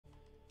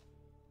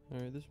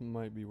Alright, this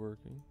might be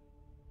working.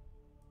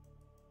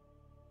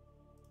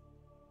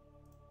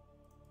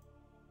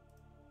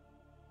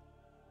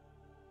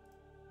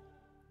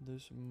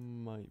 This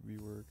might be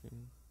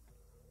working.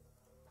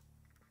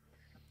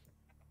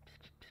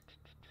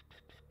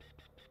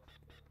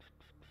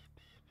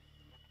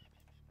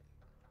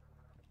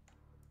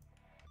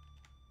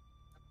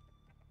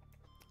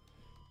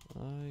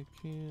 I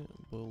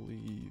can't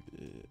believe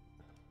it.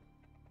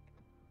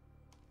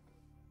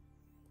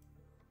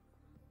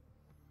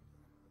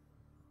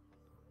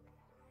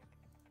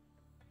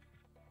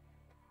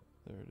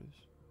 There it is.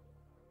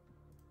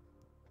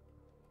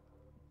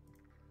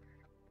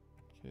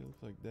 Okay,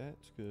 looks like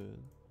that's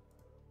good.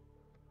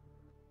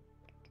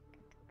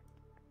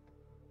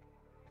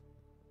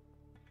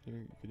 Here,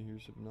 you can hear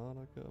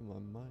Subnautica on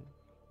my mic.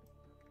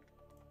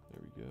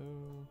 There we go.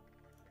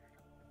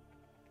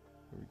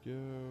 There we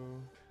go.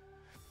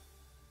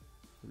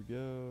 There we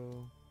go.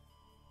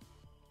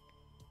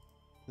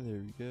 There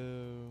we go.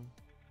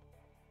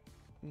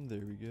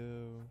 There we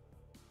go.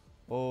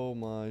 Oh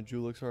my,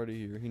 Julik's already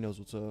here. He knows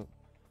what's up.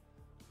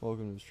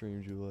 Welcome to the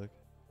stream, Julik.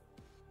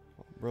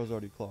 Bro's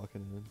already clocking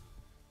in.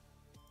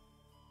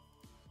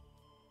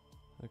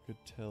 I could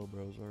tell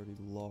bro's already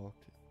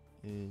locked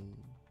in.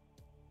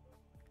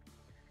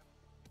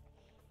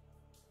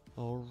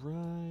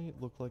 Alright,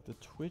 look like the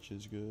Twitch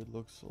is good.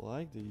 Looks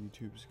like the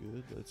YouTube's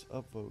good. Let's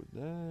upvote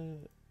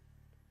that.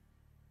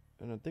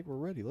 And I think we're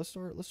ready. Let's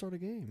start a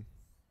game.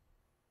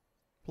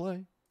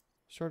 Play.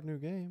 Start a new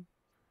game.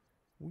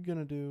 We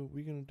gonna do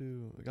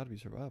it gotta be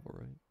survival,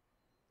 right?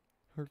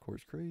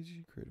 Hardcore's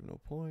crazy, creative no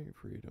point,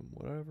 freedom,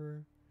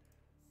 whatever.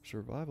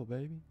 Survival,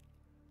 baby.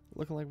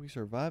 Looking like we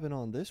surviving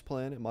on this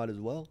planet, might as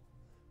well.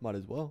 Might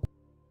as well.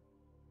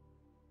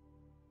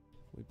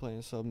 We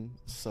playing some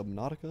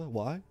Subnautica?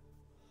 Why?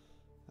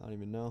 I don't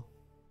even know.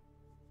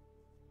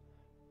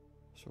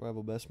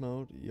 Survival best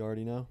mode, you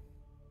already know.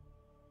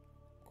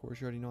 Of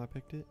course you already know I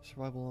picked it.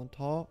 Survival on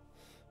top.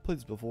 Played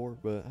this before,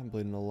 but I haven't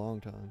played in a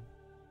long time.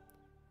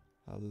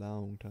 A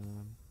long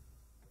time.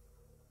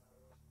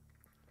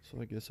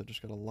 So I guess I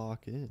just gotta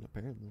lock in,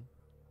 apparently.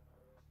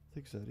 I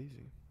think it's that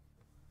easy.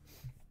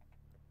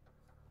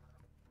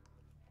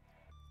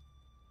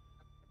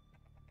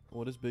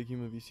 What is Big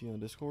Human VC on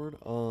Discord?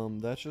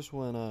 That's just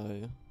when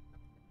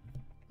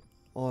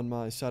on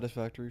my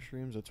Satisfactory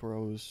streams, that's where I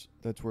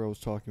was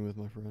talking with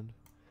my friend.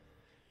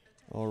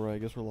 Alright, I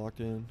guess we're locked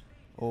in.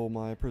 Oh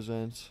my,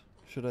 presents.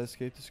 Should I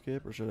escape the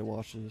skip or should I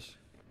watch this?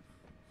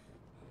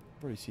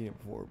 I've already seen it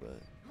before,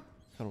 but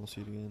I don't want to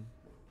see it again.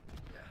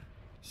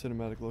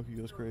 Cinematic Loki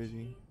goes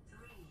crazy.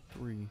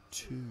 3,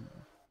 2,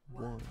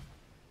 1.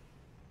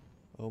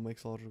 Oh,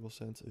 makes logical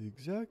sense.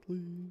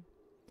 Exactly.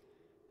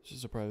 It's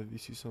just a private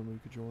VC someone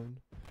could join.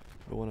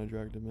 But when I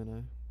dragged him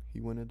in, he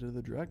went into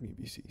the drag me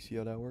VC. See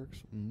how that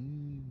works?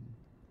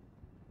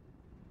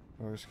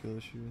 Our skill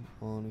issue,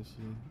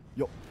 honestly.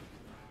 Yo.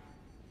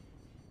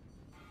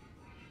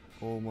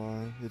 Oh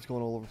my, it's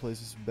going all over the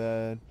place. It's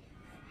bad.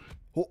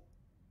 Oh,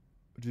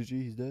 GG,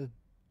 he's dead.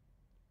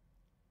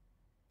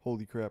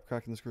 Holy crap,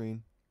 cracking the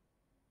screen.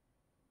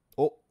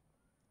 Oh.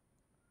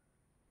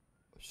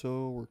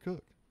 So we're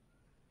cooked.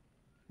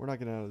 We're not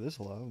getting out of this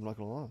alive, I'm not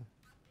gonna lie.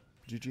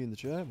 GG in the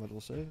chat, might as well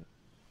say it.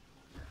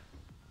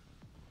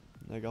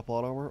 I got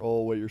plot armor.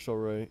 Oh wait, you're so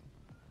right.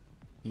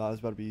 Nah, it's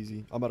about to be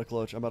easy. I'm about to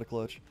clutch. I'm about to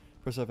clutch.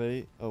 Press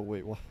F8. Oh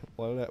wait, why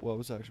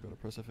was I actually about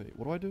to press F8?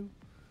 What do I do?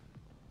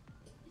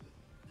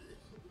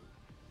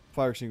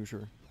 Fire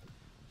extinguisher.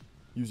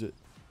 Use it.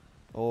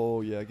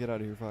 Oh yeah, get out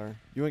of here, fire.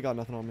 You ain't got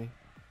nothing on me.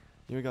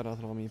 You ain't got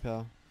nothing on me,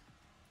 pal.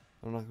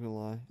 I'm not gonna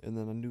lie. And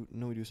then I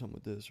know we do something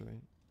with this,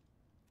 right?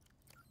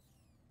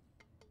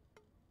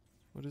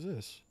 What is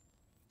this?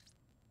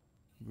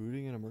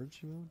 Booting in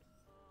emergency mode?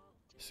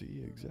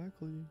 See,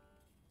 exactly.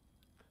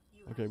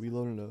 Okay, we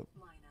loading it up.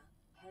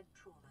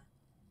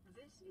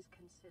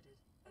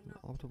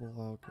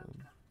 Optimal outcome.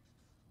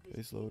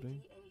 Base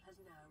loading.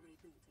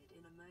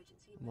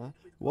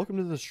 Welcome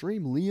to the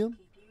stream, Liam.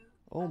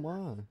 Oh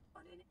my.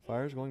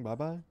 Fire's going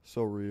bye-bye?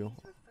 So real.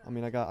 I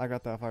mean, I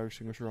got that fire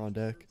extinguisher on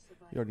deck.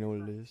 You already know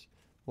what it is.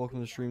 Welcome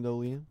to the stream though,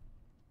 Liam.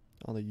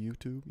 On the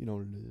YouTube, you know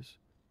what it is.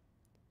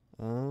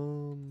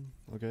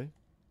 Okay.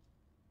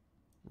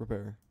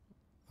 Repair.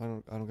 I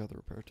don't got the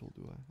repair tool,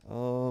 do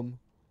I?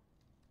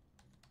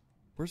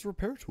 Where's the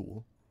repair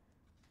tool?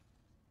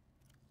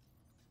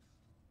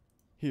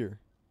 Here.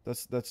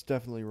 That's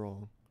definitely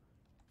wrong.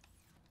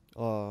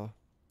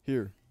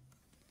 Here.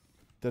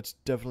 That's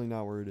definitely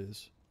not where it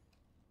is.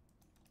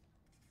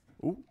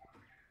 Ooh.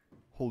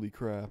 Holy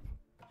crap.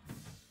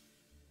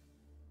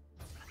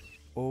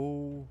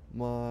 Oh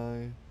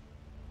my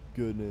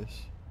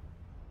goodness.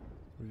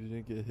 If you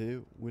didn't get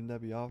hit, wouldn't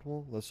that be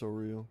optimal? That's so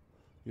real.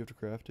 You have to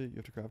craft it? You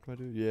have to craft, my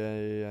dude?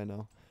 Yeah, I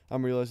know.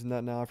 I'm realizing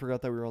that now. I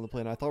forgot that we were on the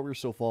plane. I thought we were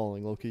still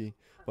falling, low-key.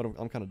 But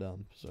I'm kind of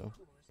dumb, so.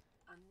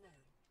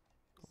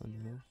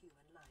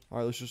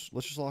 Alright, let's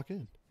just lock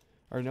in.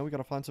 Alright, now we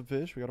gotta find some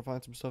fish. We gotta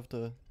find some stuff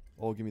to...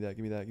 Oh, give me that,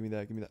 give me that, give me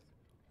that, give me that.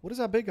 What does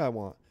that big guy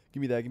want? Give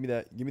me that, give me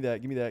that, give me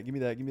that, give me that, give me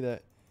that, give me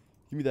that.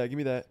 Give me that, give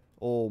me that.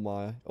 Oh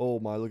my. Oh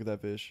my, look at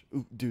that fish.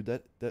 Ooh, dude,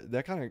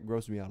 that kind of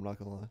grosses me out, I'm not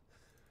gonna lie.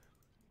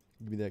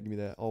 Give me that, give me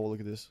that. Oh, look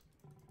at this.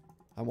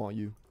 I want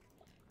you.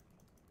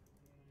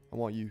 I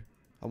want you.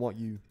 I want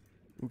you.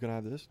 Ooh, can I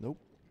have this? Nope.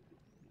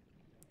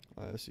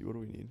 Alright, let's see. What do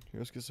we need? Here,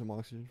 let's get some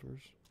oxygen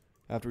first.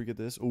 After we get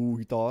this. Ooh,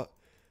 he thought.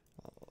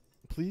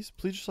 Please,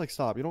 please just like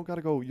stop. You don't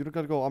gotta go. You don't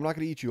gotta go. I'm not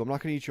gonna eat you. I'm not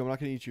gonna eat you. I'm not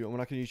gonna eat you. I'm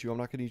not gonna eat you. I'm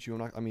not gonna eat you. I'm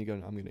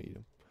gonna eat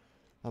him.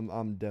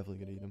 I'm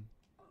definitely gonna eat him.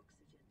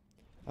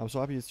 I'm so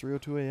happy it's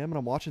 3:02 a.m. and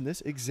I'm watching this.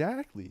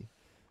 Exactly.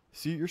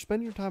 See, you're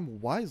spending your time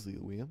wisely,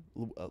 Liam.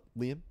 Liam.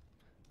 I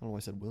don't know why I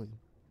said William.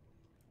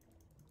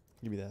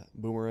 Give me that.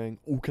 Boomerang.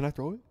 Ooh, can I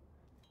throw it?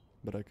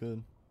 But I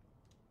could.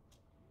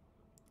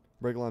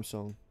 Break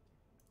limestone.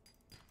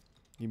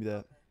 Give me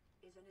that.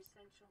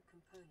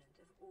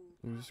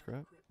 Ooh, this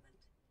scrap.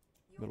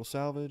 Metal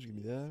salvage. Give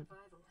me that.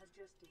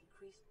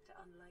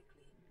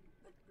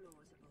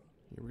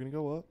 Here, we're gonna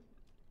go up.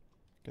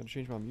 Gotta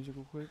change my music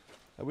real quick.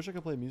 I wish I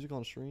could play music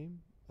on stream.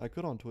 I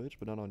could on Twitch,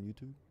 but not on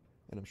YouTube.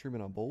 And I'm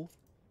streaming on both.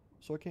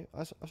 So I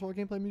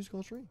can't play music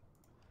on stream.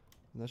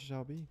 And that's just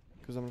how it be.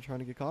 Because I'm trying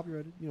to get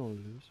copyrighted. You know what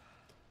it is.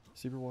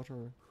 Saber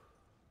Watcher.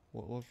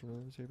 What was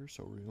Saber?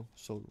 So real.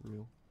 So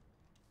real.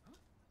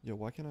 Yo,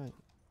 why can't I?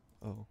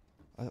 Oh.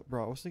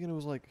 Bro, I was thinking it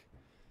was like.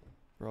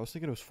 Bro, I was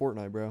thinking it was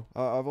Fortnite, bro.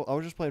 I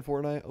was just playing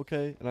Fortnite,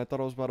 okay? And I thought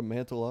I was about to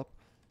mantle up.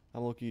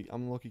 I'm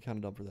lucky kind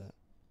of dumb for that.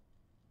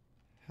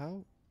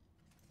 How?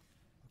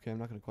 Okay, I'm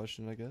not gonna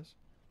question it, I guess.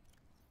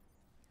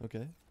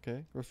 Okay,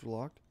 okay. Rest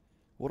locked.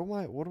 What am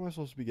I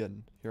supposed to be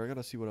getting? Here, I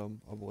gotta see what I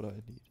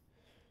need.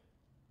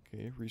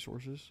 Okay,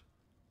 resources.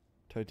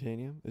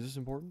 Titanium. Is this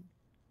important?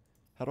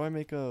 How do I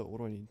make a what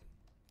do I need?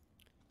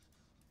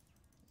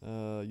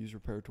 Use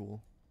repair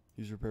tool.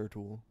 Use repair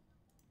tool.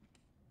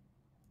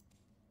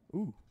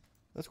 Ooh,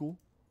 that's cool.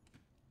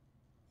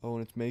 Oh,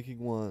 and it's making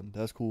one.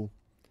 That's cool.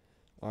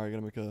 Alright,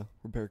 gotta make a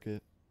repair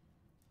kit.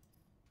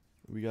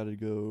 We gotta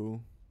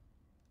go.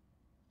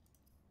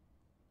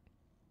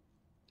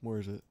 Where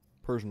is it?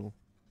 Personal.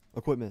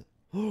 Equipment.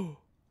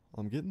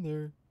 I'm getting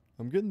there.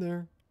 I'm getting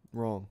there.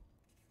 Wrong.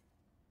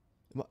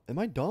 Am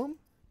I dumb?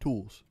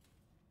 Tools.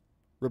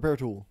 Repair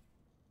tool.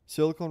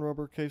 Silicone,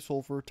 rubber, cave,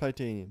 sulfur,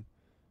 titanium.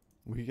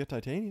 We could get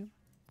titanium.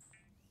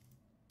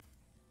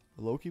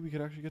 Loki, we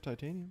could actually get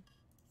titanium.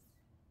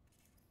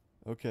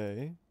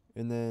 Okay.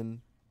 And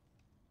then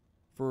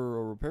for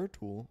a repair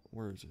tool,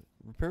 where is it?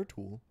 Repair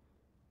tool.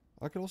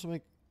 I could also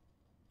make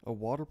a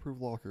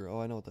waterproof locker. Oh,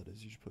 I know what that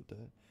is. You should put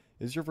that.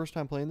 Is this your first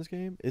time playing this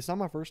game? It's not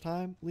my first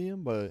time,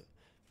 Liam, but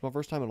it's my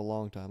first time in a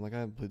long time. Like, I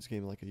haven't played this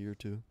game in like a year or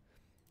two.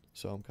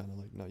 So I'm kind of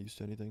like not used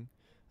to anything.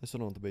 I still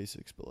don't know the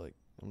basics, but like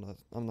I'm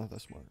not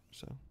that smart,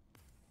 so.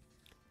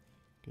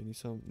 Okay, need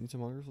some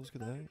hunger, so let's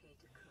get that.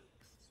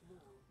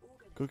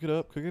 Cook it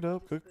up, cook it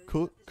up, cook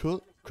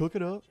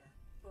it up.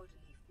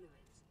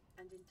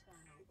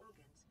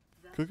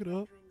 Cook it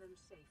up.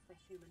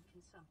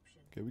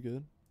 Okay, we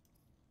good.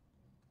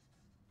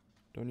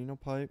 Don't need no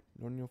pipe,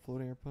 don't need no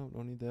floating air pump,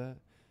 don't need that.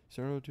 Is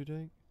there no 2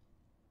 tank?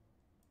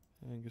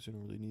 I guess we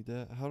don't really need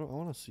that. I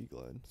want a sea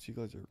glide. Sea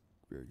glides are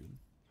very good.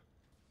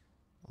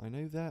 I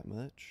know that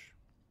much.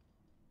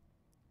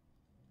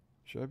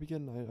 Should I be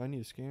getting? I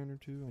need a scanner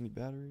too. I need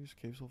batteries,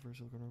 cave sulfur,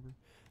 silicone rubber.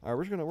 All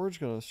right, we're just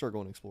gonna start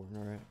going exploring.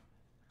 All right.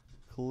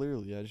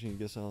 Clearly, I just need to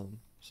get some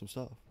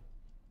stuff.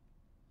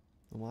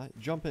 Why?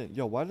 Jump in,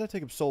 yo. Why did that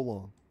take him so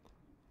long?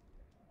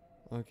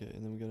 Okay,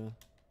 and then we're gonna.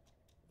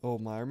 Oh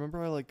my! I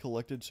remember I like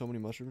collected so many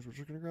mushrooms. We're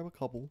just gonna grab a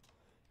couple,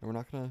 and we're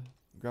not gonna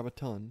grab a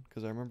ton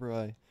because I remember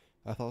I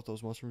thought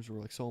those mushrooms were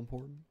like so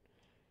important,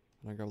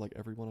 and I grabbed like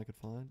every one I could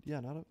find.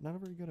 Yeah, not a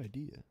very good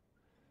idea.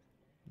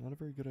 Not a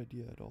very good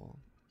idea at all.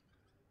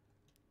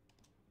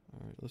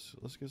 All right,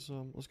 let's get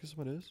some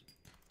of this.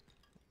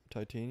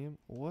 Titanium.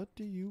 What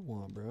do you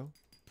want, bro?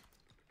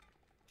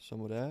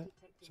 Some of that.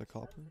 Is that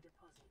copper?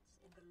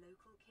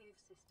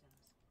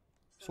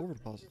 Silver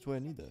deposits. Wait, I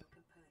need that.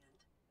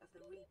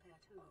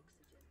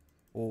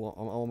 Oh,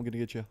 I'm gonna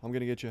get you. I'm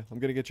gonna get you. I'm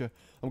gonna get you.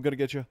 I'm gonna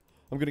get you.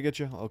 I'm gonna get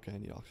you. Okay, I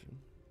need oxygen.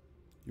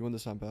 You win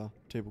this time, pal.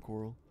 Table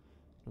coral.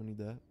 Don't need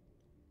that.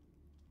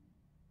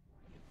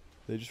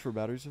 They just for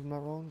batteries, if I'm not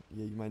wrong?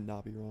 Yeah, you might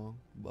not be wrong.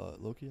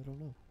 But Loki, I don't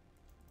know.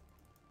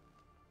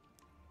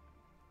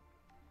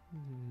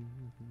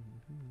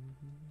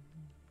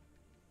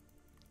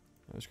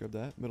 Let's grab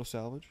that. Metal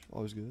salvage.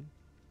 Always good.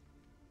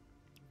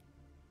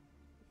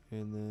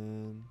 And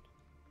then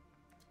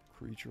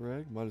creature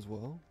egg. Might as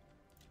well.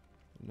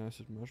 An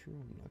acid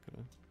mushroom. I'm not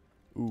gonna.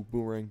 Ooh,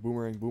 boomerang,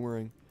 boomerang,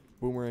 boomerang.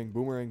 Boomerang,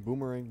 boomerang,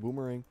 boomerang,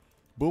 boomerang.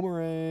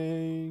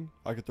 Boomerang!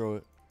 I could throw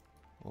it.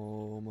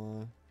 Oh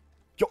my.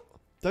 Yo!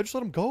 Did I just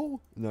let him go?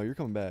 No, you're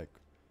coming back.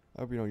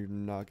 I hope you know you're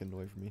not getting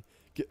away from me.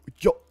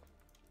 Yo!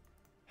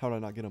 How did I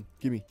not get him?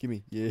 Gimme,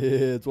 gimme.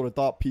 Yeah, that's what I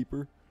thought,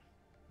 peeper.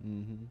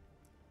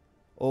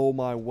 Oh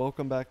my,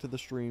 welcome back to the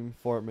stream,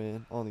 Fart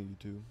Man, on the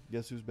YouTube.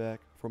 Guess who's back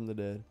from the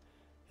dead?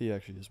 He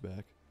actually is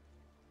back.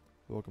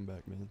 Welcome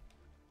back, man.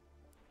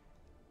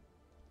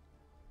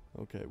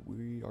 Okay,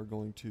 we are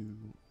going to...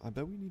 I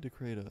bet we need to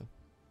create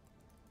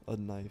a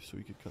knife so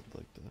we could cut,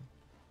 like,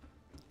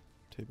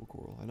 Table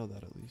coral. I know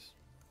that at least.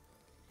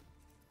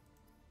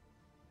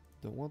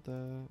 Don't want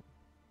that.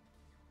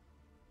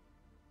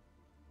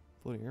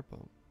 Floating air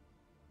pump.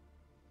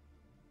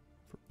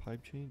 For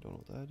pipe chain. Don't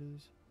know what that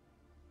is.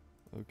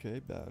 Okay,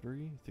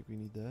 battery. I think we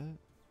need that.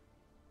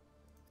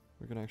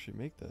 We're gonna actually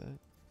make that.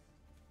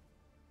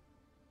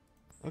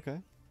 Okay.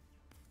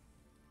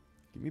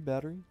 Give me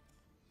battery.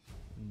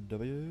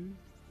 W.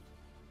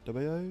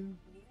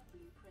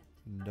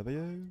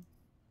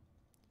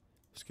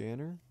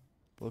 Scanner.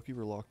 Loki,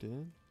 we're locked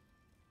in.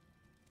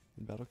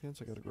 In battle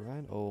cats, I gotta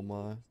grind. Oh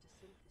my.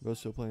 Bro's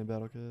still playing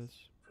battle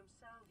cats.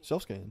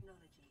 Self scan.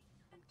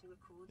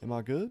 Am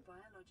I good?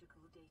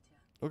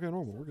 Okay,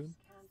 normal. We're good.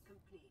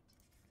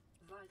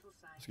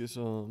 Let's get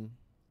some.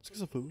 Let's get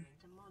some food.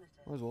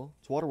 Might as well.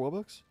 It's water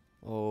Wubbox?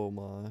 Oh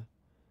my.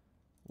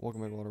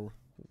 Welcome back, water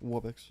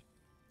Wubbox.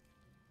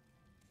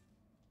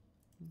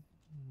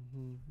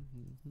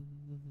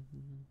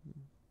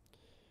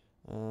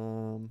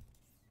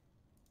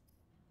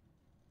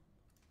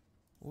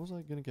 What was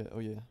I gonna get? Oh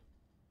yeah.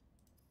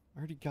 I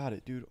already got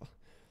it, dude.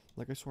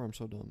 Like, I swear I'm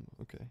so dumb.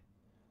 Okay.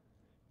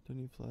 Don't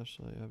need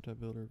flashlight. Habitat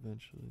builder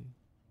eventually.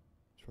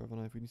 Survival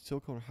knife. We need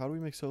silicone. How do we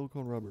make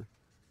silicone rubber?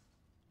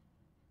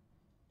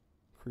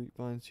 Creep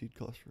vine seed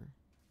cluster.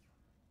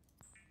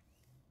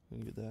 Can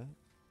you get that?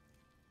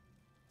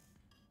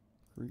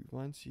 Creep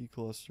vine seed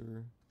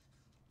cluster.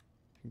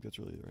 I think that's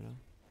really it right now.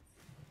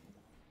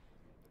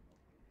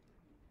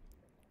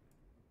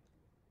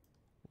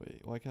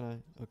 Wait, why can't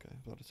I? Okay, I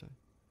was about to say.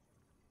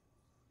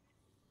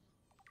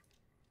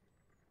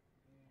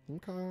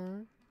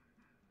 Okay.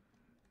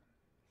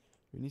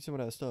 We need some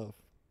of that stuff.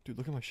 Dude,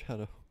 look at my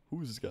shadow.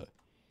 Who is this guy?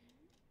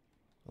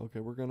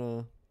 Okay, we're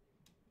gonna...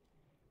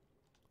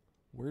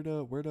 Where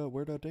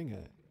the thing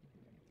at?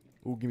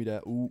 Ooh, give me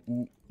that. Ooh,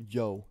 ooh.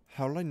 Yo,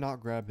 how did I not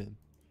grab him?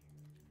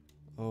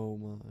 Oh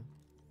my.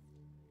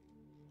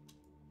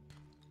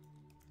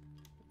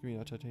 Give me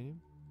that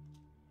titanium.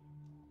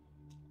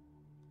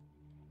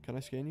 Can I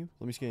scan you?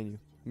 Let me scan you.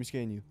 Let me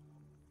scan you.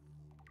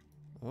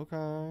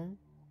 Okay.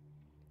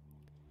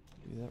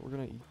 Give me that. We're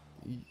gonna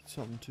eat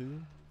something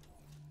too.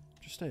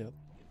 Just stay up.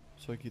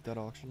 So I keep that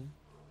oxygen.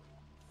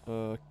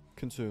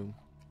 Consume.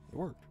 It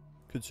worked.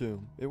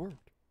 Consume. It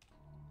worked.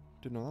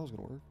 Didn't know that was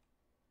gonna work.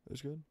 It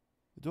was good.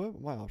 Do I?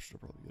 My options are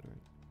probably good,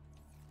 right?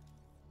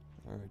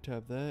 Alright,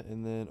 tap that,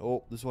 and then...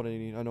 Oh, this is what I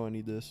need. I know I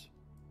need this.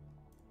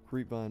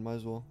 Creep vine, might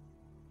as well.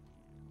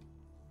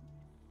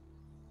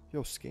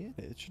 Yo, scan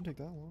it. It shouldn't take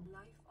that long.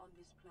 Life on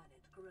this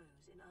planet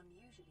grows in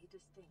unusually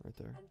distinct Right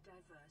there. and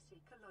diverse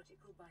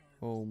ecological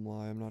biomes. Oh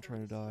my, I'm not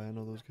trying to die. I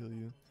know those kill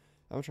you.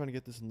 I'm trying to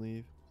get this and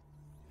leave.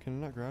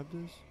 Can I not grab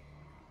this?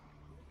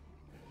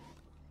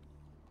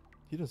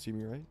 He doesn't see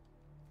me, right?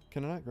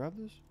 Can I not grab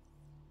this?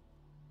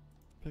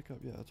 Pick up.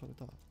 Yeah, that's what I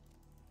thought.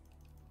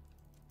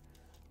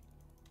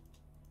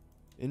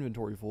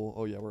 Inventory full.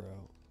 Oh yeah, we're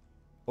out.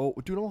 Oh,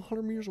 dude, I'm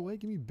 100 meters away.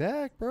 Give me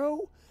back,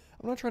 bro.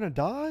 I'm not trying to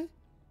die.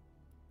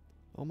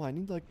 Oh my, I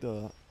need like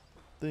the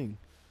thing.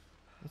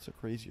 That's so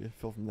crazy. I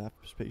fell from that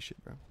spaceship,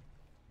 bro.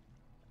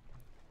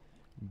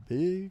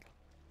 Big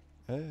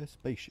ass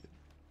spaceship.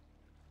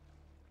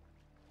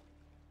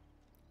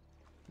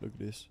 Look at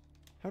this.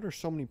 How are there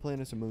so many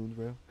planets and moons,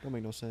 bro? Don't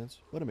make no sense.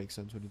 But it makes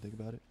sense when you think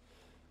about it.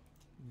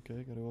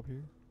 Okay, gotta go up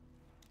here.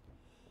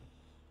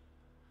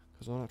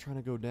 Because I'm not trying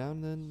to go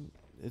down, then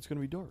it's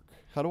gonna be dark.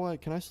 How do I...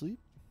 Can I sleep?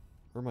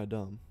 Or am I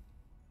dumb?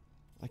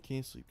 I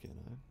can't sleep, can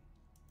I?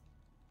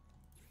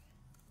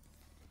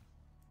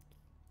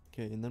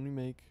 Okay, and then we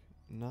make...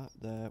 Not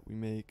that. We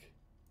make...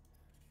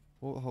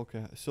 Oh,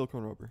 okay.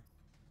 Silicone rubber.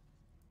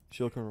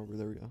 Silicone rubber.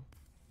 There we go.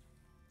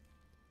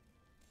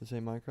 The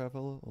same Minecraft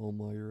fella? Oh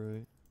my, you're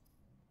right.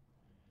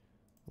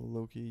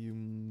 Loki, you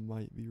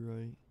might be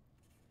right.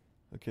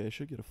 Okay, I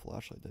should get a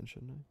flashlight then,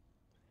 shouldn't I?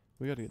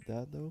 We gotta get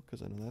that though,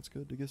 because I know that's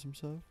good to get some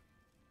stuff.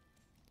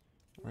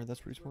 Alright, that's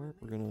pretty smart.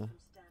 We're gonna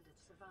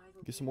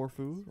get some more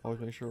food. Always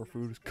make sure our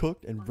food is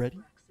cooked and ready.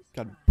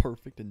 Gotta be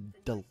perfect and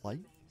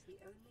delight.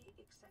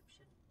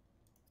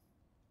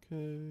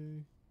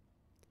 Okay.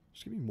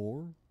 Just give me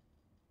more.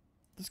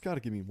 This gotta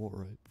give me more,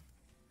 right?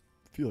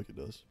 I feel like it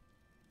does.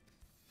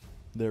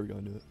 There we go,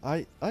 I knew it.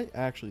 I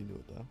actually knew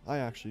it though. I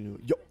actually knew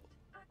it. Yo!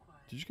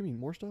 Did you just give me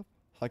more stuff?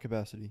 High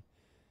capacity.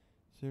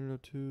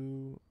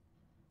 0.2.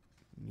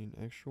 Need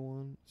an extra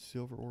one.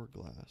 Silver or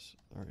glass.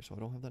 Alright, so I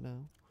don't have that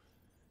now.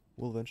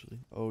 We'll eventually.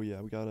 Oh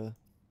yeah, we gotta...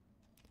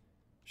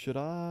 Should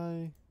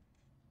I...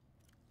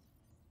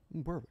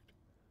 Perfect.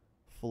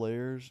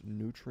 Flares,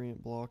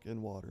 nutrient block,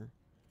 and water.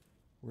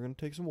 We're gonna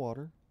take some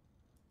water.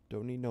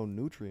 Don't need no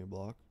nutrient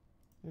block.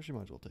 Actually,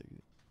 might as well take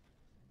it.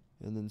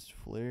 And then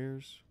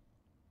flares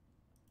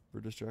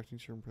for distracting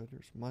certain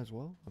predators. Might as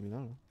well. I mean, I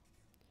don't know.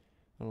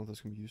 I don't know if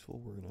that's gonna be useful.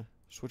 We're gonna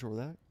switch over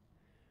that.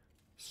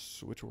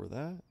 Switch over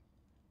that.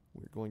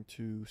 We're going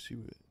to see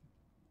what...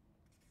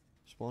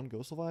 Spawn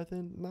Ghost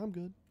Leviathan? Nah, I'm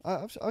good.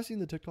 I've seen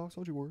the TikToks,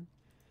 don't you worry.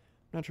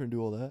 I'm not trying to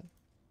do all that.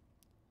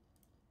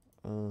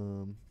 I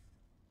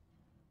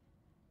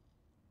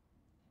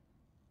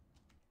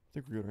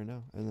think we're good right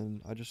now. And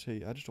then I just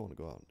don't want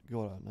to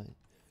go out at night.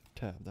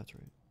 Tab, that's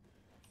right.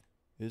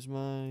 Is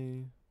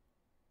my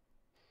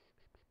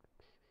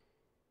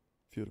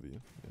field of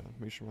view? Yeah,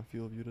 make sure my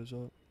field of view is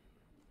up.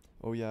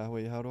 Oh yeah,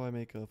 wait, how do I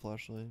make a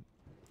flashlight?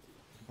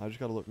 I just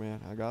gotta look,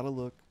 man. I gotta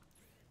look.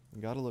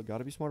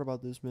 Gotta be smart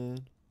about this, man.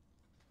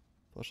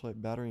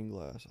 Flashlight, battery, and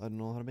glass. I don't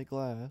know how to make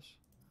glass.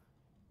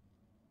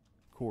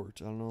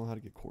 Quartz. I don't know how to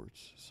get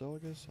quartz. So I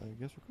guess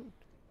we're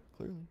cooked.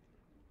 Clearly.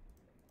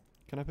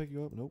 Can I pick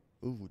you up? Nope.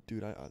 Ooh,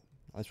 dude,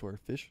 I swear,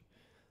 fish.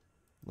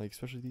 Like,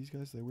 especially these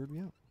guys, they weird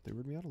me out. They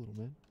weird me out a little,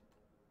 man.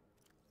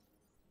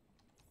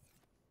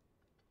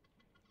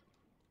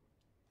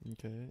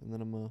 Okay, and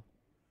then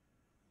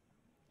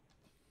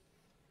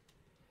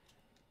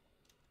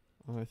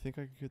I think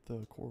I could get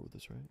the core with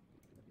this, right?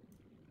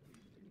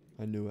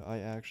 I knew it.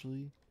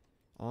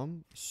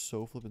 I'm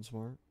so flippin'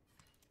 smart.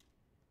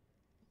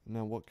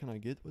 Now, what can I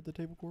get with the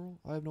table coral?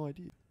 I have no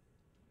idea.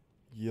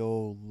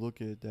 Yo, look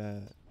at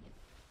that.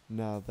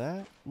 Now,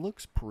 that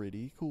looks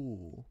pretty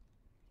cool.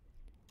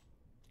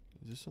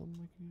 Is this something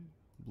like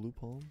a blue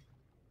palm?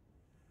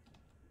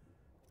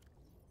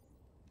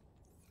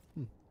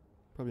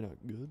 Probably not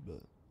good,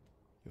 but...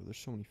 Yo, there's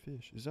so many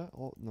fish. Is that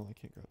all? No, I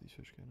can't grab these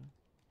fish, can I?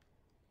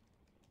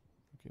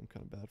 Okay, I'm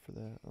kind of bad for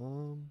that.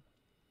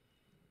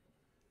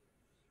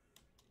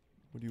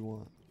 What do you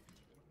want?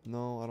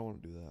 No, I don't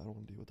want to do that. I don't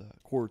want to deal with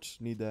that. Quartz,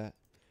 need that.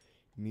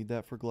 Need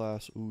that for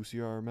glass. Ooh, see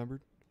how I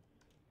remembered?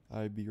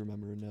 I'd be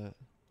remembering that.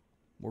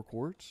 More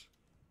quartz?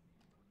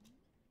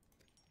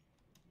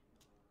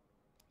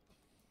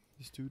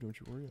 This too, don't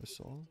you worry, I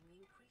saw.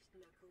 Increased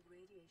local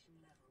radiation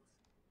levels.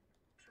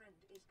 Trend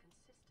is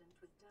consistent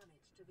with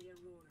damage to the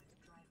Aurora's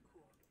drive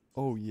core.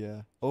 Oh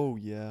yeah. Oh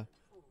yeah.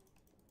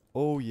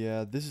 Oh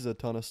yeah. This is a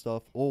ton of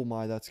stuff. Oh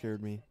my, that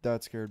scared me.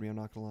 That scared me, I'm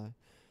not gonna lie.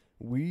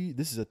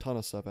 This is a ton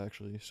of stuff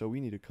actually, so we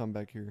need to come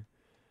back here.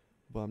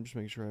 But I'm just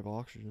making sure I have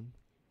oxygen.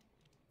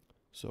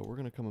 So we're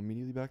gonna come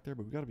immediately back there,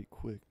 but we gotta be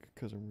quick,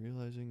 because I'm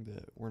realizing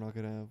that we're not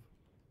gonna have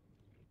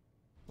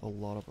a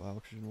lot of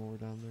oxygen while we're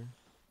down there.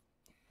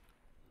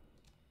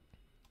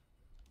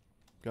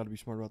 Gotta be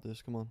smart about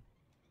this, come on.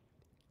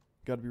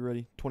 Gotta be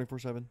ready,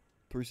 24/7,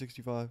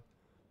 365.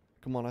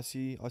 Come on, I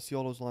see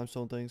all those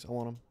limestone things, I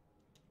want them.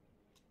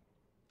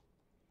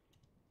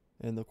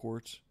 And the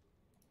quartz.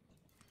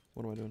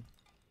 What am I doing?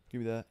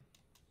 Give me that.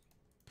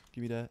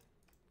 Give me that.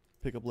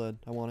 Pick up lead.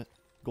 I want it.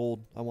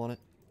 Gold. I want it.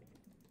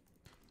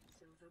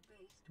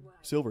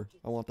 Silver.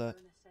 I want that.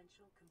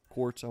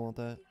 Quartz. I want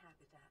that.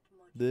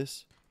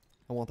 This.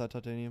 I want that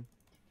titanium.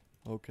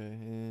 Okay,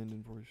 and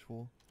inventory's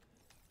full.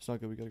 It's not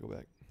good. We gotta go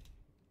back.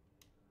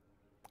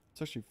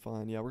 It's actually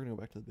fine. Yeah, we're gonna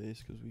go back to the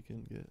base because we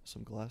can get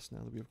some glass now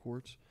that we have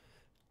quartz.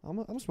 I'm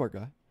a smart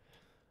guy.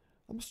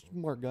 I'm a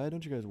smart guy.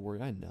 Don't you guys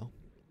worry. I know.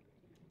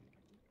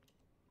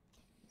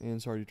 And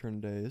it's already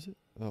turned day, is it?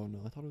 Oh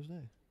no, I thought it was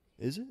day.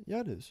 Is it? Yeah,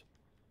 it is.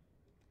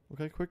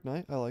 Okay, quick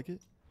night. I like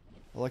it.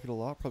 I like it a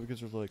lot. Probably because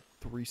there's like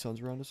 3 suns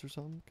around us or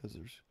something. Because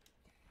there's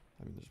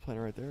a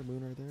planet right there,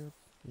 moon right there.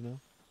 You know.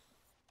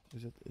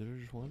 Is there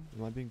just one?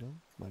 Am I being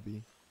dumb? Might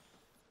be.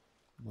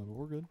 But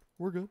we're good.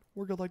 We're good.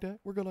 We're good like that.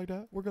 We're good like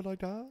that. We're good like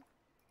that.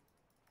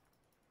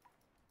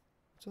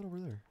 What's that over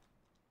there?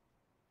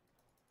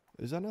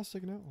 Is that not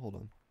sticking out? Hold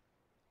on.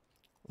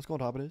 Let's go on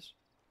top of this.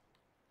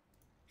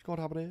 Let's go on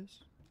top of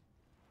this.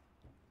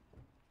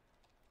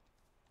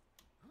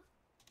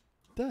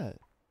 That.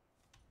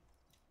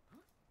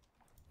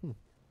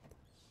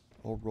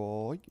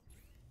 Alright.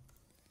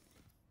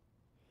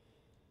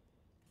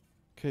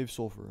 Cave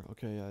sulfur.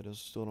 Okay, yeah, I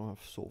just still don't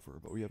have sulfur,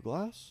 but we have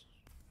glass.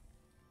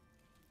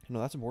 No,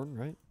 that's important,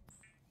 right?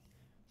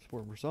 It's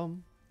important for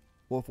some.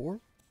 What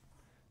for?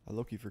 I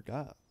low-key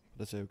forgot.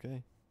 But I say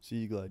okay.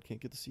 Sea glide.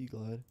 Can't get the sea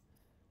glide.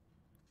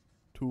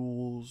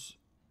 Tools.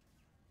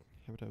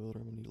 Habitat builder.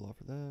 I'm gonna need a lot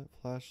for that.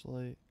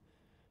 Flashlight.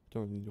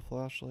 Don't really need a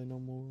flashlight no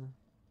more.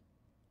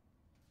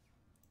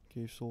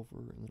 Cave sulfur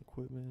and then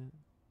equipment.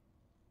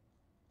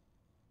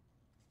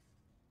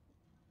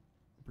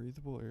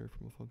 Breathable air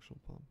from a functional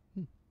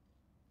pump.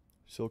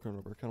 Silicone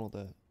rubber. Kinda want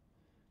that.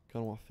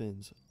 Kinda want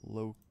fins.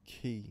 Low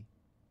key.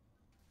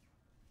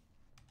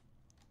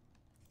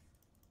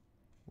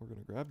 We're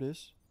gonna grab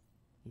this.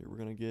 Here, we're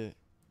gonna get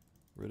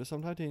rid of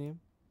some titanium.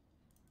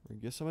 We're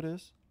gonna get some of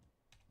this.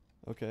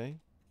 Okay.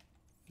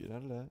 Get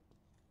out of that.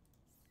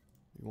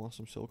 You want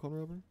some silicone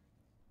rubber?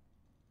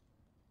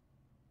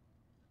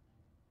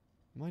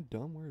 Am I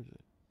dumb? Where is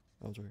it?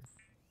 Oh, it's right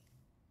here.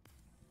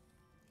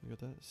 You got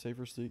that?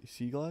 Safer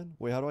sea glide?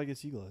 Wait, how do I get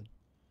sea glide?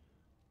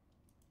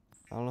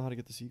 I don't know how to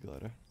get the sea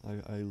glider.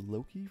 I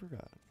low-key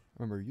forgot.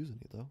 I remember using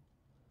it though.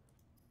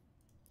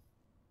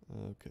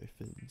 Okay,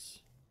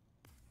 fins.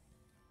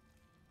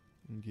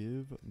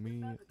 Give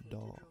me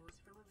dog.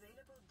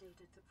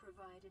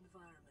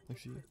 I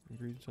see.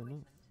 Ingredients on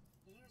that.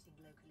 Using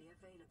locally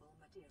available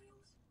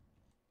materials.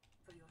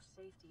 For your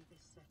safety,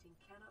 this setting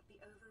cannot be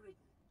overridden.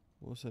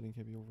 What setting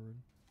can be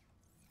overridden?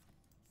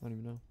 I don't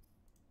even know.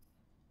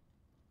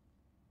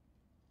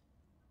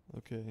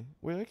 Okay.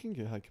 Wait, I can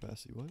get high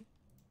capacity. What?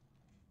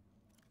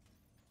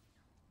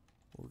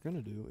 What we're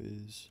gonna do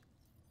is,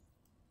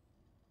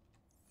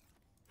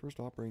 First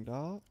operating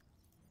dot.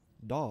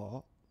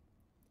 Dot.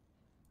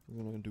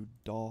 We're gonna do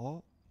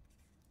dot.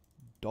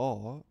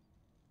 Dot.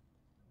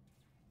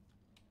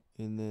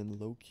 And then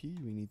low key,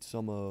 we need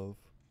some of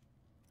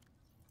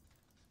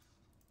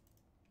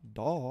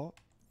dot.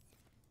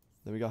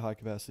 Then we got high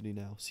capacity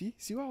now. See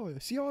how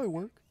I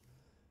work?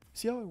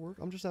 See how I work?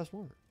 I'm just that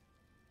smart.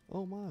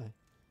 Oh my.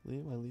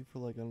 Liam, I leave for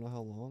like I don't know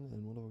how long,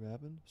 and what will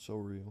happen? So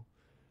real.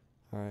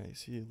 Alright,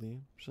 see you,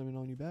 Liam. Just let me know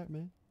when you're back,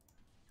 man.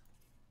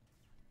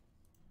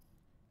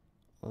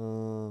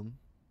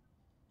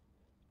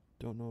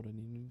 Don't know what I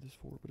need this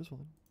for, but it's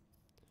fine.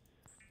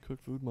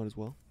 Cook food, might as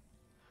well.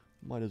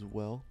 Might as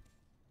well.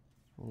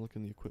 I wanna look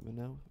in the equipment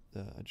now.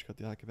 I just got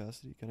the high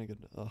capacity. Can I get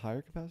a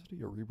higher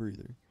capacity or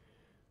rebreather?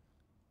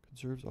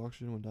 Conserves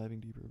oxygen when diving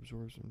deeper,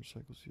 absorbs and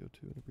recycles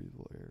CO2 in a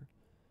breathable air.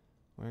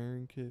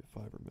 Wiring kit,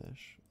 fiber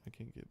mesh. I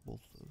can't get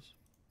both of those.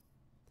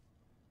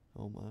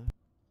 Oh my.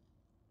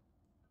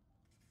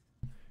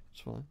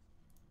 It's fine.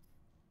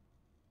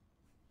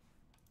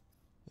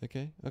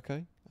 Okay.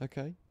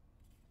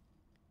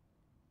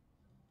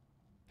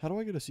 How do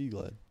I get a sea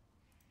glide?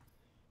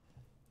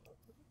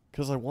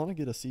 Because I want to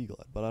get a sea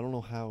glide, but I don't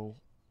know how.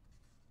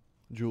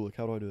 Julik,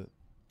 how do I do it?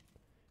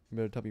 You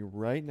better tell me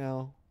right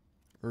now,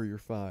 or you're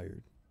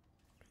fired.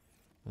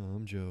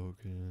 I'm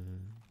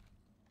joking.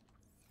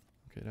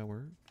 Okay, that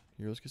worked.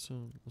 Here, let's get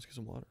some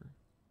water.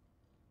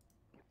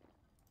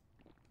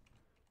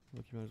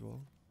 Look, you might as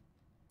well.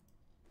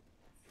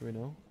 Do we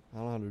know? I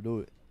don't know how to do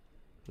it.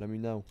 Let me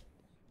know.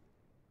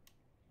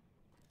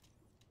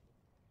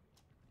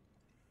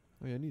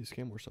 Oh yeah, I need to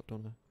scan more stuff,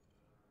 don't I?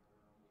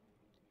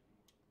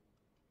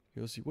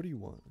 Here, let's see. What do you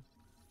want?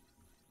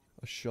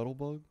 A shuttle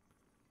bug?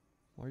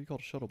 Why are you called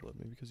a shuttle bug?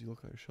 Maybe because you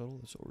look like a shuttle?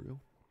 That's so real.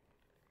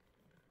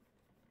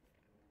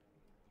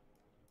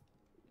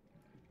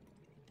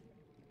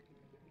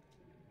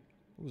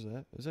 What was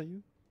that? Is that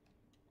you?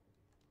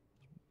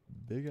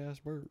 Big ass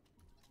bird.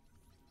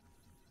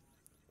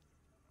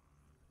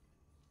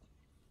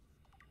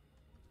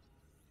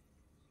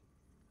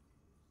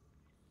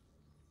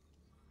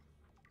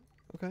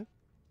 Okay.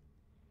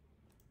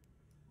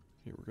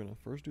 Here, we're gonna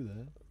first do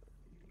that.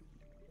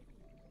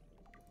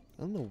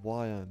 I don't know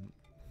why I'm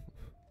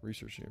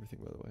researching everything,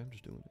 by the way. I'm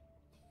just doing it.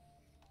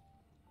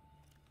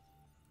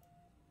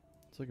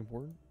 It's like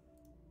important.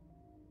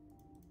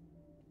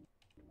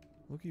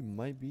 Loki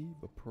might be,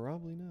 but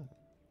probably not.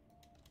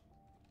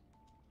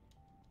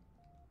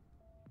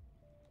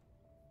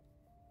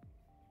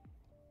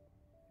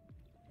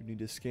 You need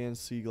to scan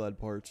sea glide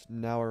parts.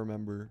 Now I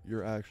remember.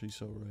 You're actually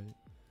so right.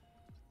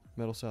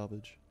 Metal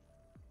salvage.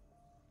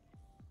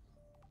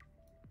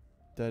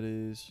 That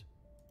is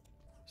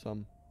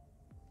some.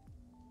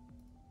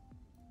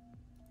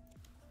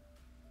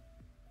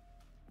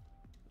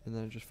 And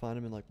then I just find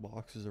them in like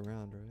boxes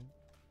around, right?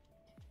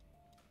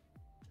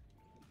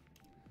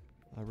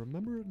 I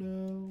remember it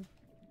now.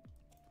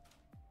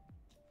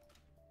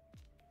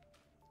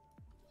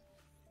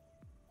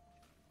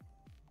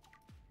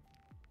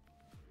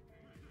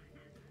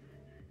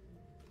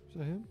 Is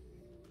that him?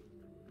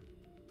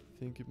 I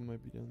think it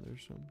might be down there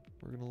some.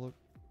 We're gonna look.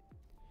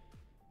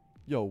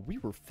 Yo, we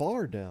were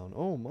far down.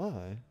 Oh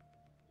my.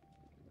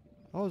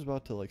 I was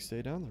about to like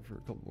stay down there for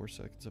a couple more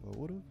seconds. If I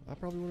would've, I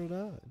probably would've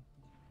died.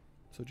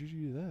 So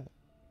GG to that.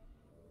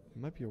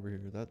 It might be over here.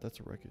 That's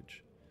a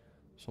wreckage.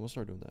 So I'm gonna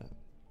start doing that.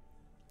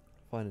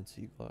 Finding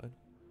sea glide.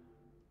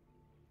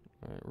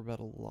 Alright, we're about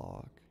to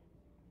lock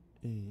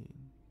in.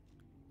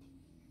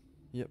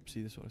 Yep,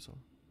 see, this is what I saw.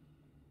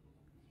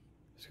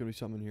 There's gonna be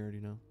something in here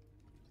already now.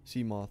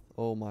 Sea moth.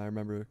 Oh my, I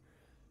remember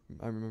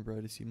I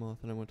had a sea moth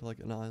and I went to like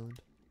an island.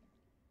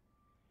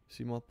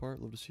 Sea moth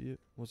part, love to see it.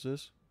 What's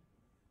this?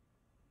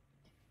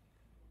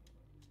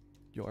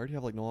 Yo, I already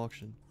have like no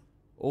oxygen.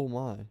 Oh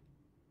my.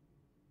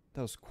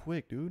 That was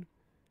quick, dude.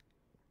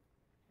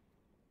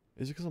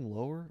 Is it because I'm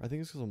lower? I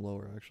think it's because I'm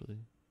lower, actually.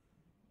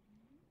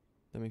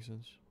 That makes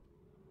sense.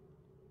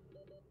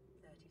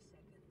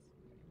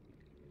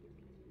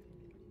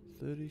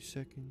 30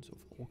 seconds of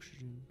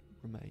oxygen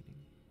remaining.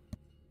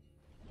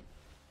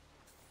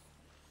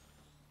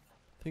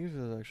 I think it's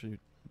because I actually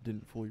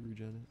didn't fully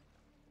regen it.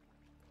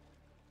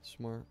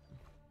 Smart.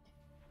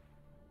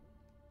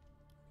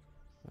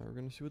 Alright,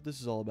 we're gonna see what this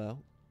is all about.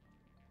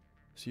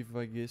 See if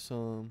I can get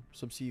some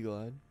sea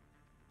glide.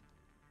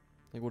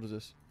 Like, what is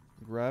this?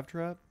 Grav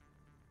trap?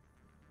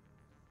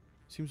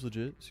 Seems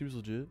legit. Seems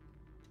legit.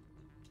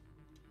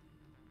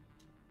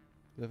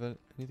 Do I have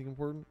anything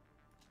important?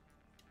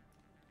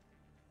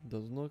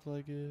 Doesn't look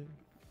like it.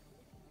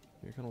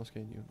 Here, I kinda wanna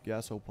scan you.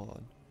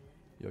 Gasopod.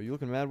 Yo, you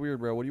looking mad weird,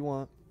 bro. What do you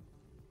want?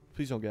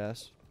 Please don't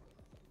gas.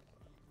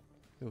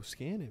 Yo,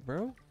 scan it,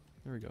 bro.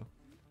 There we go.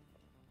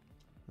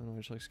 I don't know, I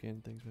just like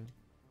scanning things, man.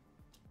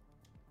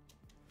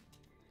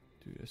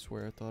 Dude, I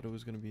swear I thought it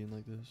was gonna be in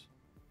like this.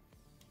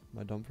 Am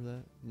I dumb for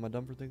that? Am I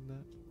dumb for thinking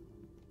that?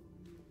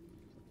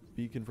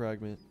 Beacon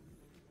fragment.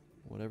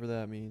 Whatever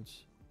that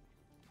means.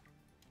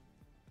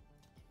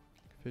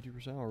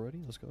 50%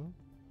 already? Let's go.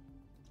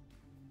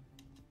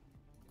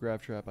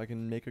 Grav trap. I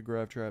can make a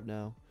grav trap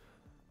now.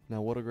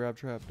 Now what a grab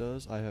trap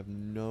does, I have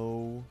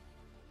no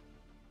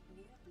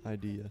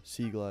idea.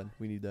 Sea glide,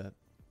 we need that.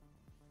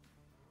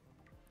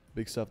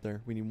 Big stuff there.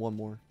 We need one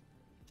more.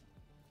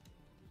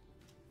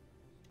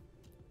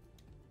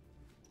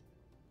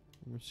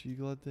 Sea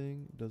glide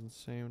thing doesn't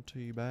sound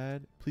too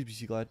bad. Please be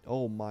sea glide.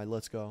 Oh my,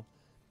 let's go.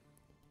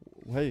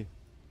 Hey,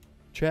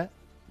 chat.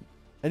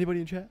 Anybody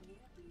in chat?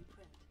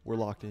 We're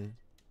locked in.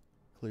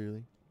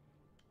 Clearly.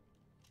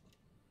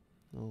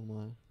 Oh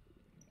my.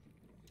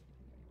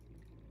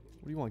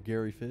 What do you want,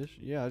 Gary Fish?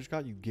 Yeah, I just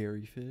got you,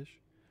 Gary Fish.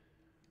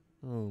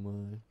 Oh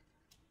my.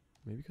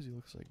 Maybe because he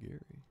looks like Gary.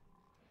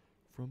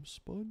 From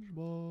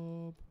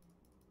SpongeBob.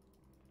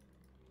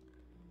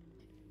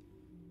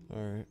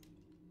 Alright.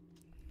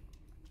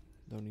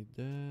 Don't need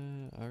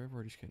that. I've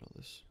already scanned all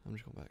this. I'm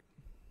just going back.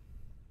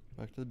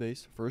 Back to the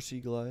base. First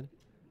sea glide.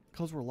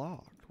 Because we're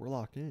locked. We're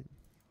locked in.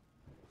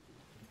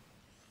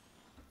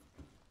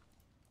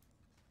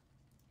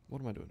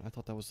 What am I doing? I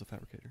thought that was the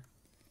fabricator.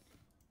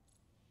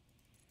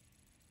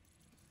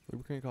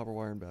 Lubricant, copper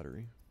wire, and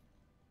battery.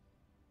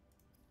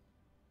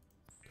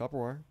 Copper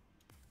wire.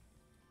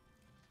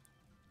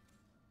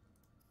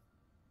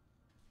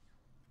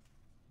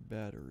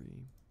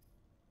 Battery.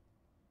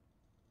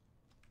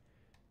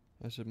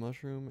 Acid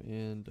mushroom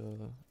and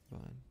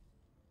vine.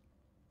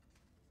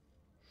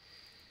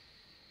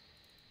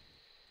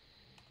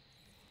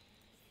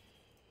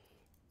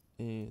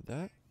 And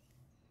that.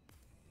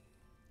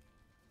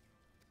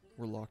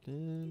 We're locked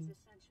in.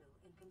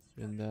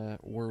 And that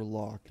we're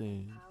locked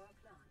in.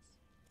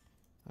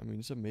 I mean,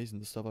 it's amazing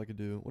the stuff I could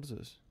do. What is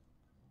this?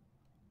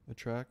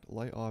 Attract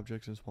light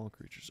objects and small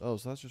creatures. Oh,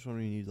 so that's just when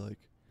we need like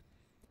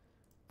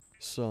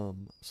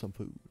some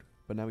food.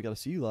 But now we got a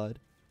sea glide.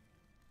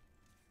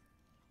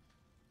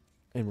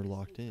 And we're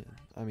locked in.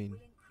 I mean,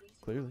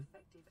 clearly.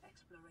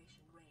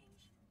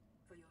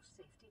 For your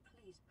safety,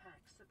 please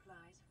pack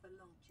supplies for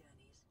long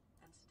journeys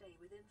and stay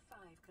within 5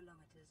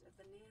 kilometers of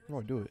the nearest How do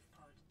I do it?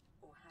 pod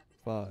or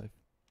habitat.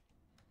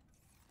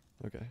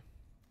 5. Okay.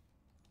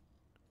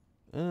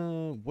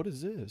 What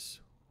is this?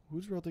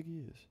 Who's real think he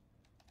is?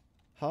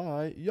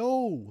 Hi.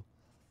 Yo!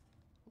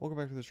 Welcome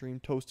back to the stream.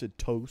 Toasted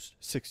Toast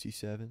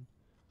 67.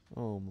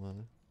 Oh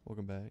my.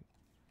 Welcome back.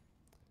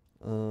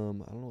 I don't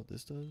know what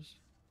this does.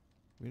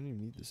 We don't even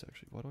need this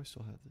actually. Why do I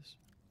still have this?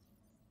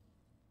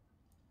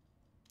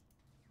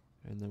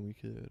 And then we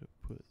could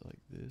put like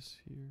this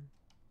here.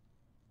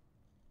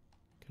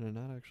 Can I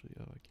not actually?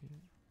 Oh, I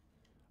can't.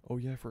 Oh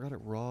yeah, I forgot it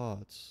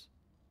rots.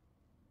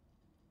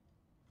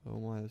 Oh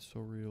my, that's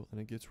so real.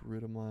 And it gets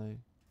rid of my...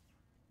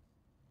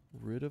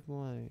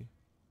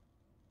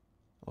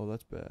 Oh,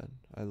 that's bad.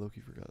 I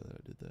low-key forgot that I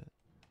did that.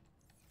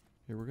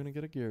 Here, we're gonna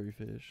get a Gary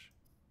fish.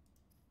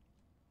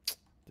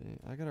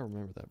 Dang, I gotta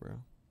remember that,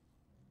 bro.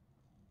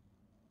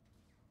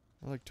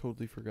 I like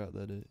totally forgot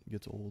that it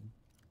gets old.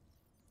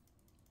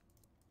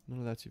 None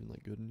of that's even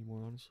like good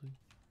anymore, honestly.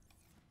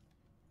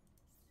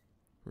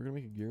 We're gonna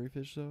make a Gary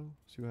fish though.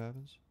 See what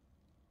happens.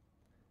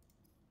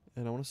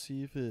 And I wanna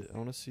see if it. I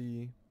wanna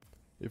see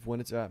if when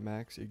it's at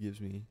max, it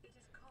gives me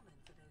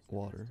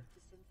water.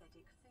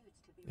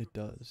 It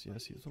does. Yeah.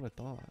 See, that's what I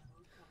thought.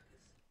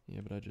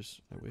 Yeah, but I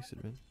wasted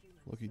it, man.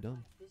 Lucky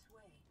dumb.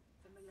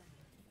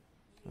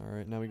 All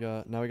right, now we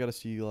got a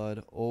sea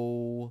glide.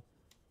 Oh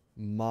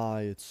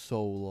my, it's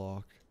so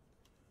locked.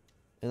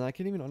 And I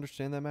can't even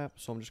understand that map,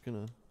 so I'm just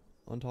gonna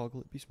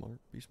untoggle it. Be smart.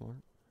 Be smart.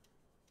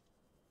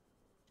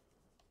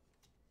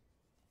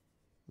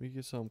 We can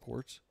get some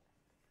quartz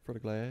for the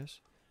glass.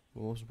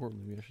 But most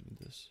importantly, we actually need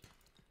this.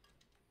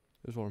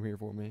 This is what I'm here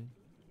for, man.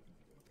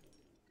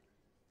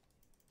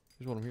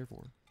 This is what I'm here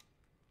for.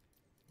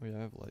 Oh yeah,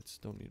 I have lights.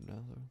 Don't need them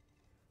now, though.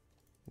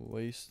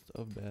 Waste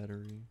of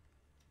battery.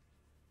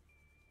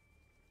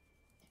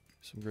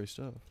 Some great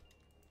stuff.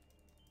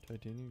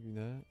 Titanium, give me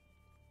that.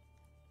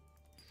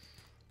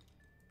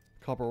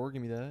 Copper ore,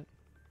 give me that.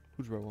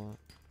 Who's what I want?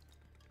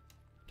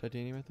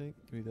 Titanium, I think.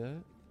 Give me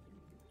that.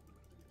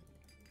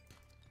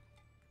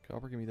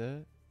 Copper, give me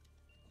that.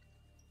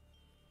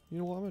 You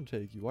know what? I'm gonna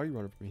take you. Why are you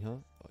running from me, huh?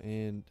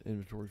 And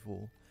inventory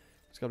full.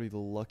 It's gotta be the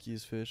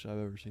luckiest fish I've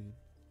ever seen.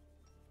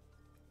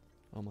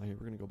 Oh my, here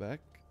we're gonna go back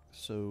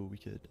so we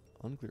could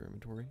unclear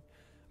inventory.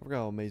 I forgot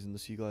how amazing the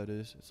sea glide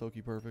is. It's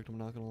so-key perfect, I'm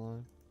not gonna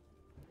lie.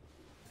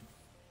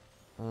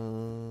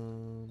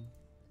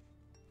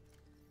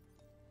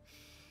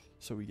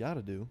 So we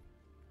gotta do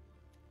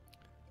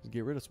is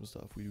get rid of some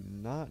stuff. We do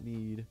not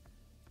need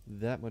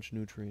that much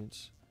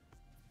nutrients.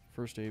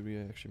 First aid we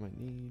actually might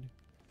need.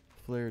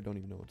 Flare, don't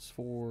even know what it's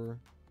for.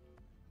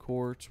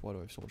 Quartz, why do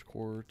I have so much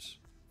quartz?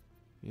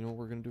 You know what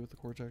we're gonna do with the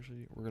quartz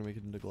actually? We're gonna make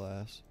it into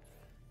glass.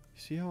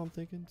 See how I'm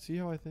thinking? See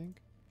how I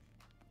think?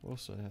 What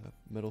else do I have?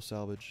 Metal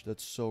salvage,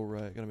 that's so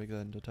right. Gotta make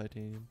that into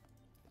titanium.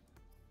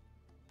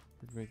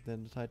 We're gonna make that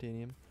into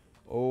titanium.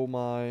 Oh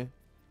my.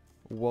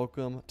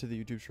 Welcome to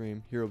the YouTube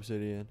stream. Hero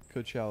Obsidian.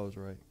 Ka-chow is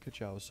right.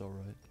 Ka-chow is so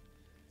right.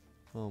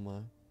 Oh my.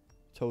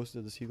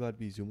 Toasted, the sea glide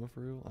be Zuma for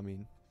real? I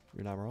mean,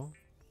 you're not wrong.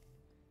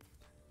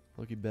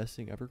 Lucky best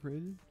thing ever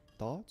created?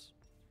 Thoughts?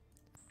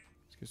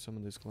 Let's get some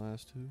of this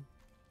glass too.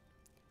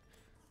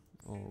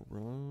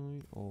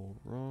 Alright,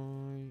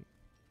 alright.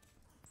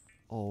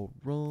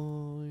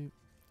 Alright.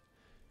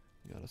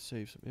 Gotta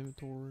save some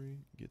inventory.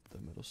 Get the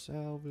metal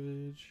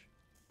salvage.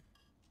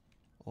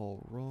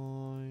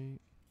 Alright.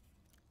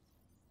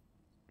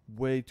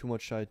 Way too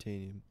much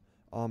titanium.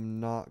 I'm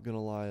not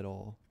gonna lie at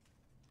all.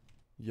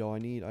 Yo, I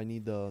need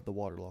the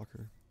water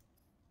locker.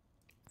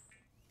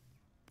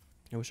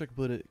 I wish I could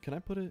put it. Can I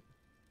put it?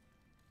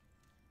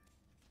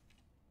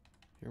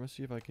 Here, I'm gonna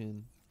see if I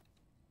can.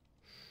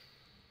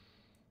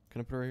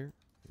 Can I put it right here?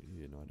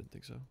 Yeah, no, I didn't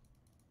think so.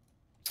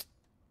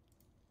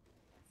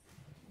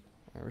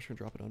 Alright, we're just gonna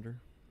drop it under.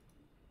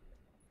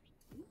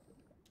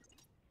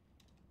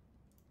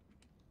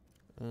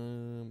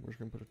 We're just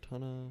gonna put a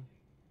ton of.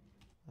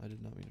 I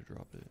did not mean to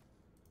drop it.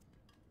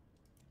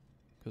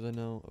 Cause I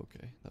know.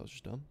 Okay, that was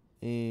just dumb.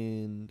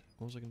 And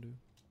what was I gonna do?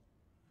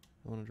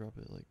 I want to drop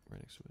it like right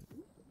next to it.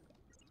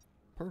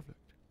 Perfect.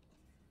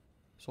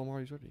 So I'm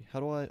already ready. How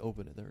do I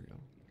open it? There we go.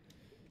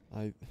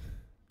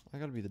 I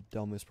gotta be the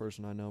dumbest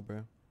person I know,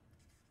 bro.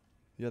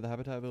 Yeah, the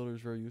habitat builder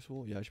is very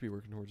useful. Yeah, I should be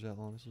working towards that,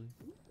 honestly.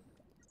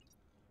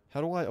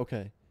 How do I?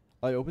 Okay.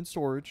 I open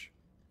storage.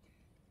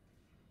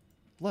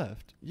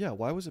 Left. Yeah,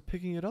 why was it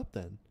picking it up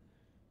then?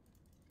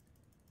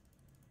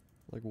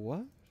 Like,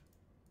 what?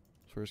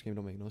 This first game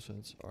don't make no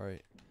sense.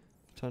 Alright.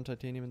 Ton of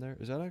titanium in there.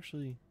 Is that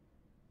actually...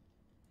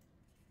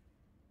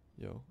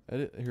 Yo.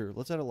 Edit. Here,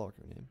 let's edit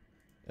locker name.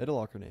 Edit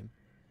locker name.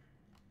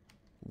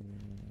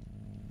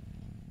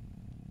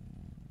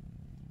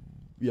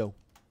 Yo.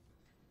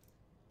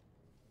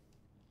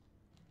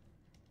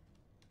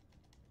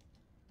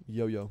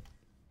 Yo.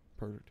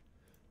 Perfect.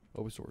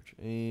 Open storage.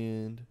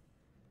 And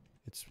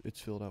it's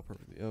filled out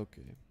perfectly.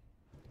 Okay.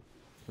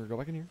 We're gonna go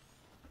back in here.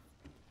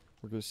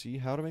 We're gonna see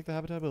how to make the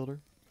habitat builder.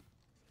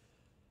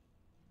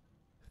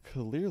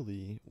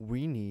 Clearly,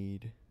 we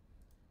need...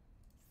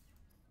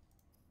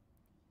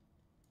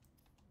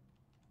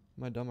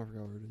 Am I dumb? I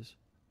forgot where it is.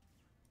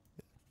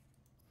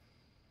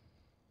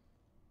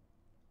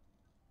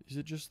 Is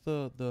it just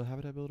the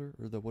habitat builder?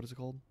 Or the, what is it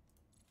called?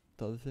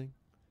 The other thing?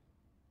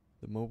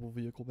 The mobile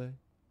vehicle bay?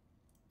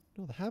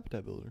 No, the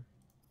habitat builder.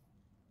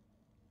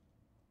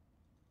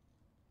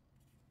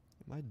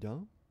 Am I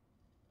dumb?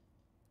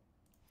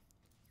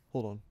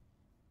 Hold on.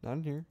 Not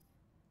in here.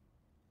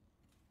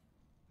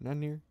 Not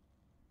in here.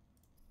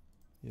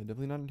 Yeah,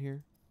 definitely not in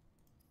here.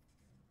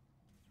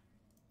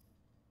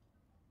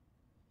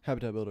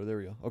 Habitat builder, there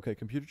we go. Okay,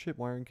 computer chip,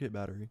 wiring kit,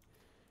 battery.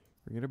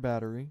 We're gonna get a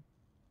battery.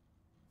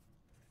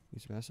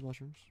 Need some acid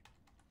mushrooms.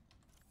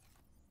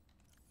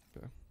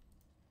 Okay.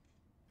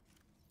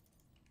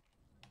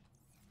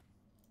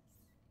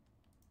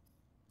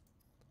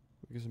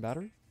 We get some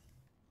battery.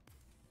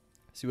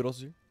 See what else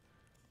is here.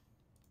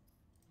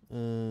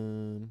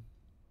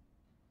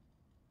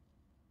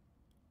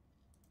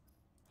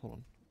 Hold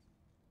on.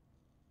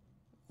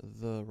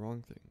 The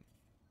wrong thing.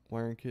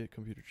 Wiring kit,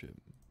 computer chip.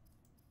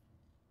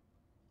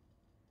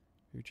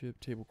 Your chip,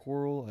 table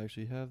coral. I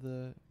actually have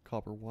that.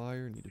 Copper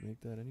wire. Need to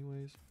make that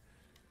anyways.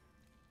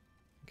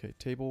 Okay,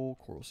 table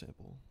coral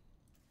sample.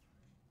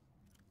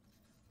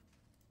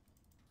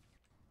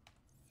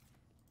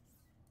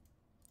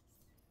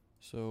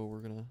 So we're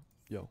gonna,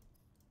 yo.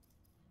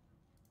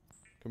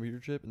 Computer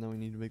chip, and then we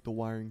need to make the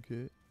wiring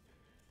kit.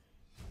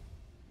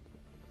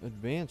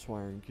 Advanced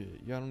wiring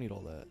kit. Yeah, I don't need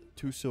all that.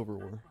 2 silver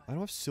ore. I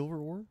don't have silver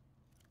ore?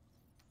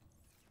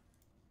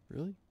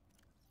 Really?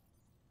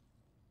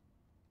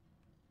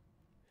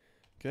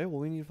 Okay, well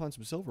we need to find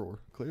some silver ore.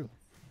 Clearly.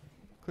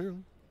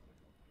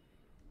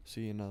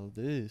 See, and now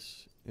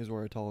this is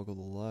where I toggle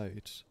the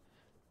lights.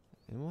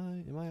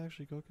 Am I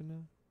actually cooking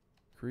now?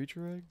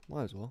 Creature egg?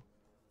 Might as well.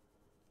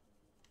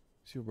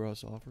 See what bro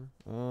has to offer.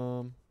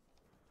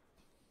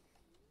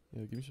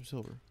 Yeah, give me some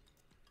silver.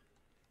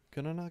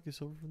 Can I not get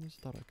silver from this?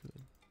 Thought I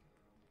could.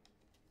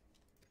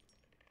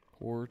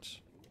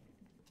 Quartz.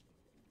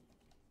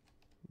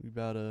 We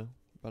about to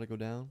go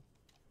down.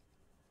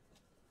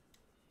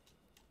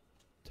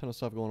 Ton of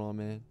stuff going on,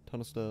 man. Ton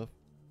of stuff.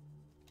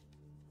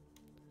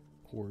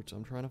 Quartz.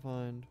 I'm trying to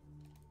find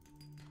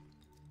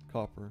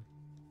copper.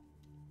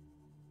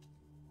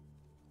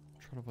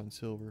 I'm trying to find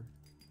silver.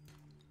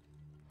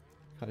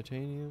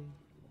 Titanium.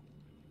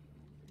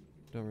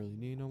 Don't really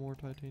need no more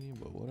titanium,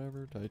 but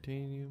whatever.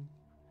 Titanium.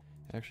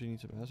 Actually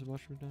need some acid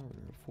mushrooms now.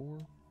 We're at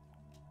 4.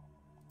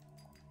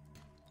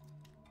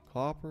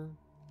 Copper.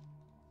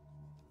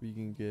 We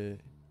can get...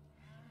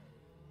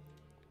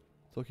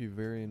 It's looking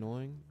very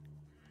annoying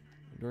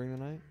during the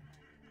night.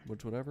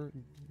 Which, whatever.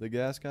 The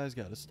gas guys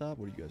gotta stop.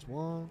 What do you guys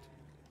want?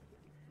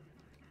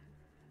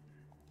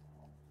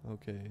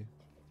 Okay.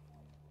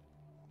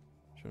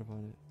 Trying to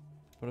find it.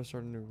 But I'm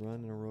starting to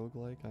run in a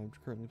roguelike. I'm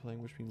currently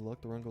playing Wish Me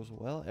Luck. The run goes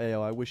well.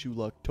 Ayo, I wish you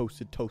luck.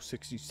 Toasted Toast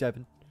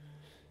 67.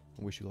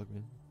 I wish you luck,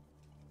 man.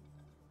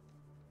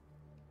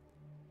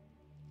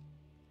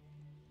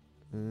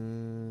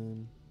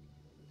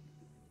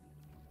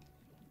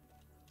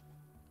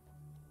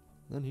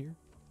 None here.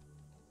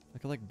 I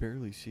can like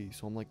barely see,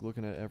 so I'm like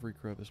looking at every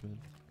crevice, man.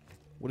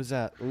 What is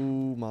that?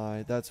 Oh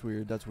my, that's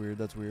weird. I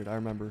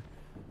remember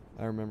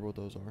what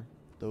those are.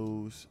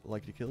 those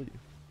like to kill you.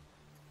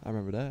 I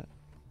remember that.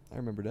 I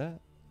remember that.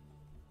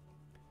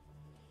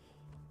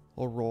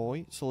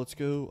 Alright, so let's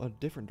go a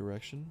different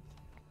direction.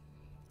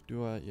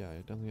 Do I? Yeah, I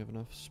definitely have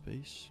enough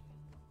space.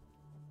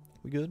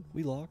 We good?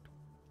 We locked.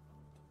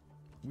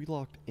 We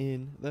locked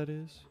in, that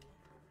is.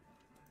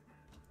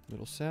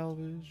 Middle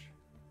salvage.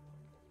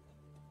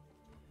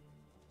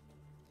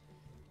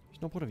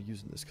 There's no point of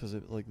using this because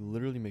it like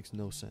literally makes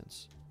no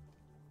sense.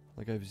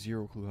 Like I have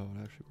zero clue how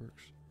it actually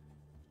works.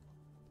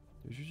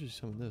 There's usually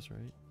some of this,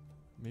 right?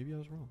 Maybe I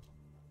was wrong.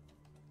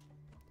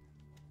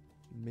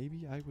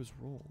 Maybe I was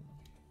wrong.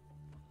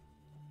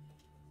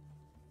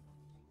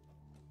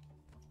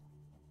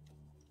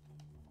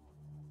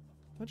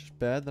 Am I just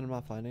bad that I'm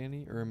not finding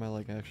any, or am I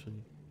like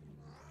actually?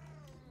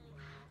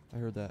 I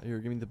heard that. Here,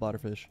 give me the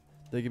bladderfish.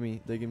 They give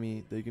me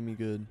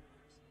good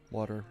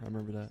water. I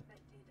remember that.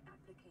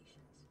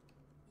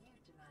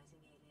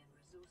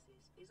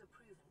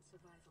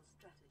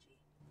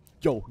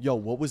 Yo,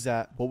 what was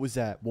that? What was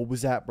that? What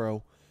was that,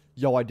 bro?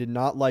 Yo, I did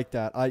not like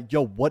that.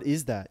 Yo, what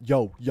is that?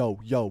 Yo,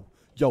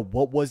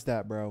 what was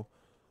that, bro?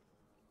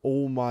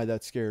 Oh my,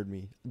 that scared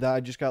me. That I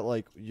just got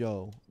like,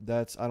 yo,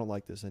 I don't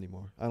like this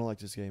anymore. I don't like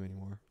this game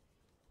anymore.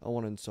 I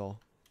want to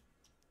install.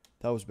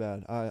 That was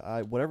bad.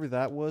 Whatever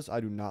that was, I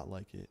do not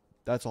like it.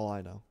 That's all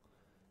I know.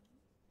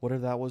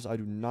 Whatever that was, I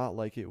do not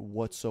like it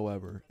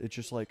whatsoever. It's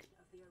just like,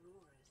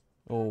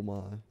 oh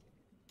my.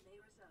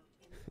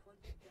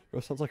 Bro,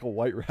 sounds like a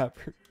white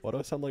rapper. Why do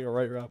I sound like a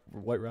white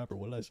rapper?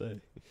 What did I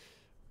say?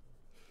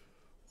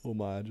 Oh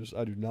my, I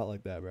do not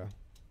like that, bro.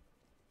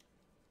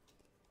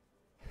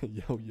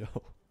 Yo.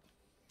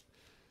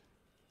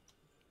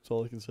 That's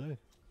all I can say.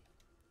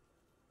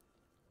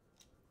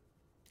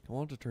 I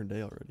want it to turn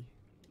day already.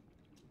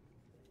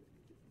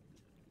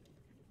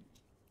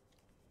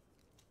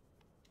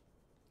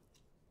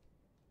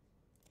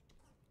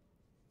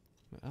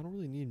 I don't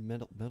really need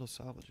metal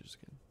salvages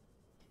again.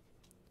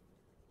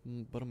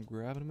 But I'm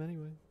grabbing them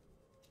anyway.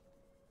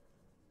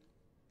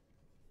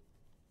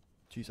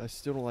 Jeez, I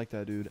still don't like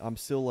that, dude. I'm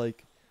still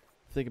like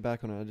thinking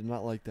back on it. I did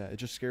not like that. It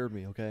just scared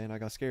me, okay? And I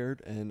got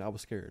scared, and I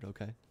was scared,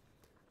 okay?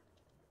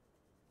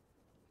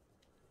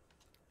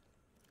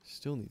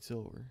 Still need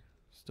silver.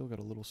 Still got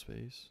a little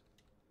space.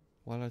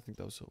 Why did I think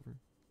that was silver?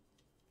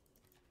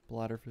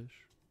 Bladderfish.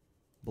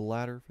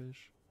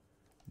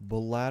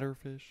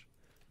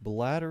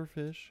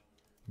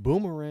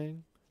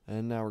 Boomerang.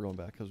 And now we're going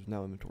back because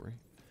now inventory.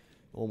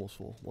 Almost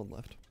full. One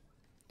left.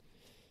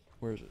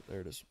 Where is it?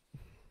 There it is.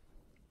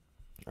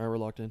 Alright, we're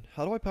locked in.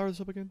 How do I power this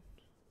up again?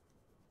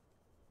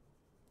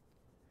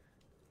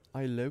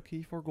 I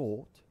low-key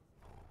forgot.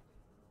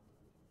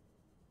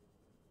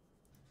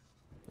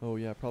 Oh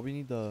yeah, probably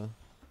need the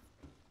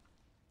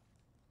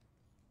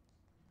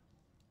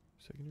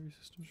secondary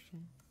systems or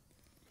something.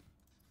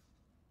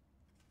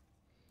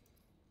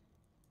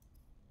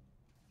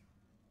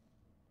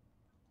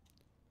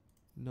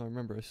 No,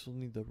 remember, I still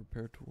need the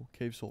repair tool.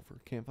 Cave sulfur.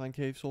 Can't find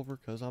cave sulfur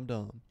because I'm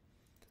dumb.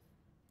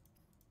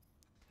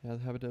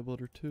 Have habitat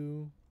builder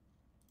 2.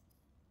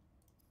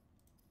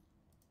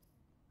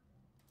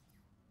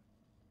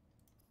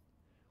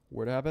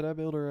 Where the habitat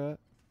builder at?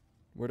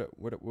 Where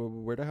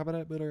the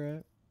habitat builder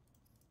at?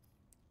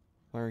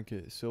 Iron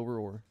kit, silver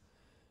ore.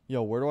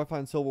 Yo, where do I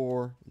find silver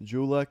ore?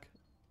 Julek,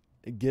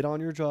 get on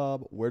your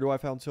job. Where do I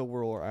find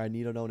silver ore? I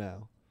need to know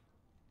now.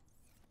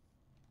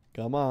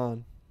 Come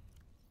on.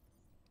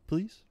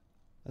 Please?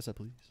 I said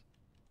please.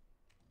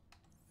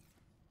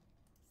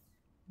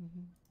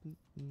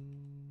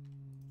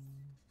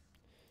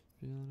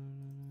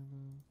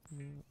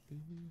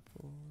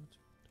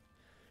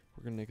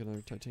 We're gonna make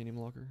another titanium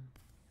locker.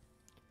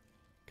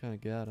 Kinda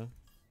gotta.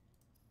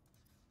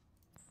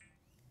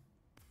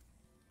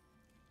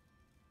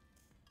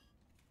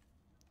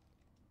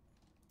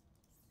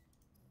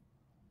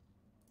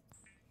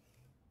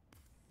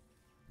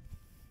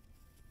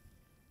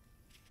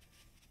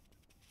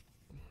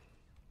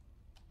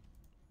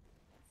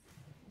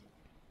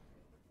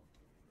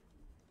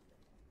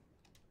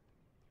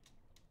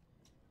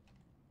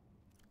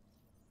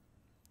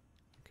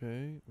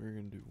 Okay, we're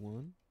gonna do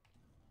 1.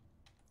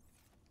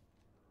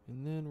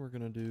 And then we're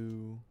gonna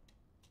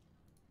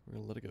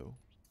let it go.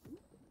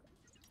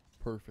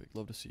 Perfect,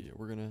 love to see it.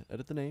 We're gonna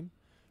edit the name.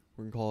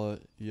 We're gonna call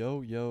it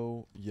yo.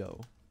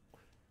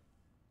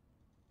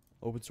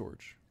 Open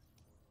storage.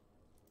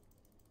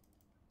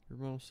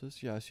 Your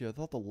assist? Yeah, I see. I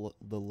thought the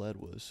lead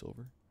was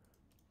silver.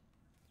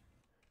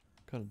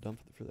 Kind of dumb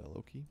for that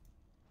low key.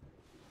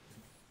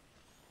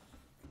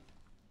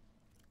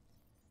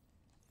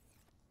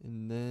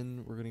 And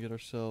then we're gonna get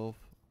ourselves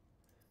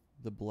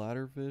the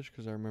bladderfish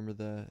because I remember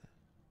that.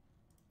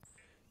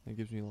 That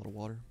gives me a lot of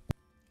water.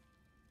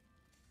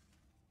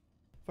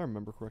 If I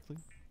remember correctly.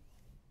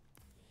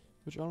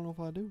 Which I don't know if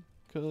I do.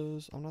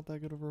 Because I'm not that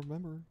good of a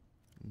rememberer.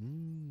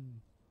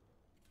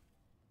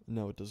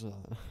 No, it does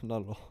not.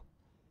 Not at all.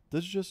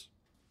 This is just...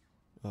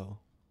 Oh.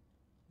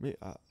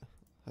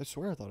 I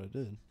swear I thought I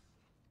did.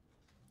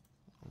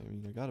 I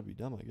mean, I gotta be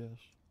dumb, I guess.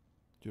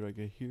 Dude, I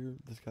can hear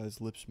this guy's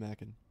lip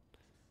smacking.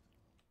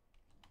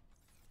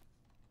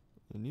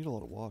 I need a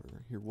lot of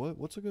water. Here,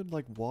 what's a good,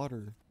 like,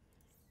 water?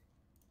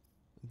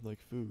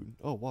 Like, food.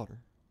 Oh, water.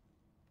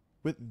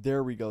 Wait,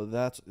 there we go.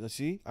 That's,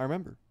 see? I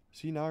remember.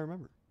 See, now I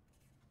remember.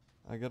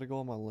 I gotta go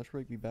on my lunch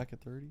break, be back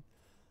at 30.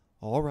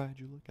 Alright,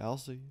 Julik, I'll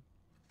see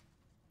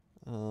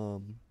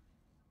you.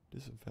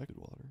 Disinfected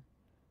water.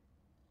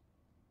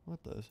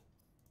 What does? Is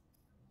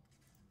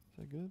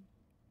that good?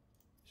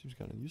 Seems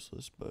kind of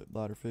useless, but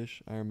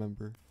bladderfish, I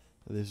remember.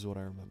 This is what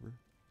I remember.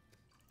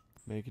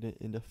 Making it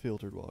into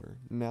filtered water.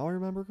 Now I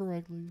remember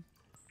correctly.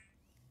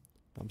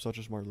 I'm such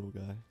a smart little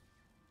guy.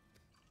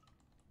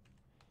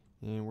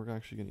 And we're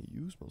actually going to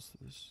use most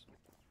of this.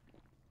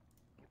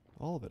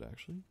 All of it,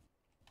 actually.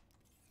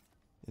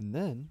 And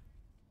then...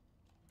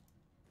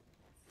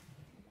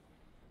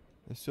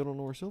 I still don't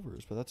know where silver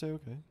is, but that's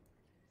okay.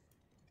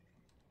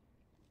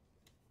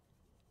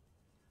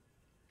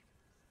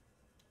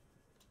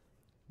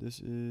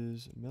 This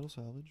is metal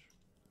salvage.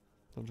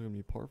 Thought it was going to be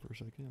a part for a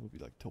second. I would be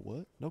like, to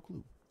what? No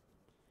clue.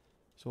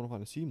 So I want to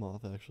find a sea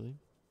moth, actually.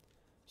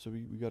 So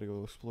we got to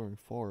go exploring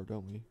far,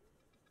 don't we?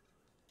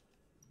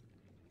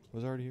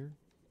 Was I already here?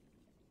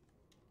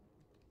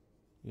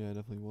 Yeah, it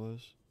definitely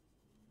was.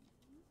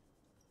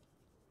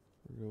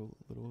 We go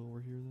a little over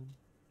here then.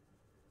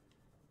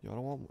 Yeah, I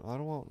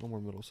don't want no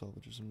more metal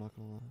salvages, I'm not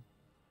gonna lie.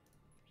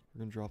 We're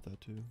gonna drop that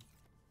too.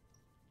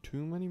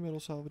 Too many metal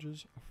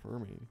salvages for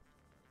me.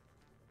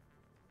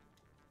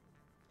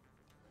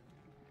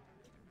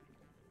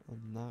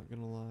 I'm not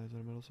gonna lie, is that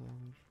a metal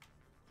salvage?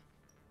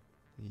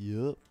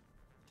 Yup.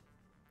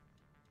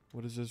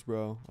 What is this,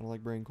 bro? I don't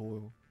like brain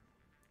coil.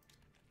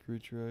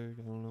 Creature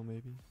egg, I don't know,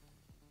 maybe.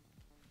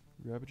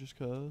 Grab it just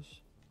cuz.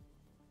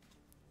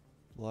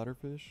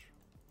 Bladderfish.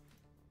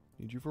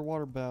 Need you for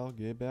water bow.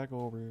 Get back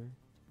over here.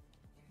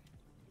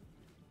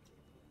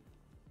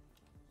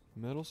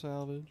 Metal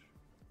salvage.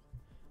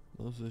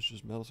 Most of this is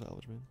just metal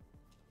salvage, man.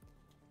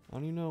 I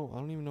don't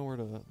even know where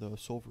the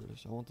sulfur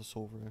is. I want the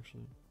sulfur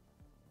actually.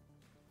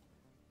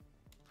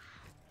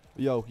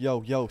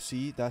 Yo,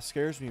 see? That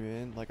scares me,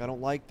 man. Like, I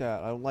don't like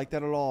that. I don't like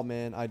that at all,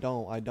 man. I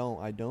don't.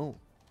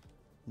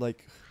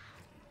 Like...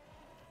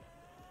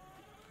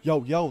 Yo,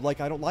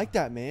 like, I don't like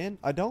that, man.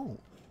 I don't.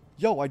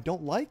 Yo, I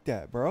don't like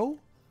that, bro.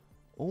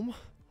 Oh my...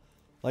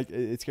 Like,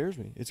 it scares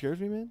me. It scares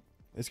me, man.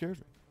 It scares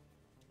me.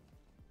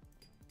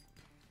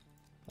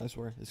 I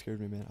swear, it scares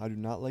me, man. I do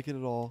not like it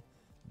at all.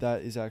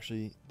 That is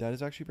actually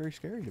very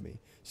scary to me.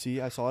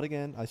 See, I saw it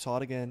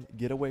again.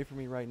 Get away from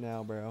me right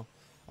now, bro.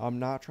 I'm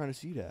not trying to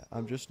see that.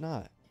 I'm just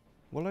not.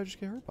 What did I just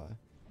get hurt by?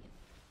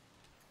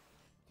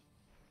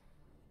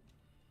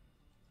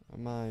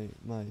 My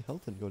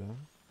health didn't go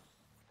down.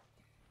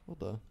 What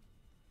the?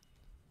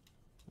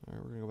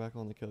 Alright, we're gonna go back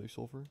on the Kelly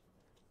Sulfur.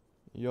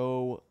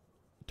 Yo,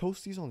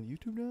 Toasties on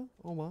YouTube now?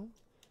 Oh my.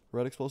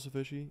 Red Explosive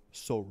Fishy,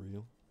 so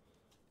real.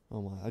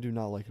 Oh my, I do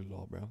not like it at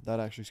all, bro. That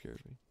actually scares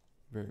me.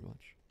 Very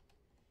much.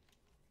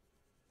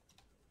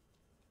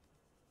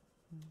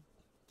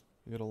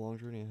 You got a long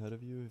journey ahead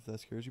of you, if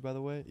that scares you, by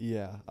the way.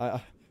 Yeah,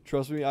 I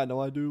trust me, I know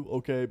I do.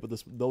 Okay, but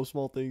those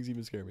small things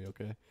even scare me,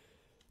 okay?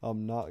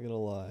 I'm not gonna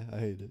lie. I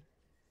hate it.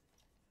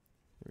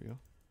 There we go.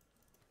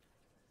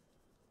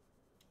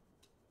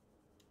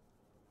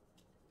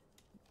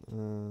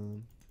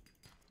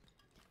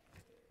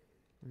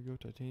 There we go,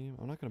 titanium.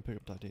 I'm not gonna pick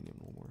up titanium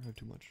no more. I have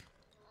too much.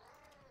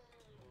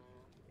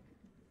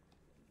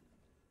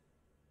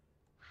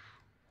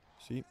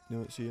 See?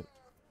 No, see it?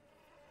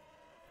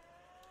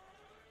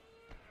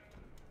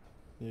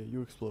 Yeah,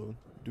 you explode.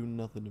 Do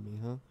nothing to me,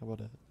 huh? How about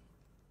that?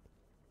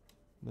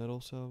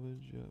 Metal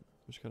salvage, yep.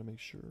 Just gotta make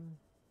sure.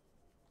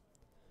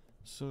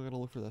 Still gotta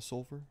look for that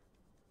sulfur.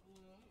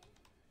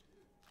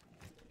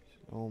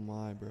 Oh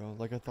my, bro.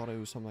 Like I thought it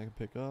was something I could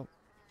pick up.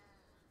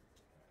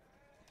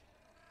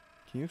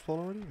 Can you explode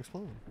already?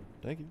 Explode.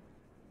 Thank you.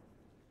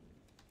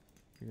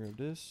 Grab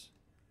this.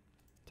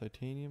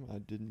 Titanium. I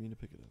didn't mean to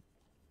pick it up.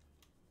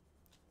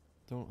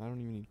 I don't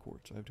even need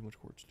quartz. I have too much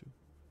quartz too.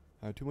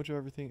 I have too much of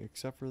everything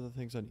except for the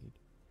things I need.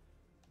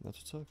 And that's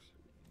what sucks.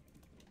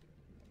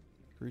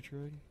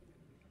 Creature egg.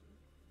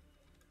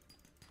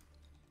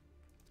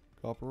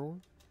 Copper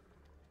ore.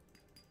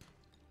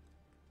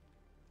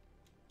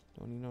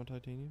 Don't need no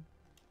titanium.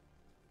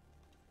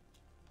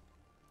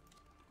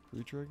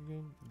 Creature egg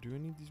again? Do I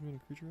need these many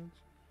creature eggs?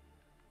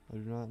 I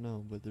do not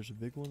know, but there's a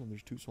big one and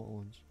there's two small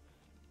ones.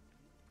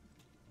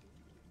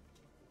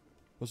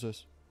 What's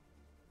this?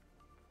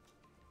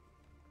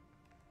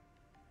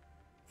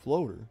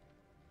 Floater?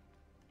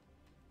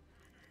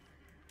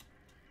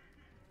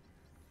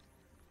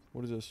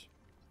 What is this?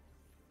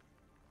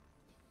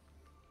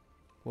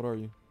 What are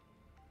you?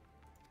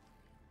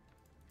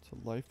 It's a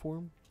life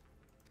form?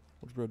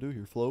 What's bro do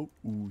here? Float?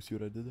 Ooh, see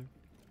what I did there?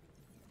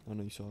 I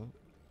know you saw it.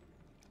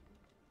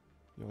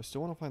 Yo, I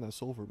still want to find that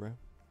sulfur, bro.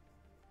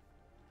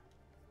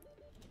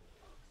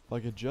 If I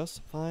could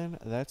just find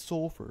that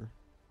sulfur,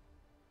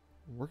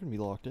 we're going to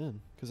be locked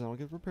in. Because I don't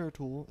get repair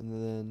tool, and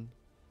then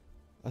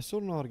I still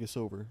don't know how to get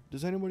silver.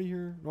 Does anybody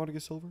here know how to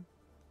get silver?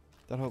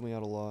 That'd help me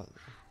out a lot.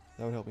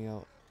 That would help me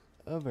out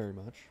very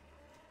much.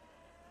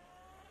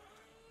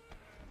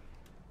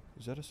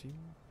 Is that a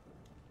Seymour?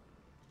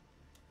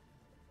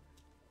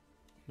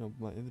 No,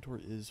 my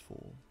inventory is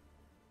full.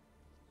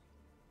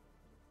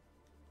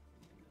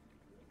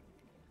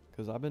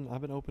 Cause I've been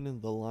opening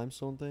the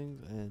limestone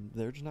things and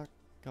they're just not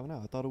coming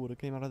out. I thought it would have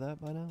came out of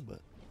that by now, but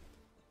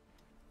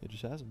it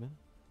just hasn't been.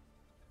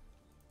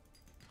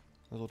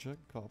 Might as well check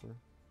copper.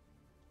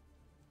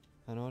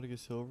 I know how to get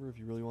silver if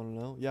you really want to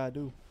know. Yeah, I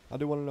do. I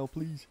do want to know,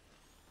 please.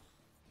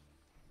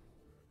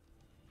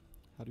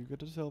 How do you get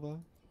to silver?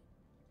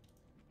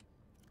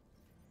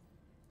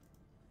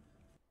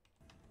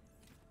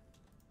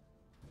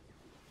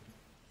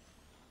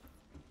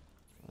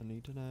 I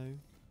need to know.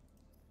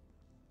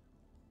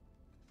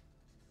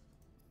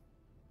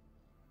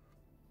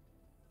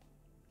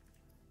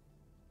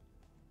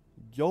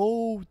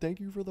 Yo, thank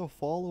you for the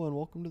follow and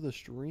welcome to the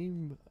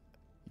stream.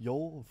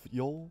 Yo.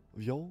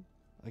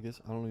 I guess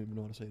I don't even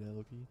know how to say that,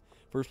 Loki.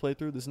 First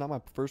playthrough. This is not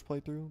my first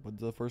playthrough, but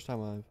the first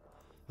time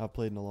I've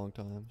played in a long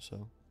time.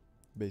 So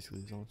basically,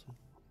 it's awesome.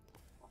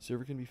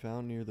 Silver can be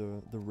found near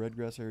the red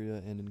grass area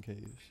and in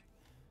caves.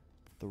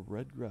 The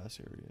red grass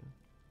area.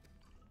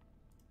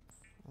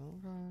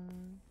 Okay.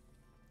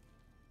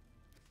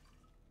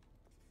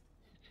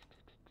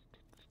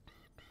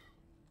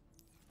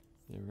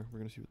 Yeah, we're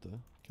gonna see what the...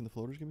 Can the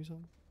floaters give me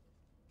some?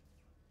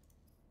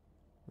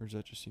 Or does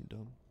that just seem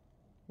dumb?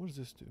 What does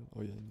this do?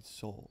 Oh yeah, I need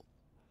salt.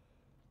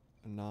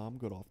 Nah, I'm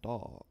good off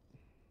dog.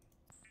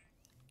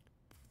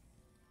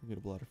 Get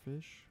a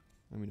bladderfish.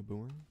 I mean a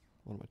boomerang.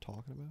 What am I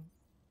talking about?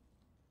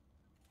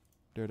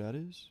 There that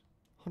is.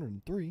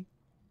 103?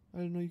 I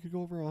didn't know you could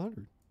go over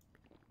 100.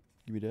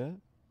 Give me that.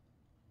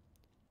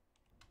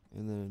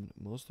 And then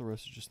most of the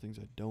rest is just things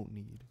I don't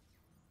need.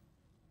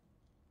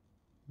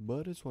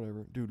 But it's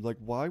whatever. Dude, like,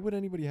 why would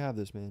anybody have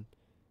this, man?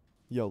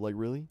 Yo, like,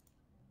 really?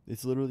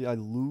 It's literally, I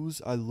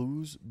lose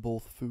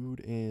both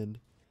food and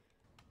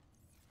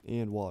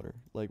water.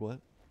 Like,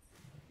 what?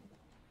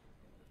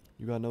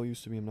 You got no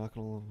use to me, I'm not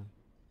gonna lie.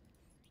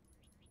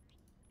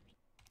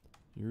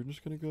 You're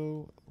just gonna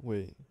go,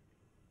 wait.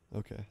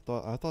 Okay,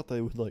 I thought they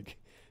would, like,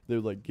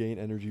 gain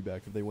energy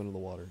back if they went in the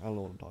water. I don't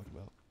know what I'm talking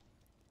about.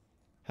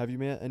 Have you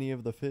met any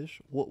of the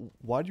fish?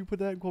 Why'd you put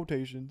that in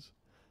quotations?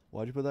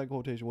 Why'd you put that in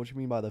quotation? What you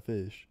mean by the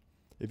fish?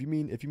 If you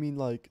mean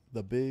like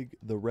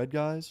the red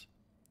guys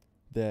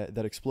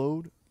that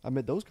explode, I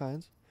met those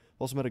kinds.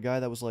 Also met a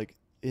guy that was like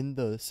in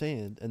the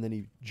sand and then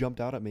he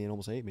jumped out at me and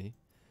almost ate me.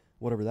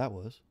 Whatever that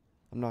was.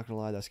 I'm not gonna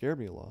lie, that scared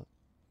me a lot.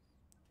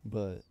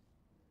 But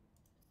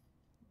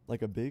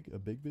like a big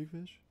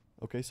fish?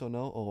 Okay, so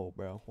no. Oh,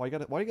 bro. Why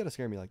you gotta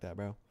scare me like that,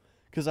 bro?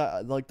 Cause I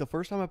like the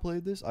first time I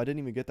played this, I didn't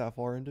even get that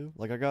far into.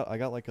 Like I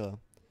got like a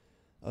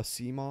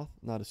sea moth,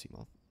 not a sea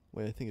moth.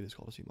 Wait, I think it is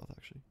called a sea moth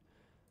actually.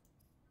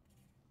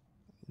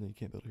 No, you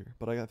can't build here.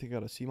 But I think I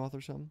got a sea moth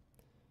or something.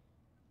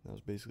 That was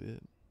basically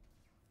it.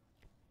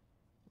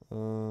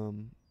 What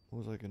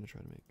was I gonna try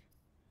to make?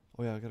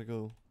 Oh yeah, I gotta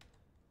go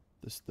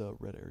the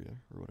red area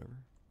or whatever.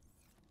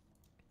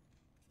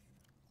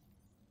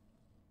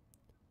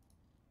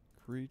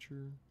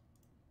 Creature.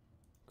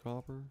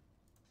 Copper.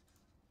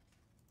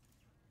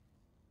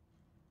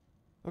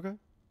 Okay.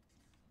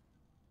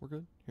 We're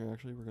good. Here,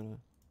 actually,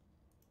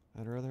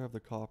 I'd rather have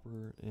the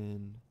copper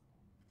in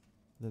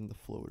than the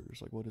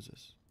floaters. Like, what is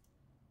this?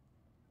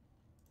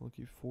 We'll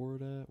keep 4 of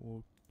that.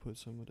 We'll put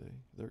some a day.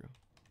 There we go.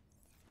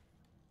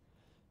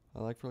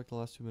 I like for like the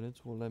last 2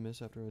 minutes. What did I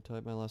miss after I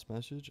typed my last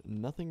message?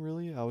 Nothing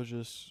really. I was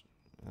just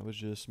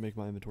making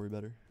my inventory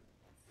better.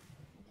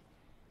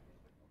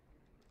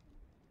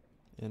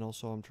 And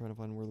also, I'm trying to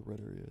find where the red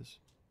area is.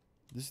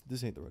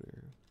 This ain't the red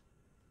area.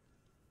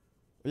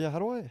 But yeah, how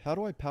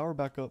do I power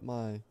back up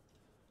my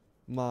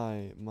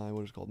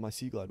what is it called? My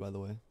Sea Glide, by the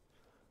way.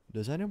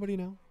 Does anybody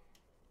know?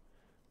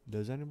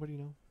 Does anybody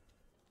know?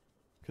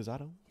 Cause I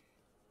don't.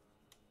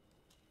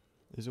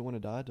 Is it when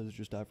it died? Does it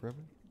just die forever?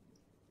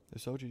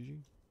 If so, GG.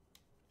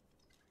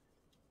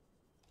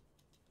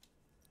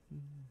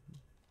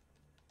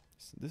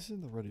 This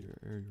isn't the red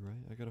area,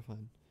 right? I gotta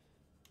find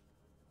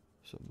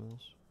something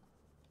else.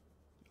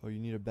 Oh, you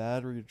need a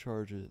battery to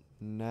charge it.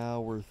 Now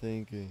we're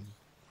thinking.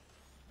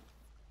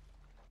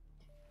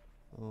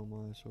 Oh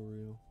my, so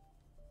real.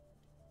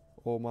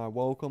 Oh my,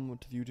 welcome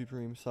to the YouTube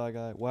stream, Side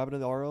Guy. What happened to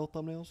the RL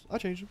thumbnails? I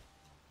changed them.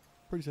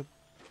 Pretty simple.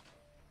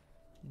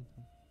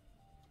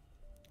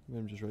 Made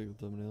them just regular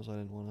thumbnails. I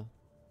didn't want to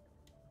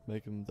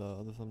make them the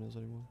other thumbnails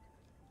anymore.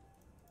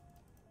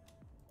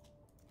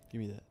 Give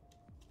me that.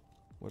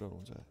 What other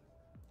one's that?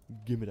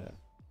 Give me that.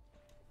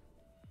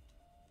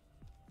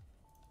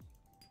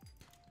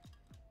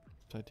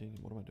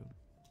 Titanium, what am I doing?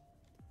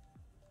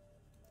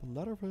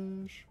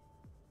 Bladderfish.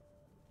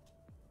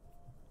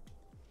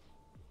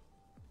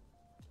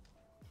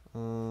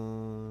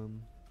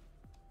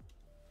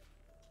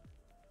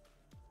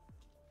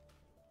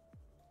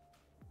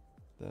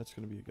 That's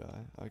gonna be a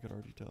guy. I could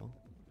already tell.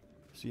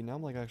 See, now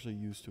I'm like actually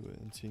used to it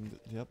and seeing the,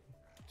 yep.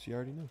 See, I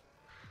already knew.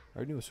 I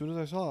already knew. As soon as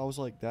I saw it, I was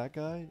like, that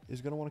guy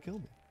is gonna want to kill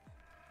me.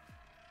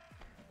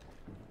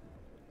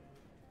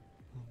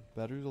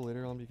 Batteries will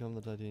later on become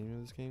the titanium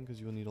of this game because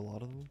you will need a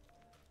lot of them.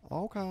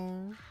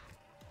 Okay.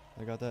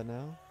 I got that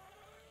now.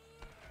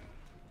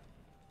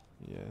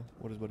 Yeah.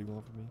 What does buddy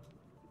want from me?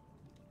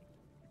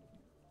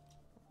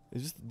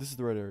 This is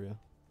the red area.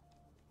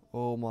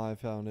 Oh my, I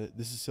found it.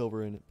 This is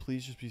silver in it.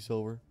 Please just be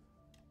silver.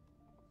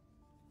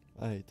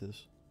 I hate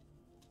this.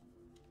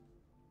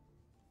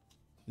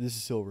 This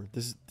is silver.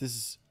 This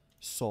is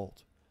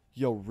salt.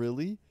 Yo,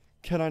 really?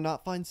 Can I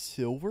not find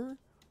silver?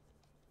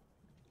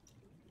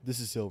 This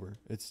is silver.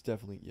 It's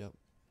definitely, yep.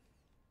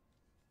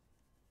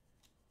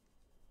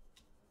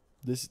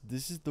 This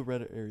is the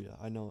red area.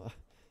 I know.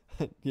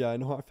 Yeah, I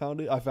know I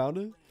found it. I found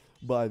it,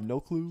 but I have no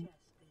clue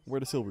where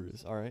the silver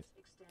is. All right.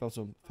 Found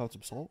some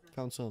salt.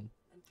 Found some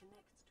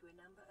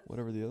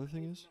whatever the other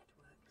thing is.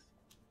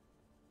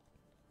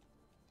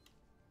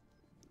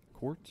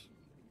 Quartz.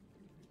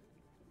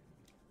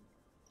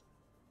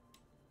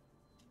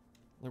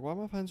 Like, why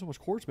am I finding so much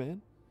quartz,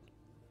 man?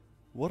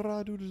 What did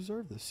I do to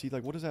deserve this? See,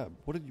 like, what is that?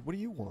 What do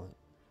you want?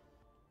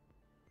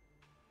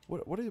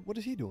 What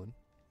is he doing?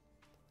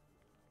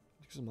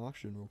 Let's get some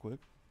oxygen real quick.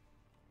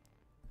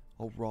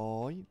 All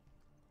right.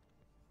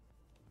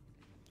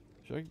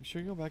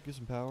 Should I go back and get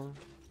some power?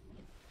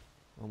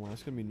 Oh my,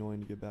 it's gonna be annoying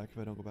to get back if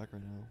I don't go back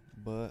right now.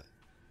 But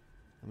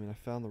I mean, I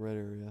found the red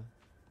area,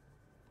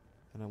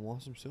 and I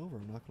want some silver.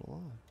 I'm not gonna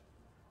lie.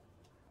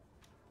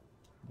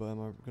 But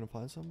am I gonna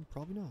find something?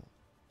 Probably not.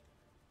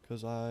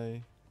 Because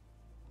I'm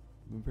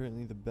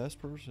apparently the best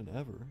person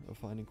ever of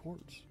finding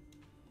quartz.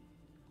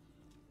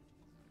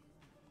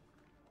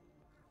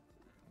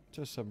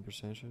 Just 7%.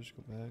 Should I just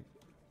go back?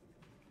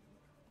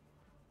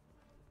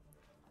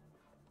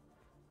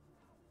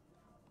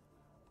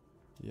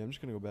 Yeah, I'm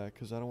just gonna go back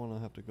because I don't want to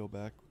have to go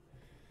back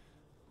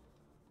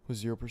with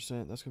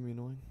 0%. That's gonna be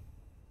annoying.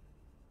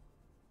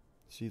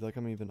 See, like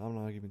I'm not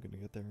even gonna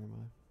get there, am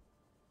I?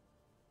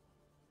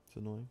 It's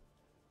annoying.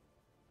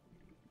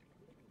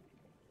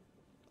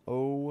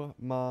 Oh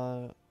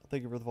my,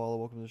 thank you for the follow,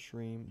 welcome to the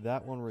stream.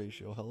 That one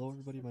ratio. Hello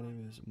everybody, my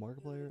name is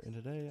Markiplier, and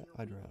today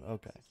I drown.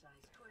 Okay.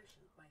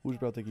 Who's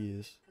bro think he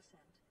is?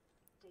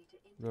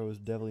 Bro is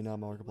definitely not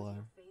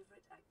Markiplier.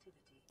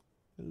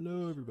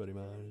 Hello everybody,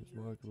 my name is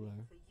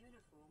Markiplier.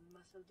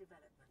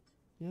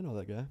 Yeah, I know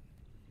that guy.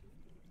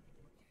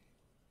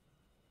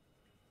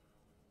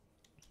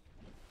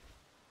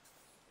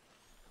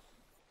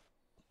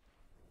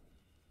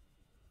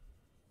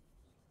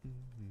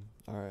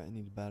 Alright, I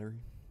need a battery.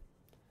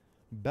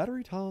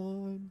 Battery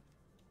time!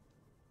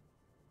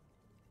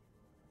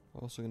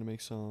 Also gonna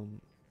make some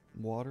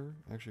water.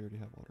 Actually, I already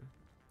have water.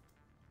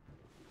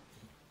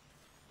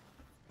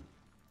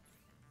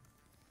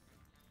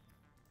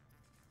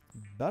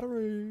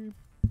 Battery!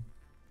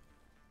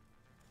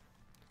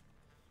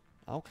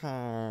 Okay.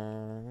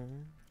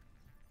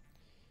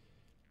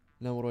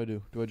 Now what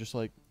do? Do I just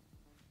like...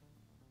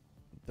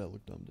 That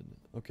looked dumb, didn't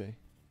it? Okay.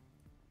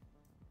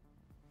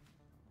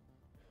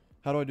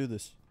 How do I do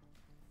this?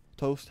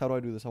 Toast, how do I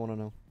do this? I want to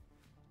know.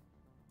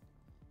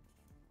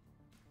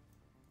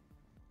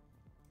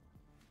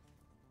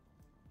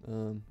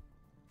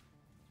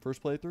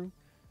 First playthrough?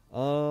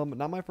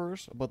 Not my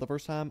first, but the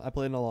first time I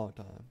played in a long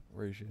time.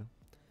 Ratio.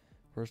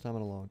 First time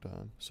in a long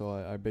time. So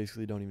I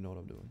basically don't even know what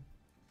I'm doing.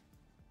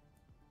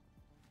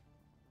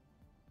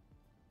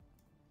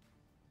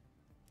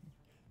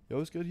 Yo,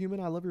 it's good, human.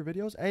 I love your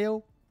videos.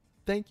 Ayo,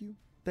 thank you.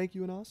 Thank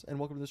you and us. And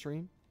welcome to the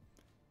stream.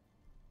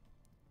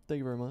 Thank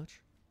you very much.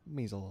 It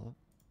means a lot.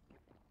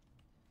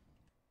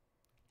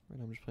 Right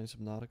now I'm just playing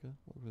Subnautica.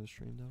 Welcome to the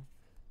stream, though.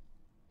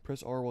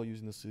 Press R while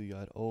using the city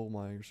guide. Oh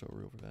my, you're so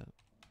real for that.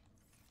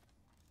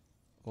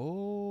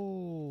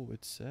 Oh,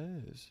 it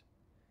says.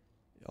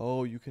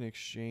 Oh, you can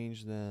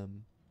exchange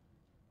them.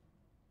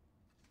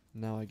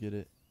 Now I get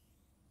it.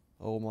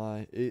 Oh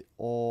my, it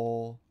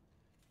all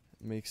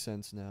makes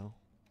sense now.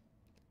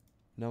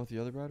 Now with the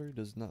other battery,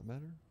 does it not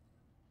matter?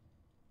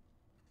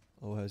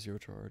 Oh, it has 0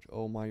 charge.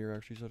 Oh my, you're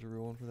actually such a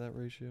real one for that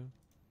ratio.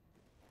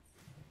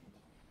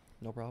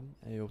 No problem.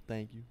 Ayo,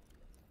 thank you.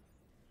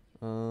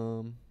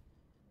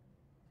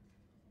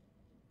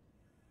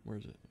 Where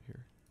is it?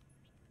 Here.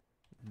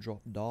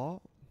 Drop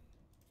dot.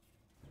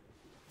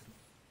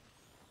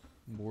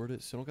 Board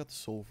it. Still don't got the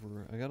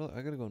sulfur. I gotta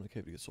go in the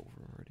cave to get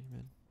sulfur already,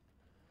 man.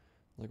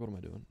 Like, what am I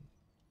doing?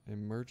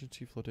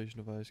 Emergency flotation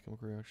device.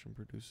 Chemical reaction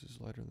produces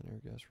lighter than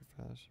air gas for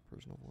fast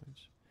personal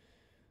avoidance.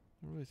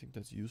 I don't really think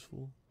that's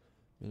useful.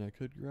 I mean, I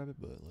could grab it,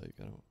 but like,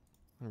 I don't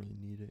really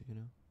need it, you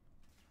know.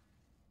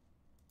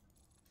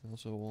 I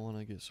also want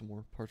to get some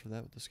more parts of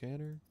that with the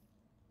scanner.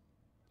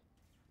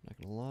 Not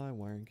gonna lie,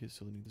 wiring kit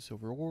still need the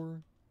silver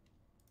ore.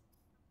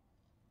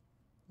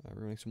 We're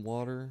gonna make some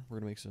water. We're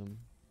gonna make some.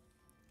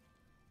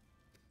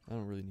 I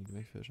don't really need to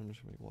make fish. I'm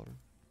just gonna make water.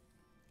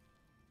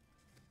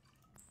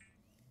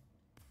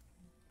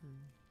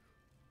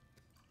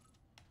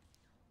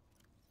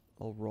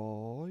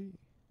 Alright.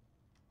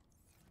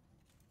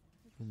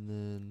 And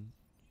then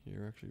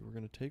here, actually, we're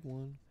gonna take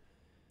one.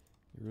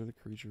 Get rid of the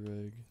creature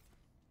egg.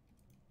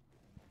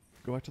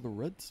 Go back to the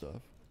red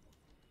stuff.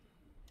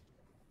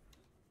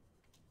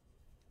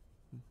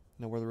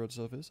 Now where the red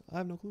stuff is, I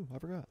have no clue. I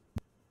forgot.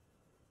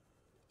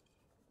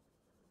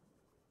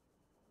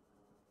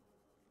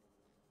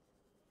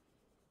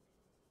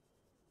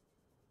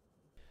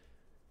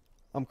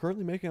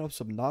 currently making up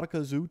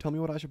Subnautica Zoo. Tell me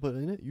what I should put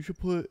in it. You should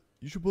put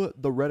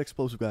the red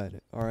explosive guy in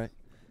it. All right,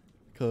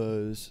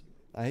 cause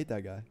I hate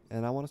that guy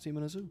and I want to see him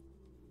in a zoo.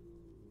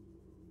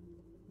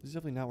 This is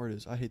definitely not where it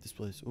is. I hate this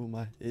place. Oh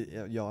my,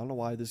 yo, I don't know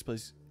why this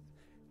place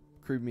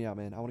creeped me out,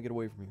 man. I want to get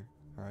away from here.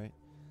 All right.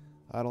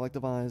 I don't like the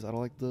vines. I don't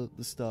like the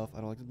stuff. I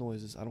don't like the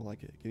noises. I don't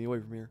like it. Get me away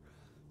from here.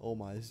 Oh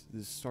my, this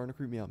is starting to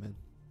creep me out, man.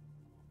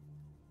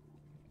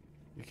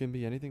 It can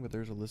be anything, but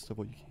there's a list of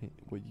what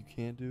you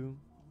can't do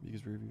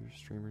because reviewers,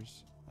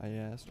 streamers I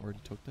asked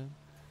already took them.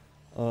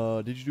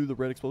 Did you do the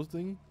red explosive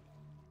thingy?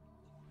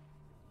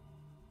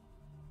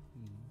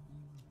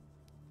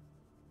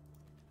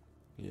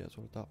 Yeah, that's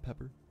what I thought.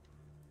 Pepper.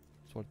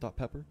 That's what I thought.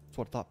 Pepper. That's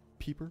what I thought.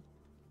 Peeper.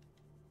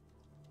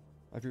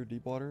 I fear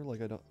deep water.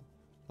 Like I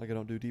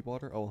don't do deep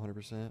water. Oh,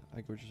 100%. I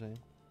get what you're saying.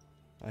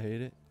 I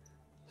hate it.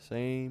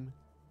 Same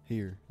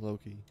here, low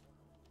key.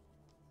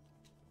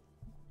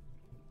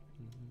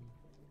 No,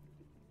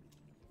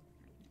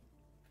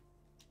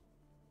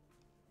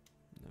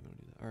 we don't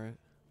need that. All right.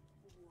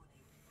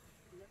 Warning.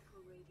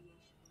 Local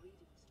radiation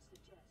readings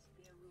suggest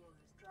the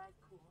Aurora's drive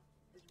core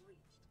has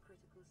reached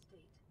critical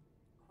state.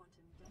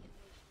 Quantum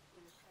detonation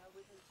will occur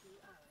within 2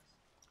 hours.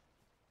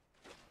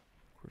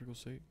 Critical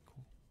state.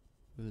 Cool.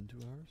 Within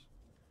 2 hours.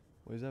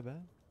 Wait, is that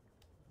bad?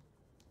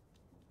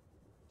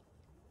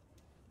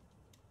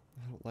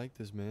 I don't like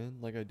this, man.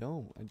 Like I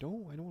don't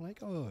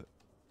like it.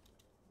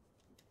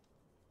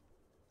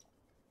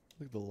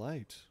 Look at the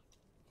light.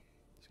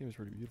 This game is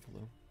pretty beautiful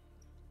though.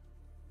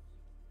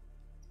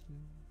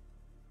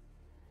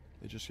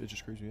 It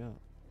just creeps me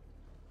out.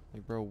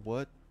 Like, bro,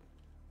 what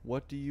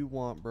do you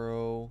want,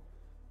 bro?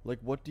 Like,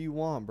 what do you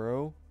want,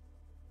 bro?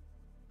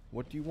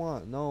 What do you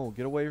want? No,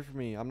 get away from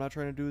me. I'm not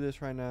trying to do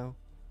this right now.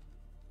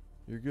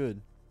 You're good.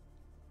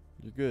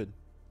 You're good.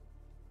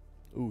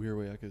 Ooh, here,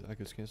 wait, I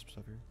could scan some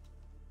stuff here.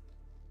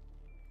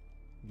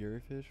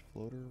 Gary fish,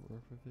 floater,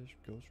 rockfish fish,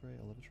 ghost ray,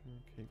 11 streamer,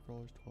 cave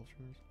crawlers, 12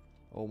 streamers.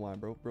 Oh my,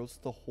 bro, it's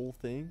the whole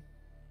thing.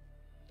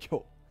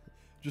 Yo,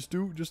 just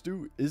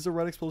do. Is the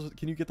red explosive?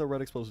 Can you get the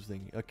red explosive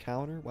thing? A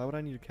counter? Why would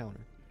I need a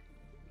counter?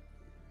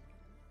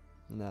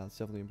 Nah, it's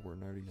definitely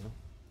important. I already know.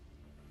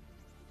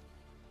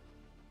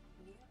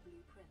 New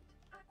blueprint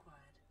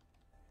acquired.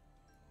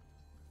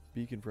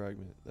 Beacon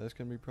fragment. That's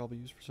gonna be probably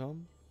used for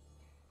some,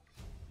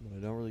 but I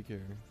don't really care.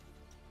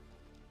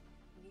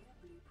 New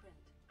blueprint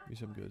Give me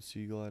some acquired. good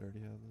sea glide. I already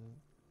have that.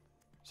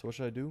 So what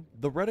should I do?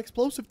 The red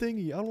explosive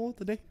thingy. I don't know what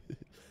the name is.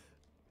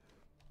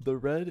 The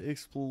red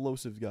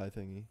explosive guy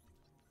thingy.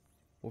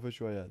 What fish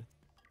do I add?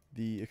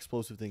 The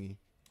explosive thingy.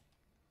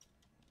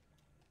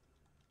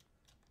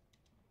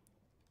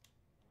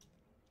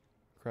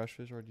 Crash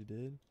fish already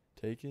did.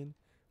 Taken.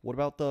 What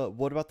about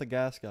the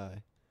gas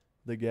guy?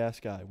 The gas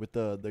guy with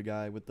the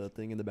guy with the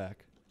thing in the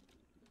back.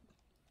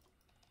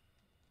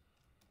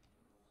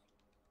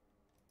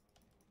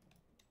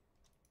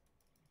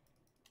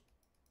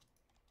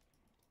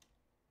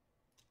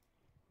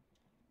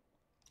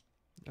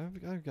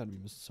 I've got to be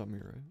missing something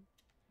here, right?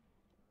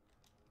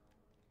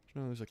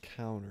 No, there's a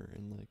counter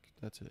and like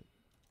that's it.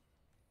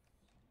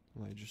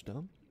 Am I just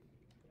dumb?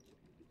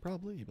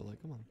 Probably, but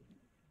like, come on.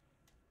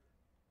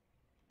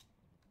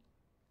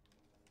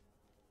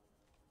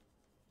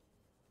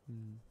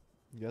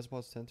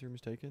 Gaspot's 10th room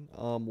is taken.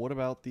 What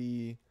about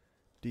a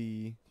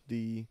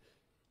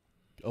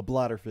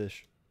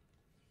bladderfish?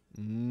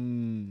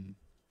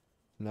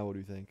 Now what do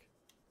you think?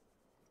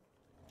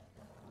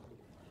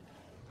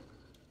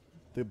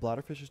 The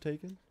bladderfish is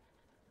taken?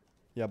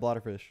 Yeah,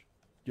 bladderfish.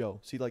 Yo,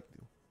 see, like,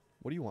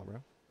 what do you want,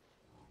 bro?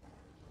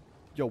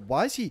 Yo,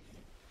 why is he?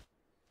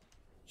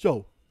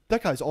 Yo,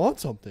 that guy's on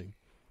something.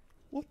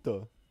 What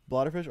the?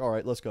 Bladderfish?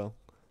 Alright, let's go.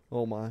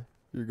 Oh my.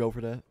 You go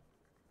for that?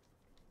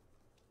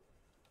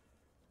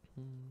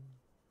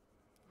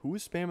 Who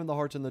is spamming the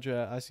hearts in the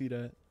chat? I see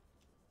that.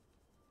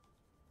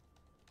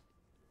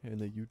 In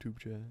the YouTube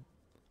chat.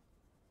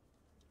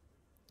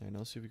 Alright, now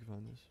let's see if we can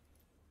find this.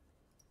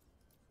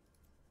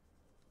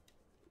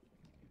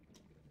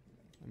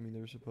 I mean,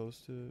 they're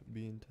supposed to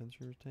be in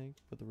Tensor's tank,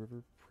 but the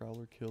river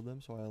prowler killed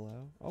them, so I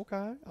allow.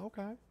 Okay,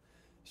 okay.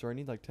 So I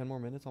need like 10 more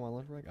minutes on my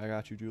lunch break. I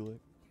got you,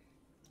 Julie.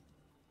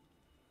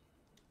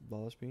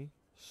 Boss me.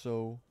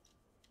 So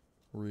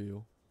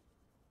real.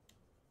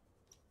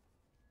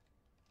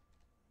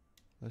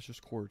 That's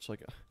just quartz.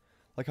 Like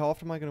how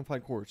often am I gonna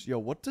find quartz? Yo,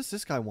 what does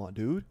this guy want,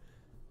 dude?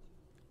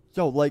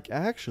 Yo, like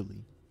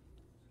actually.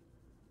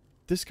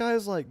 This guy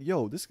is like,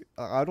 yo, this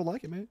I don't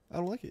like it, man. I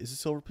don't like it. Is it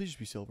silver? Please just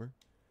be silver.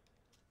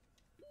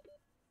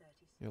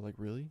 Yeah, like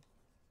really?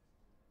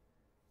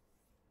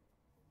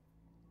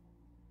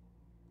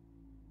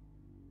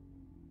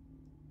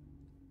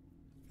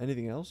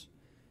 Anything else?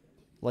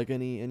 Like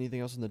anything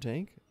else in the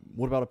tank?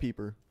 What about a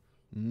peeper?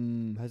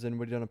 Has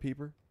anybody done a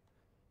peeper?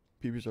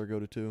 Peepers are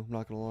go-to too, I'm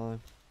not gonna lie.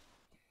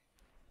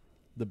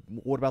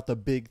 What about the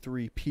big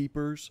three?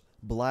 Peepers,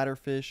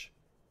 bladderfish.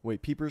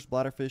 Wait, peepers,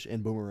 bladderfish,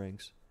 and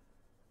boomerangs.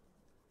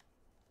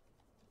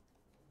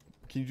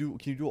 Can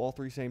you do all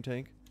three same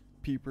tank?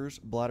 Peepers,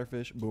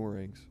 bladderfish,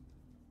 boomerangs.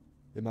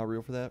 Am I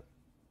real for that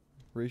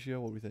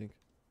ratio? What do we think?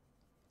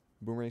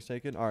 Boomerang's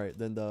taken. All right,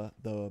 then the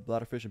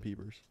bladderfish and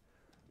peepers.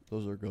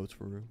 Those are goats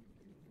for real.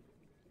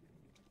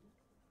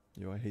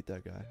 Yo, I hate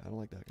that guy. I don't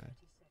like that guy.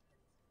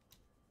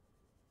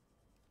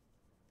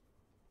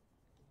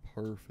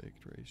 30 seconds.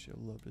 Perfect ratio.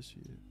 Love to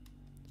see it.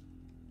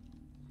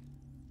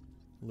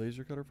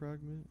 Laser cutter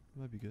fragment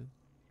might be good.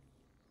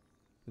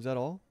 Is that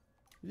all?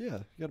 Yeah,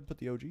 you gotta put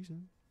the OGs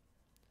in.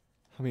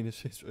 I mean,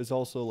 it's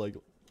also like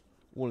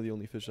one of the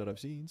only fish that I've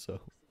seen, so.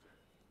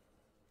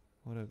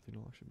 Why do I have the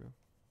auction, bro?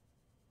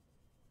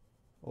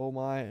 Oh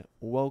my,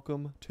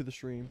 welcome to the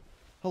stream.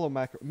 Hello,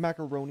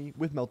 macaroni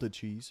with melted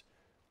cheese.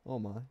 Oh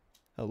my.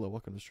 Hello,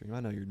 welcome to the stream. I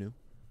know you're new,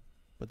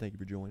 but thank you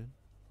for joining.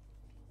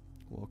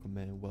 Welcome,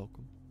 man,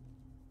 welcome.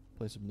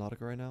 Playing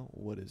Subnautica right now?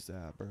 What is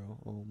that, bro?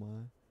 Oh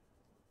my.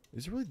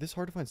 Is it really this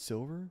hard to find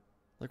silver?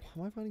 Like,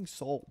 why am I finding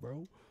salt,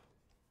 bro?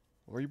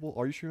 Are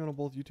you streaming on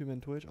both YouTube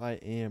and Twitch? I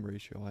am,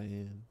 Ratio, I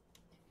am.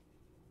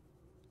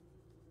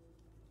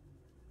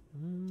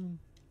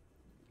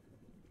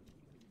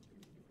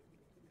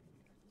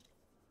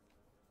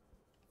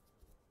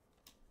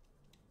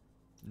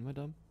 Am I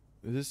dumb?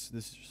 This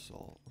is just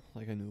salt,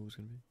 like I knew it was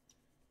gonna be.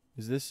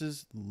 This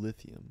is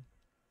lithium.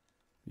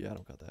 Yeah, I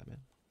don't got that, man.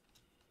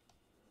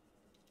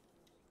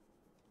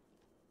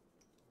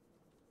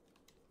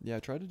 Yeah, I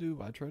tried to do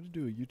a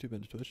YouTube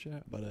and a Twitch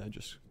chat, but I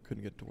just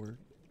couldn't get it to work.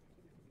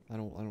 I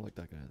don't like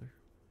that guy either.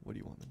 What do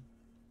you want, man?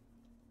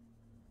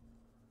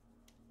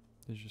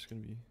 There's just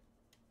gonna be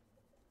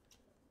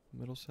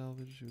metal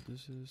salvage. See what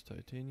this is?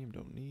 Titanium,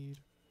 don't need.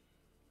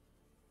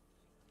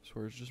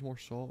 Swear it's just more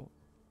salt.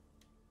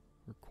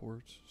 Or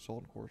quartz.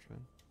 Salt and quartz,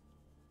 man.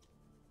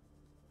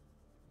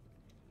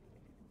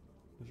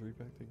 Is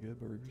Reapack the good,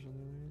 but Reaper's on the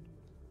other hand?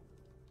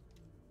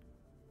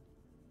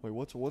 Wait,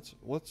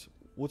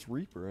 what's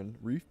Reaper and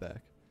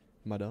Reefback?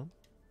 Am I dumb?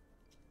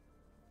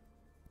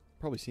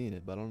 Probably seen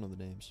it, but I don't know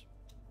the names.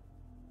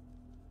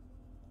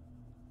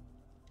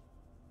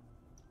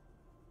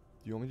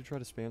 Do you want me to try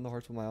to spam the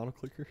hearts with my auto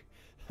clicker?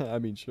 I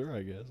mean, sure,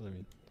 I guess. I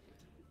mean,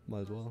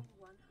 might as well.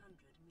 100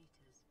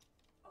 meters.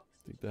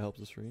 Think that helps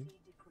the stream?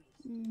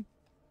 Decreased.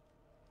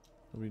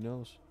 Nobody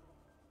knows.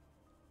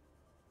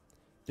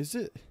 Is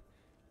it?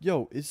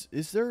 Yo,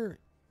 is there?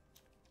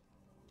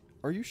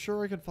 Are you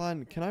sure I can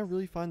find? Can I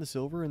really find the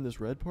silver in this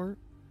red part,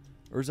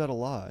 or is that a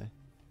lie?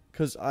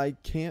 Cause I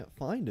can't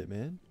find it,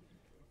 man.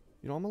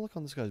 You know, I'm gonna look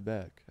on this guy's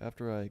back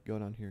after I go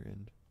down here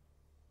and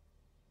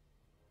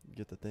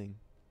get the thing.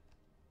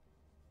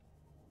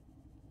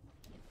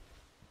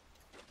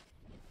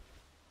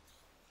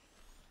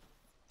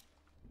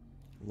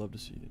 Love to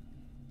see it.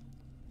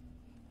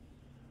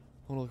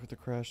 I wanna look at the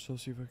crash, so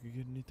see if I can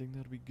get anything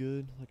that'll be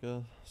good, like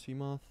a sea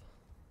moth.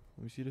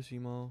 Let me see the sea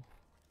moth.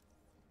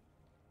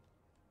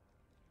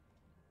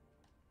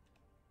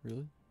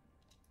 Really?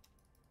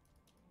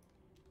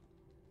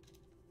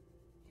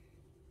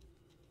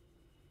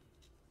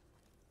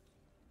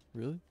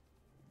 Really?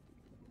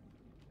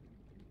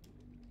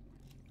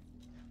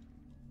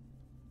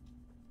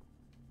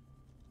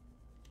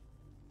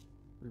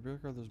 Reaper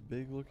are those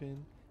big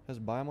looking? Has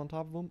biome on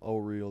top of them? Oh,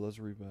 real. That's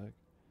Reaper.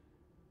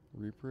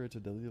 Reaper, it's a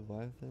deadly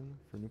Leviathan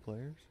for new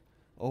players.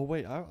 Oh,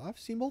 wait. I've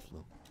seen both of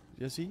them.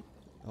 You see?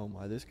 Oh,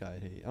 my. This guy I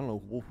hate. I don't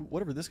know.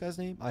 Whatever this guy's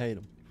name, I hate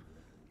him.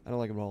 I don't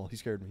like him at all. He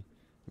scared me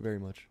very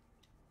much.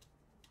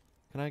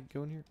 Can I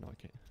go in here? No, I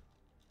can't.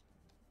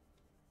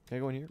 Can I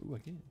go in here? Ooh, I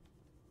can.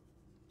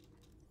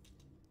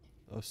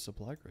 A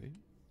supply crate.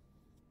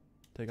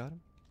 Take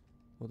item?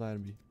 What would the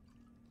item be?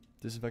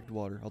 Disinfected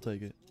water. I'll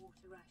take it. Water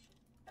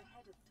ration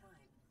ahead of time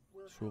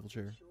will Swivel help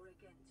chair. ensure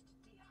against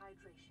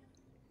dehydration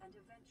and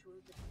eventual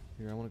death.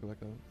 Here, I want to go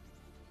back up.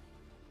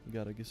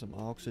 Gotta get some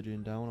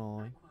oxygen down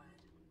on. Required.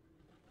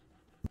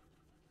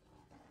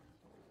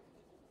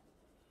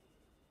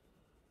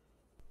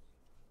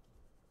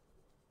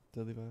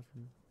 Deadly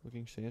bathroom.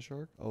 Looking sand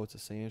shark? Oh, it's a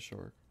sand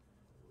shark.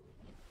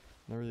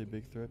 Not really a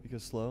big threat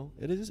because slow.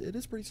 It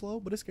is pretty slow,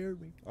 but it scared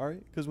me.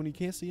 Alright? Because when you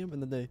can't see them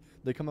and then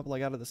they come up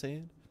like out of the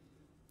sand,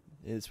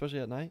 especially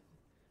at night,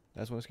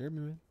 that's when it scared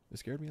me, man. It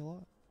scared me a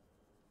lot.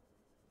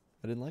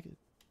 I didn't like it.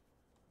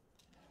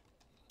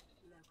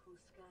 Local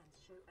scans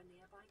show a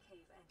nearby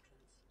cave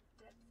entrance,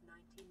 depth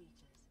 90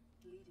 meters,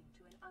 leading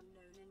to an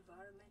unknown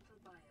environmental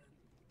biome.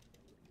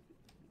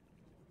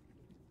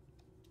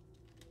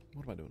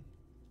 What am I doing?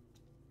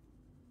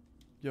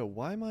 Yo,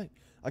 why am I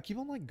keep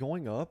on like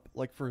going up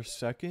like for a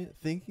second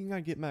thinking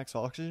I get max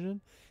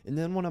oxygen, and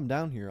then when I'm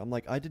down here I'm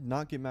like I did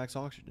not get max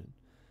oxygen.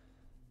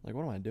 Like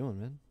what am I doing,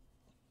 man?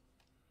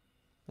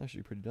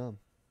 Actually pretty dumb.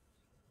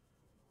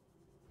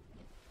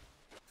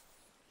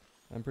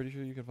 I'm pretty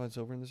sure you can find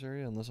silver in this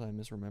area unless I'm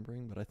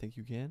misremembering, but I think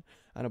you can.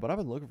 I know, but I've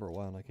been looking for a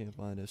while and I can't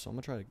find it, so I'm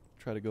gonna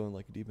try to go in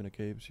like deep in a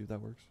cave, see if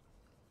that works.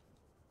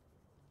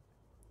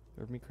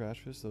 Ever meet crash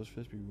fish? Those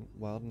fish be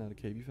wilding at a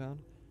cave you found?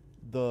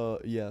 The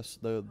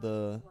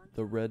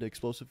red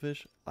explosive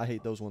fish, I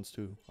hate those ones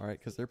too. All right,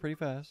 because they're pretty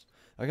fast.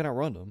 I can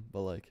outrun them,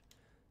 but like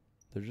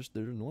they're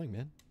annoying,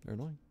 man. They're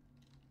annoying.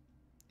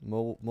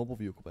 Mobile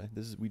vehicle bay.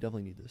 We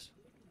definitely need this.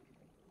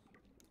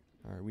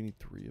 All right, we need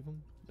 3 of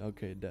them.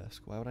 Okay,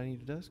 desk. Why would I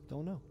need a desk?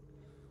 Don't know.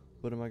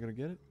 But am I gonna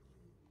get it?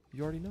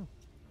 You already know.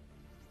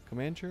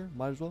 Command chair?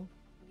 Might as well.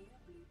 New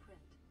blueprint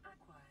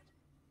acquired.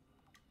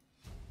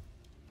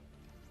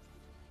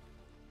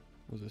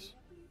 What's this?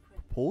 New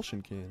blueprint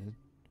Propulsion cannon.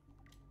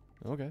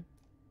 Okay.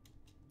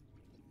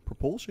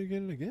 Propulsion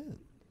cannon again.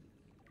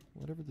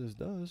 Whatever this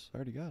does, I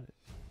already got it.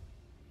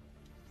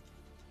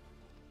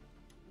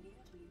 New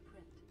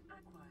blueprint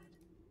acquired.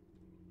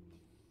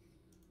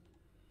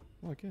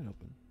 Oh, I can't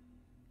open.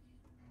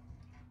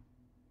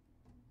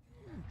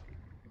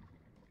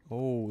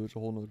 Oh, there's a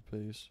whole nother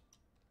place.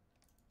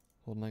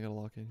 Hold on, I gotta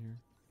lock in here.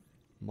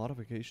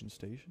 Modification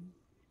station?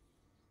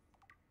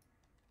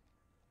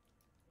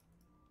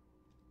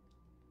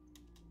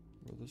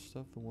 Bro, this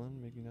stuff the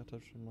one making that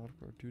touch on mod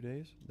for 2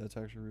 days? That's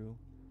actually real.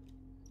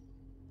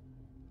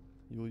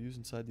 You will use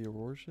inside the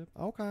Aurora ship?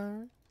 Okay.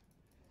 I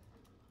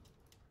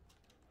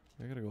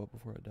gotta go up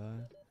before I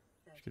die.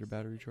 Just get a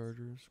battery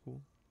charger. It's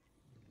cool.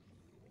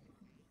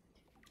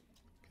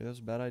 Okay, that's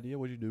a bad idea.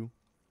 What'd you do?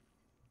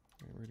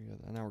 Alright, we're gonna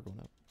get that. Now we're going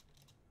up.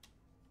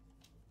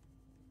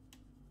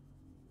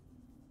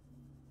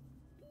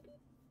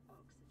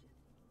 Oxygen.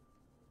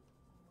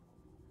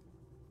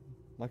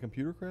 My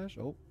computer crashed?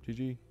 Oh,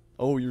 GG.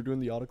 Oh, you're doing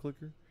the auto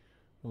clicker?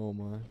 Oh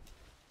my.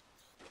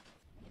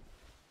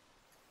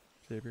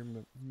 Xavier,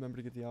 remember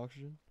to get the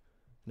oxygen?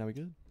 Now we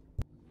good?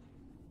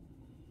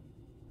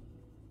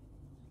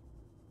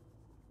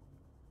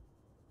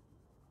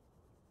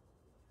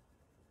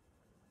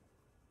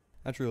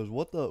 Atrios,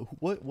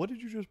 what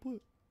did you just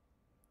put?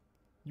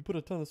 You put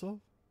a ton of stuff?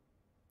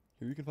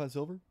 Here you can find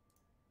silver?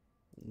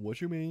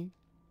 What you mean?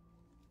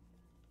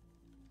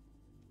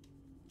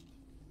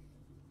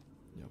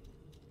 Yep.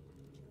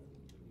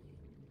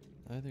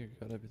 I think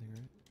I got everything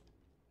right.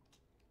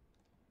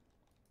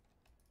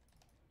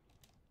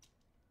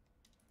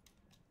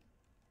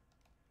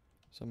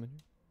 Some in here.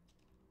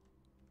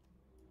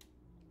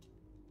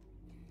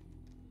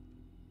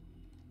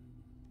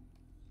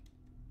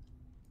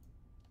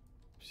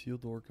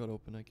 Sealed door cut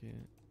open, I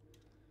can't.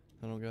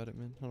 I don't got it,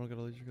 man. I don't got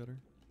a laser cutter.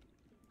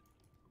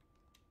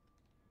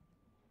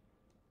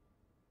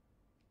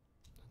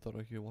 I thought I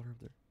could get water up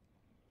there.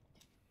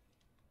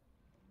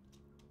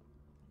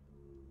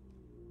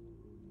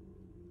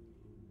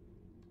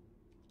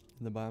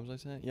 In the biomes I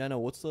sent? Yeah, I know.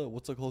 What's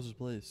the closest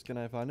place? Can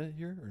I find it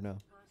here or no?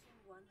 Passing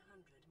 100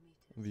 meters.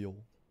 Viol.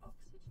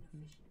 Oxygen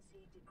efficiency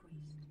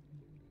decreased.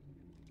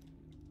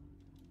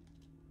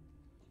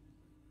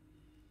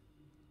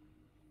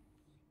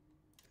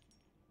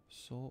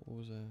 Salt, what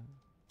was that?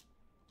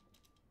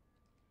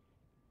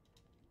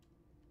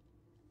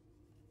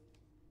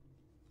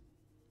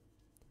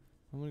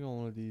 I'm gonna go on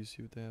one of these,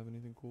 see what they have,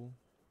 anything cool.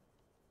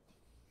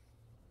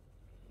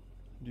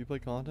 Do you play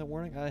content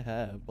warning? I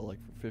have, but like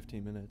for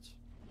 15 minutes.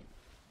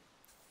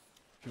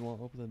 If you want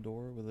to open the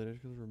door with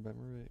it, because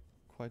remember it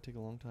quite take a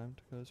long time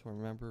to cut, so I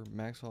remember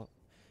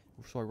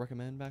so I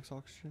recommend max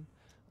oxygen.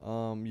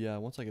 Yeah,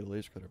 once I get a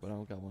laser cutter, but I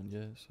don't got one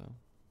yet, so.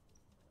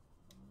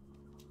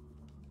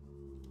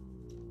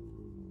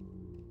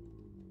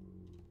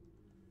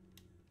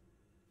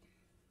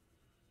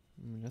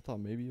 I mean, I thought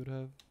maybe you'd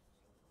have.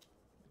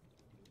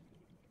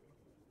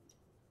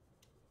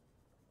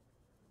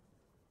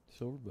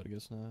 Silver, but I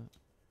guess not.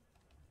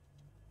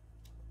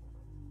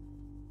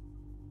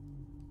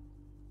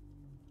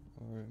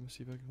 Alright, let me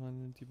see if I can find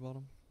an empty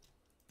bottom.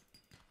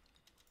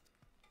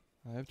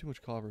 I have too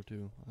much copper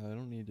too. I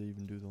don't need to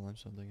even do the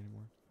limestone thing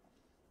anymore.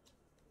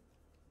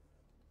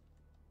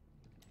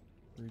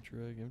 Reach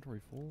reg,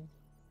 inventory full.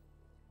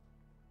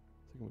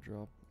 I think I'm gonna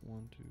drop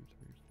 1, 2, 3,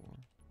 4.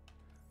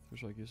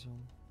 Just so I get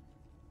some.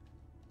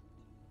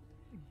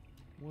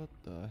 What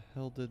the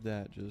hell did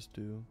that just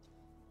do?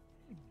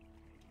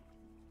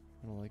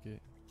 I don't like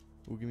it.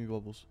 Ooh, give me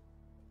bubbles.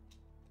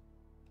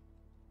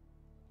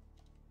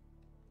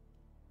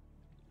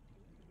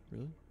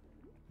 Really?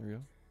 There we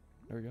go.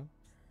 There we go.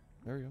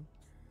 There we go.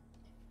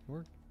 It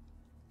worked.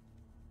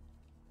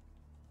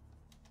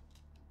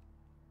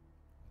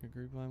 A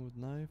grapevine with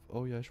knife.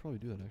 Oh yeah, I should probably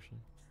do that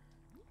actually.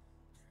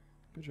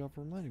 Good job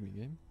for reminding me,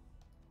 game.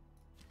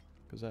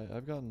 Because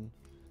I've gotten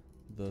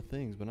the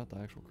things, but not the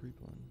actual creep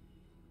line.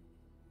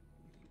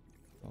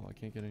 Oh, I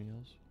can't get any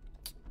else.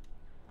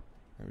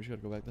 Alright, we just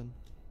gotta go back then.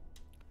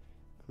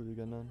 Clearly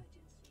got none. Emergency.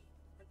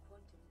 A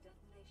quantum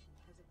detonation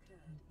has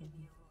occurred in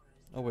the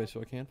Aurora's Oh wait,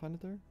 so I can find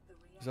it there?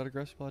 Is that a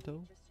grassy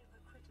plateau?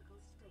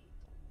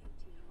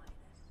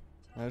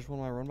 I just won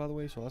my run, by the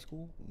way, so that's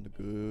cool.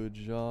 Good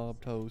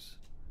job, Toast.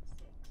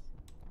 6,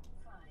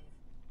 5,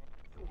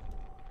 4,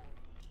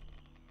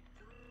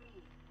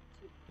 3,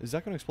 2. Is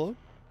that gonna explode?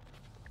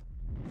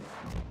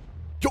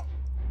 Yo!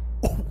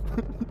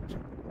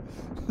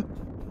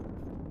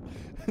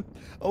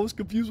 I was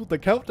confused what the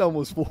countdown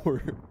was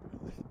for.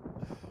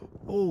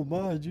 Oh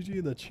my, GG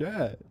in the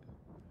chat.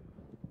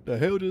 The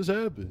hell just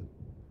happened?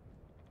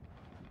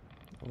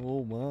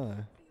 Oh my.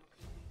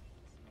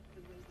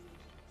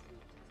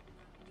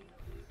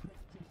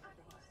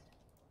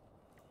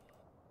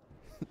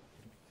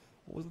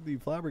 Wasn't the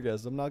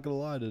flabbergasted? I'm not gonna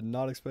lie, I did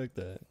not expect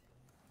that.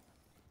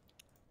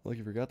 Like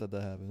you forgot that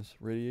happens.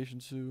 Radiation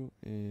suit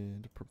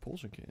and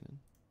propulsion cannon.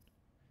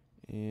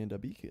 And a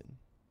beacon.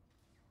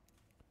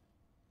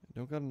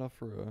 Don't got enough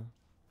for a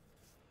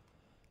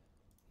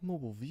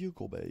mobile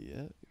vehicle bay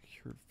yet.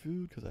 Cured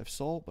food because I have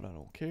salt, but I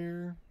don't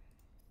care.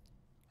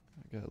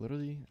 I got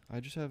literally, I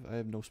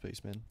have no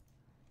space, man.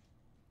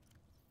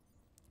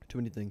 Too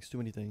many things, too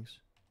many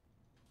things.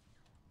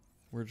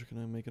 We're just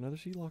gonna make another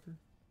sea locker.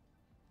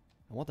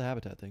 I want the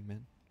habitat thing,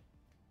 man.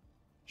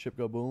 Ship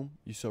go boom.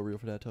 You so real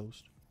for that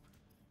toast.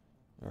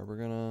 Alright, we're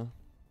gonna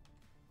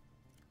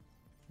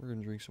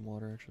drink some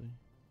water actually.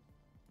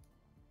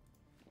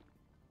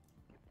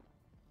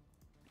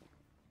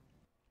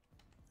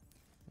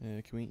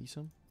 Can we eat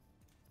some?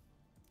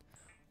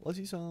 Let's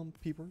eat some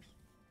peepers.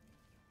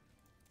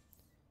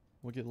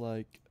 We'll get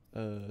like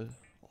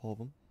all of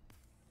them.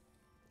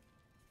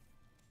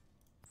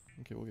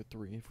 Okay, we'll get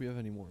 3. If we have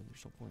any more,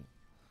 there's no point.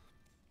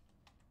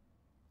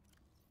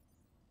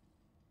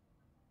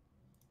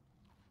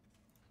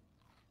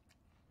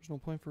 There's no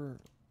point for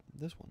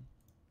this one.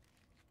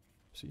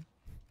 See?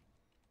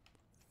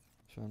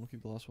 So we'll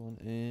keep the last one,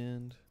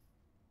 and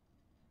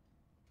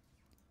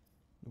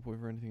no point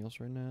for anything else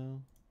right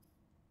now.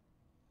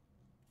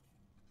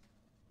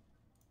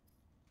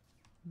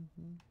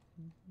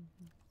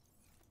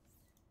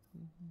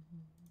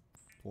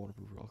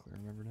 Waterproof rock clear,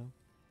 remember now?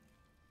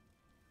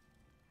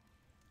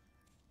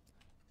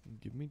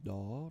 Give me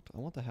dot. I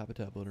want the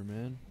habitat builder,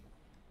 man.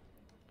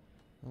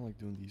 I don't like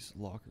doing these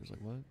lockers,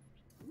 like what?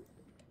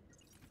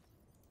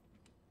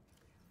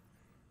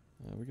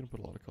 We're gonna put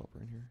a lot of copper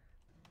in here.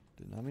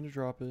 Did not mean to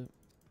drop it.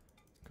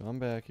 Come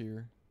back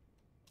here.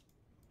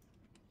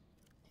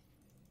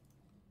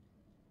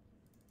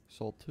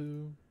 Salt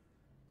 2.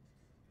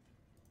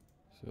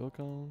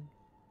 Silicone.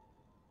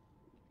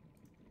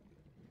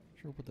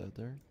 Sure, we'll put that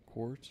there.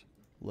 Quartz.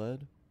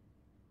 Lead.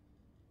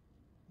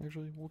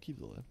 Actually, we'll keep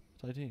the lead.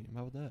 Titanium.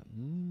 How about that?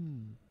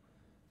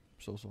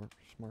 So smart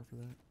for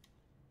that.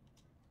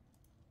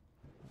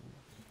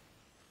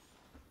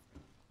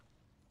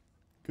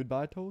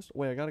 Goodbye, Toast.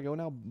 Wait, I gotta go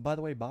now. By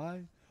the way,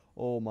 bye.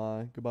 Oh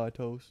my. Goodbye,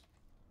 Toast.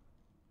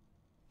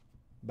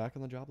 Back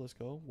on the job. Let's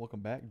go. Welcome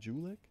back,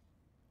 Julik.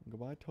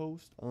 Goodbye,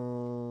 Toast.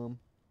 Hello,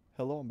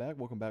 I'm back.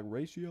 Welcome back,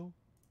 Ratio.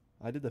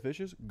 I did the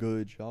fishes.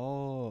 Good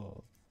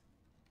job.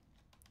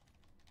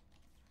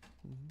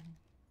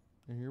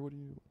 And here, what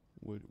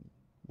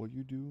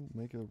you do?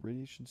 Make a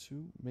radiation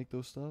suit. Make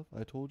those stuff.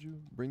 I told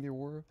you. Bring the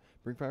aurora.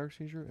 Bring fire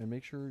extinguisher, and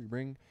make sure you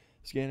bring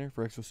scanner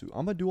for exosuit.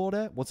 I'm gonna do all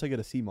that once I get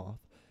a sea moth,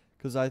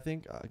 cause I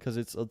think cause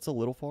it's a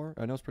little far.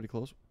 I know it's pretty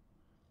close.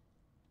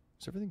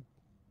 Is everything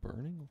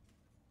burning?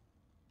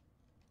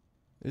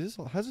 Has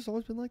this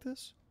always been like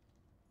this?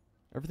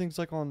 Everything's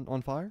like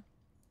on fire?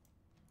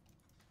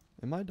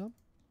 Am I dumb?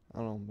 I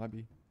don't know, might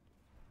be.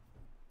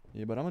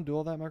 Yeah, but I'm gonna do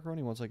all that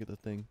macaroni once I get the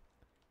thing.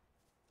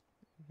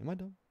 Am I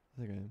dumb?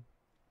 I think I am.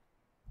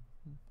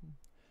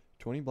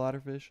 20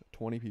 bladderfish,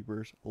 20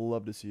 peepers.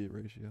 Love to see it,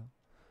 Ratio.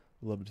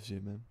 Love to see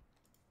it, man.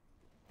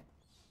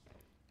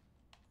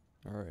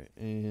 Alright,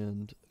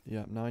 and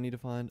yeah, now I need to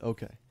find,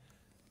 okay.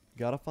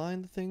 Gotta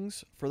find the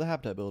things for the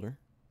habitat builder.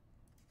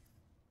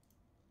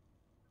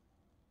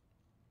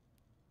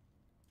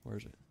 Where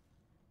is it?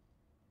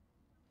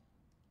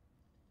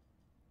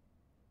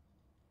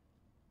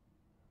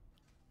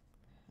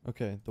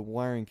 Okay, the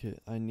wiring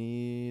kit. I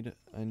need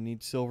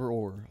silver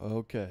ore.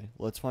 Okay,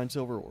 let's find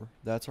silver ore.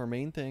 That's our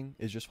main thing,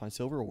 is just find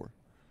silver ore.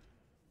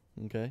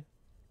 Okay.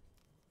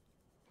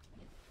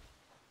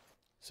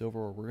 Silver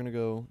ore. We're gonna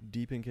go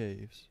deep in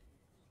caves.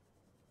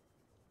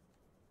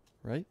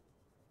 Right?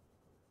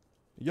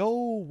 Yo,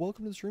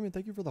 welcome to the stream and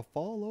thank you for the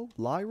follow,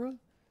 Lyra.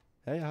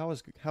 Hey,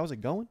 how's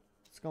it going?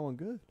 It's going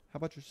good. How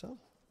about yourself?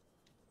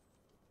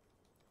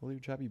 Will your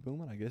chat be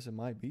booming? I guess it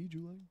might be,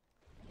 Julie.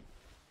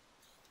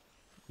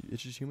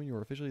 It's just human. You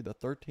are officially the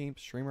 13th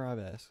streamer I've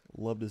asked.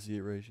 Love to see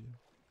it, Ratio.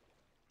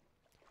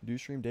 Do you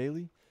stream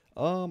daily?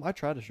 I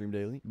try to stream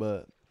daily,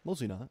 but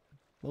mostly not.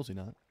 Mostly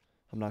not.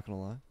 I'm not gonna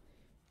lie.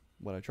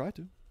 But I try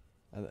to,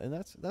 and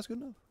that's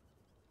good enough.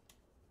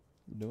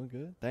 You're doing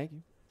good. Thank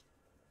you.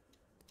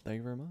 Thank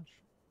you very much.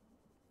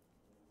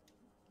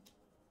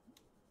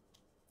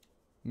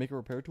 Make a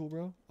repair tool,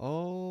 bro.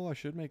 Oh, I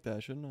should make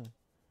that, shouldn't I?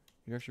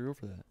 You're actually real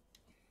for that.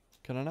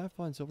 Can I not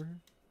find silver here?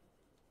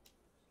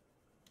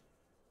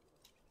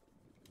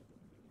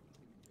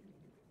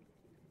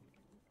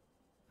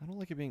 I don't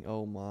like it being.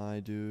 Oh my,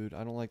 dude.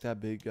 I don't like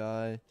that big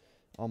guy.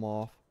 I'm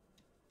off.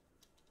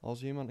 I'll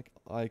see him on.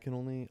 I can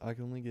only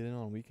get in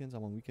on weekends.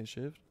 I'm on weekend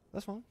shift.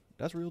 That's fine.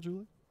 That's real,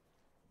 Julie.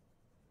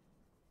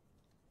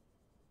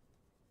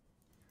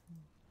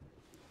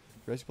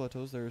 Grassy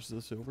Plateaus. There's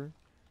the silver.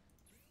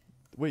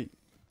 Wait,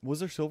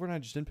 was there silver and I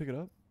just didn't pick it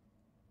up?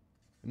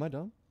 Am I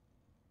dumb?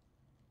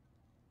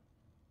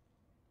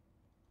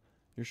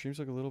 Your stream's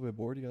like a little bit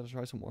bored. You gotta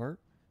try some art.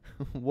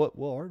 What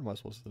art am I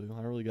supposed to do? I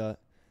don't really got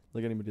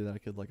like anybody that I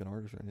could like an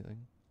artist or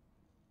anything.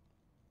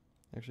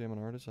 Actually, I'm an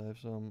artist. I have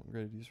some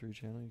great ideas for your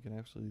channel. You can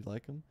actually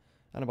like them.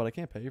 I know, but I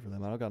can't pay for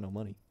them. I don't got no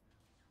money.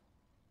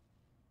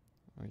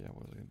 Oh yeah,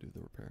 what was I gonna do?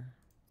 The repair.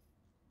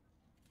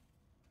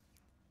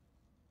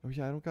 Oh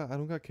yeah, I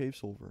don't got cave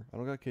silver. I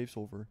don't got cave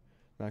silver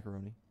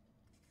macaroni.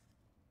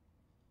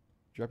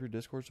 Drop your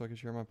Discord so I can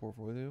share my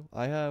portfolio.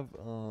 I have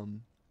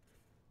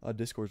a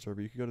Discord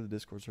server. You can go to the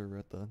Discord server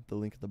at the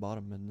link at the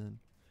bottom, and then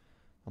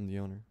I'm the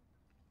owner.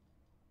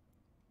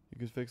 You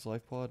can fix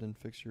life pod and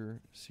fix your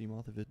sea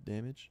moth if it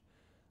damaged.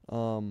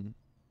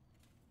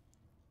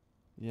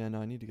 Yeah,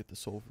 no, I need to get the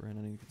silver, and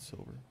I need to get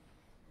silver.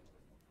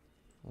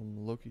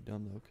 I'm low-key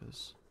dumb though,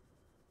 cause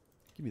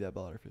give me that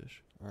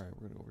bladderfish. All right,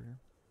 we're gonna go over here.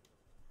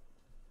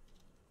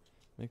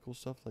 Make cool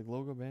stuff like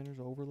logo banners,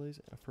 overlays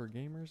for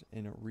gamers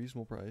in a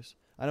reasonable price.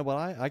 I know, but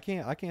I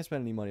can't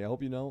spend any money. I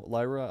hope you know,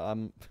 Lyra.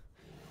 I'm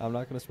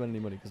not gonna spend any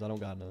money because I don't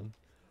got none.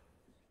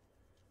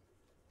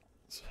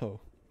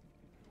 So,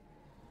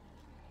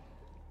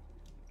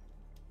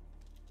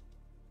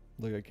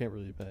 like, I can't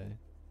really pay.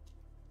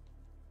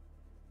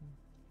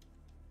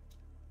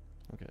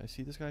 Okay, I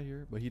see this guy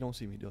here, but he don't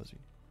see me, does he?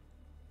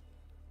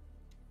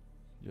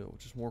 Yo,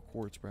 just more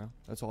quartz, bro.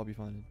 That's all I'll be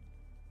finding.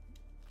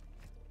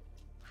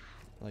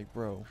 Like,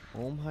 bro.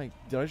 Oh my.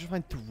 Did I just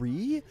find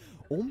 3?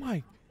 Oh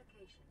my.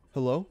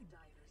 Hello?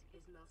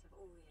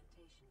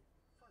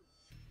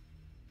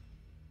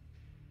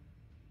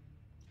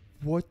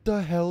 What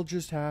the hell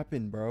just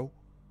happened, bro?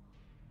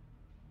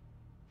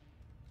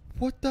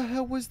 What the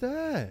hell was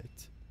that?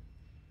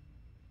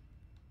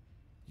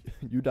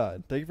 You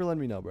died. Thank you for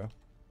letting me know, bro.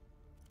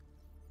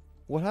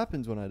 What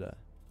happens when I die?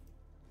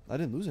 I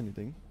didn't lose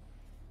anything.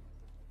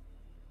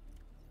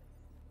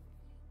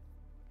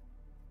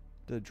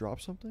 Did it drop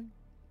something?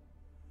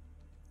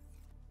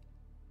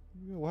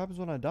 Yeah, what happens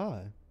when I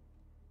die?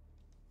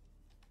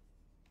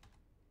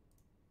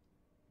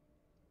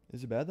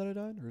 Is it bad that I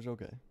died, or is it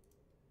okay?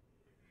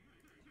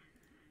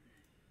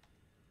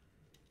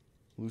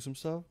 Lose some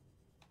stuff?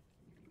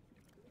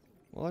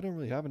 Well, I didn't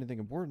really have anything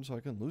important, so I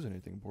couldn't lose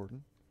anything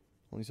important.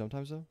 Only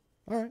sometimes, though.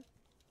 Alright.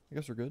 I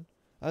guess we're good.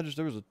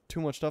 There was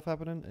too much stuff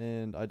happening,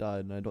 and I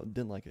died, and I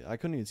didn't like it. I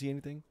couldn't even see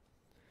anything.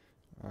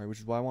 Alright, which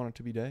is why I want it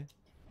to be day.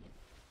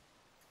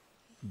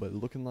 But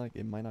looking like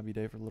it might not be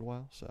day for a little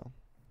while, so.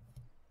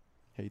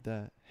 Hate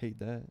that. Hate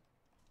that.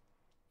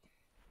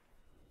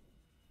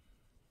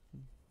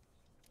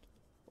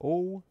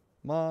 Oh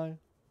my.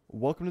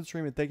 Welcome to the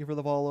stream, and thank you for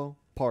the follow,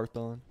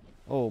 Parthon.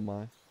 Oh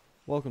my.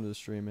 Welcome to the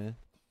stream, man.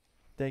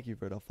 Thank you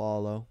for the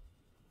follow.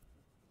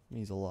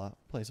 Means a lot.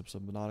 Playing some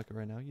Subnautica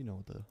right now. You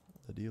know what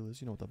the deal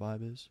is. You know what the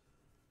vibe is.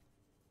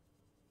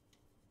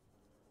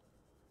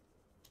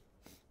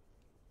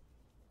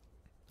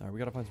 Alright, we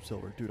gotta find some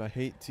silver. Dude, I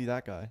hate... See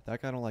that guy.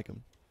 That guy, I don't like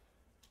him.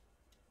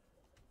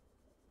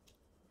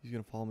 He's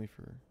gonna follow me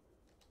for...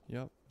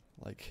 Yep.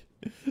 Like...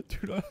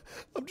 Dude,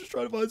 I'm just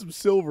trying to find some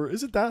silver.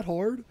 Is it that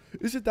hard?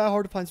 Is it that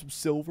hard to find some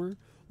silver?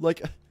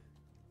 Like...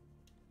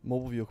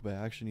 Mobile vehicle bay.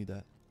 I actually need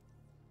that.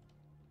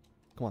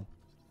 Come on.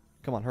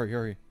 Come on, hurry,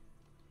 hurry.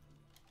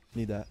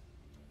 Need that.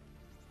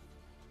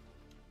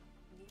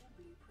 New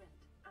blueprint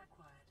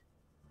acquired.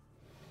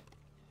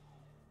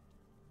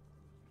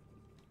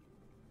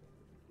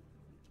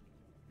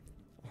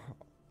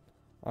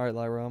 All right,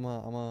 Lyra, I'm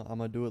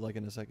gonna do it like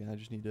in a second. I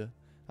just need to.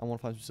 I want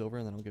to find some silver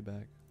and then I'll get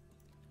back.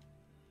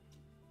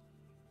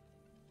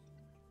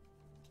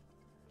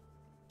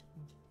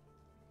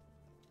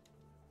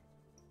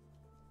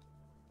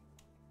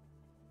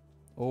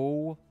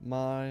 Oh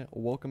my!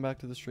 Welcome back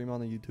to the stream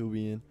on the YouTube,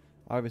 Ian.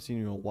 I haven't seen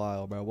you in a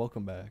while, bro.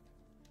 Welcome back.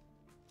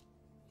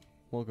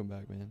 Welcome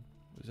back, man.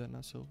 Is that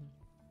not silver?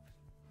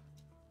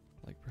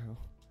 Like, bro,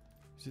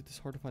 is it this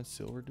hard to find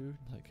silver, dude?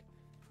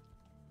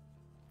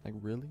 Like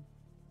really?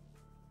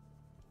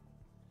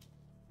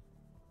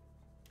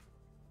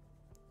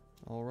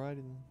 Alrighty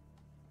then.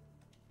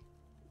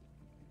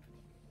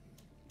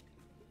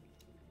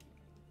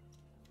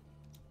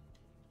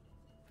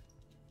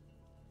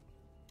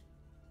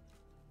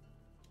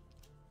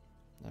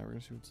 Now we're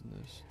gonna see what's in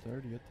this. Did I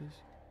already get this?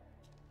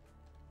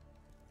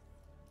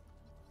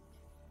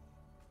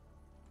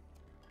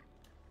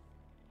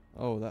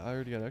 Oh, that I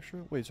already got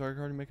extra? Wait, so I can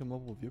already make a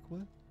mobile vehicle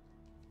with?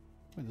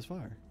 Wait, there's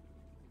fire.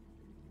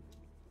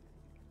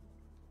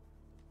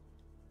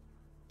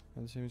 I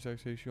had the same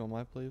exact issue on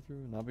my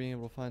playthrough, not being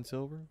able to find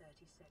silver. 30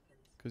 seconds.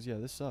 Cause yeah,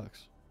 this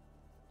sucks.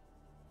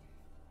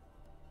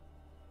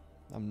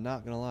 I'm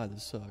not gonna lie,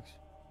 this sucks.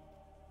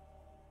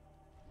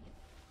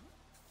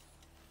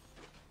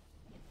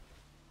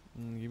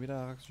 Give me the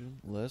oxygen.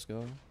 Let's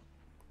go.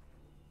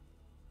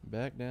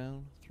 Back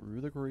down through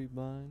the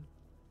grapevine.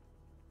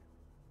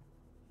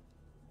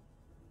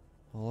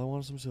 All I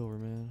want is some silver,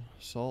 man.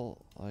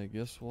 Salt. I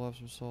guess we'll have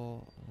some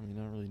salt. I mean,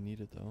 I don't really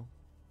need it though.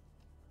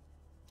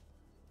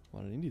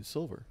 Why do I need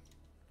silver?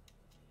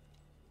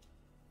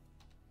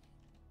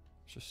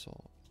 It's just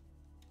salt.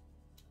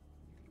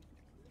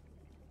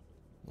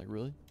 Like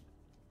really?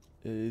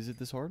 Is it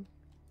this hard?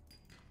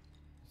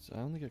 So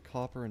I only get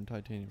copper and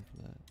titanium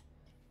from that.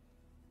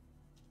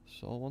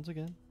 So once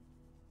again,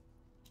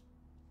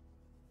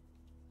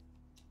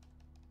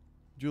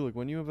 Julik,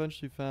 when you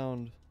eventually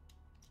found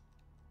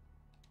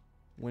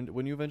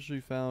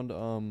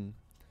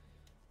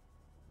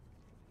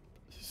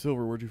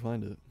silver, where'd you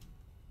find it?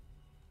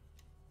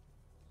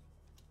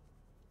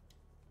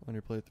 on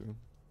your playthrough?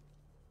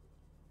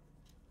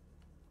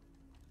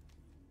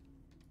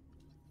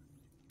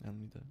 I don't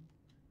need that.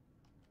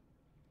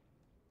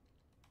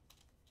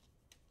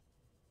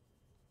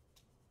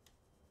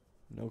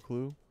 No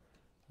clue?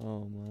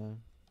 Oh my.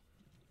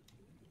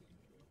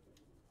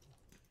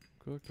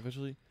 Cooked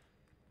officially?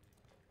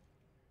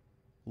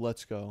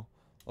 Let's go.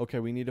 Okay,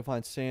 we need to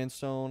find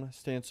sandstone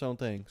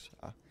things.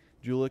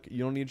 Julik,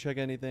 you don't need to check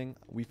anything.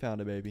 We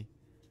found it, baby.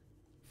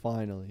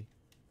 Finally.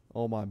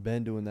 Oh my,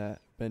 been doing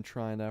that. Been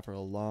trying that for a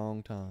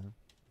long time.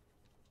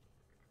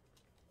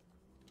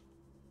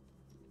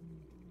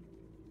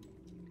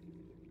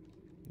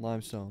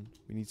 Limestone.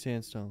 We need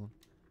sandstone.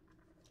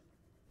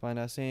 Find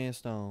that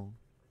sandstone.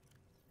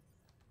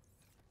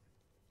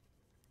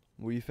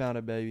 We found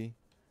it, baby.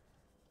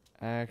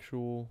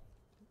 Actual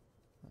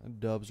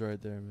dubs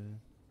right there, man.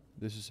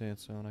 This is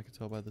sandstone. I can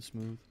tell by the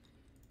smooth.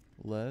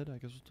 Lead. I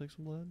guess we'll take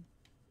some lead.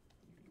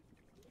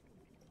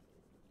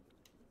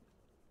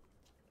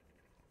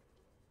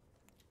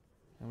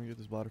 How we get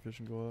this bladderfish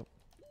and go up?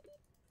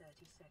 30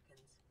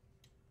 seconds.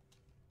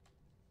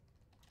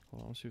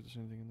 Hold on, let's see if there's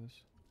anything in this.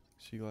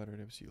 Sea glide, I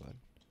already have a sea glide.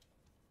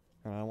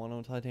 Alright, I don't want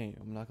no titanium,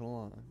 I'm not gonna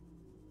lie.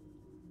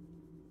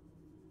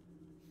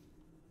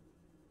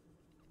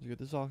 Let's get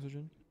this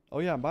oxygen. Oh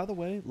yeah, by the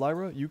way,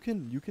 Lyra, you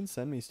can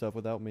send me stuff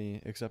without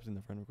me accepting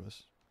the friend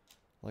request.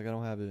 Like I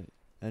don't have it.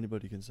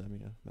 Anybody can send me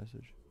a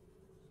message.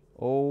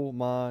 Oh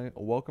my,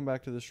 welcome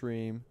back to the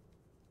stream.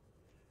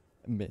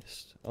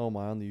 Missed. Oh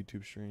my, on the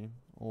YouTube stream.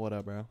 What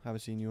up, bro?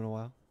 Haven't seen you in a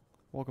while.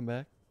 Welcome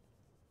back.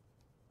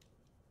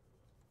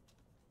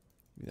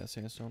 Give me that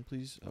sandstone,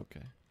 please.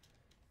 Okay.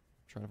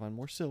 Trying to find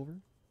more silver.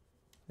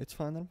 It's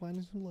fine that I'm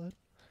finding some lead.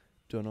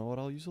 Don't know what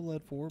I'll use the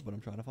lead for, but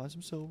I'm trying to find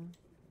some silver.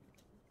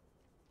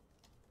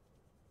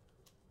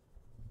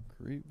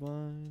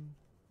 Grapevine.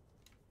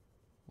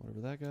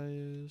 Whatever that guy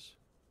is.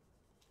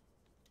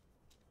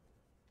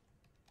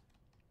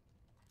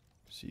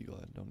 Sea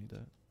glide, don't need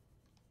that.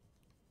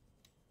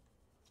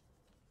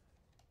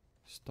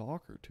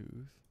 Stalker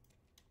tooth.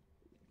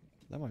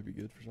 That might be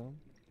good for some.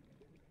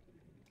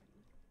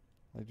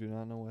 I do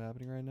not know what's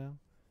happening right now.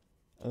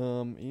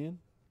 Ian?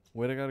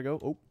 Wait, I gotta go.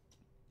 Oh.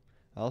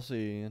 I'll see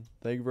you, Ian.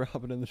 Thank you for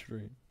hopping in the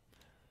stream.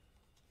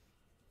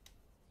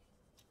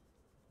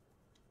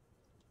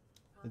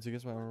 It's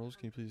against my rules.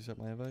 Can you please accept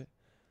my invite?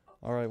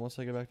 Alright, once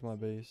I get back to my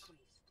base.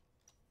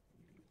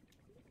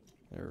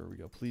 There we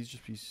go. Please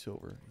just be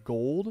silver.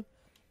 Gold?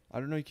 I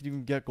don't know you can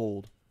even get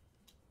gold.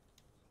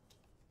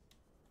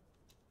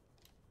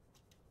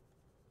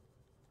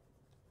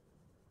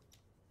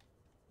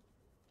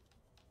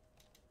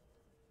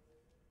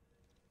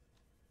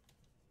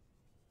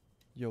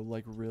 Yo,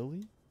 like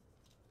really?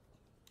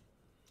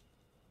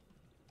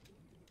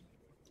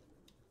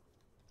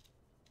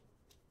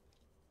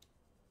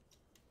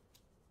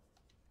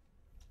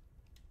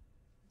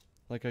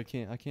 Like I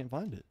can't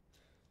find it.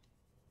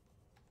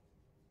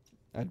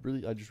 I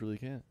just really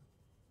can't.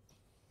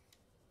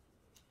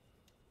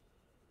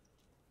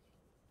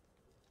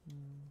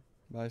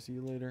 Bye, see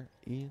you later,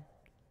 Ian.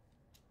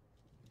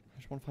 I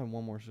just want to find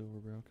one more silver,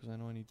 bro, because I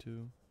know I need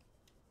two.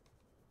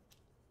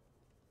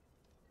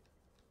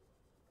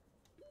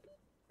 30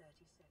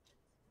 seconds.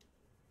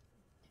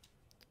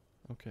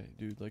 Okay,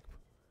 dude, like,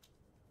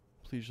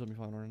 please just let me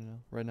find one right now.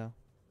 Right now.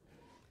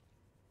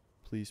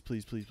 Please,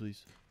 please, please,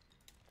 please.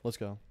 Let's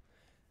go.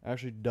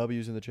 Actually,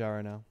 W's in the chat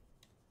right now.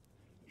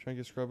 Trying to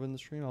get scrubbed in the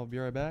stream. I'll be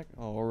right back.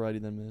 Oh,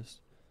 alrighty then,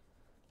 missed.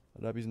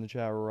 W's in the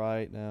chat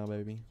right now,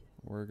 baby.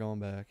 We're going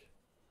back.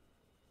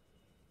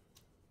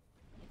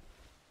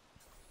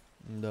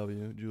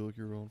 W, Julik,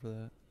 you're rolling for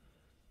that.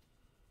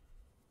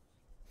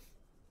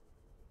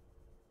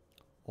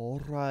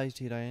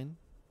 Alrighty then.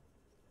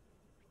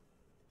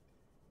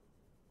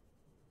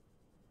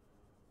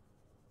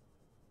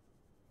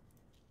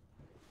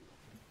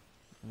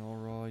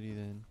 Alrighty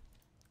then.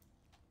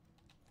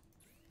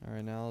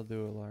 Alright, now I'll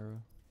do it,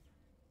 Lyra.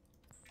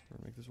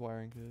 We're make this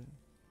wiring kit.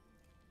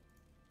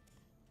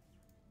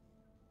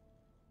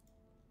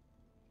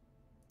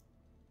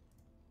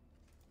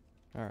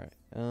 Alright,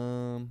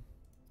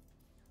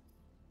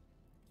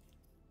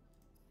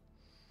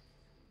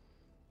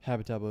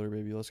 habitat builder,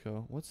 baby, let's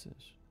go. What's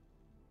this?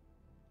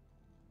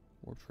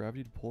 Warp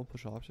gravity to pull and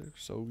push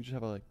objects? So we just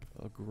have a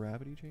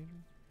gravity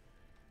changer?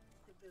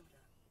 The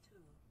Builder,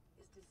 too,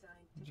 is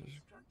designed to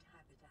construct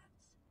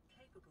habitats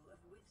capable of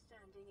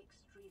withstanding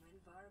extreme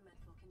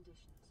environmental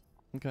conditions.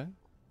 Okay.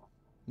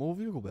 Mobile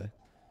vehicle bay.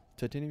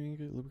 Titanium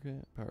ingot,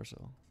 lubricant, power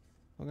cell.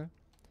 Okay.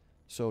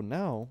 So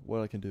now,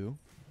 what I can do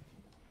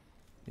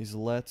is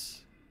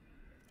let's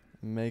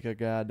make a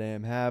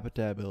goddamn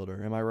habitat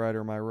builder. Am I right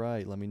or am I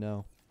right? Let me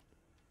know.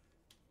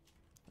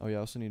 Oh yeah, I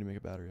also need to make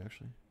a battery,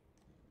 actually.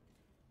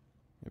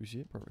 Yeah, we see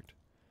it? Perfect.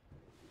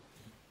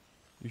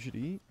 You should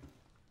eat.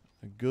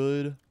 A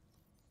good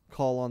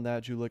call on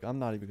that, Julik. I'm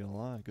not even gonna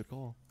lie. Good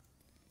call.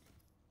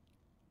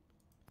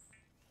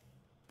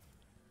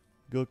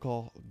 Good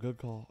call. Good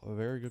call. A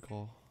very good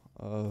call.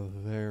 A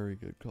very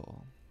good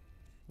call.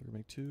 We're gonna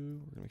make two.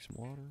 We're gonna make some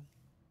water.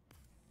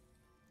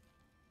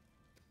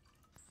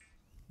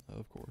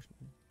 Of course,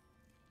 man.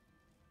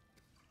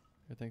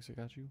 Okay, thanks, I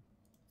got you.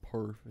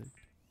 Perfect.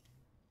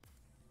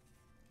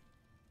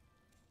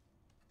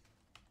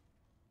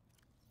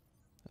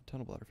 A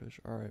ton of bladderfish.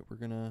 Alright, we're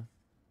gonna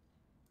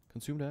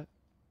consume that.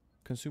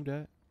 Consume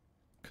that.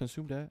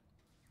 Consume that.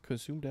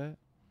 Consume that.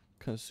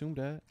 Consume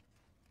that.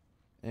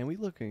 And we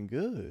looking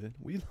good.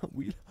 We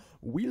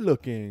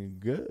looking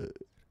good.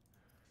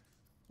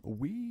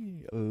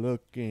 We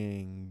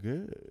looking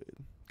good.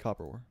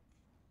 Copper ore.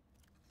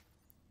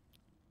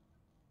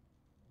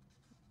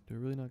 Do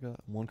we really not got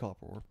one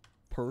copper ore?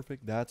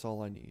 Perfect. That's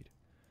all I need.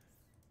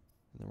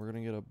 And then we're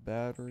gonna get a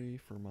battery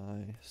for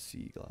my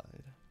Sea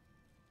Glide.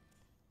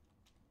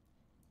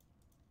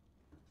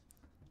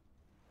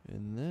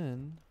 And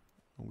then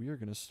we are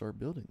gonna start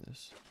building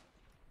this.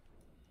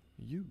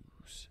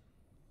 Use.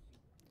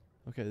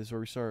 Okay, this is where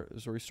we start.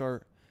 This is where we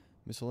start.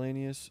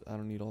 Miscellaneous. I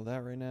don't need all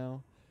that right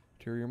now.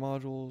 Interior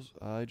modules.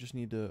 I just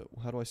need to.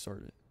 How do I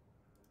start it?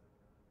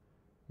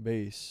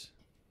 Base.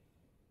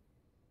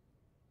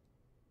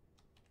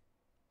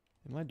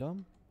 Am I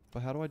dumb?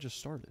 But how do I just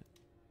start it?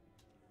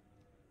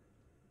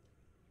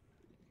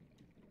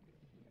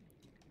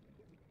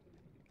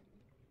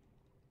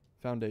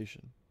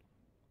 Foundation.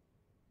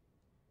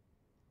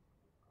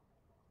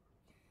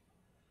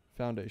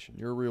 Foundation.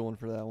 You're a real one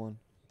for that one.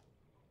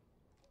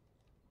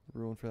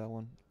 Real one for that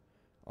one.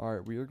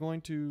 Alright, we are going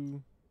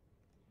to...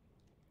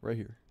 Right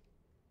here.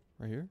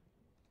 Right here?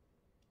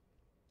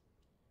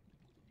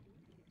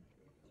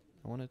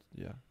 I want it...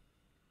 Yeah.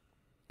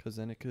 Because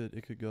then it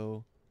could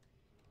go...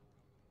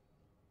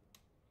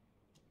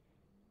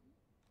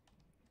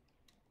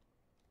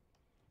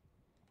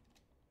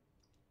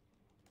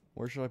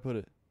 Where should I put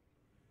it?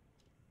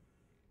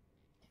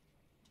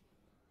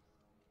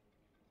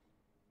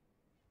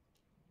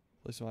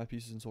 Place some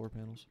eyepieces and solar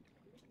panels.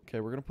 Okay,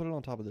 we're going to put it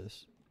on top of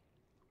this.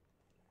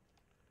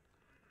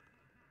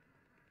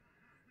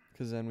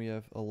 Because then we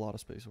have a lot of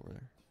space over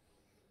there.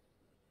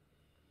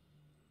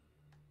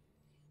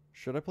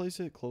 Should I place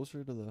it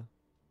closer to the...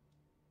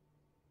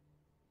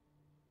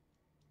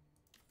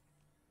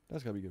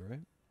 That's got to be good,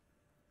 right?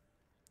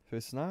 If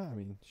it's not, I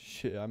mean,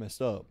 shit, I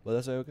messed up. But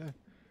that's okay.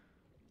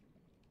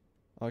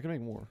 Oh, I can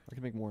make more. I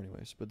can make more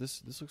anyways. But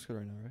this looks good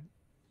right now, right?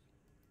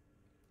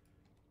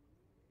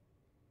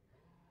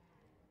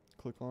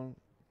 Click on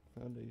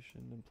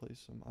foundation and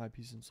place some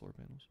eyepieces and solar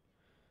panels.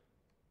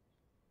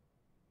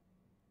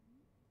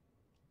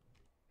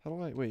 How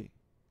do I... Wait.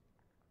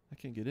 I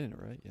can't get in it,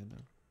 right? Yeah, no.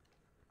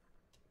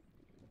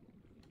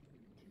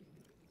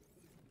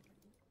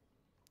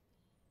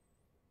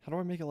 How do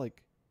I make it,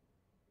 like...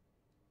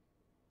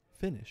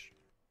 Finish?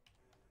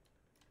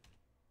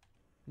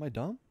 Am I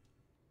dumb?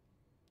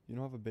 You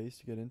don't have a base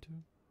to get into?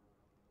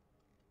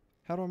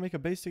 How do I make a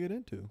base to get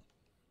into?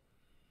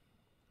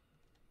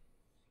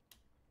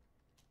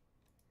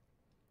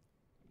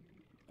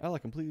 I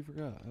like completely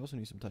forgot. I also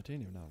need some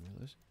titanium now, I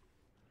realize.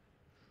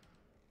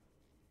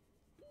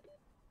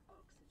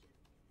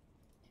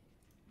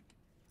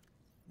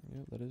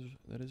 Yeah,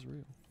 that is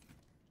real.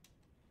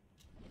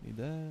 Need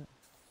that.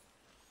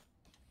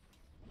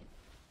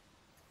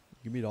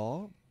 Give me it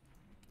all.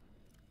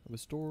 With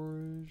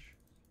storage.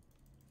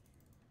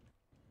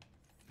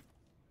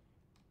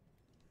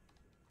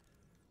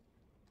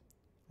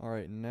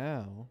 Alright,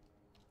 now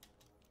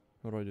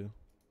what do I do?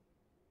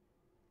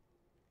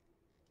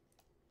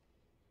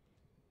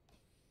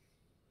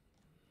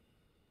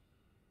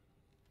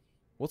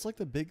 What's like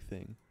the big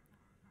thing?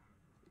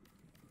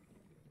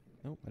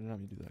 Nope, I did not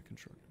mean to do that.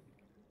 Construct.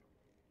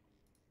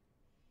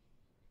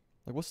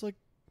 Like what's like...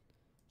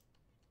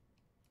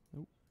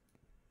 Nope.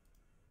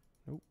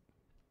 Nope.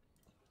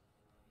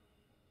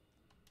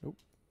 Nope.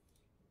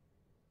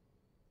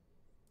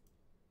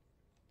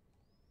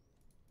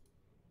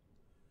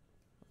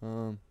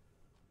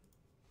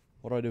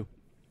 What do I do?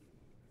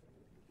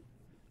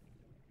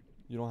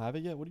 You don't have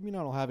it yet? What do you mean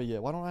I don't have it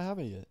yet? Why don't I have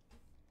it yet?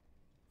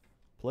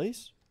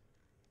 Place?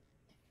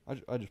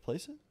 I just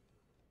place it?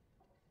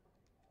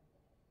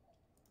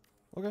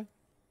 Okay.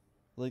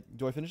 Like,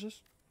 do I finish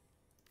this?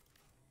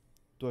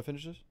 Do I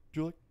finish this,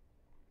 Julie?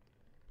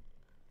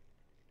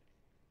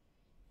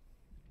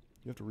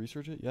 You have to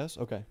research it? Yes?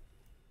 Okay.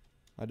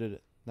 I did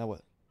it. Now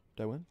what?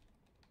 Did I win?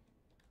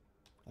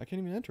 I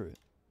can't even enter it.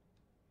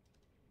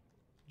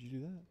 Did you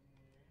do that?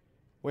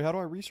 Wait, how do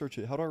I research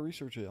it? How do I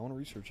research it? I want to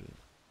research it.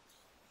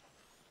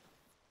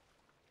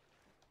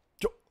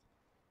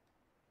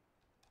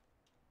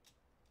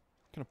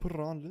 Can I put it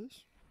on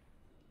this?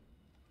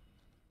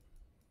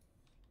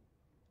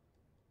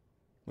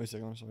 Wait a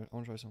second, I'm sorry. I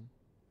want to try something.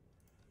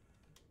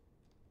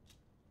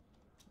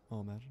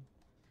 Oh, imagine.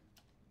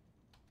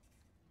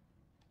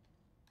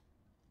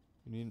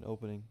 You need an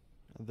opening.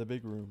 The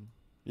big room.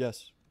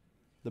 Yes.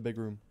 The big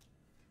room.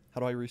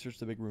 How do I research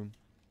the big room?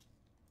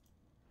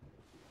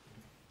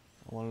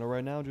 I want to know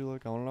right now,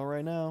 Julik. I want to know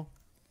right now.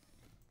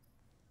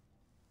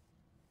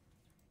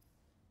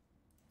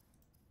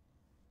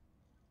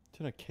 It's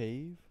in a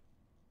cave?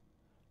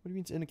 What do you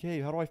mean it's in a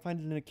cave? How do I find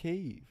it in a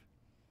cave?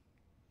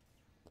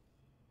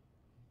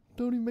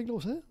 Don't even make no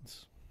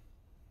sense.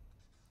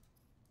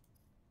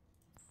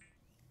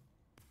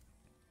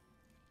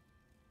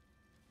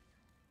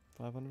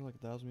 500, like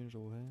 1,000 meters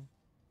away.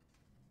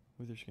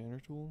 With your scanner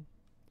tool?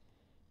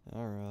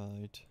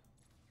 Alright.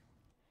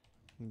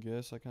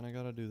 Guess I kinda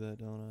gotta do that,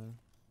 don't I?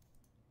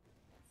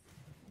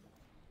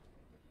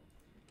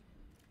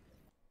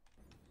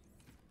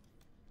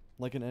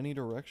 Like in any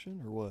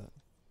direction, or what?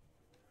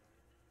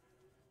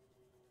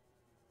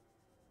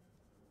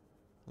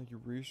 Like you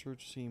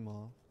research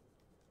Seamoth.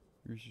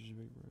 Research a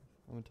big bird.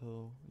 I'm gonna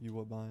tell you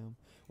what biome.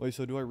 Wait,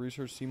 so do I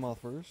research Seamoth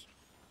first?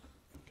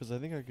 Cause I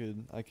think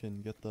I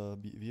can get the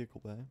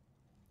vehicle bay.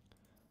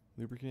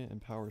 Lubricant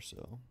and power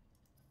cell.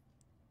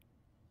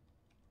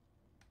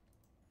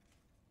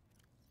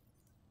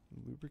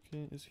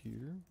 Lubricant is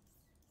here.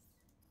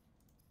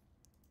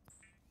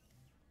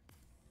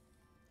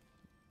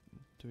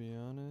 To be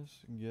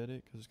honest, get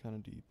it because it's kind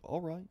of deep.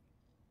 All right.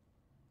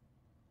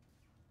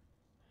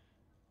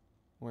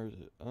 Where is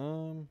it?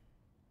 I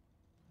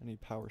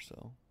need power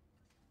cell.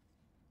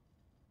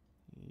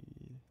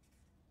 Need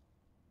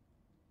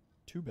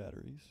 2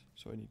 batteries,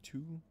 so I need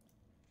 2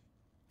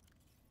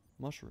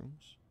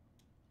 mushrooms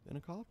and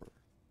a copper.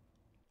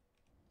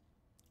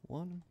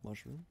 1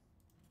 mushroom.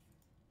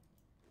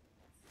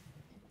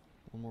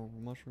 1 more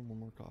mushroom, 1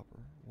 more copper.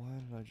 Why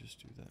did I just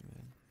do that,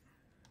 man?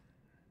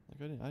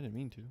 Like I didn't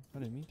mean to. I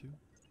didn't mean to. I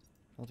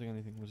don't think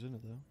anything was in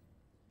it though.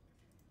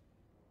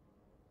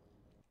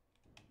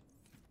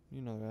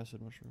 Need another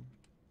acid mushroom.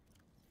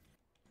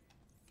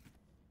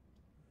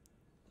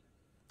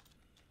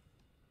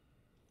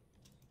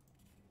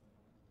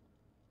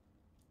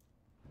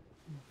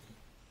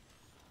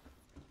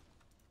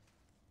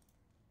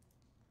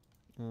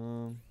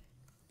 Um.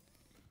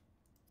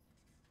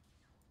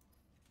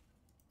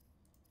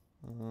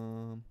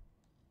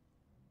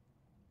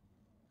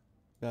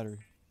 Battery.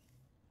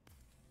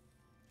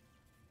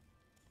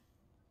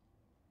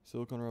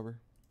 Silicone rubber.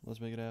 Let's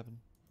make it happen.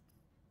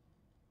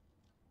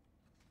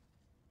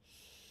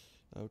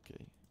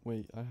 Okay.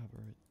 Wait, I have it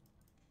right.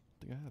 I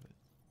think I have it.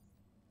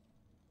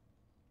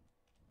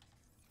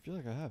 I feel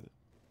like I have it.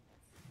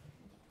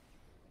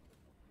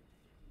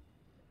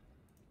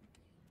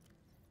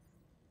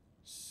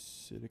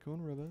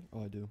 Silicone rubber.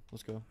 Oh, I do.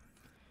 Let's go.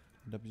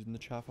 End up using the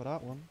chaff for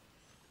that one.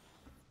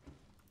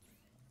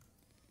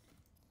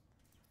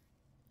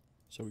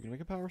 So we can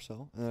make a power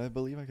cell, and I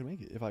believe I can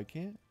make it. If I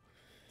can't,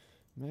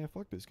 man,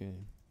 fuck this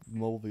game.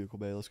 Mobile vehicle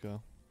bay, let's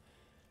go.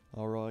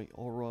 Alright,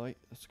 alright.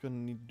 It's gonna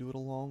need to do it a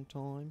long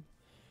time.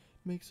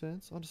 Makes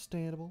sense,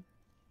 understandable.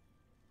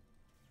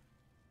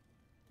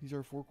 These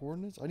are 4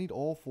 coordinates? I need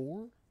all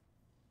 4?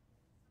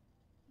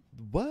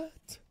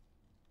 What?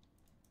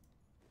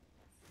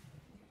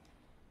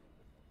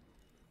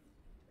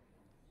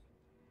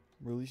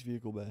 Release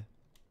vehicle bay.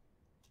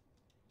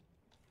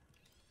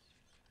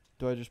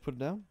 Do I just put it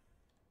down?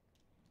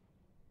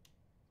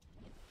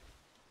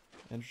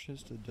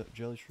 Entrance to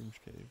Jelly Shroom's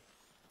cave.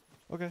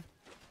 Okay.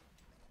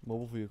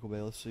 Mobile vehicle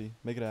bay, let's see.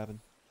 Make it happen.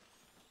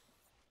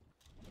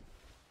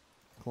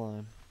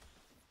 Climb.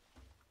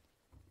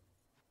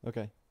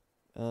 Okay.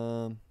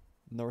 No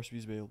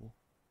recipes available.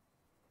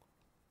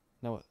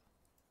 Now what?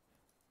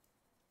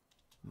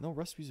 No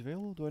recipes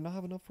available? Do I not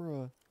have enough for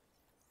a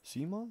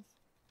Seamoth?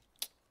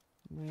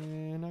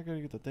 Man, I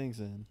gotta get the things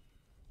in.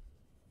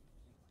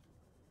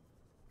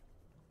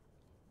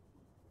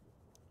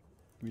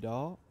 We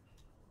don't.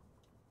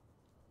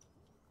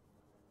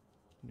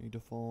 Need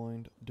to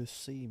find the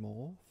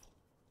Seamoth.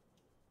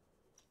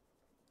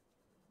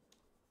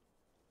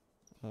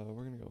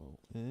 We're gonna go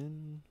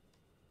in.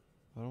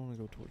 I don't want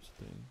to go towards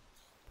the thing.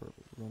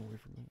 Perfect. Run away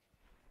from it.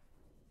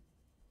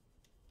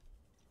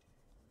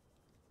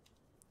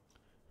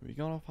 We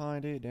gonna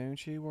find it,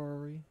 don't you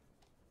worry.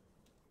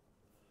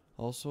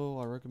 Also,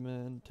 I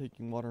recommend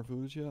taking water and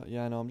foods.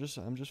 Yeah, I know. I'm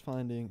just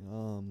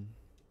finding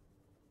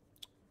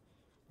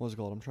what's it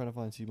called? I'm trying to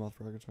find Seamoth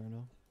fragments right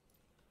now.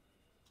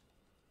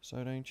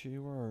 So don't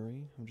you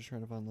worry. I'm just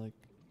trying to find like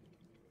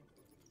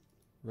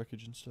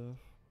wreckage and stuff.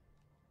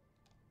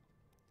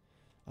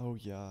 Oh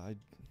yeah,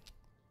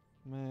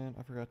 man,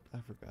 I forgot.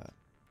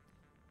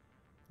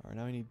 Alright,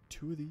 now I need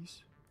 2 of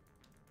these.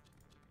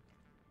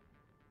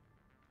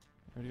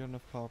 I already got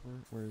enough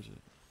copper. Where is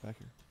it? Back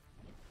here.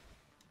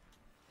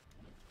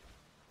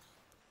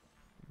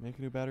 Make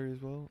a new battery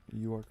as well?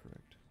 You are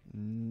correct.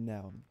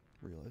 Now I'm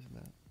realizing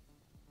that.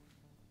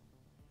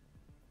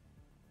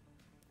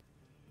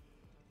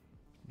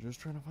 Just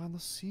trying to find the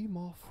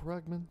Seamoth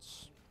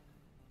fragments.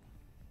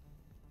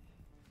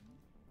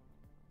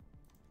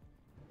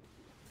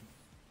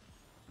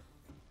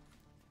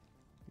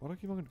 Why do I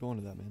keep on going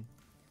to that, man?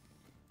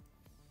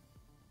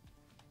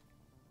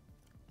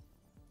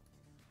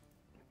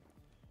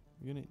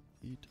 You're gonna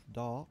eat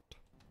dot.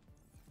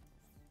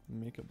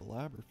 Make a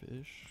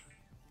blabberfish.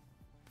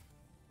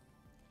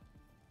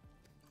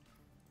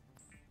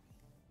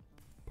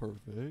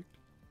 Perfect.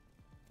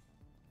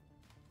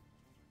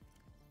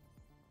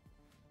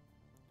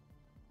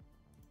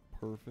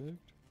 Perfect.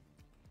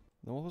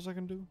 Now what was I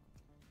gonna do?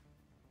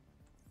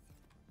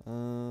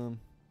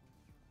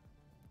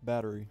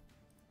 Battery.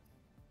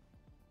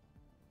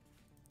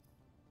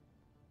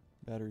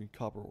 Battery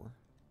copper ore.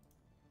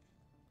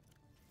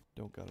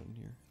 Don't got it in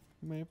here.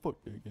 Man,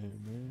 fuck that game,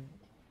 man.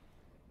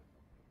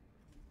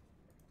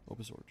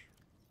 Open storage.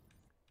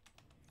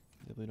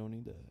 Definitely don't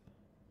need that.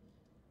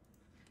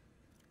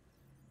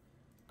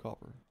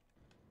 Copper.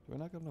 Do I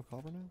not got enough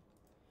copper now?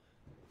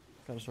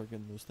 Gotta start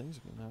getting those things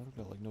again now. I've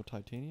got like no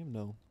titanium,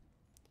 no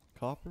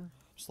copper.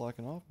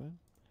 Slacking off, man.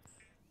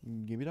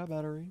 Give me that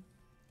battery.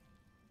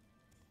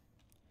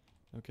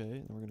 Okay,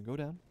 and then we're gonna go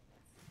down.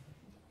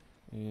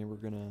 And we're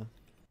gonna,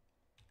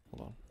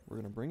 hold on. We're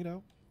gonna bring it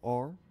out.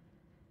 R.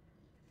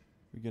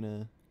 We're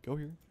gonna go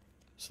here.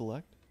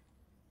 Select.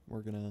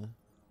 We're gonna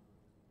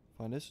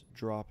find this.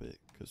 Drop it.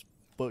 Cause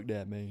fuck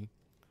that, man.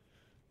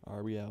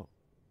 Alright, we out.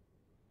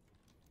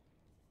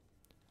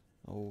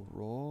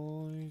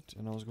 Alright.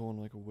 And I was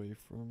going like away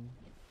from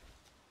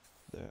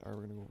that. Alright,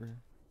 we're gonna go over here.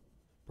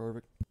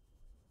 Perfect.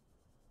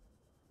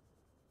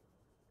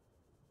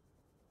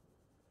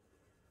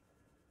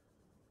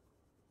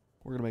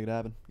 We're gonna make it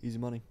happen. Easy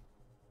money.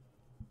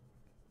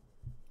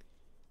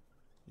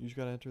 You just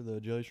gotta enter the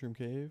jelly shroom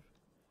cave.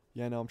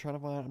 Yeah, no, I'm trying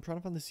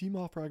to find the sea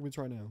moth fragments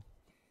right now.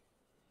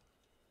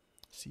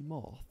 Sea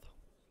moth.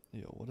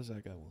 Yo, what does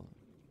that guy want?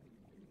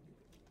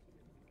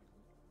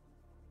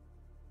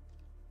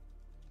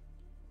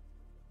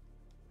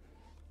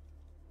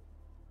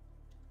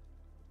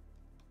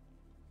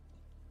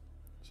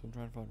 So I'm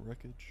trying to find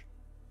wreckage.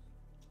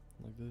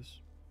 Like this.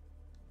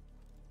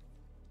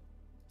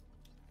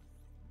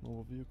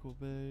 Mobile vehicle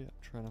bay. I'm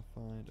trying to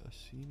find a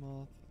sea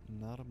moth,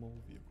 not a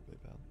mobile vehicle bay,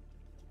 pal.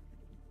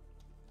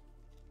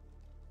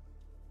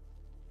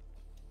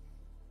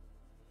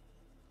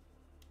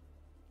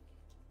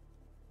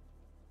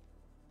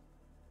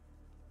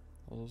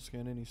 I'll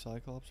scan any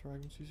Cyclops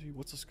fragments you see.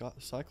 What's a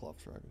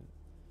Cyclops fragment?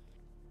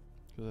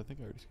 Because I think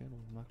I already scanned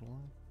one, I'm not gonna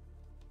lie.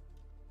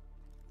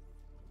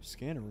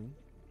 Scanner room?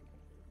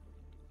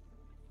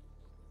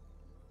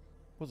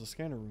 What's a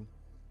scanner room?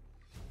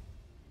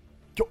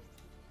 Yo!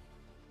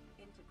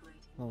 I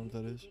don't know what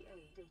that is.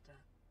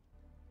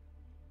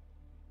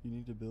 You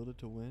need to build it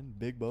to win.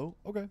 Big boat?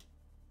 Okay.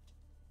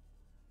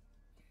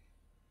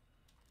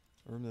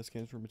 A room that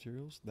scans for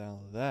materials? Now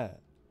that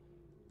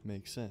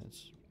makes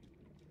sense.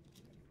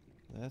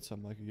 That's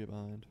something I could get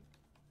behind.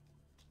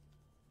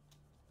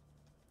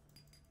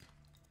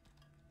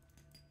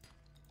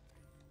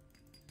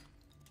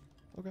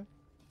 Okay.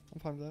 I'm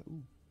fine with that.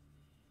 Ooh.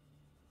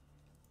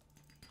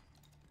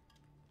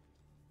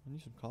 I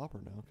need some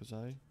copper now, because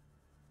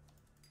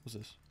what's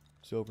this?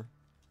 Silver.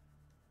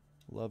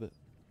 Love it.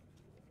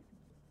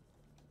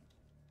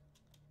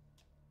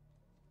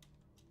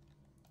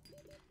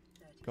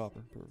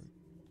 Copper. Perfect.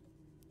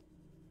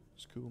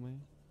 It's cool, man.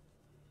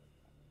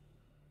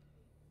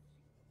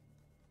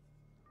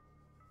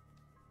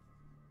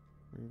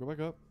 We're gonna go back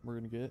up. We're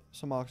gonna get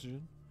some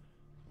oxygen.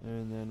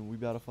 And then we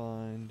gotta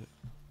find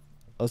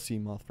a sea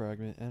moth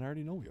fragment. And I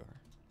already know we are.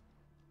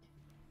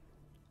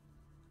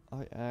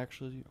 I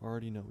actually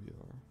already know we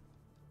are.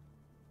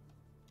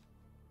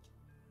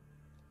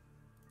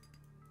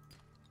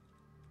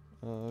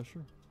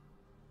 Sure.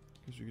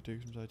 Guess we could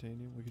take some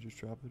titanium. We could just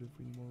trap it if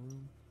we need more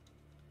room.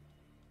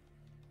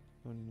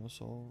 Don't need no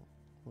salt.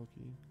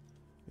 Okay.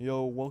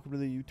 Yo, welcome to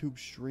the YouTube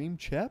stream,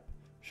 Chep.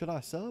 Should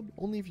I sub?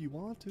 Only if you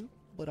want to,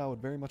 but I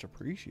would very much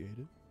appreciate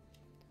it.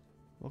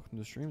 Welcome to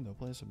the stream, though.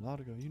 Playing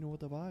Subnautica. You know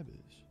what the vibe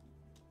is.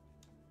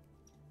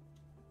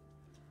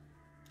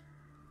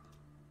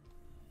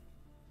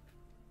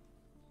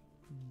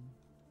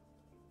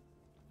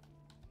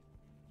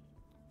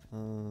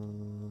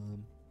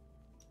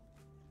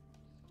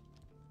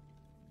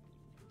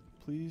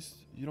 Please,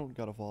 you don't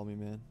gotta follow me,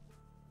 man.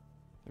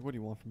 Like, what do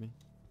you want from me?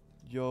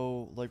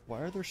 Yo, like, why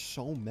are there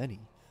so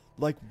many?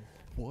 Like,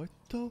 what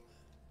the?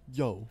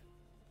 Yo.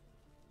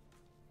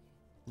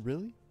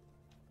 Really?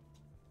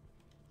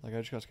 Like, I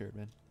just got scared,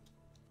 man.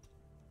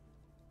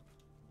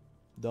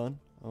 Done?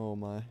 Oh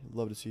my,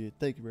 love to see it.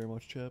 Thank you very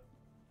much, Chep.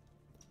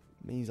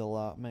 Means a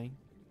lot, man.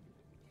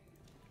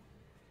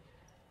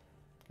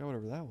 Got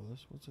whatever that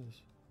was. What's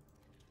this?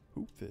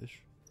 Hoop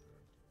fish.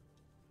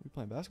 We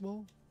playing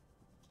basketball?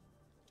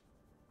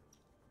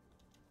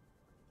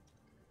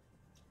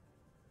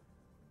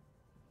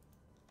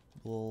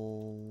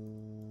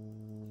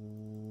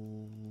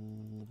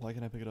 Why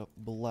can't I pick it up?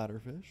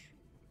 Bladderfish.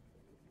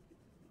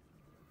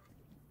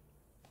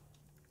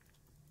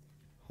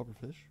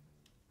 Hoverfish.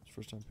 It's the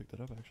first time I picked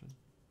that up, actually.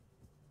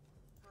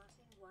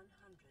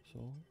 So.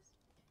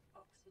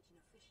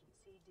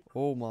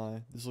 Oh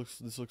my, this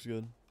looks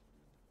good.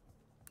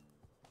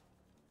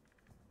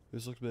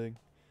 This looks big.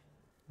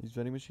 These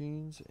vending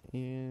machines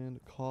and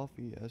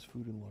coffee as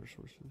food and water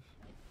sources.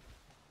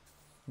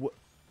 What?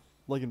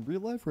 Like in real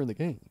life or in the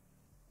game?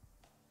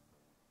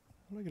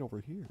 How do I get over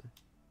here?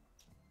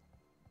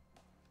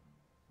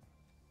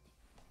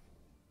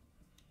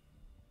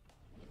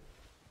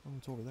 Oh,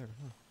 it's over there,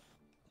 huh?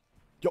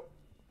 Yo!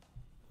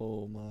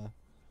 Oh my.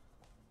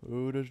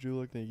 Who does you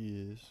look think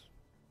he is?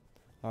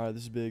 Alright,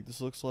 this is big.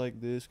 This looks like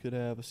this could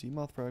have a sea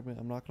moth fragment.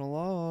 I'm not gonna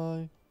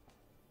lie.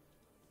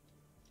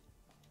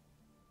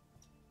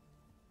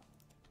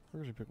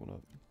 We're gonna pick one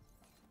up.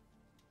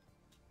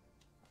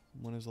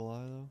 One is a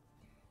lie though.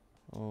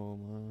 Oh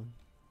man.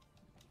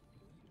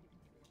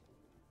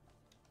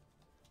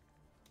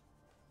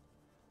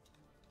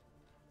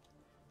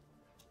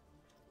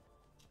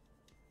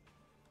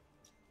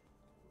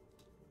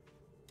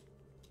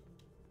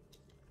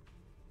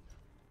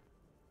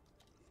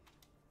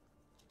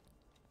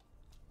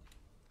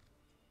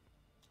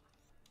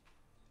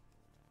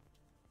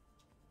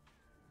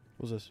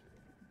 What's this?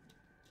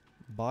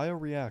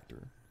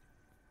 Bioreactor.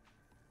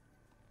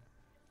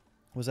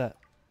 What's that?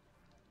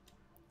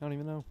 I don't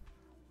even know.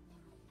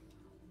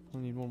 I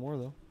need one more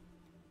though.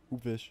 Ooh,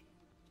 fish.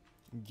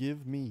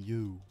 Give me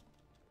you.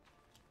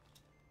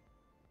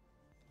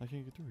 I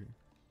can't get through here.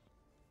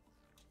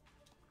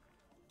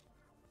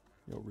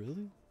 Yo,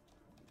 really?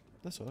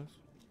 That sucks.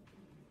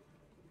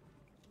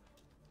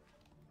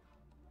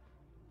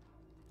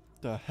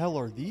 The hell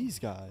are these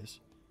guys?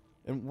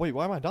 And wait,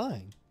 why am I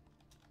dying?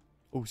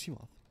 Oh, sea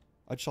moth.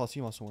 I just saw a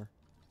sea moth somewhere.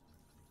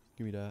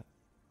 Give me that.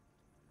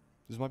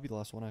 This might be the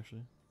last one,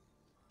 actually.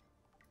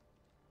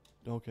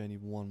 Okay, I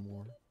need one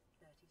more.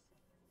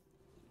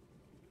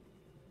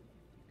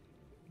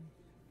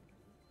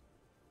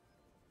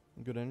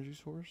 Good energy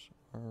source.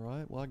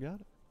 Alright, well, I got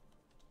it.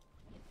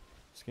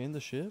 Scan the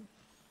ship?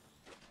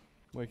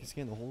 Wait, I can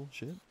scan the whole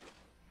ship?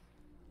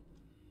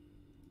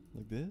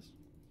 Like this?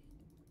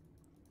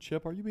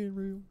 Chip, are you being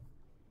real?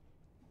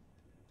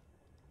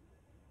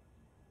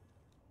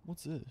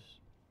 What's this?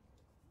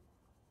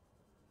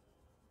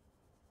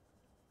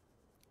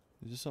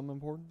 Is this something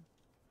important?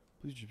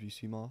 Please just be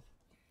sea moth.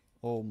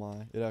 Oh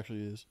my, it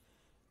actually is.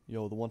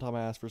 Yo, the one time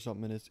I asked for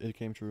something and it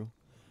came true.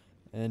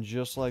 And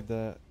just like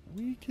that,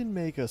 we can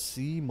make a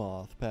sea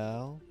moth,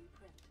 pal.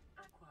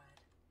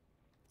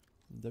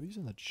 W's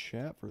in the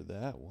chat for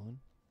that one.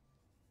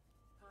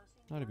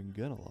 Not even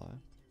gonna lie.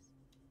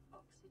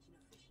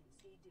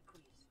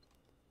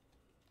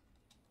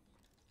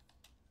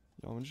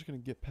 Yo, I'm just gonna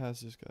get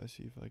past this guy,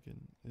 see if I can.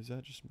 Is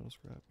that just metal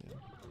scrap? Yeah.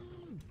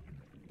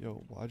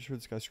 Yo, well, I just heard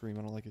this guy scream.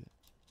 I don't like it.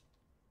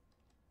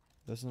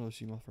 That's another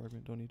sea moth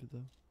fragment. Don't need it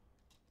though.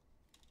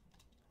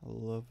 I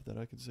love that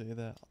I could say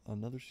that.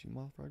 Another sea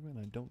moth fragment.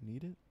 I don't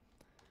need it.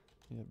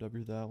 Yep,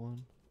 W that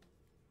one.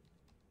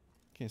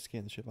 Can't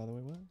scan the ship, by the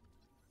way. What?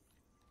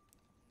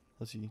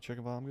 Let's see. Check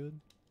if I'm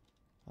good.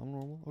 I'm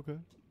normal. Okay.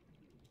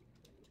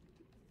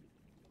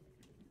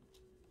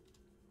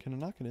 Can I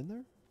not get in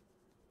there?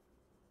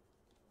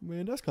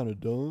 Man, that's kind of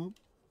dumb.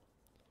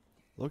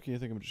 Loki, I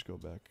think I'm gonna just go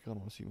back. I don't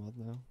want to sea moth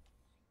now.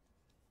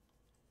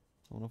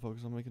 I want to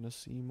focus on making a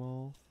sea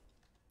moth.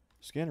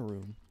 Scanner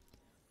room.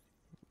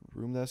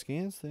 Room that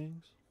scans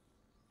things.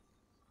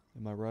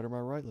 Am I right or am I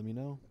right? Let me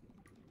know.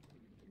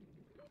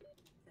 30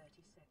 seconds.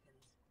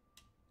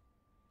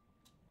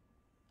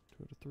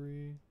 2 out of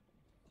 3.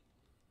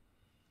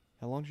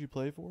 How long did you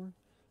play for?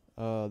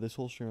 This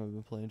whole stream I've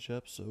been playing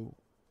Shep, so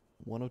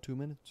 102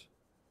 minutes.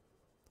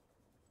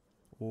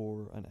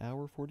 Or an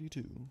hour 42.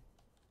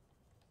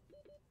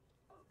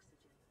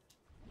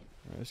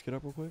 Alright, let's get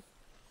up real quick.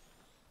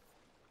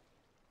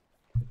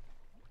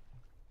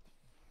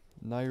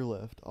 Now you're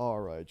left.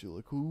 Alright,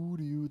 Julik. Who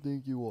do you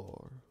think you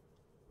are?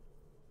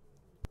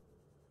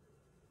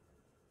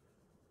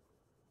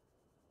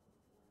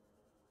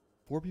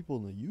 Four people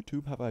in the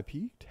YouTube. Have I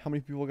peaked? How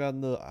many people got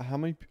in the how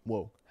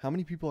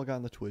many people I got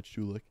in the Twitch,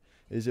 Julik?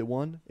 Is it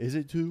 1? Is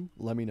it 2?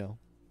 Let me know.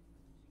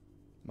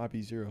 Might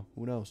be 0.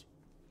 Who knows?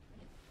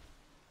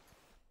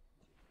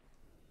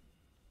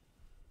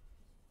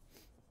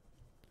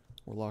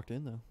 We're locked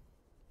in though.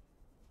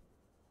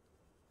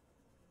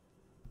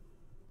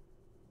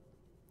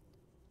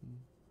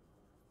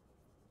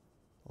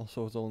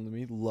 Also, it's only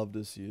me. Love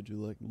to see you,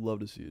 Julik.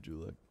 Love to see you,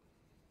 Julik.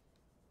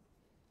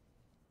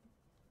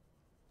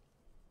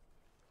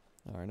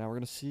 Alright, now we're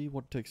gonna see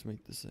what it takes to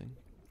make this thing.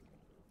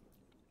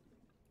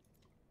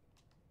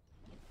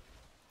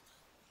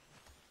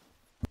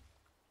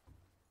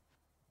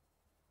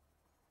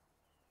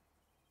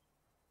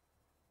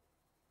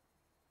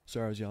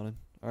 Sorry, I was yawning.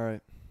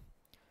 Alright.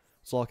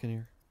 Let's lock in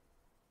here.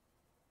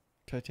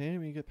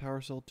 Titanium, you get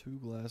power cell, 2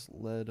 glass,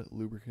 lead,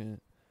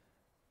 lubricant.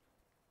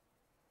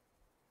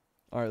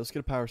 Alright, let's get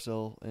a power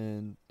cell,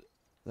 and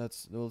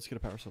let's get a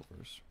power cell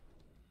first.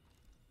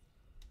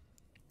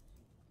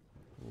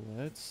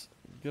 Let's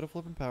get a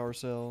flipping power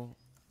cell.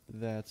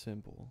 That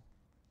simple.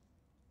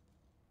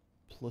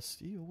 Plus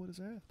steel, what is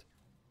that?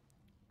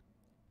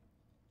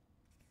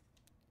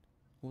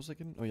 What was I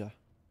getting? Oh yeah.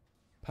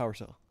 Power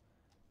cell.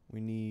 We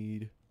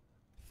need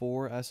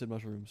 4 acid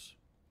mushrooms.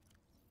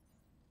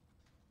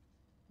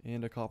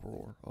 And a copper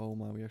ore. Oh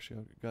my, we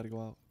actually gotta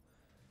go out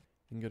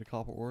and get a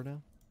copper ore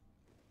now.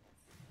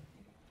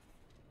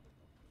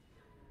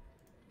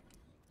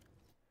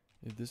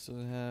 If this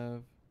doesn't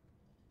have...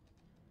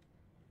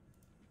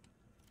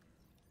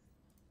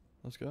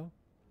 Let's go.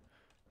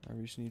 Alright,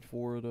 we just need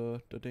 4 of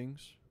the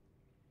things.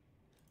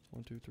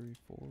 1, 2, 3,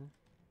 4.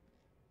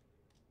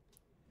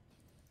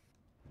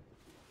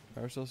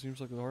 Power cell seems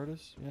like the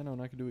hardest. Yeah, no,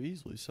 and I can do it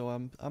easily. So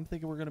I'm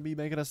thinking we're gonna be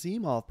making a sea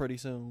moth pretty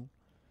soon.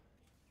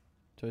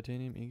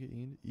 Titanium ingot,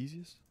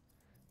 easiest?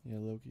 Yeah,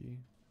 Loki.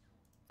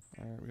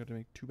 Alright, we got to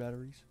make 2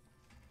 batteries.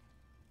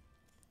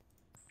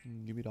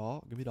 Give me it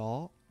all. Give me it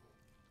all.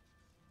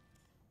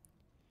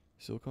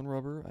 Silicone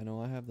rubber. I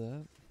know I have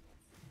that.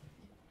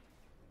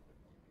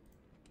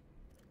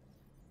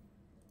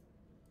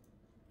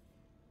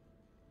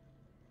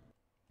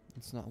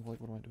 It's not like,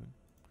 what am I doing?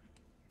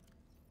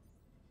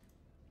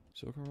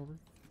 Silicone rubber?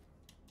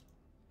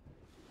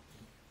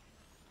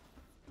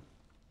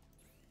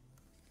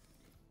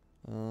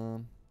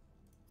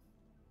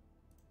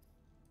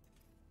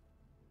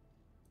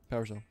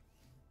 Power cell.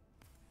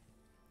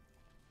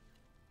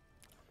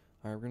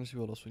 Alright, we're gonna see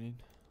what else we need.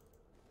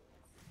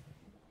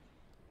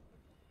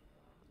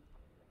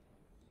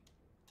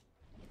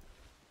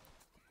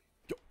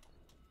 Yo.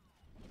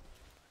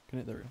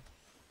 There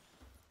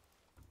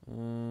we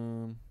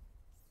go.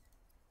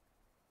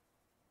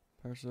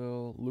 Power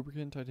cell,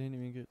 lubricant,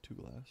 titanium ingot, 2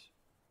 glass.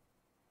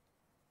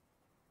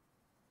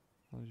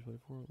 What did you play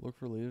for? Look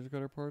for laser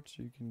cutter parts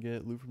so you can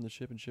get loot from the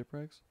ship and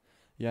shipwrecks.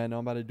 Yeah, I know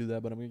I'm about to do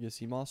that, but I'm gonna get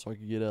sea moss so I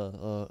can get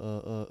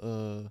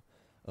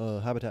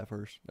habitat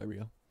first. There we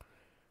go.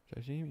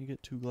 Titanium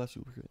ingot, 2 glass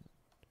lubricant.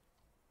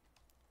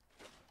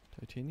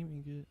 Titanium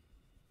ingot,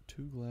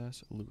 2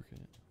 glass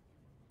lubricant.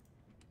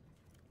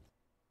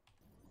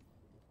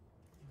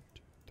 1,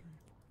 2, 3,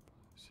 4,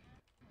 5, 6.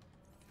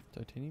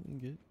 Titanium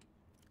ingot.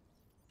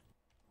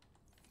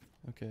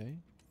 Okay.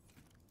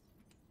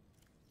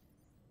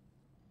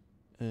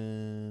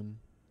 I'm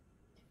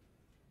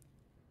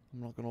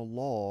not gonna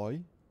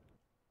lie.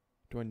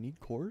 Do I need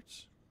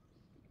quartz?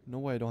 No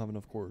way I don't have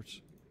enough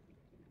quartz.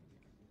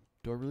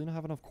 Do I really not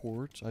have enough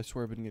quartz? I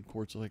swear I've been getting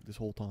quartz like this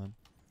whole time.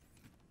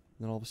 And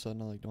then all of a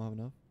sudden I like don't have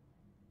enough.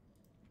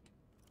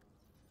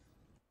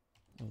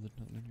 Oh, there's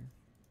nothing in here.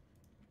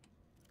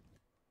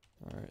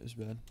 Alright, this is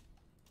bad.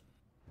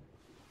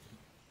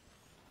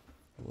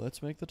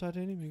 Let's make the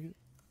titanium ingot.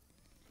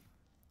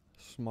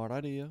 Smart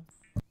idea.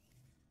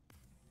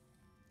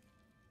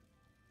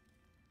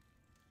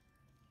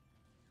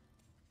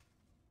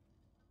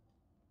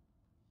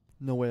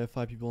 No way I have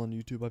 5 people on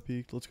YouTube. I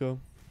peaked. Let's go.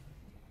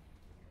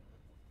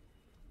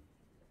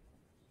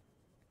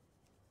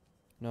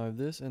 Now I have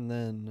this and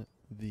then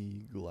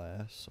the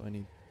glass. So I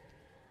need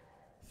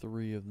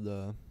 3 of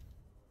the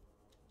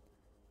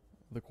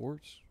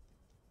quartz.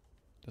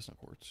 That's not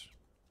quartz.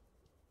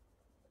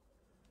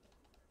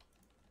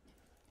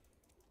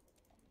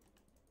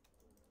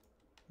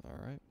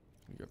 Alright.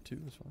 We grab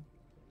 2, that's fine.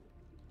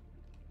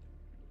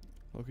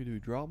 Okay, do we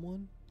drop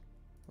 1?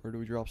 Or do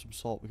we drop some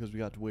salt because we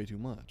got way too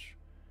much?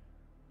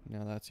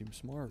 Now that seems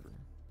smarter.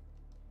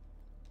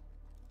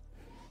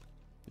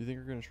 You think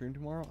we're gonna stream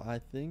tomorrow? I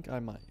think I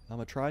might. I'm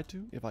gonna try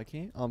to. If I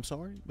can't, I'm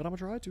sorry, but I'm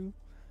gonna try to.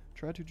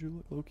 Try to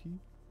do low key.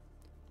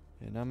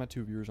 And now I'm at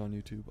 2 viewers on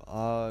YouTube.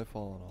 I've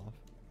fallen off.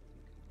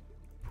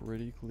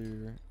 Pretty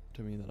clear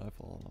to me that I've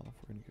fallen off.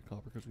 We're gonna get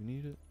copper because we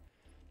need it.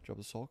 Drop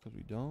the salt because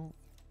we don't.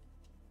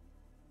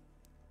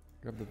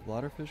 Grab the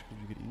bladderfish because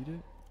you could eat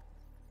it.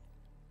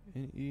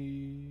 And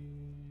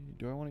eat.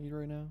 Do I want to eat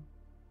right now?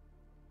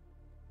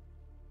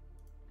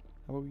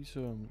 How about we eat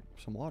some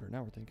water?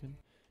 Now we're thinking.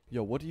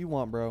 Yo, what do you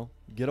want, bro?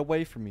 Get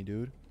away from me,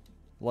 dude.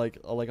 Like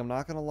I'm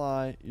not gonna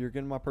lie. You're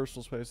getting my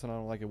personal space, and I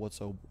don't like it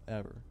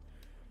whatsoever.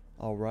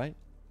 All right,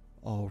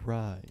 all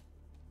right.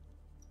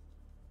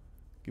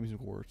 Give me some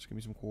quartz. Give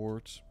me some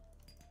quartz.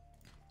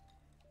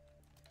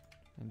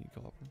 I need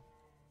copper.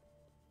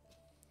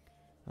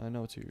 I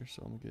know it's here,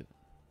 so I'm gonna get.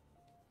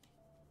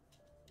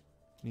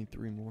 Need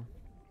 3 more.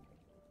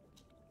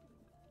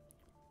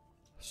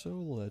 So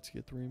let's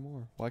get 3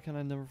 more. Why can't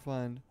I never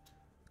find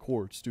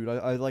quartz, dude?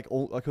 I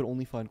could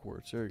only find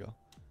quartz. There you go.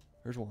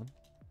 There's 1.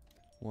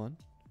 1.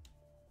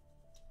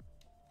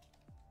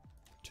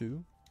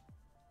 2.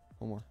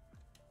 1 more.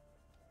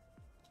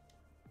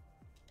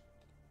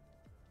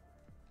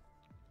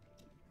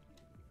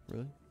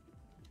 Really?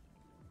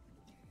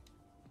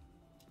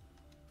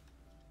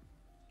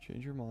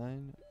 Change your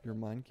mind. Your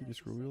mind key to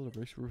scroll wheel to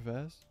break super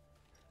fast.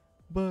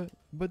 But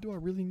do I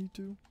really need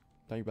to?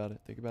 Think about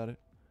it. Think about it.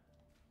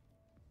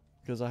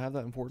 Because I have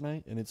that in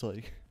Fortnite, and it's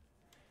like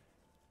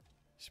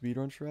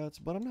speedrun strats.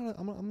 But I'm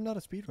not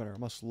a speedrunner.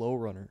 I'm a slow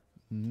runner.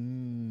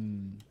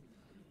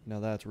 Now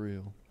that's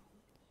real.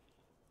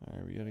 All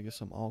right, we gotta get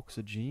some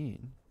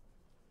oxygen.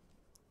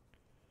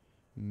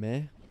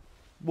 Meh.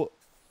 What?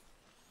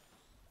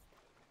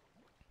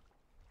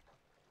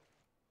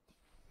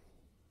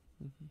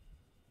 You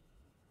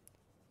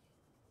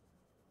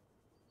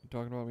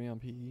talking about me on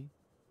PE?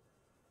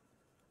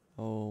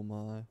 Oh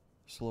my,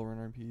 slow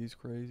runner in PE is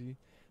crazy.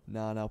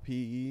 Nah, now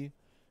PE,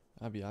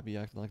 I'd be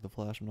acting like the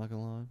Flash. I'm not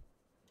gonna lie.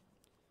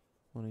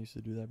 When I used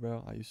to do that,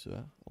 bro, I used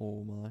to.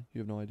 Oh my, you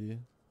have no idea.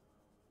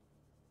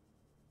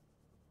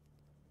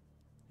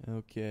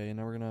 Okay,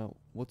 now we're gonna.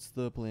 What's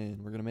the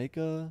plan? We're gonna make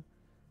a.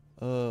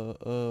 Oh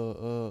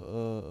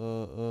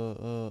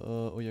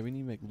yeah, we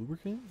need to make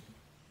lubricant.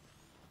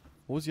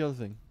 What was the other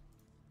thing?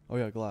 Oh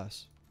yeah,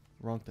 glass.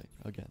 Wrong thing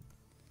again.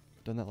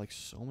 Done that like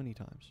so many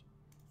times.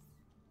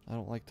 I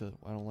don't like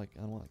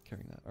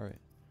carrying that. All right.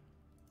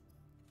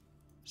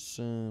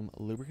 Some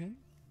lubricant.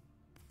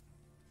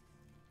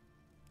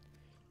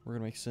 We're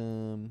gonna make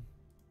some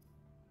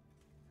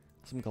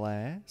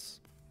glass.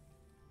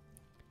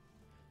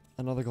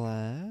 Another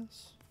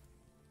glass.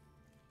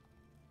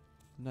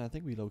 No, I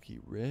think we low-key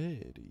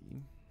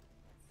ready.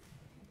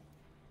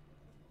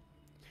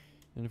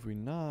 And if we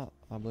not,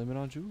 I blame it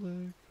on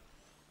Julek.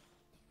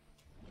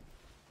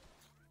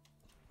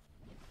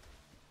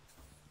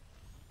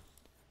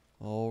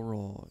 All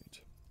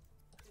right.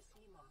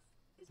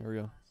 There we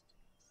go.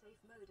 Safe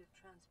mode of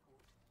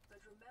transport, but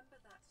remember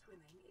that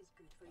swimming is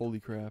good for Holy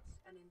your crap. fluids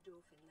and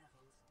endorphin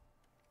levels.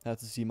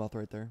 That's a sea moth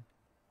right there.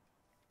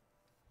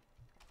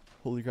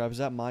 Holy crap, is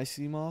that my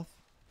sea moth?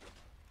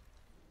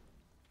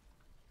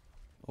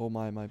 Oh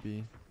my, it might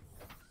be.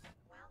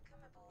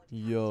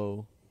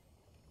 Yo.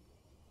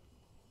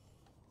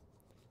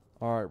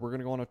 Alright, we're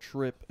gonna go on a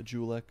trip,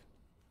 Julek.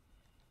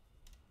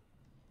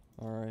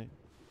 Alright.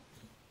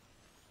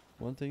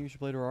 One thing you should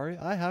play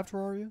Terraria. I have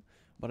Terraria,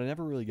 but I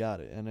never really got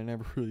it, and I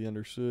never really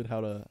understood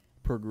how to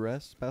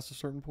progress past a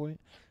certain point,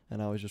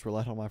 and I always just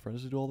relied on my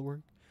friends to do all the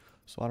work.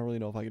 So I don't really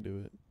know if I could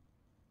do it.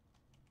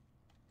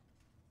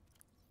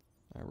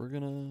 Alright, we're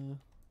gonna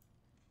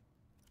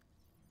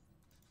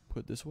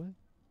put this way.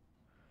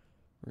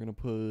 We're gonna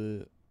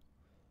put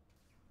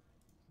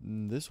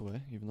this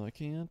way, even though I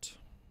can't.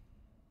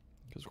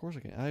 Because of course I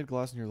can't. I had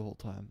glass in here the whole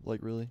time.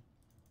 Like, really?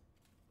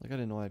 Like, I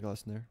didn't know I had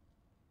glass in there.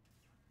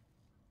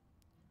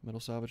 Metal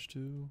salvage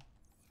too.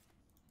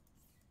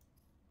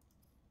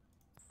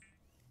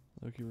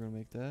 Okay, we're gonna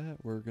make that.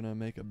 We're gonna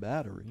make a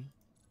battery.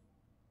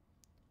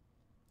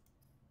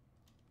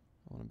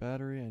 I want a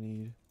battery. I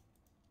need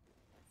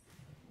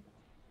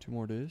 2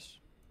 more discs.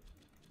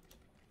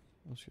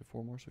 Let's get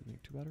 4 more so we can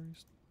make 2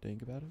 batteries.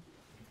 Think about it.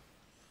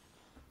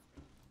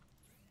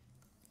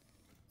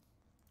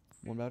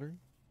 1 battery.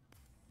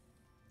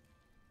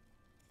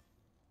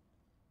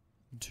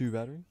 2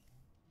 battery.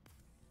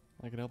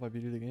 I can help I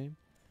beat the game.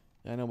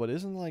 I know, but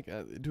isn't like,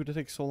 dude, it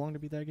takes so long to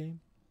beat that game.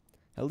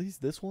 At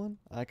least this one,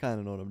 I kind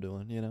of know what I'm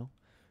doing, you know?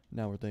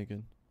 Now we're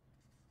thinking.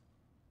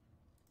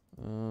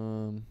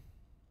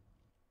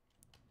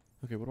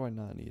 Okay, what do I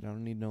not need? I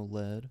don't need no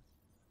lead.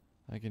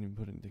 I can't even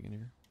put anything in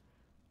here.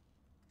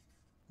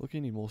 Look, I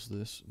need most of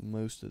this.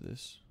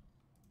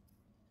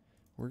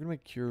 We're gonna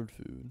make cured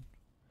food.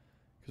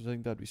 Because I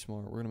think that'd be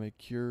smart. We're gonna make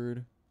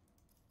cured.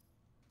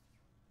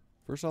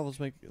 First off, let's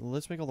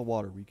make all the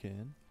water we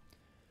can.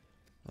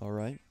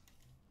 Alright.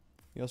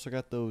 We also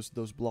got those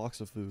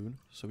blocks of food,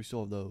 so we still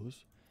have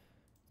those.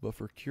 But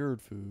for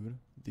cured food,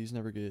 these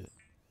never get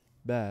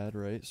bad,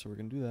 right? So we're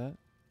gonna do that.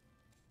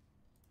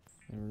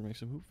 And we're gonna make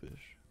some hoop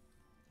fish.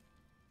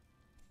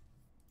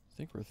 I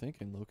think we're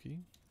thinking,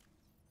 Loki.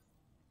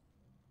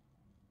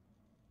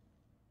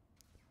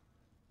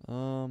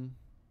 Are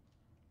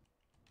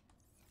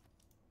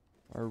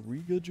we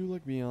good,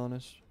 Julek? Be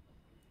honest.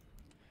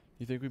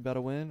 You think we about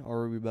to win,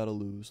 or are we about to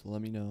lose?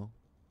 Let me know.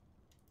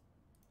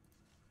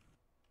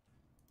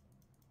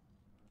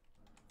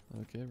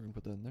 Okay, we're gonna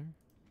put that in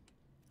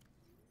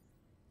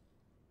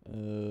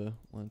there.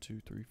 1,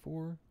 2, 3,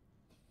 4.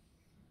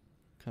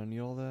 Kind of need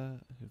all that.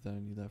 If I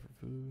need that for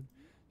food.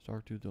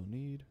 Star tooth don't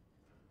need.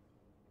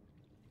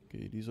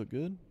 Okay, these look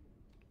good.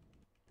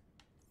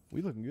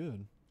 We looking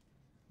good.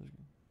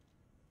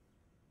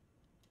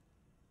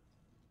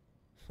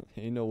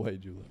 Ain't no way,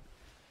 Julia.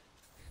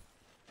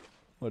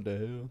 What the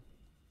hell?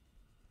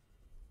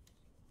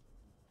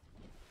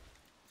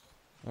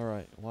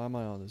 Alright, why am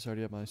I on this? I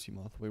already have my sea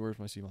moth. Wait, where's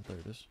my sea moth? There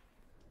it is.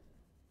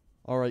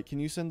 Alright, can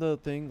you send the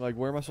thing? Like,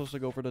 where am I supposed to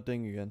go for the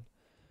thing again?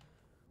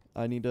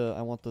 I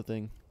want the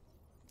thing.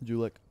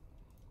 Julek.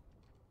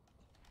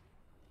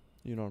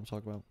 You know what I'm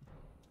talking about.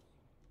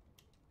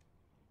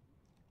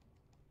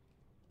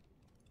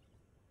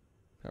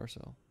 Power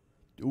cell.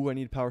 Ooh, I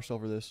need a power cell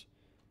for this.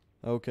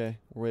 Okay,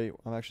 wait,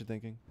 I'm actually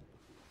thinking.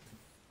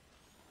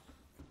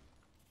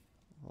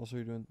 Also,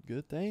 you're doing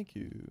good? Thank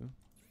you.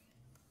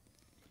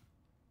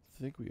 I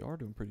think we are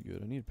doing pretty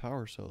good. I need a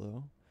power cell,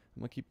 though.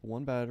 I'm going to keep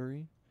 1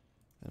 battery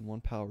and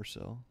 1 power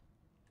cell.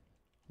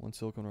 1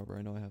 silicone rubber.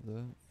 I know I have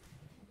that.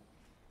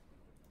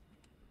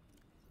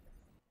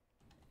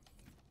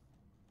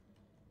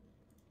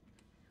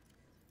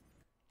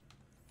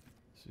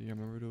 See, I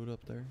remember to do it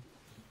up there.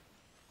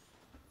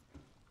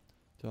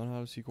 Don't know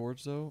how to see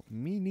chords, though?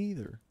 Me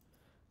neither.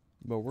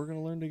 But we're going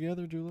to learn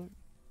together, Julek.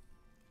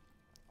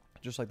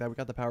 Just like that, we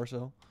got the power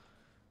cell.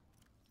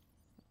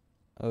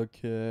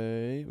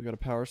 Okay, we got a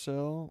power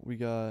cell. We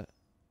got...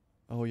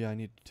 Oh, yeah, I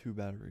need 2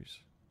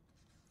 batteries.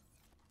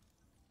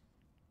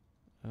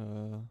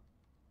 Well,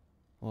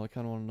 I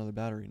kind of want another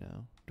battery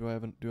now. Do I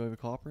have a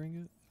copper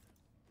ingot?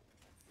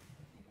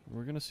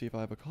 We're going to see if I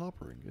have a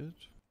copper ingot.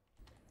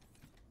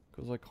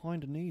 Because I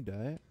kind of need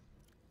that.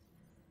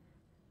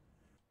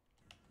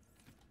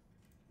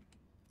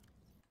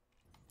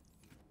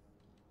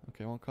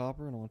 Okay, I want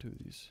copper and I want 2 of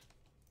these.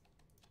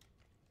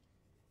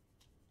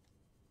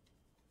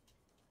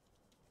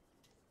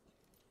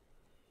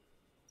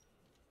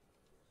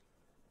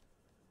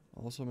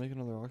 Also make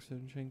another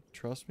oxygen tank.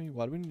 Trust me.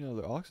 Why do we need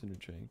another oxygen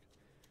tank?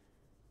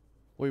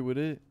 Wait, would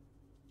it?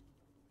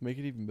 make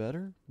it even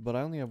better, but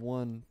I only have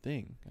one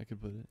thing I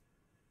could put it.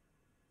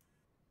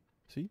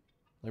 See?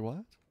 Like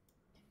what?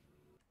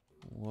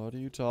 What are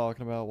you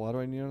talking about? Why do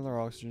I need another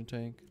oxygen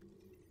tank?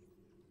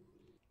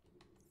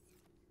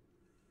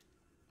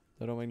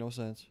 That don't make no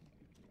sense.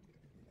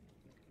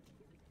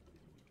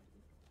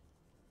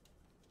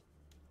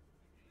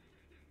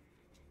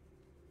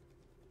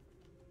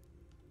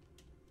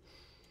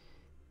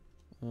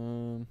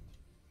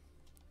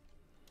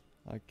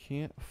 I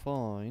can't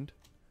find.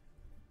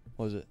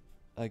 What is it?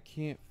 I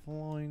can't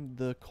find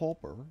the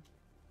culper.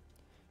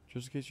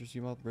 Just in case your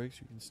seamouth breaks,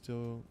 you can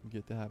still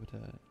get the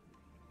habitat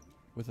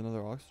with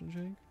another oxygen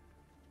tank.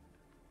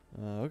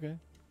 Okay.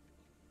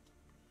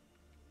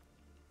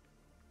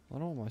 I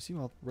don't want my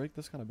seamouth to break.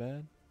 That's kind of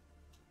bad.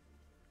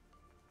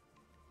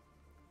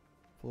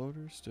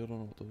 Floaters. Still don't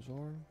know what those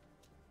are.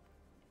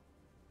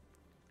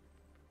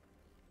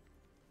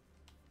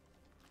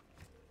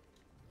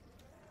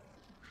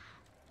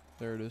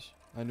 There it is.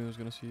 I knew I was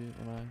gonna see it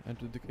when I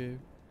entered the cave.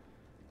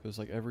 Because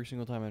like every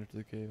single time I entered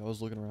the cave, I was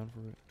looking around for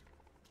it.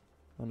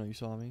 Oh no, you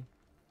saw me.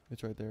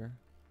 It's right there.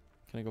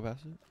 Can I go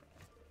past it?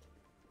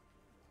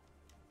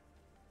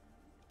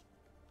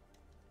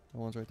 That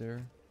one's right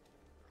there.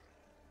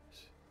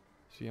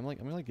 See, I'm like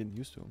getting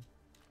used to him.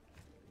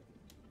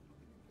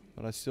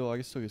 But I still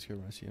get scared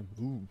when I see him.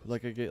 Ooh,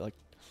 like I get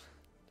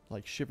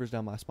like shivers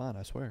down my spine,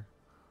 I swear.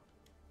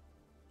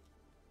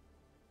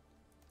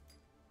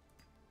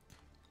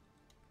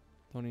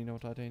 Don't need no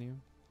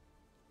titanium.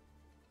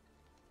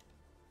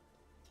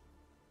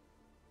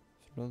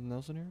 Is there nothing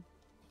else in here?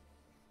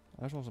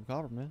 I just want some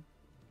copper, man.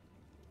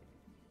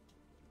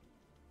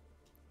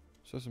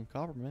 So some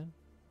copper, man.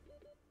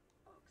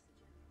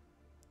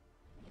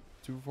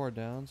 Too far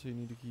down, so you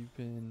need to keep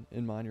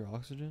in mind your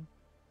oxygen.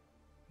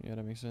 Yeah,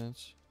 that makes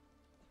sense.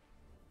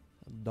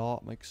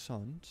 Dot makes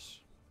sense.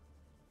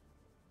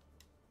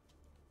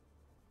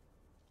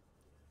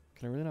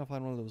 Can I really not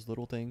find one of those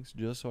little things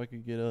just so I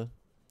could get a...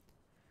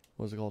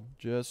 What's it called?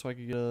 Just so I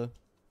could get a...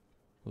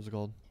 What's it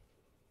called?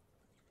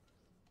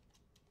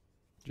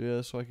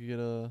 Just so I could get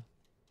a...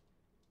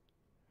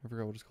 I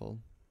forgot what it's called.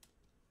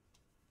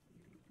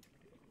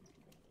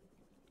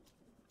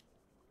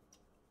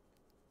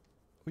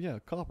 Oh yeah,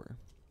 copper.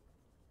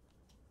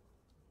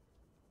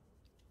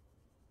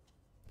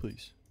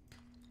 Please.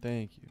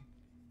 Thank you.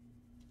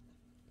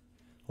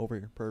 Over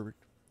here.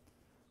 Perfect.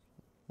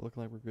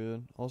 Looking like we're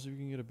good. Also, you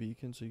can get a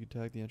beacon so you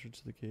can tag the entrance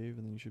to the cave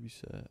and then you should be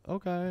set.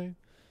 Okay.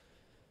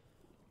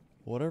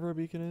 Whatever a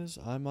beacon is,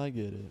 I might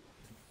get it.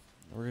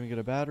 We're gonna get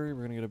a battery,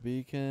 we're gonna get a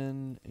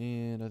beacon,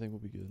 and I think we'll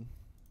be good.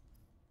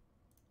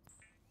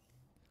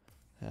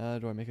 How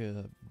do I make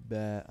a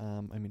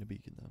a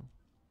beacon though?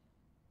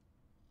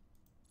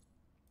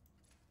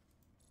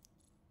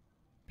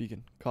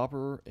 Beacon.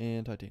 Copper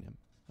and titanium.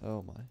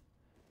 Oh my.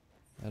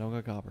 I don't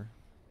got copper.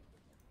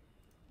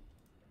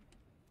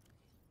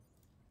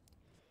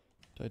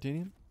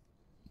 Titanium.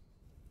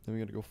 Then we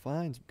gotta go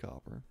find some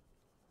copper.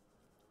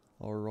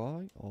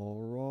 Alright,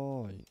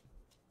 alright.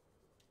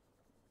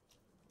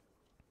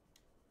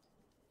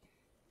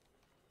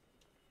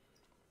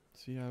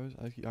 See, I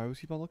always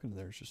keep on looking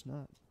there. It's just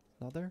not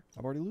there.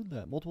 I've already looted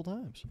that multiple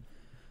times.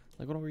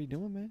 Like, what are we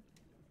doing, man?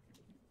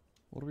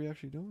 What are we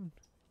actually doing?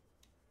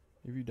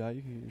 If you die,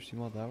 you can get your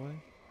seamount that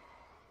way.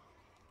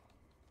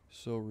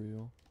 So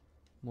real.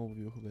 Mobile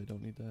vehicle bay,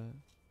 don't need that.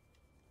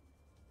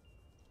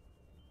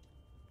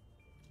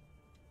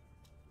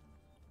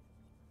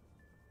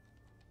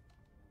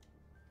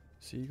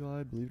 Sea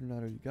glide, believe it or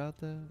not, you got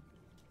that.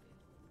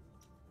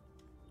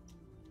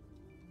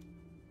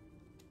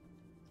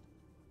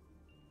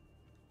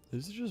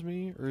 Is it just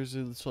me, or is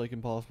it like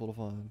impossible to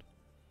find?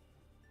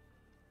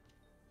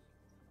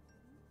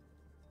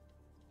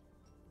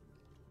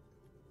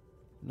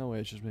 No way,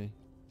 it's just me.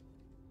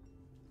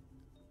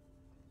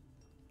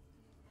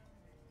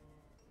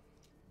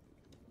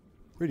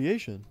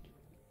 Radiation.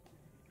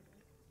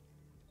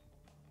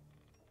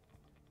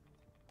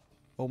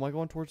 Oh, am I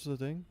going towards the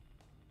thing?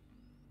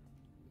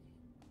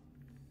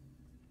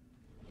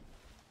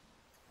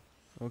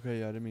 Okay,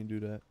 yeah, I didn't mean to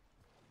do that.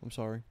 I'm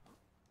sorry.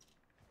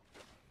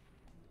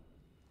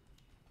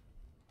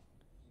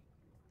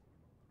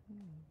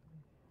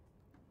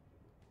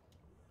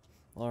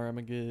 Alright, I'm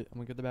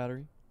gonna get the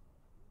battery.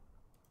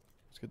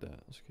 Let's get that.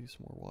 Let's get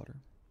some more water.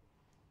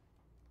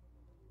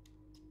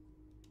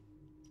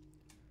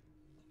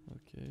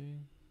 Okay.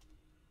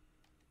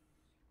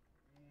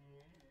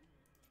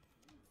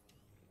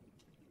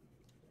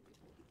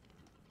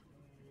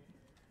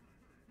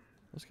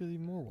 Let's get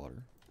even more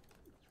water.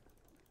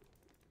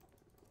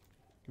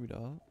 Give me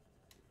that.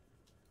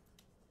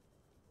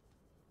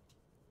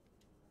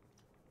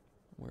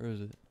 Where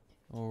is it?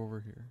 Oh, over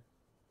here.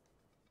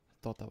 I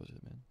thought that was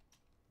it, man.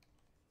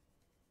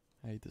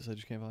 I hate this. I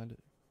just can't find it.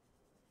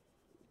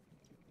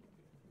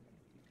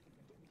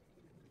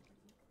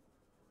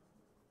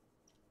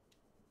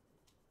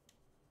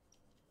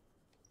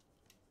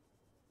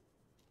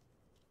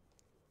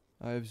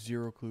 I have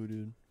zero clue,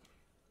 dude.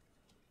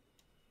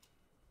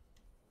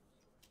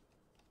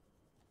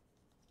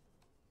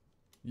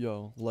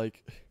 Yo,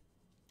 like,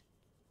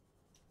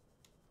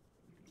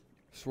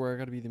 swear I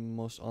gotta be the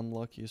most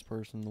unluckiest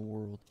person in the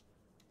world.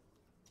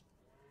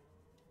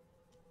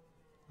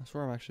 I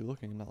swear I'm actually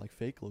looking, not like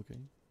fake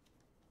looking.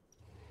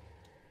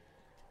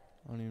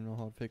 I don't even know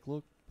how to fake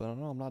look, but I don't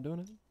know, I'm not doing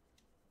it.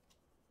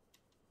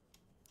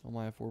 I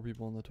might have 4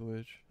 people on the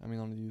Twitch. I mean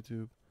on the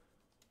YouTube.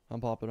 I'm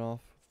popping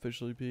off.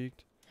 Officially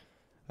peaked.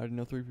 I already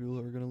know 3 people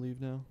are gonna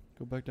leave now.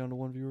 Go back down to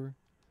 1 viewer.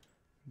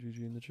 GG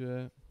in the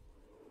chat.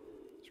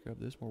 Let's grab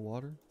this, more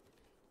water.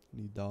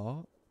 Need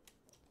that.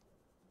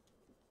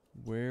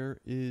 Where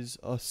is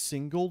a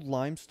single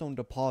limestone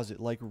deposit?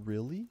 Like,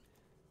 really?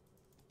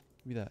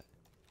 Give me that.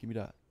 Give me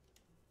that.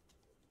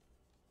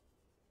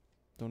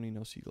 Don't need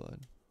no sea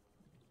glide.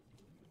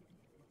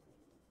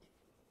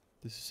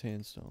 This is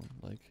sandstone.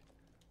 Like,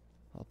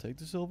 I'll take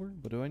the silver,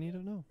 but do I need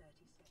it? No.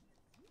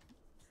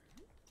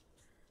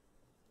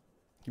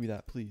 Give me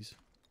that, please.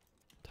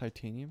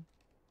 Titanium?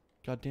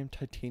 Goddamn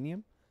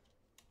titanium?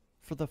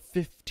 For the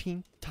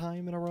 15th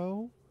time in a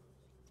row?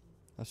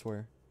 I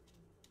swear.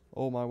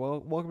 Oh my,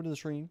 welcome to the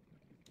stream.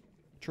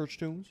 Church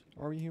tunes.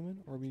 Are we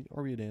human? Are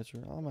we a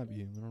dancer? I might be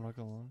human, I'm not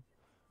gonna lie.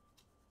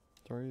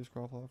 Sorry, this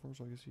cross platform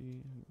so I can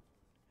see.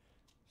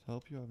 To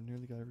help you, I've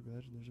nearly got every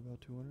badge. There's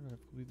about 200. I've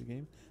completed the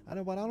game. I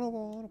know, but I don't know if I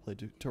want to play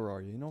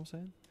Terraria. You know what I'm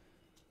saying?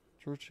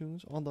 Church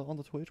tunes on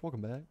the Twitch.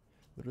 Welcome back.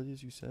 Literally,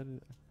 as you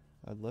said,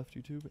 I left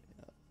YouTube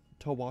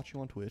to watch you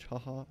on Twitch.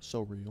 Haha,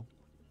 so real.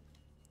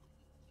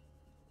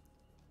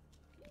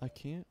 I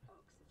can't.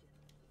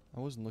 I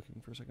wasn't looking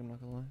for a second. I'm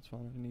not gonna lie. It's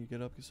fine. I need to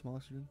get up, get some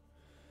oxygen.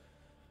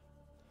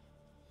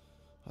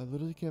 I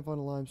literally can't find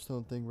a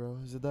limestone thing, bro.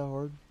 Is it that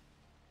hard?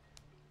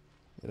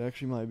 It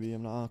actually might be.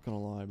 I'm not gonna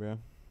lie, bro.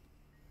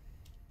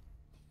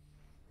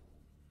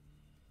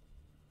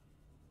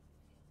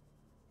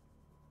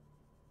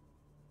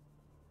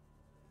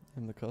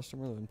 And the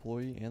customer, the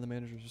employee, and the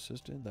manager's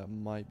assistant. That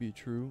might be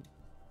true.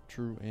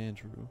 True and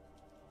true.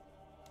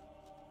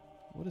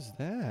 What is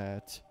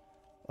that?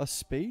 A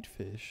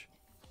spadefish?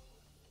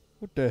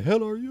 What the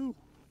hell are you?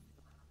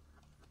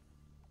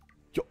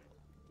 Yo.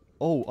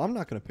 Oh, I'm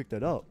not gonna pick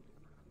that up.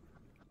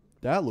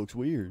 That looks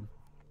weird.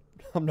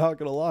 I'm not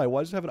gonna lie.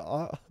 Why does it have an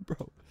eye,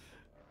 bro?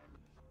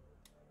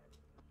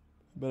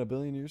 Been a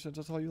billion years since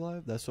I saw you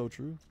live. That's so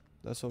true.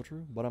 That's so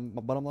true. But I'm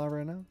live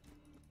right now.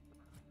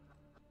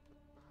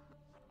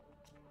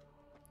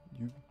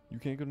 You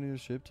can't go near the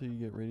ship till you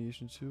get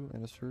radiation too,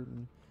 and a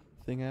certain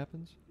thing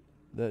happens.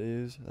 That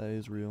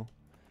is real.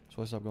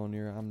 So I stopped going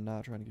near it. I'm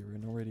not trying to get rid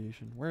of no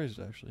radiation. Where is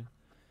it actually?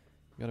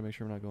 Gotta make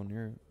sure I'm not going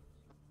near it.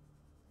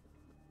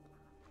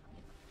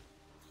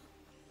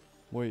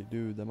 Wait,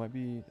 dude, that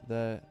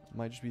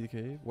might just be the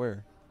cave.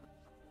 Where?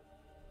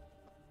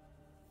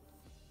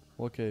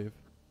 What cave?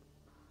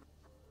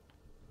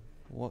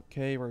 What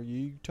cave are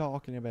you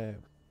talking about?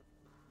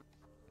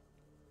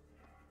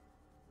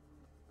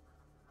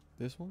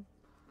 This one?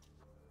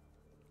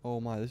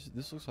 Oh my,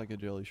 this looks like a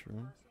jelly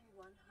shroom.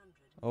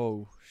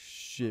 Oh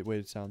shit, wait,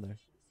 it's down there.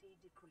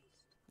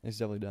 It's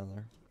definitely down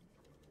there.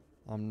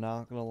 I'm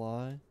not gonna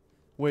lie.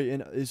 Wait,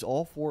 and is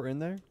all 4 in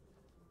there?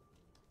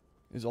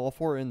 Is all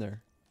 4 in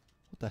there?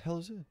 What the hell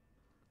is it?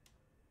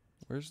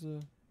 Where's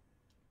the...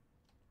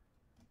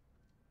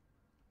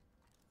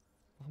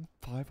 I'm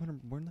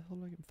 500... Where in the hell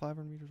did I get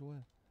 500 meters away?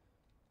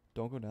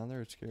 Don't go down there,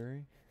 it's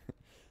scary.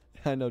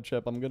 I know,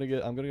 Chep, I'm gonna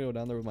go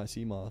down there with my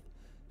sea moth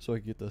so I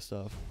can get this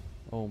stuff.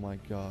 Oh my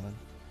god.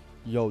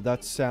 Yo,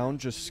 that sound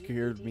just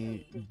scared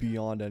me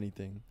beyond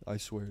anything. I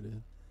swear it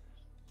did.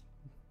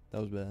 That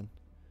was bad.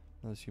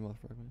 Another sea moth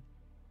fragment.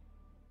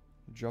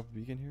 Drop a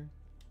beacon here?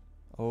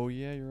 Oh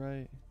yeah, you're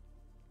right.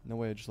 No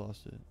way, I just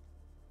lost it.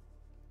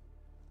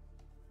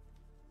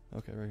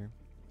 Okay, right here.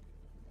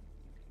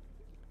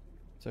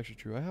 It's actually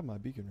true. I have my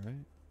beacon,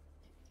 right?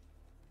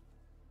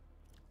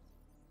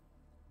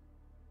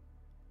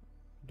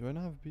 Do I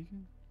not have a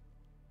beacon?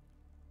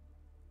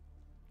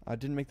 I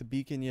didn't make the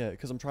beacon yet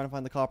because I'm trying to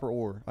find the copper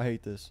ore. I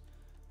hate this.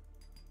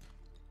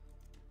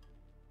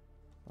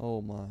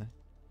 Oh my.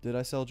 Did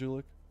I sell,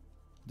 Julik?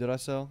 Did I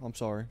sell? I'm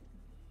sorry.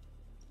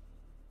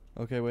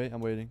 Okay, wait. I'm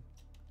waiting.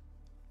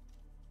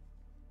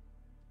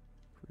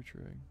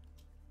 Pre-trig.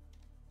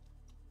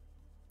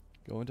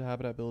 Go into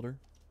Habitat Builder.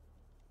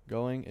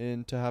 Going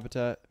into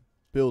Habitat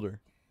Builder.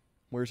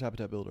 Where's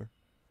Habitat Builder?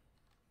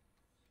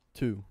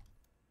 2.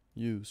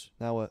 Use.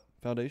 Now what?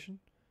 Foundation?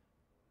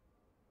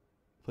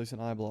 Place an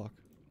eye block.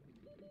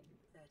 30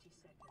 seconds.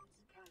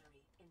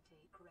 Calorie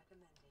intake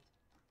recommended.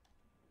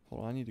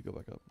 Hold on, I need to go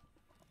back up.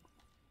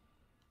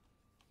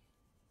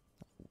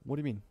 What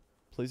do you mean?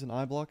 Place an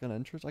eye block on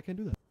entrance? I can't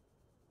do that.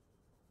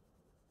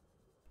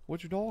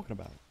 What you talking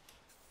about?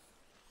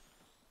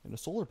 And a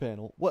solar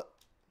panel? What?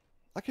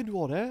 I can do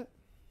all that?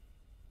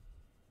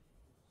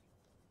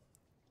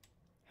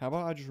 How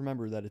about I just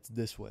remember that it's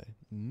this way?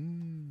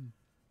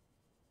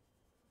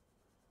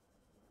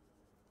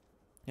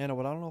 Yeah, no,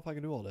 but I don't know if I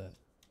can do all that.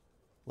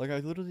 Like, I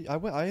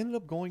ended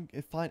up going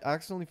and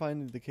accidentally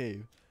finding the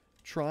cave,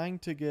 trying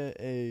to get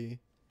a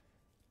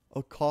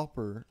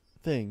copper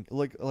thing.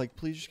 Like,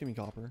 please just give me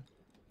copper,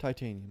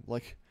 titanium.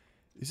 Like,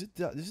 Is it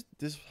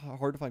this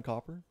hard to find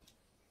copper?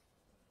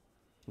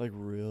 Like,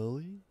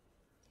 really?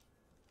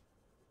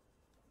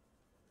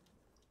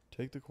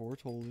 Take the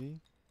quartz, holy.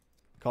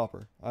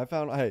 Copper. I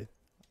found, hey.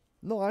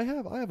 No, I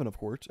have enough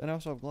quartz, and I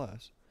also have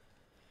glass.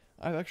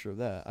 I have extra of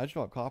that. I just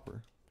don't have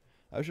copper.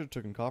 I should have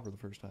taken copper the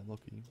first time,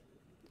 lucky.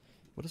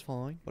 But it's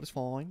fine. But it's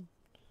fine.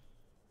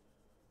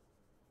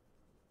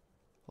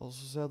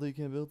 Also, sadly, you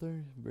can't build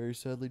there. Very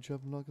sadly,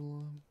 Chubb, I'm not gonna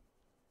lie.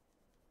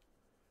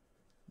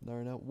 Not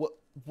right now.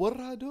 What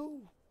did I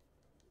do?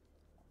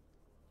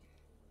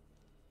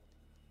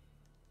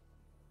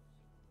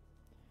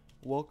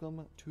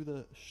 Welcome to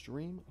the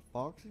stream,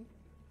 Foxy.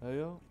 Hey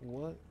yo,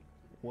 what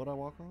I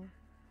walk on?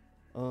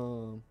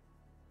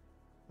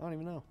 I don't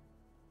even know.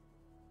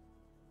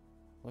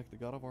 Like the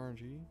god of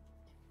RNG?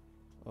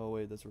 Oh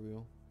wait, that's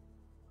real.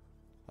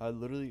 I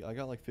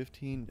got like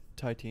 15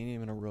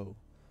 titanium in a row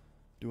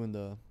doing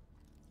the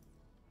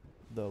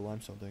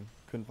limestone thing.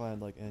 Couldn't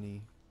find like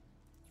any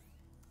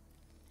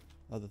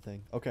other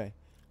thing. Okay.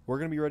 We're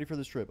gonna be ready for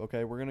this trip,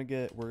 okay? We're gonna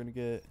get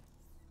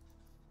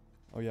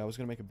oh yeah, I was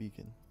gonna make a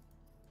beacon.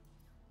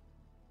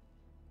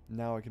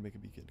 Now I can make a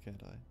beacon,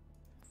 can't I?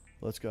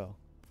 Let's go.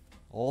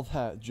 All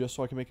that just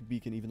so I can make a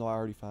beacon even though I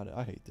already found it.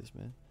 I hate this,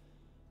 man.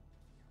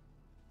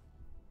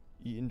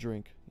 Eat and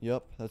drink.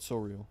 Yep, that's so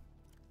real.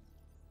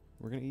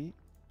 We're gonna eat.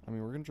 I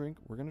mean, we're gonna drink.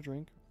 We're gonna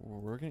drink.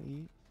 We're gonna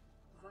eat.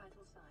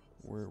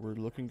 We're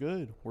looking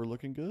good. We're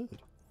looking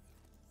good.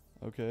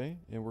 Okay,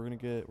 and we're gonna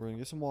get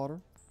some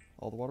water.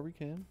 All the water we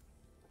can.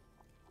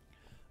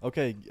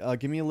 Okay,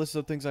 give me a list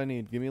of things I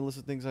need. Give me a list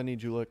of things I need,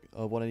 Julik,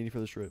 of what I need for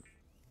this trip.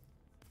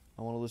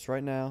 I want a list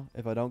right now.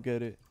 If I don't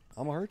get it,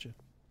 I'm gonna hurt you.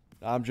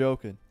 I'm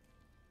joking.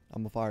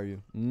 I'm gonna fire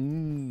you.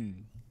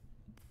 Then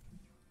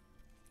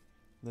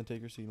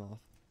take your sea moth.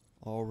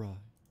 Alright.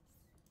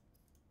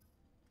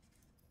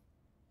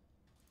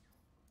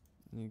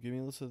 Give me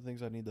a list of the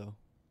things I need, though.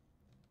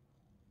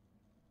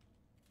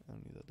 I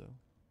don't need that, though.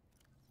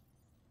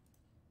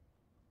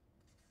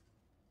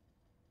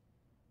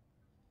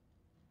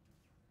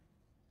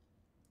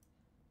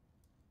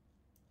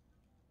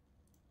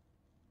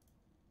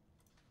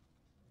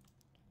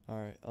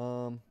 Alright,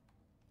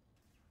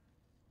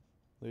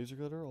 laser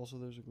cutter. Also,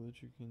 there's a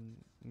glitch. You can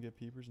get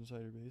peepers inside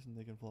your base and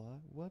they can fly.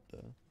 What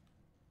the?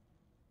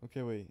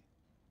 Okay, wait.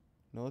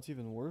 No, it's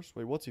even worse.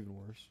 Wait, what's even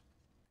worse?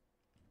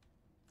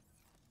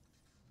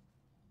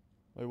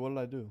 Wait, what did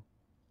I do?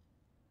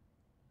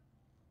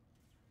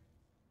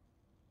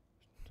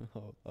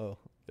 oh,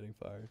 getting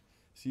fired.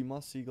 Sea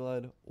moth, sea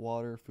glide,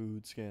 water,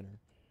 food, scanner.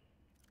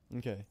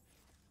 Okay.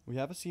 We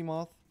have a sea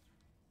moth.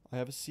 I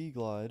have a sea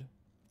glide.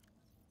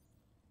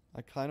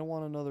 I kind of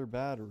want another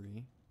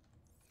battery.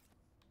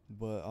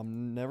 But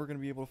I'm never going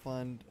to be able to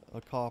find a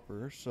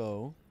copper,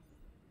 so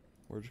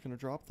we're just going to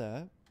drop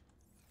that.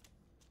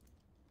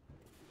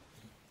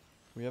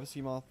 We have a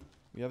sea moth.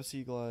 We have a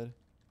sea glide.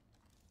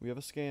 We have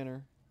a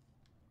scanner.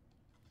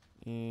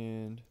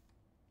 And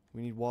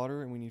we need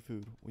water and we need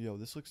food. Yo,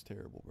 this looks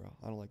terrible, bro.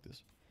 I don't like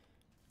this.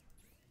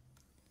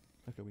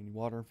 Okay, we need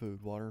water and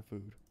food. Water and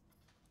food.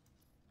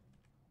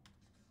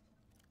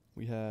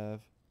 We have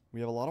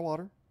a lot of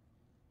water.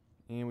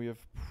 And we have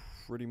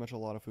pretty much a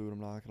lot of food,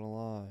 I'm not going to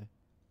lie.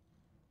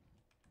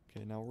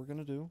 Okay, now what we're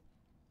going to do.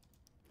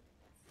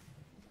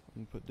 I'm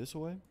going to put this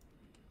away.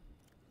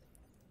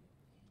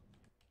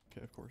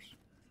 Okay, of course.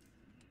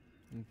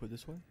 I'm going to put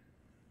this away.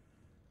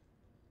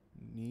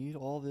 Need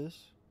all this.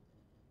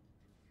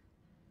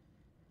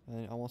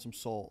 And I want some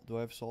salt. Do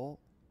I have salt?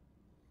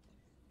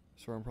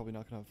 Sorry, I'm probably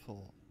not going to have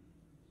salt.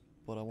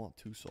 But I want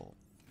 2 salt.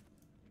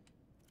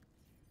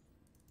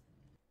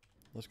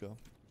 Let's go.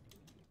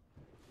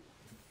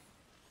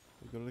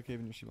 We'll go to the cave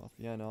in your sea moth.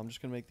 Yeah, no, I'm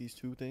just going to make these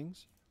 2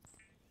 things.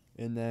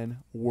 And then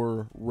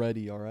we're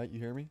ready, alright? You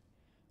hear me?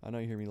 I know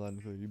you hear me loud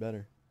and clear. You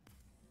better.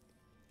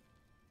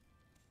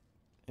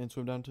 And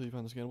swim down until you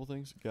find the scannable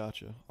things?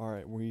 Gotcha.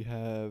 Alright, we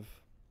have...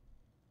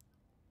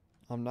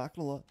 I'm not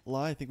going to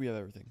lie. I think we have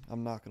everything.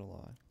 I'm not going to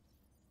lie.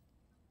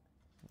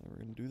 We're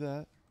going to do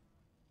that.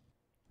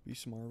 Be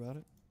smart about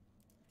it.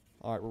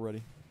 Alright, we're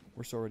ready.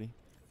 We're so ready.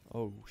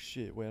 Oh,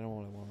 shit. Wait, I don't know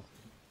what I want.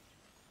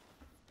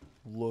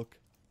 Look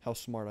how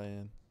smart I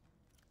am.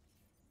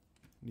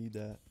 Need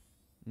that.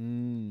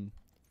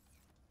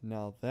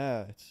 Now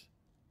that's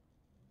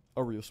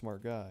a real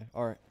smart guy.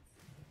 Alright.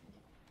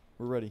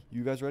 We're ready.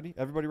 You guys ready?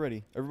 Everybody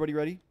ready? Everybody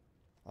ready?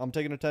 I'm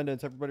taking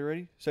attendance. Everybody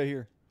ready? Say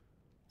here.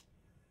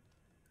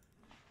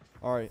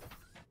 Alright.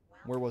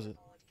 Where was it?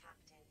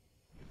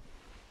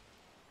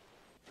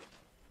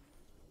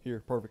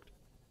 Here. Perfect.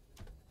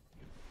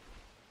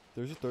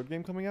 There's a 3rd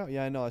game coming out?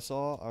 Yeah, I know. I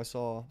saw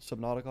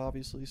Subnautica,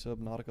 obviously.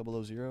 Subnautica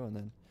Below Zero. And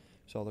then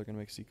saw they're going to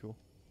make a sequel.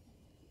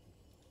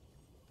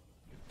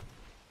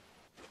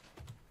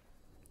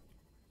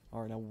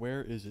 Alright, now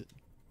where is it?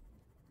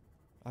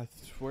 I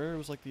swear it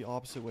was like the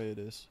opposite way it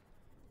is.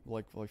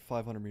 Like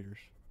 500 meters.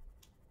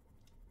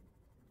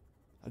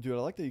 Dude,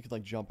 I like that you could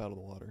like jump out of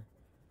the water.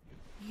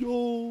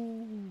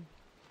 Yo!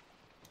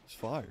 It's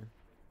fire.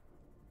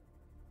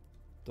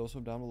 Don't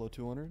swim down below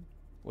 200?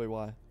 Wait,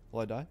 why? Will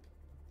I die?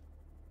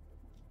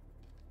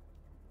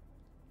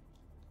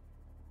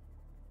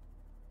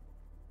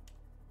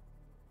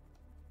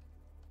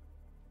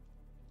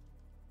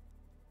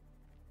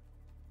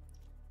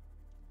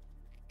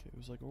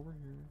 was like over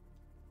here.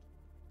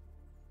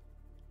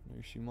 Now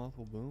your sea moth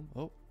will boom.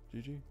 Oh,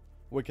 GG.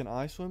 Wait, can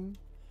I swim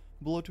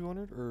below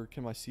 200 or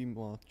can my sea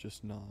moth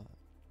just not?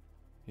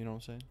 You know what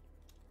I'm saying?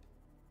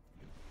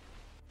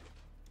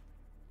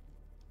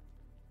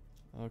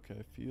 Okay,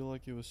 I feel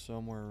like it was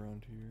somewhere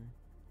around here.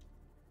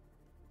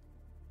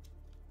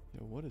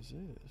 Yo, what is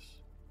this?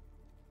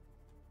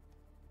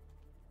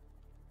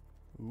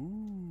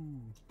 Ooh.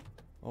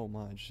 Oh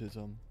my, it just hit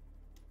some.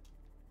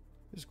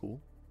 It's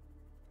cool.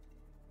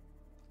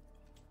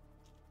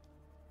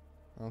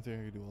 I don't think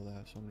I can do all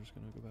that, so I'm just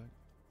gonna go back.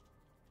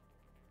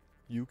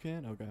 You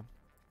can? Okay.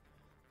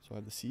 So I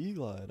have the sea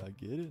glide. I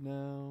get it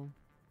now.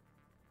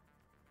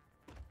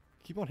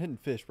 Keep on hitting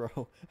fish, bro.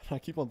 And I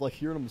keep on like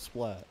hearing them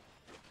splat.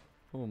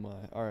 Oh my.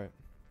 Alright.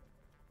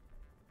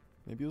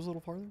 Maybe it was a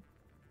little farther?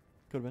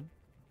 Could have been.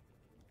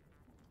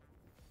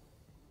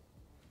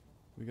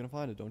 We're gonna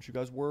find it. Don't you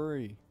guys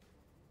worry.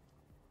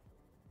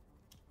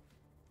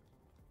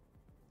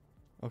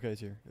 Okay,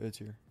 it's here. It's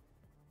here.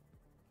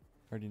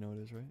 I already know it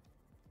is, right?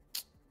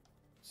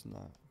 It's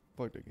not.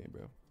 Fuck that game,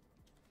 bro.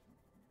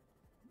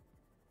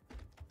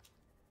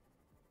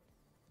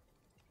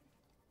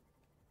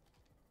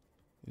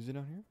 Is it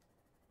down here?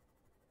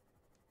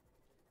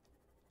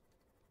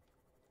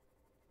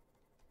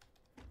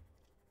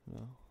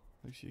 No.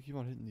 Like, see, I keep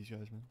on hitting these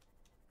guys, man.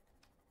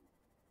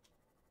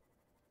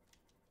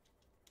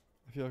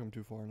 I feel like I'm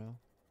too far now.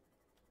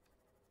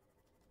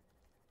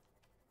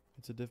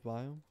 It's a diff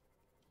biome?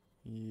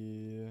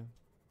 Yeah.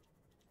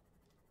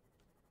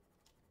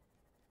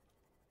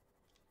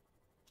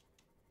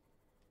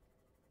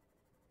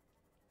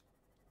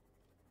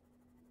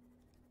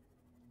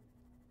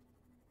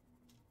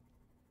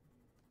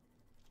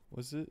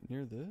 Was it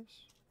near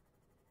this?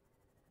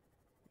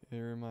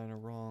 Or am I in a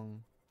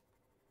wrong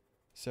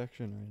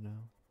section right now?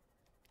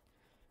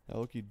 I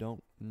look, you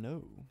don't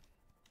know.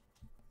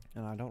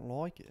 And I don't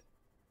like it.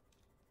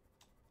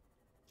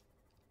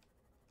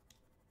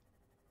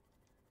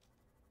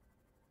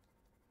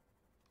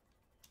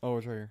 Oh,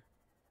 it's right here.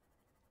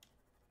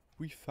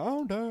 We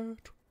found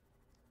it!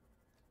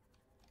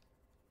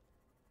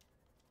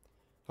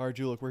 Alright,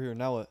 Julik, we're here.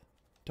 Now what?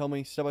 Tell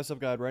me, step-by-step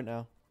guide right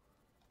now.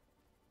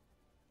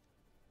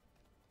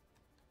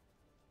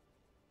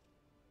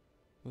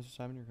 What's the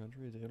time in your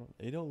country? Is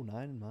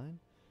 8:09 in mine?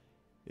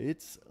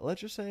 It's,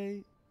 let's just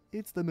say,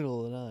 it's the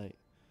middle of the night.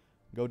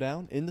 Go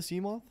down in the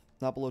Seamoth?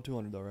 Not below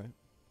 200 though, right?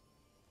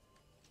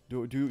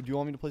 Do you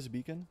want me to place a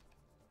beacon?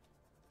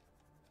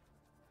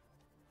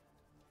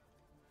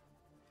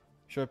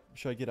 Should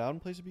I get out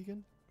and place a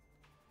beacon?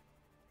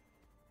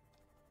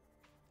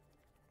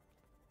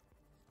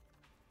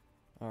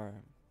 Alright.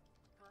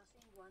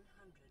 Passing 100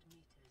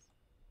 meters.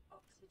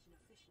 Oxygen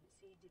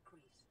efficiency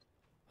decreased.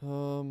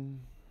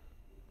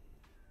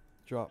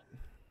 Drop.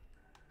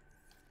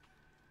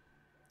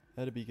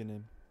 Add a beacon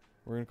name.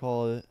 We're gonna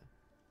call it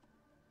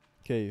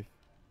Cave.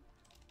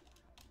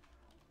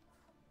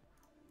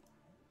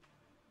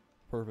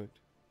 Perfect.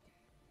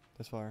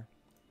 That's fire.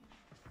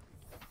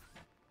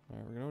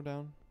 Alright, we're gonna go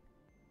down.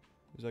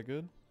 Is that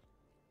good?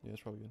 Yeah,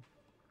 it's probably good.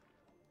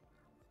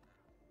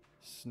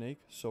 Snake?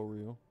 So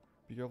real.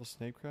 Be careful,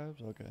 snake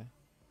crabs? Okay.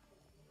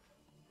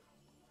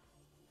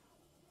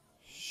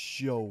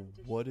 Yo,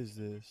 what is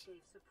this?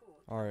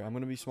 Alright, I'm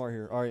gonna be smart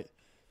here. Alright.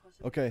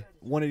 Okay,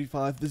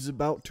 185. This is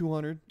about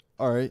 200.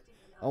 Alright.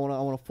 I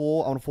want a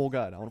full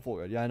guide.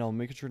 Yeah, I know. I'm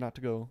making sure not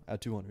to go at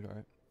 200.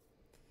 Alright.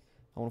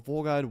 I want a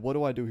full guide. What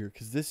do I do here?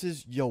 Because this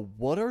is, yo,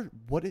 what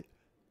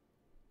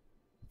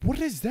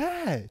is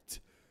that?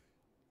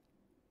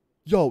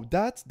 Yo,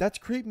 that's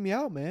creeping me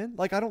out, man.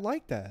 Like, I don't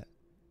like that.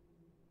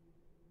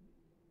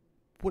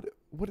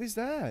 What is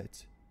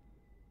that?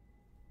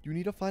 You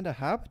need to find a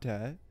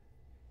habitat.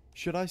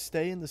 Should I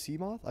stay in the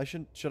Seamoth?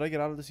 Should I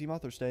get out of the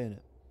Seamoth or stay in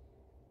it?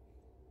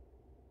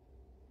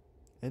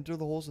 Enter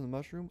the holes in the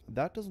mushroom?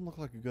 That doesn't look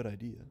like a good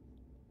idea.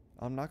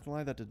 I'm not gonna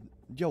lie, that did.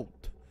 Yo,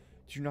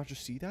 did you not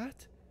just see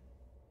that?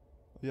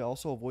 Yeah,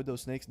 also avoid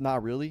those snakes.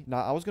 Not really.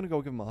 Nah, I was gonna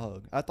go give them a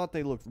hug. I thought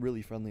they looked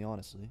really friendly,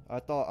 honestly. I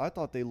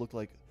thought they looked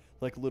like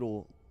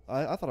little.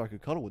 I thought I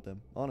could cuddle with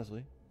them,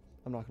 honestly.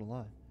 I'm not gonna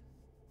lie.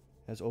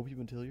 Has OP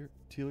material?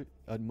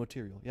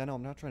 Yeah, no,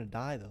 I'm not trying to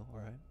die though. All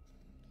right.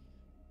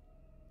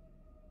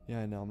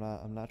 Yeah, I know.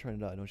 I'm not trying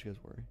to die. Don't you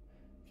guys worry.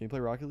 Can you play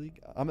Rocket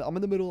League? I'm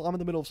in the middle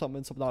of something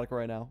in Subnautica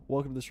right now.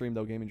 Welcome to the stream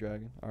though, Gaming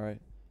Dragon. All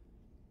right.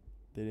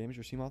 They damaged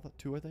your Seamoth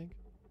too, I think.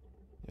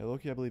 Yeah,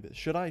 Loki, I believe it.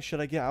 Should I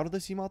get out of the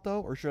Seamoth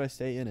though, or should I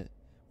stay in it?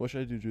 What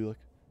should I do, Julik?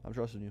 I'm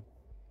trusting you.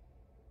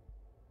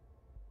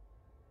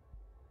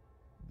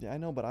 Yeah, I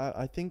know, but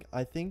I think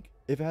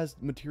if it has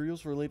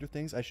materials for later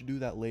things, I should do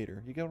that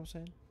later. You get what I'm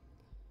saying?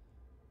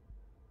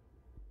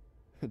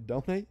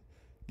 Donate,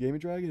 Gaming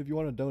Dragon. If you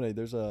want to donate,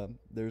 there's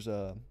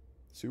a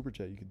super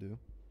chat you could do.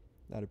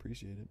 I'd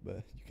appreciate it,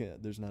 but you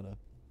can't. There's not a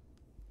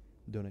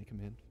donate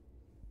command.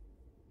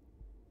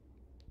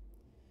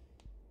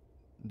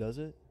 Does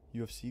it?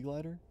 You have Sea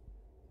Glider?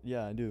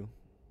 Yeah, I do.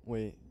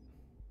 Wait.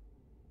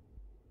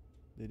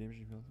 They damaged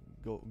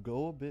you.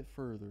 Go a bit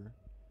further.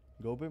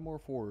 Go a bit more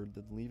forward,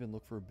 then leave and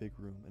look for a big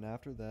room. And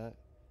after that,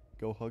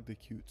 go hug the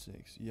cute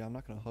snakes. Yeah, I'm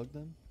not gonna hug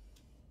them.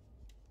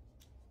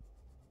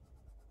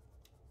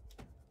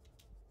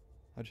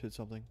 I just hit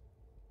something.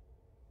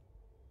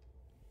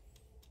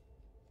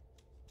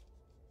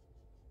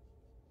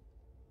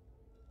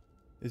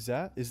 Is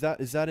that it?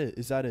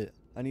 Is that it?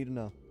 I need to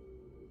know.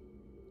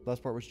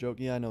 Last part was joke.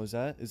 Yeah, I know. Is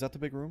that the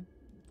big room?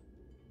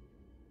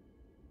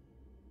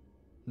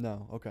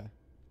 No. Okay.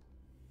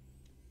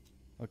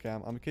 Okay,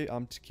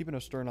 I'm keeping a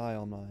stern eye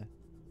on my.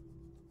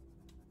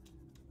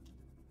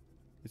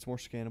 It's more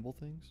scannable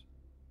things.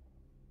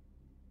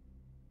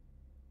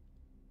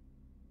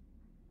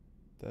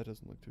 That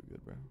doesn't look too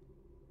good, bro.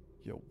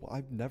 Yo,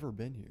 I've never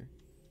been here.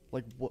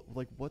 Like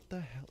what the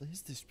hell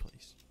is this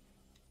place?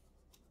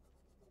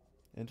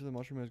 Enter the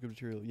mushroom has good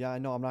material. Yeah, I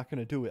know. I'm not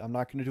gonna do it. I'm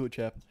not gonna do it,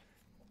 chap.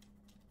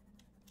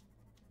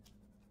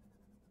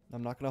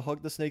 I'm not gonna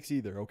hug the snakes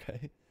either.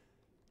 Okay.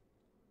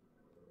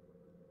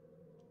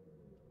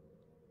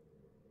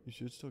 You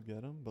should still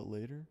get them, but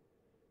later.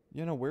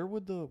 Yeah, no. Where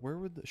would the?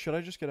 Should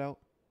I just get out?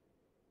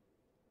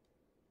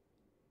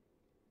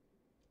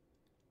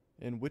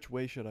 And which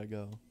way should I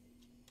go?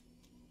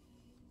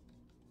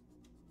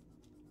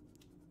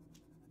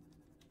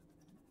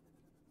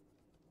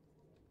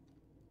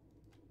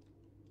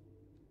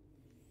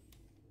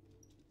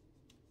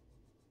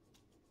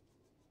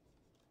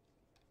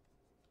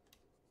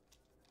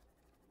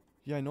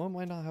 Yeah, I know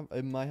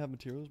it might have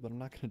materials, but I'm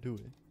not gonna do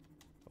it.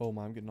 Oh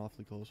my, I'm getting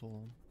awfully close. Hold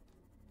on.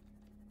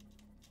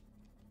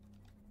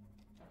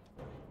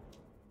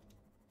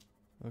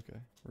 Okay,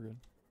 we're good.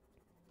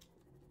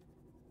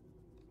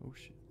 Oh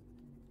shit.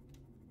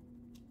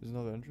 There's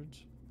another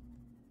entrance?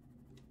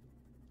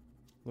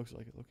 Looks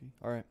like it, Loki.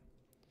 Alright.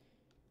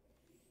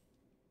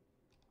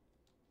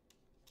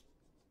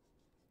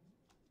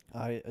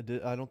 I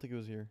don't think it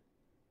was here.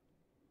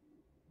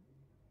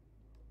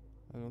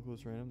 I don't think it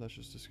was random, that's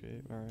just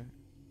escape. Alright.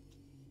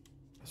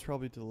 It's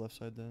probably to the left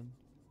side then.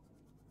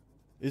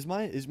 Is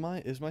my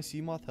sea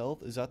moth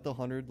health? Is that the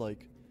 100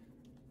 like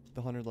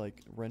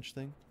wrench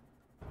thing?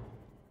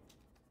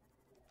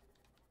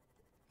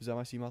 Is that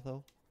my sea moth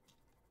health?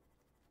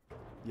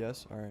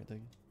 Yes? Alright,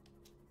 thank you.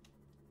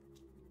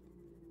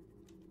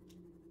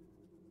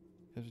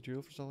 Has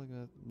material for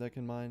something that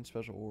can mine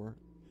special ore.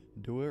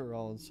 Do it or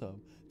I'll sub.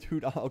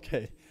 Dude,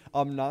 okay.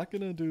 I'm not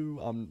gonna do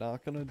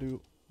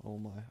oh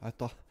my. I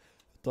thought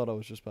I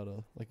was just about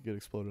to like get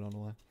exploded, I don't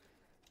know why.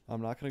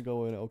 I'm not gonna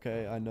go in,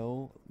 okay. I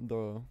know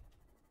the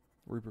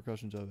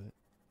repercussions of it.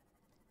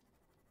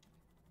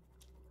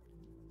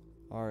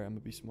 Alright, I'm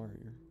gonna be smart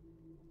here.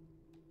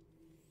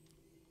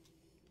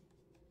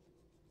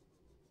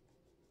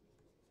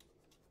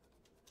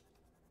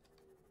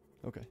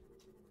 Okay.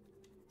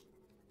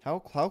 How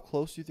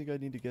close do you think I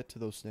need to get to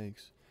those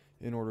snakes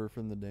in order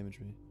for them to damage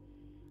me?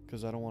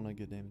 Because I don't want to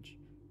get damaged.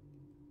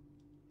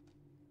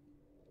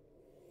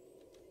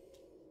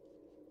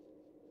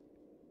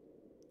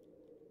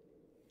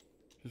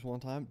 Just one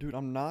time, dude.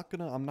 I'm not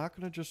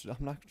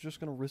just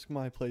gonna risk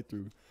my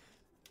playthrough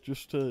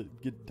just to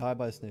die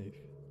by a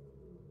snake.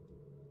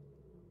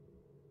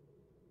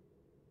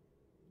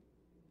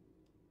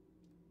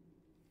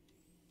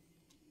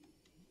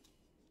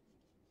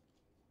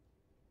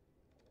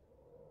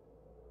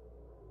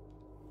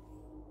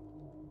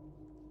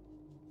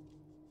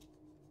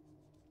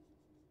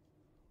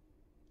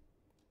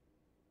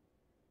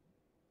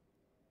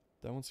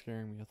 That one's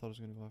scaring me. I thought it was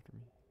gonna go after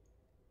me.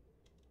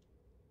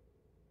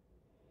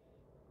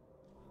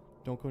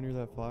 Don't go near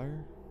that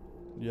fire.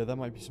 Yeah, that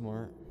might be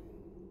smart.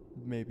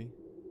 Maybe.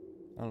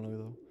 I don't know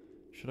though.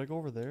 Should I go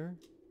over there?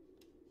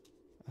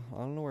 I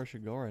don't know where I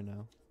should go right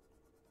now.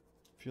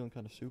 Feeling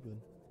kind of stupid.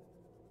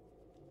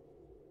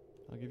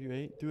 I'll give you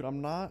 8. Dude,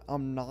 I'm not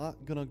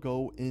gonna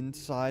go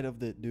inside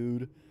of it,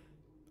 dude.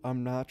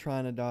 I'm not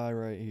trying to die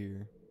right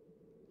here.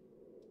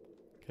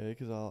 Okay,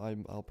 because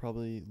I'll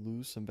probably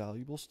lose some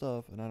valuable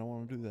stuff, and I don't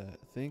want to do that.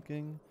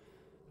 Thinking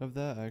of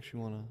that, I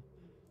actually want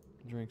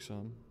to drink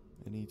some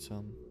and eat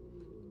some.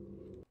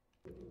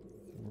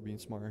 We're being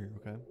smarter here,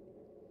 okay?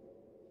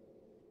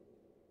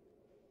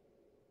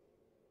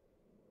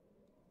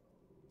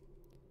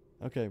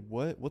 Okay,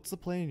 what's the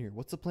plan here?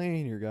 What's the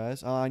plan here,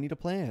 guys? I need a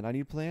plan. I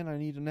need a plan. I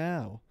need a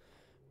now.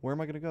 Where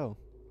am I gonna go?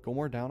 Go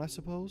more down, I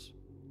suppose?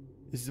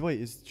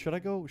 Should I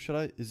go?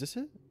 Is this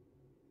it?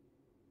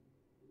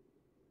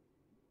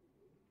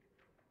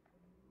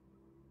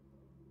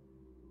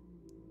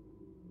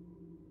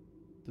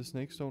 The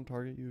snakes don't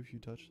target you if you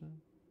touch them?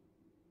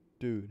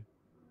 Dude.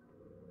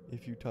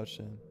 If you touch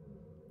them.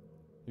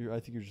 I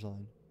think you're just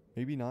lying.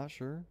 Maybe not,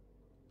 sure.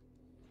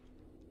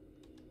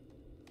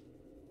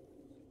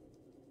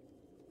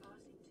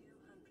 Passing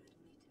 200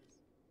 meters.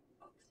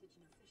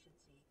 Oxygen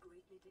efficiency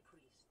greatly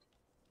decreased.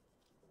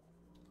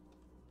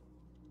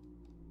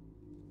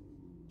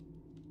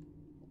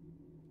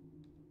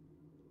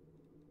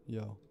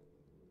 Yo.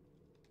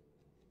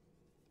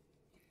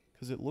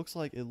 Cause it looks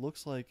like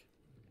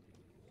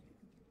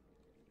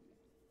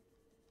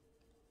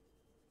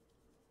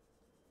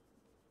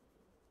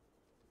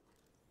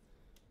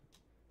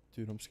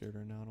Dude, I'm scared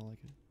right now. I don't like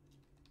it.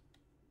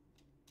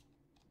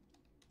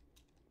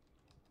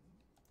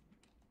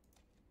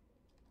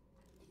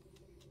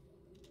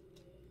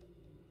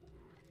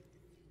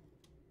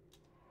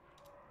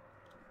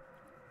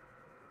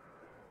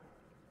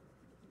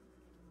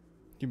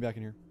 Get me back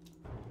in here.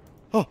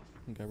 Oh!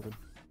 Okay, we're good.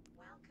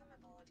 Welcome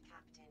aboard,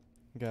 Captain.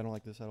 Okay, I don't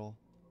like this at all.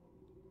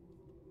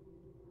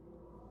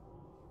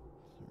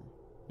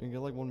 You can get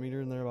like 1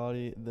 meter in their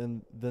body,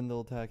 then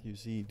they'll attack you.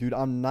 See, dude,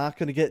 I'm not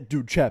gonna get,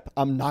 dude, Chep,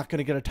 I'm not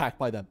gonna get attacked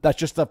by them. That's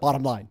just the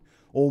bottom line.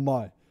 Oh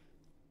my.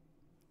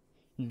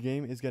 Your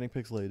game is getting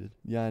pixelated.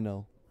 Yeah, I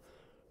know.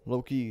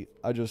 Low-key,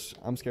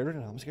 I'm scared right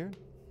now. I'm scared.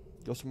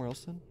 Go somewhere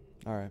else then.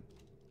 All right,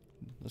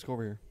 let's go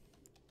over here.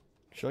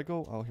 Should I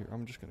go? Oh, here.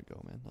 I'm just gonna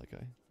go, man. Like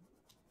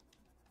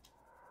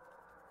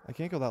I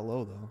can't go that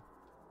low though.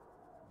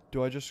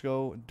 Do I just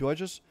go? Do I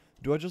just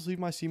leave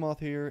my Seamoth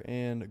here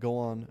and go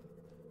on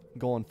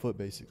foot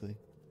basically?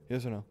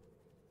 Yes or no?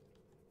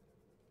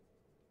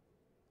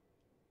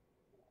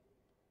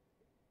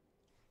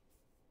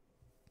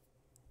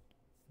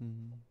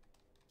 Mm-hmm.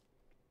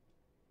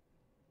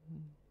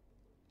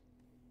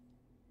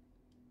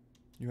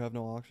 You have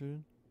no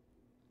oxygen?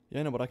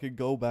 Yeah, no, but I could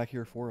go back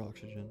here for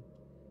oxygen.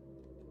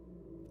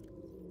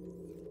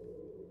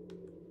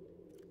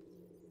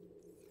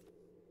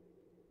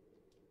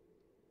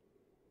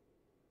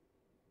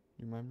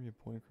 You remind me of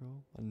Point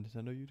Crow, a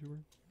Nintendo YouTuber?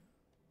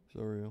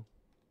 So real.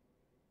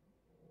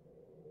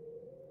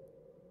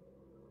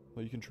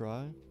 Well, you can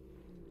try.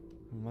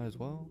 You might as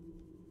well.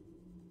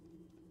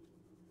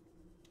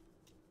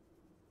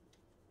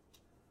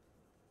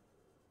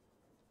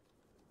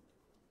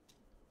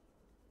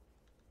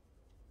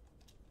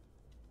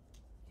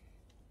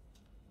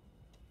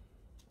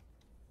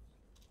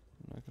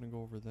 I'm not gonna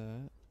go over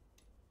that.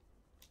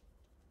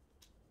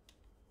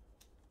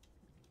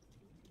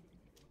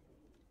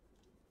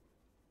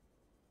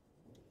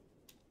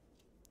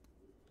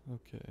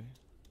 Okay.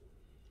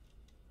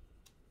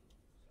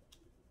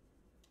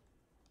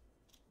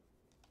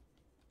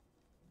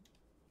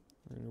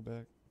 We're gonna go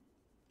back.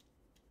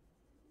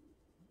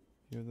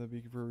 You have that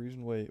beacon for a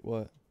reason? Wait,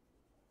 what?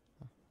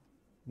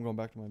 I'm going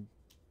back to my...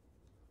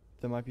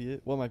 That might be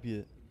it? What might be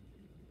it?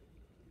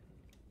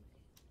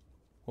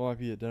 What might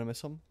be it? Did I miss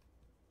something?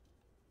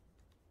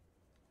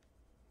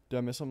 Did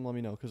I miss something? Let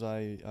me know, because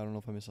I don't know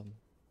if I missed something.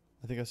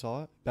 I think I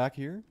saw it. Back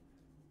here?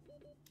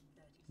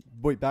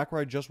 Wait, back where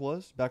I just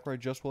was? Back where I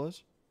just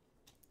was?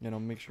 Yeah, no,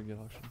 make sure you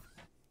get oxygen.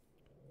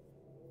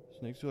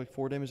 Snakes do like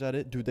 4 damage, is that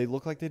it? Dude, they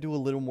look like they do a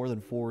little more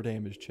than 4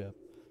 damage, Chip.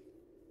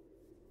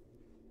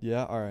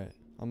 Yeah, alright.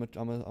 I'm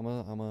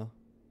a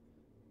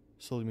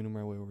slowly maneuver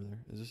my way over there.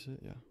 Is this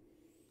it? Yeah.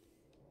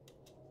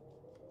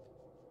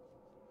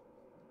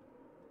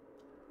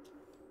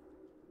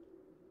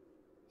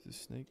 Is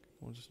this snake?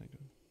 What is this snake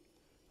doing?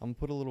 I'm gonna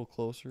put a little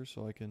closer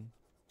so I can...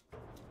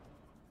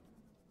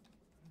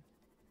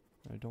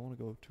 I don't want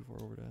to go too far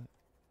over that.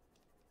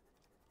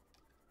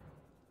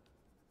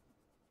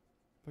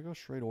 If I go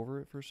straight over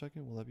it for a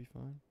second, will that be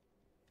fine?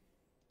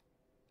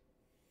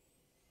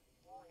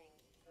 Warning,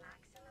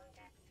 maximum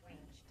depth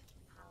reached.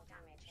 Hull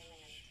damage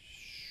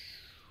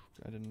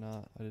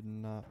imminent. I did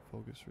not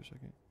focus for a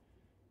second.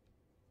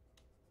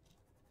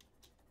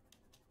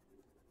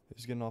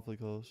 It's getting awfully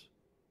close.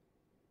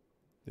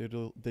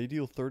 They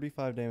deal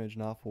 35 damage,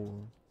 not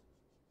 4.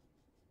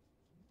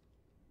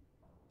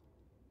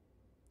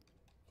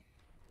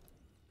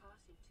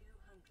 Passing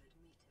 200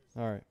 meters.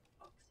 Alright.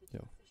 Oxygen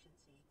Yo.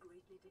 efficiency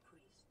greatly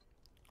decreased.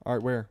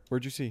 Alright, where?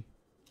 Where'd you see?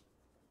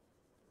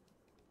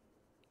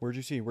 Where'd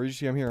you see? Where'd you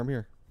see? I'm here, I'm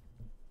here.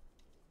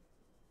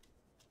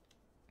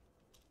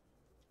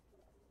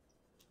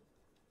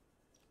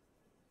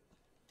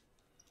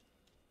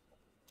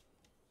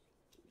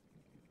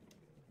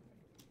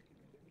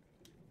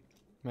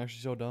 I'm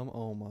actually so dumb.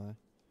 Oh my.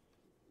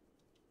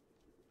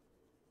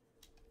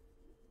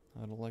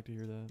 I don't like to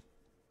hear that.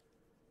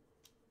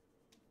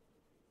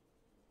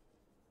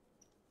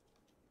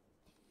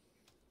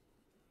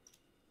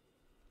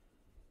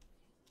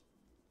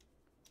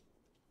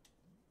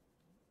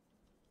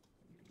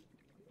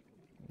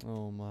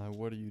 Oh my,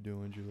 what are you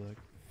doing, Julek?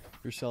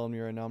 You're selling me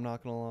right now, I'm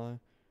not gonna lie.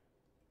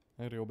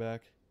 I gotta go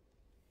back.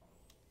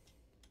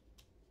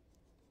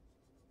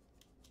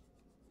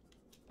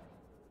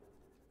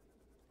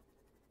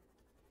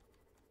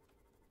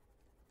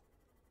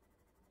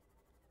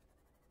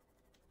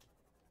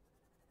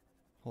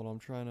 Hold on, I'm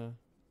trying to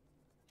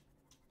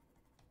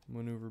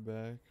maneuver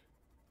back.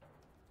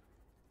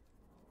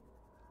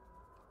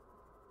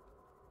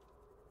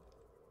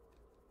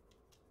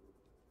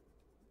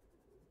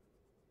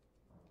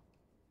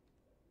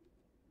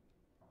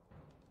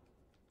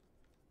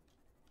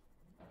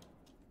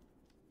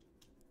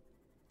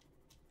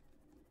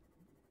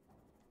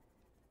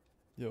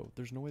 Yo,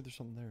 there's no way there's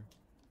something there.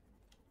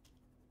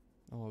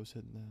 Oh, I was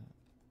hitting that.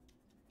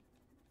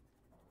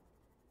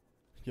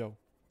 Yo.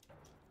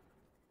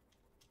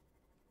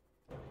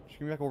 Just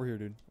get me back over here,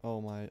 dude.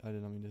 Oh my, I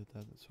did not mean to hit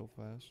that. That's so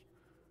fast.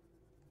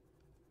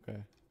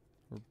 Okay.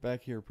 We're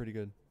back here pretty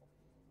good.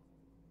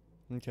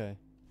 Okay.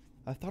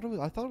 I thought it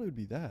would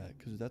be that,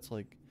 because that's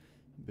like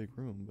a big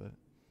room, but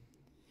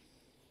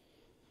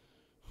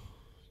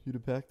you'd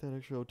have packed that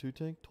extra O2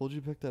 tank? Told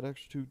you to pack that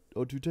extra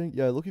O2 tank?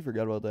 Yeah, Loki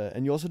forgot about that.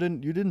 And you also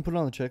didn't put it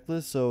on the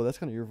checklist, so that's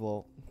kinda your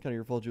fault. Kinda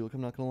your fault, Julik,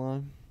 I'm not gonna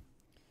lie.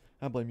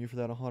 I blame you for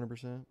that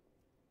 100%.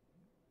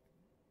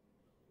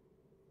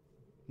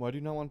 Why do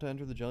you not want to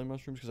enter the jelly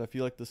mushrooms? Because I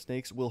feel like the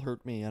snakes will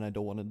hurt me and I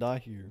don't want to die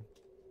here.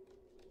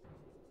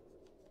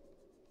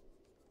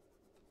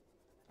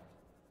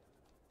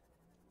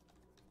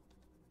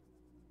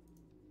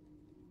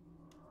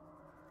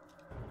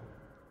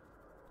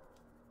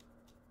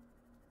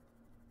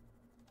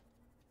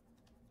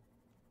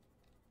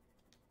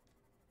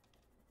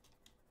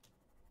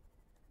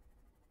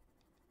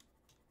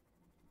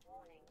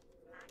 Warning,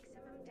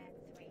 maximum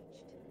depth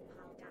reached.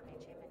 Hull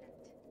damage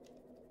imminent.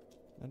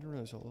 I didn't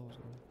realize how low it was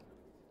going.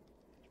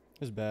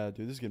 This is bad,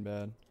 dude. This is getting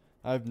bad.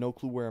 I have no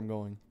clue where I'm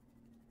going.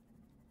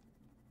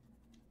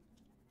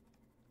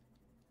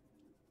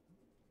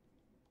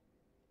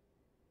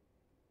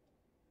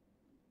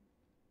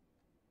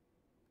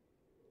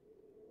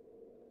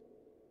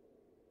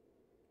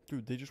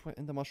 Dude, they just went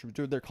in the mushroom.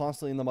 Dude, they're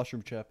constantly in the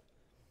mushroom chip.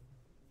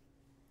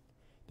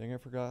 Dang, I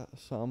forgot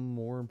something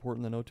more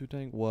important than O2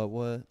 tank.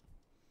 What?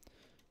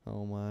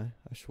 Oh my,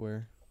 I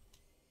swear.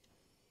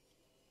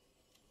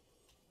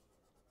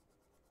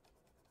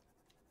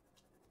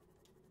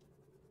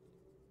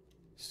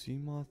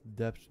 Seamoth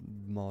depth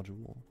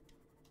module.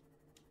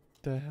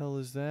 The hell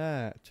is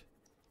that?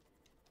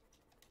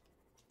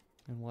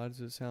 And why does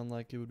it sound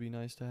like it would be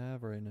nice to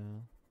have right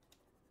now?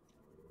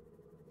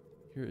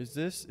 Here, is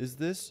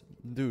this?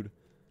 Dude.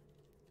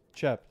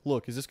 Chap,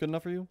 look, is this good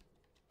enough for you?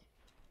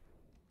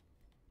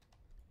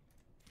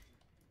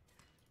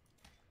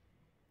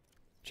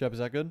 Chap, is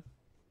that good?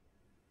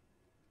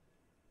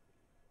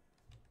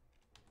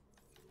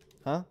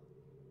 Huh?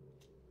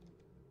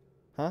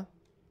 Huh?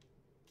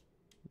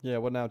 Yeah,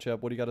 what now,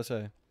 Chap? What do you gotta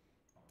say?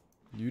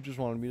 You just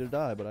wanted me to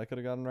die, but I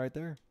could've gotten right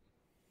there.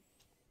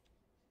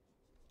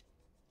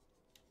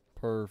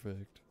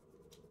 Perfect.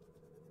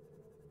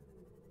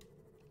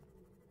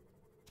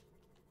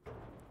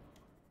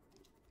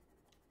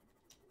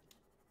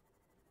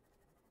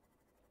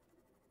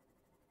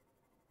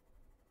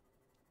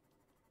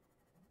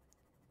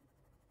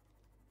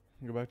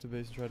 Go back to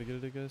base and try to get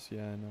it, I guess?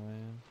 Yeah, I know I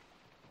am.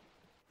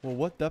 Well,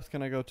 what depth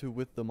can I go to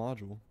with the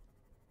module?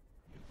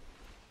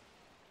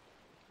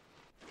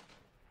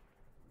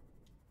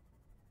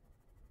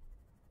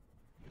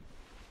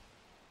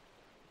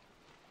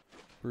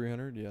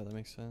 $300? Yeah, that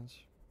makes sense.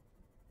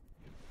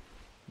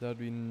 That would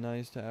be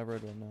nice to have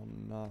right now.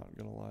 I'm not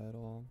gonna lie at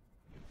all.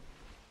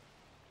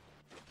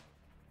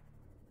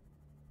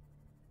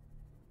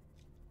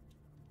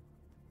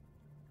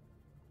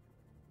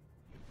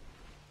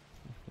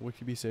 Would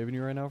you be saving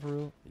you right now for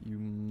real? You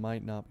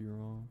might not be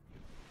wrong.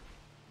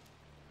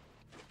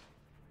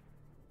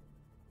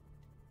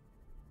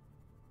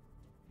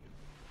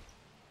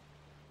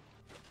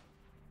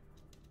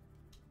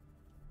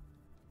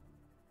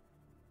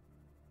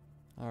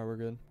 Alright, we're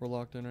good. We're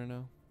locked in right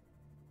now.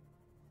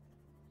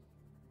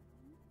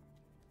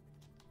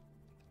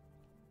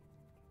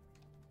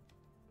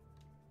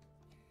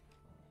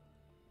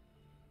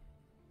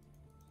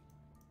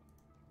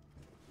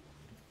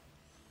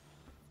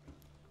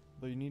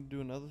 But you need to do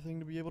another thing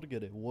to be able to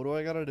get it. What do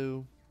I gotta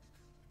do?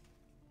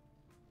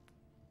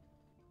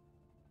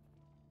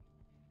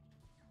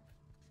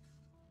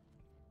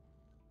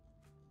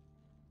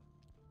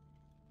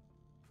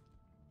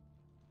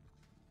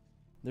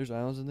 There's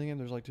islands in the game.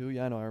 There's like 2.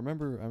 Yeah, I know. I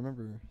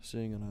remember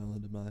seeing an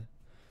island in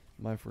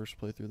my first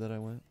playthrough that I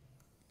went.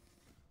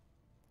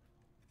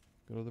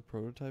 Go to the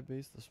prototype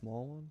base, the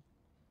small one.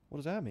 What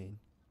does that mean?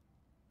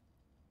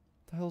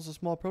 What the hell is a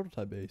small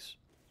prototype base?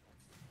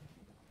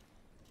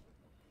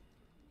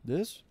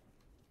 This?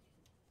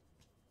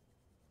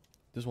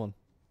 This one.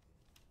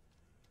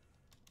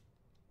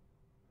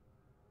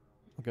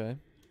 Okay.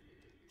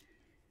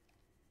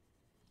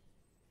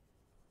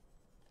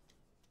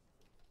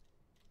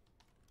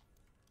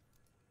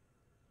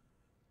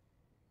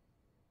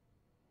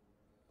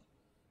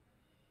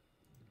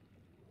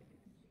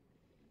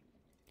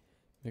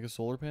 Make a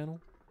solar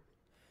panel.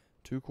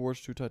 2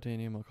 quartz, 2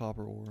 titanium, a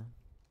copper ore.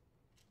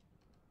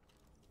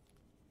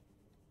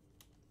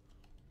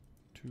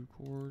 2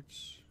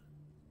 quartz.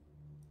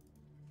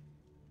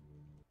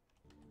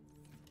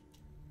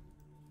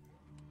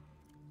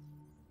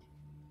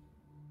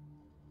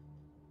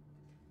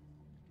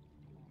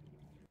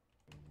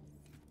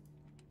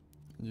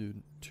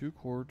 Dude, 2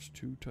 quartz,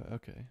 2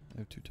 okay, I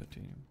have 2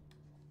 titanium.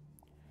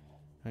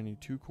 I need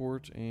 2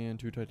 quartz and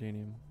 2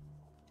 titanium.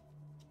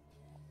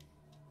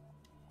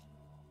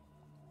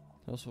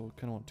 I also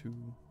kind of want 2.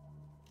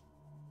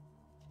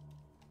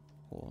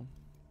 Hold on.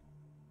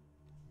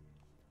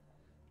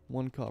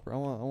 1 copper. I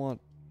want.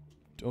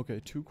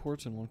 Okay, 2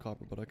 quartz and 1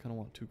 copper, but I kind of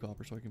want 2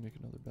 copper so I can make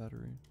another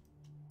battery.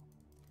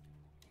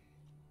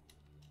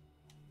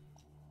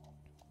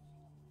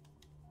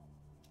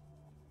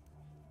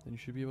 Then you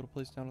should be able to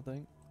place down a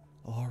thing.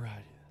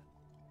 Alright.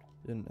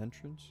 An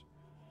entrance.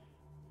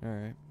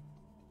 Alright.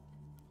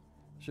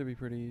 Should be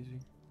pretty easy.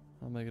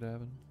 I'll make it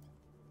happen.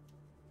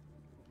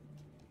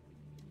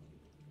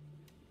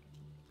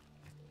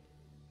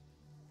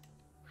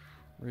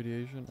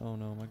 Radiation? Oh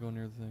no, am I going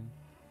near the thing?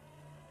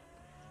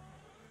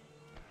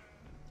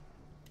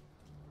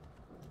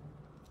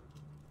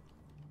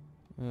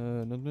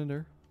 Nothing in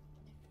there.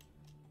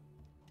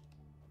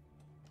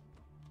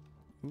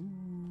 Ooh,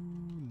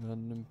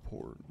 nothing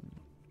important.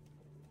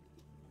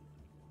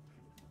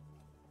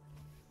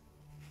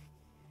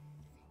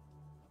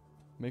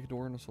 Make a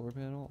door and a solar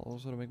panel.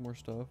 Also to make more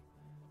stuff.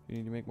 You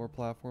need to make more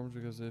platforms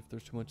because if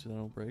there's too much, then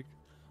it'll break.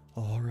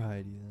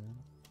 Alrighty then.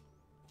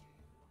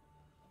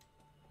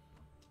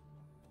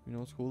 You know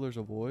what's cool? There's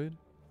a void.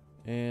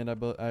 And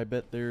I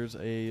bet there's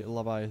a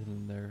Leviathan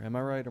in there. Am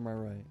I right or am I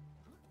right?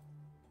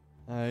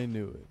 I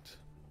knew it.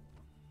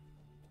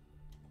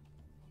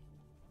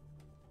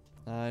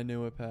 I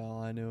knew it,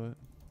 pal. I knew it.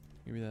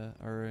 Give me that.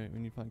 Alright,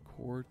 we need to find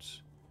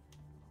quartz.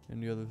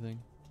 And the other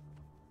thing.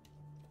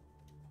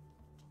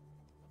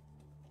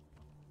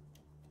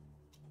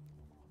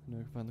 No,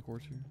 I can find the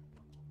quartz here.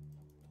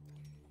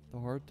 The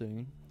hard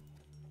thing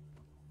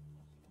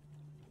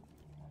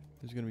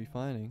is gonna be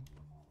finding.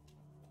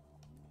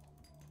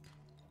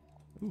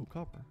 Ooh,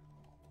 copper.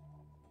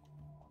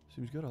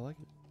 Seems good, I like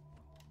it.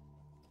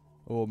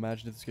 Oh,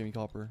 imagine if this gave me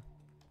copper.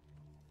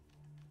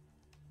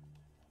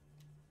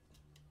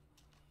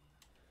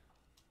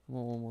 I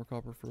want one more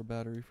copper for a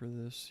battery for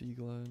this Sea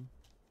Glide.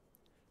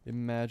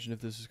 Imagine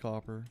if this is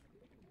copper.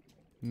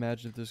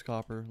 Imagine if this is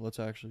copper. Let's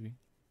actually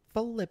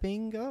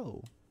flipping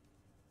go.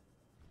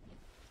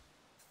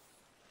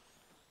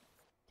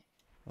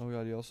 Oh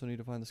god, you also need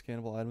to find the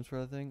scannable items for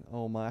that thing.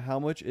 Oh my, how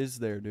much is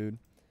there, dude?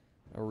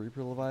 A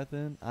Reaper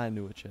Leviathan? I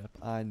knew it, Chip.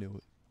 I knew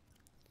it.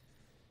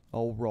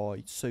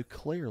 Alright, so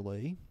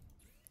clearly...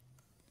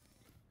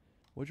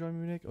 What do you want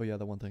me to make? Oh yeah,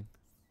 that one thing.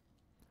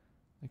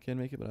 I can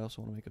make it, but I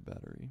also want to make a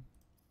battery.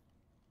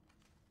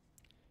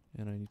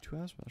 And I need 2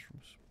 ass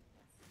mushrooms.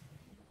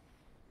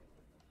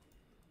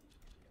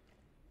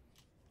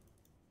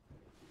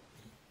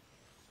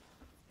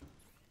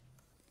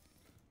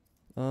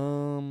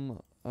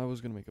 I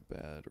was gonna make a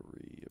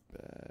battery.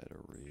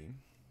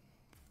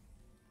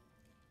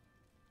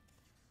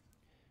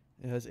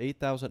 It has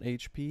 8,000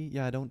 HP.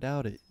 Yeah, I don't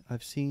doubt it.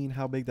 I've seen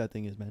how big that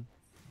thing is, man.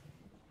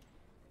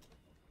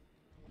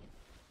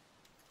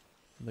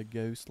 The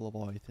Ghost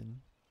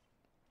Leviathan.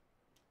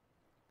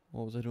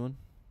 What was I doing?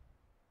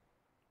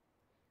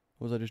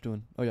 What was I just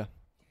doing? Oh yeah.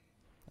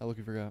 I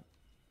looking forgot.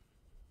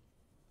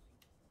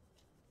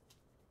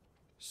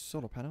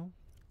 Solar panel?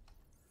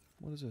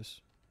 What is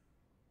this?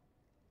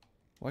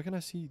 Why can I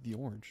see the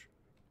orange?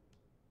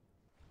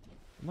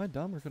 Am I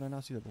dumb or could I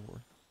not see that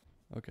before?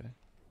 Okay.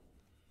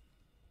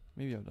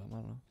 Maybe I'm dumb, I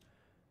don't know.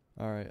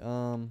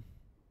 Alright,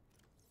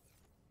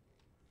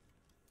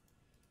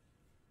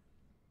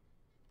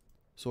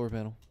 solar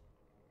panel.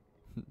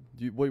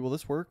 Wait, will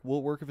this work? Will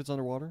it work if it's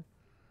underwater?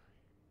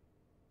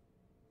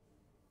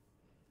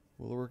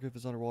 Will it work if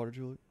it's underwater,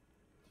 Julie?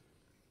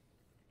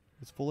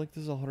 Its full length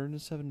is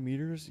 107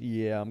 meters?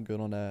 Yeah, I'm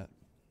good on that.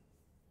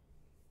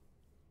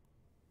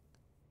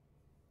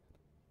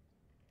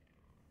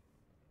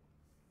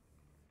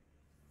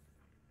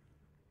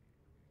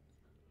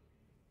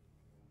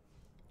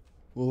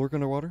 Will it work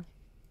underwater?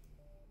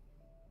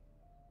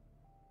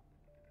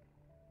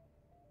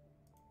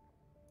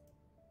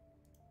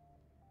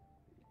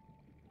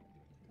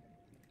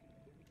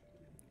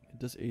 It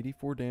does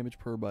 84 damage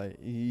per bite.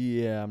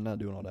 Yeah, I'm not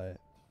doing all that.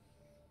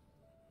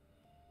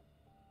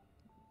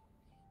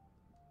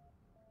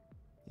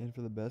 And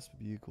for the best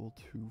vehicle,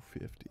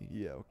 250.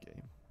 Yeah,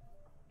 okay.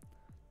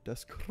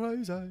 That's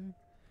crazy.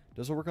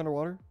 Does it work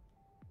underwater?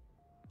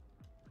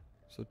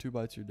 So 2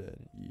 bites, you're dead.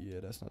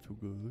 Yeah, that's not too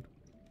good.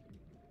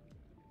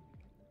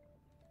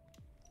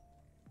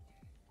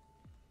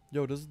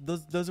 Yo, does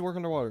it work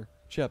underwater?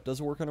 Chep, does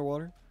it work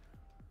underwater?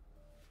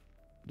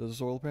 Does the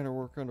solar panel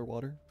work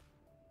underwater?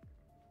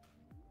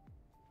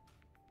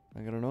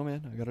 I gotta know,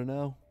 man. I gotta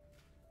know.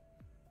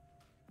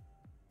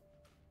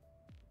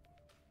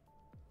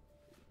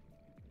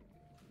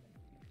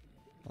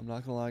 I'm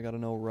not gonna lie, I gotta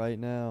know right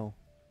now.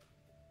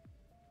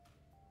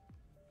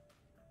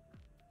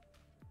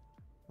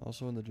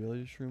 Also in the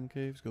jelly shroom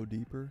caves, go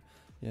deeper.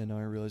 Yeah, no,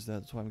 I realized that.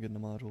 That's why I'm getting a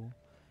module.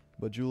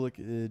 But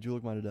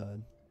Julik might have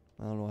died.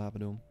 I don't know what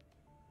happened to him.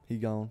 He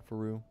gone, for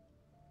real.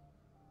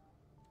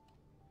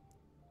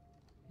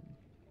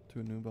 To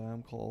a new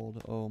biome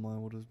called... Oh my,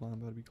 what is biome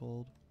about to be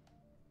called?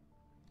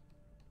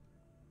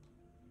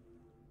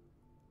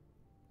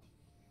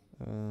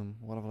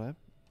 What of that?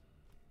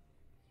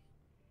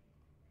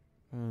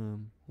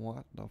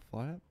 What the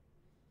flap?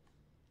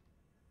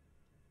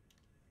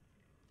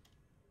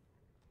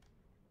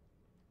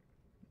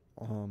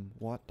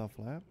 What the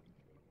flap?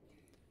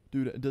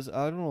 Dude,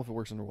 I don't know if it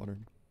works underwater.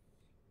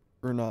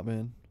 Or not,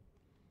 man.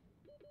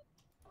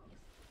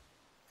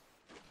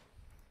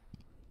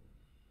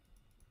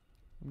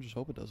 I'm just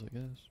hope it does, I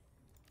guess.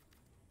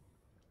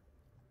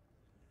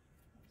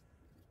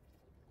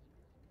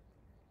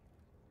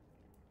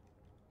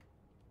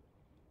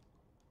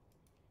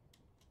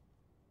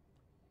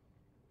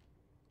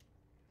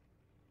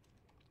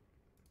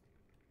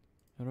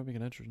 How do I make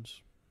an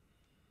entrance?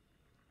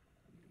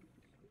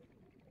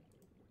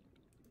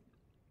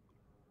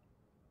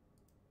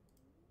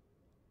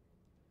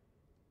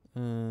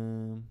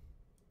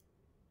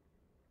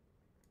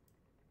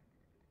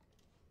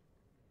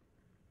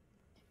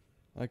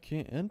 I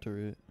can't enter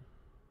it.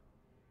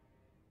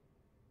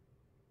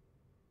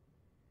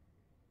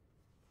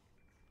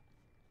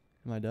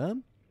 Am I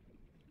done?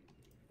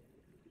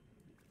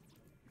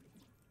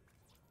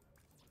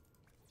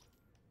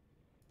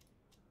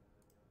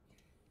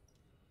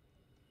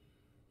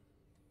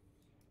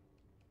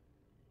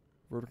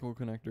 Vertical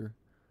connector.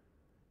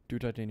 Do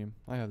titanium.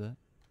 I have that.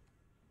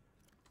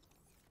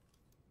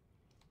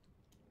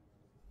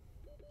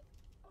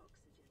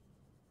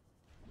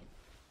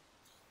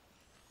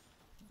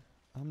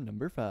 I'm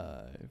number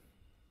 5.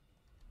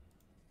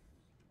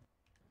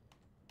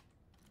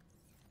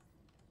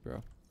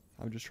 Bro,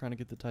 I'm just trying to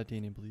get the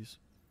titanium, please.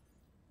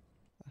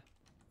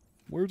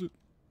 Where's it?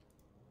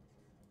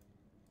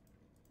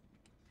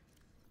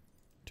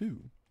 2.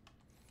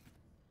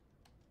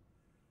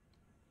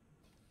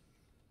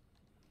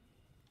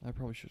 I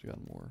probably should have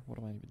gotten more. What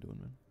am I even doing,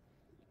 man?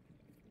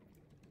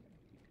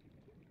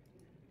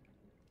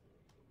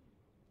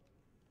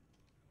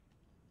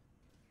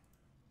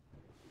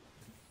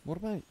 What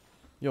am I...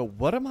 Yo,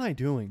 what am I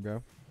doing,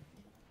 bro?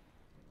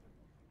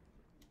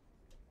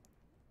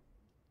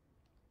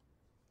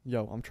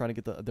 Yo, I'm trying to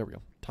get the... There we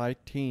go.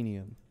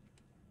 Titanium.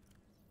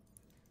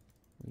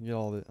 Get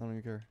all of it. I don't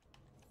even care.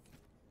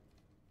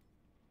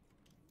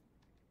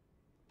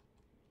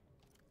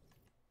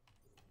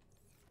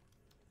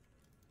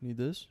 Need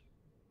this.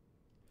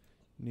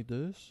 Need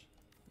this.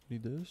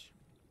 Need this.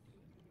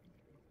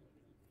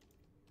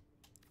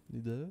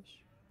 Need this.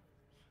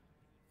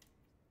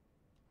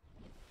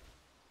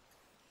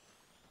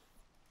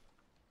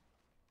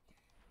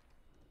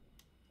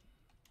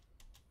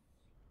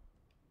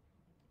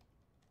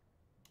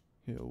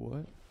 Yeah,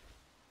 what?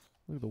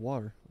 Look at the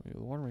water. Yeah,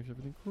 the water makes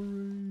everything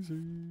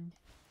crazy.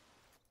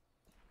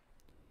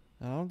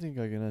 I don't think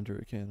I can enter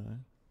it,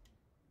 can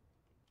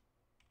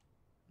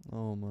I?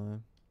 Oh my.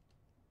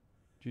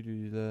 Did you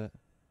do that?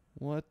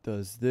 What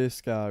does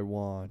this guy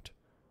want?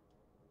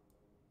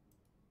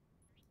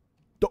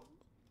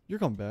 You're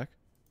coming back.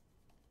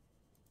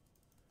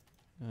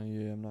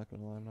 Yeah, I'm not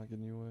gonna lie, I'm not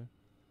getting you away.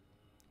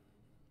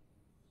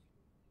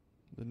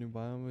 The new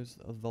biome is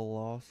the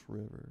Lost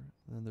River.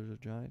 And then there's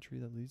a giant tree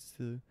that leads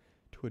to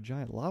a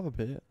giant lava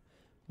pit.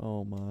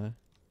 Oh my. I'm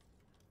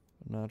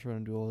not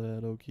trying to do all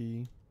that,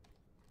 okay.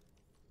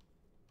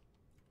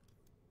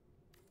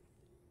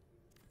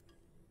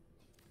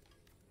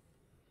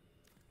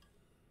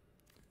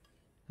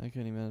 I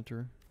can't even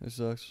enter. It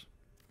sucks.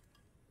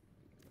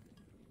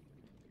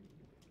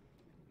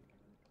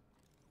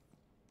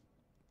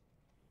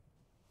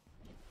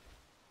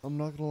 I'm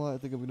not gonna lie, I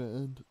think I'm gonna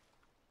end.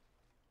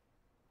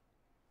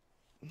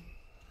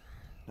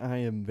 I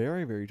am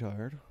very, very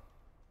tired.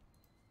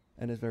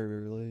 And it's very,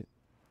 very late.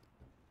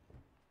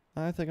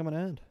 I think I'm gonna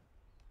end.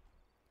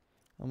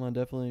 I'm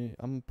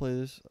gonna play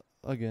this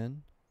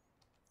again.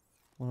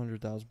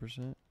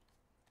 100,000%.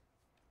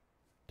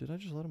 Did I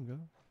just let him go?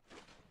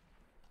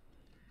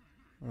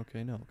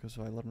 Okay, no, because if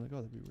I let him go,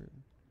 that'd be weird.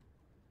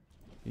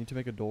 You need to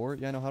make a door?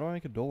 Yeah, no, how do I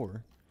make a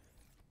door?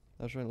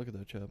 I was trying to look at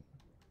that, chap.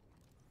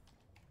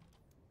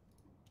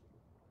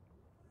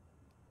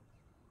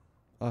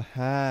 A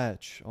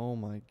hatch. Oh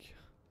my god.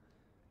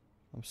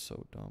 I'm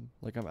so dumb.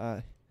 Like,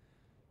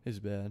 it's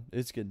bad.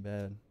 It's getting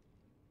bad.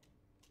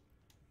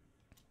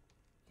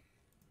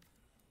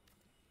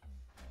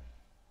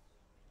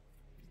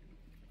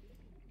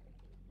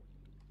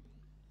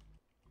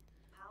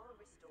 Power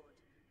restored.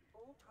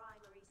 All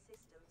primary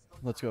systems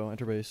Let's go,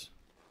 enter base.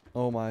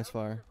 Oh my, it's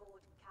fire.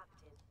 aboard,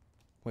 Captain.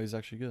 Wait, it's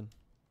actually good.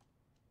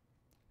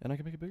 And I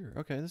can make it bigger.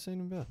 Okay, this ain't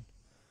even bad.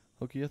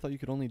 Okay, I thought you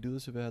could only do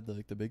this if it had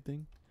the big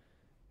thing.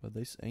 But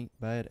this ain't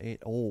bad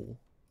at all.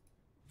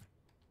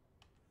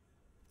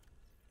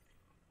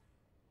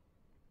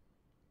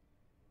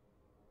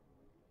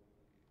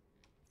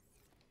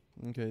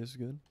 Okay, this is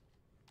good.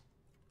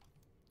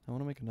 I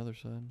want to make another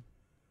side.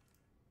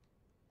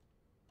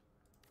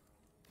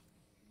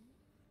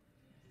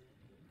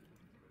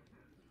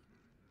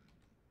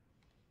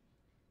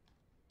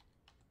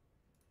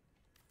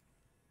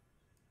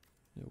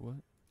 Yeah, what?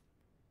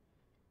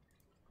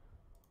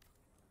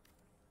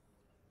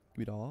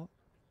 We'd all.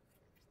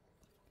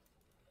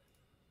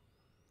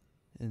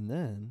 And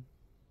then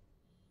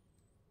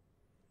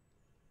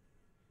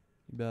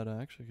you bet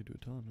I actually could do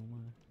a ton, no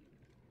way.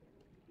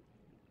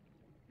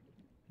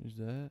 Is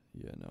that?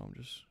 Yeah, no, I'm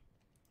just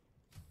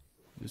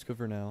good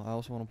for now. I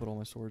also want to put all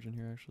my storage in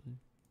here actually.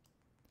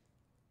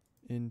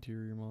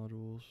 Interior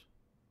modules.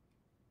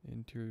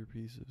 Interior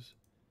pieces.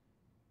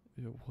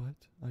 Yeah, what?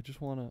 I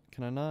just wanna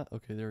can I not?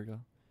 Okay, there we go.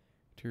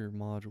 Interior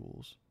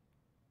modules.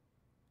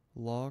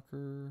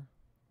 Locker.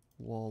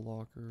 Wall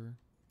locker.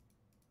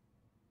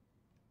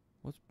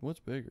 What's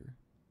bigger?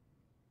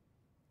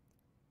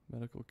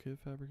 Medical kit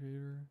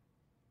fabricator.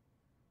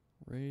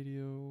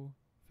 Radio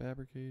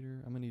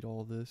fabricator. I'm gonna need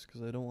all this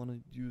because I don't want to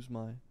use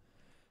my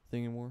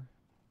thing anymore.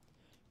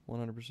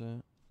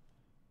 100%.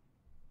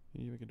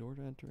 You make a door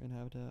to enter in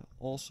habitat.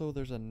 Also,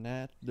 there's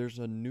there's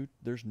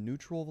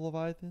neutral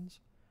leviathans.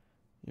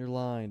 You're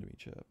lying to me,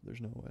 Chip.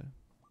 There's no way.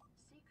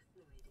 Seek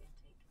fluid intake.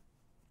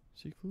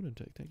 Seek fluid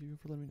intake. Thank you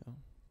for letting me know.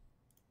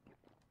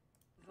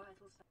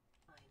 Vital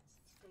signs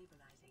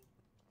stabilizing.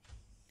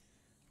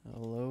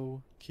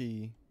 Low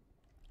key.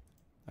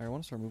 Alright, I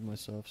want to start moving my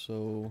stuff,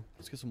 so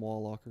let's get some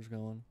wall lockers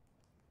going.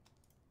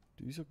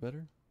 Do these look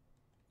better?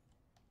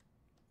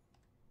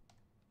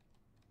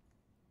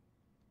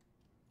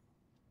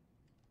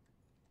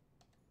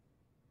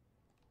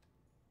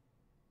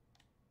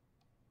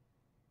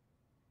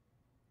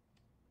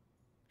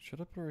 Should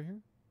I put it right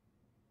here?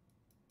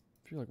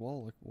 I feel like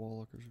wall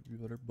lockers would be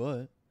better,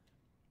 but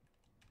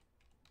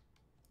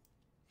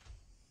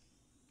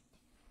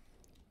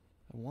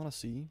I want to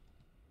see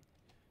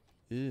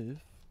if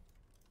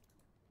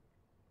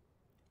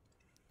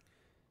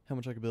how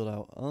much I could build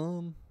out.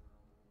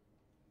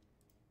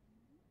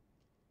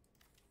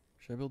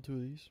 Should I build 2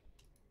 of these?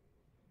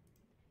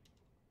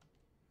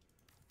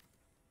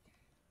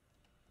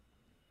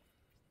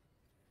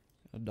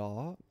 A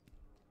dot.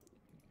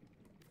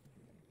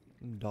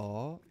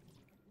 Dot.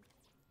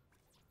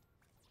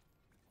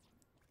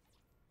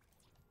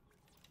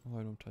 Oh,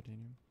 I don't have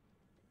titanium.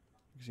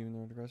 You see in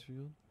there in the grass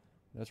field?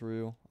 That's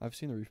real. I've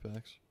seen the reef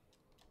packs.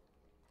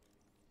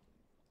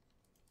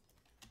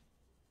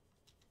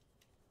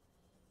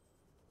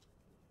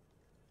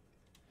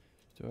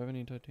 Do I have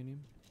any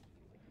titanium?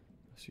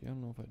 See, I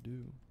don't know if I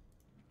do.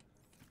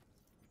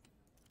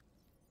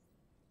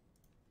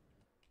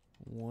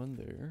 1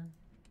 there.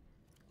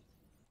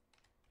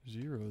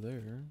 0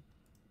 there.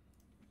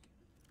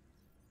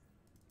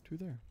 2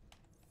 there.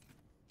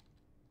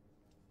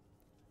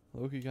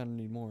 Loki gonna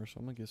need more, so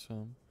I'm gonna get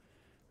some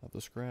of the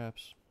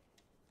scraps.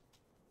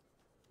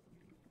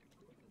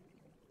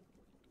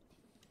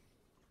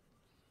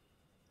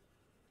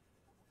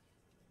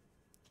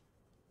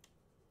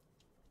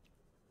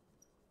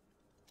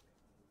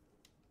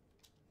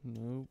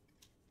 Nope.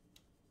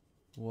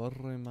 What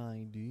am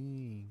I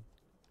doing?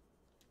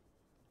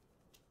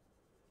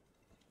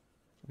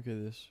 Okay,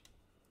 this.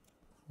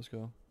 Let's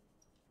go.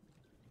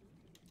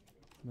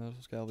 Might as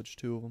well salvage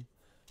 2 of them.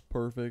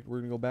 Perfect. We're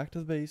gonna go back to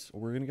the base.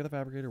 We're gonna get a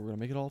fabricator. We're gonna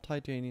make it all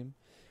titanium.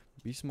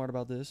 Be smart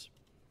about this.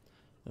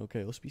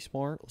 Okay, let's be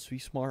smart. Let's be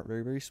smart.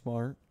 Very, very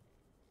smart.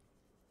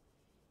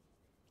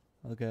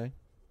 Okay.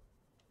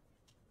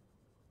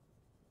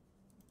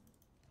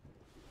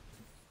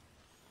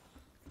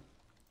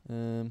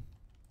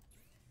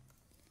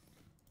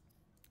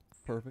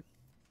 Perfect.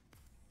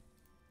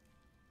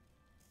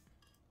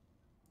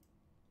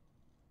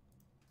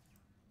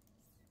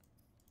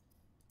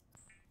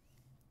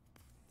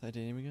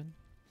 Titanium again?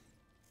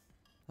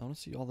 I want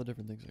to see all the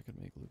different things I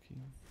could make, Luki.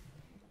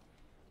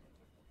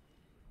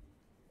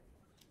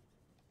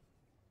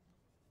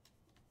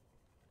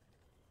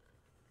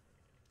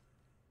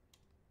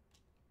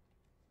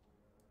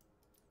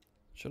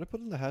 Should I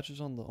put in the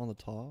hatches on the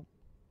top?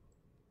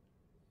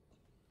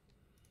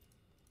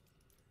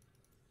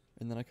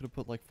 And then I could have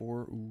put like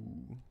 4.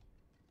 Ooh.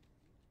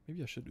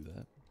 Maybe I should do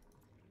that.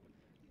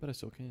 But I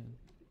still can.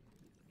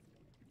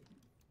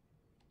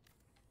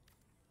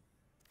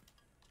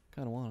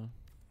 Kinda wanna.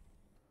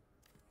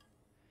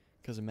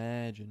 Cause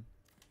imagine.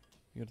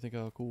 You gotta think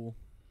how cool.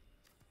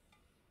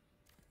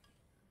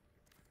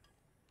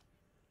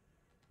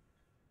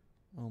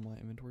 Oh, my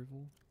inventory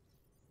full?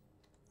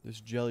 This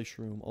jelly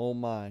shroom. Oh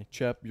my.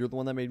 Chep, you're the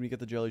one that made me get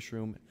the jelly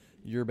shroom.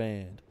 You're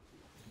banned.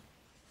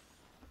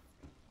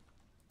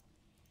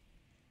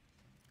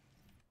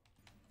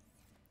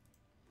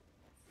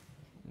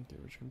 Okay,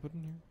 we're just gonna put it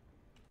in here.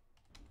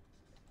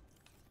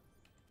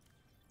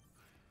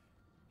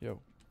 Yo.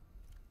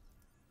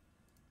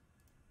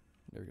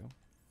 There we go.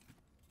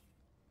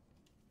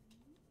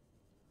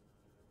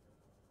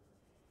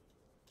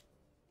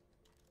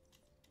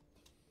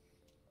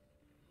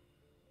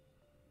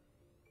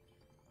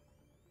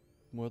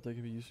 What they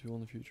could be useful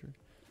in the future.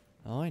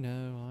 I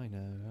know,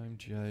 I'm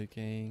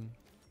joking.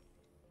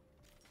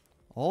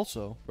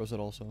 Also, bro said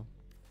also.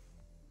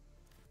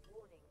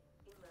 Warning,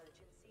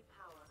 emergency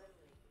power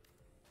only.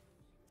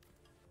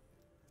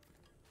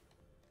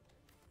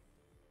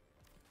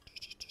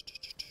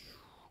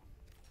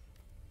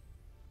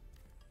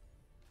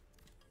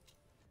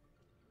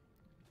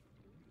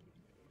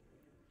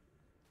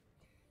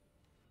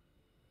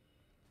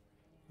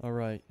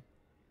 Alright.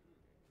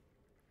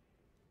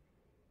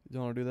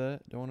 Don't wanna do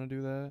that? Don't wanna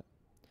do that?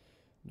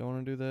 Don't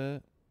wanna do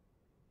that?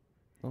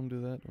 Don't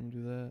do that, don't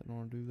do that, don't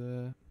wanna do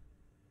that.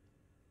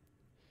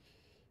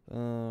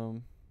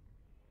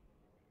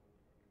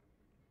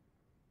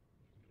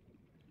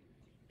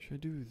 Should I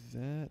do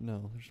that?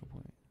 No, there's no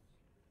point.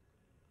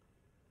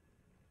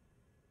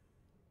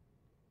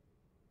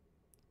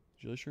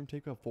 Jelly shroom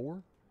take out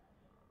 4?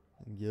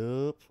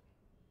 Yup.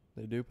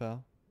 They do,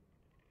 pal.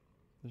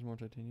 There's more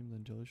titanium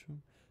than jelly shroom.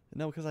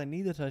 No, because I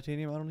need the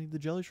titanium. I don't need the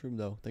jelly shroom,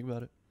 though. Think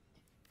about it.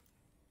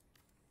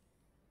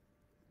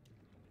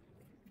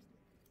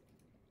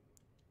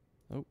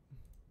 Oh.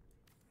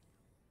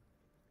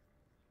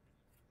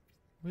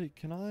 Wait,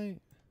 can I...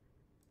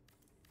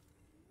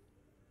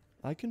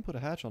 I can put a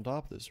hatch on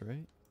top of this,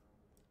 right?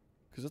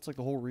 Because that's like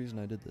the whole reason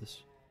I did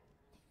this.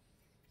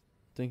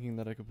 Thinking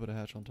that I could put a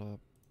hatch on top.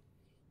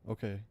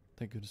 Okay,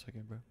 thank goodness I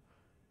can, bro.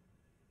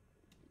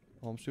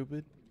 Oh, I'm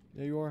stupid?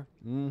 Yeah, you are.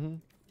 Mm-hmm.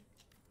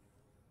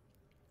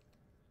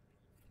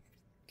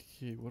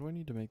 Okay, what do I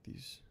need to make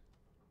these?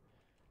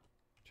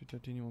 2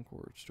 titanium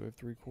quartz. Do I have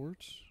 3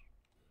 quartz?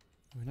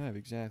 I mean, I have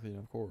exactly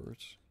enough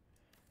quartz.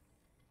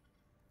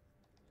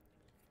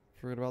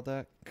 Forget about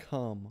that.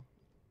 Come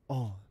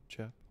on,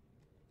 chap.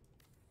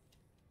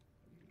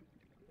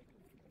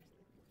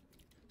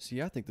 See,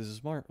 I think this is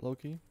smart,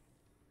 Loki.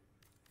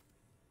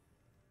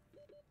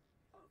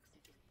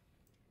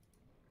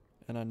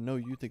 And I know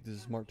you think this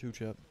is smart too,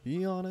 chap.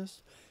 Be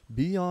honest.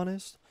 Be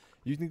honest.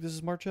 You think this is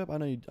smart, chap? I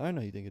know you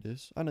think it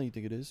is. I know you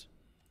think it is.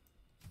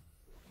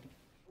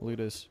 Look at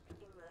this.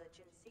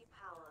 Emergency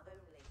power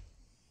only.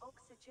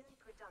 Oxygen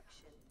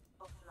production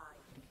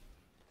offline.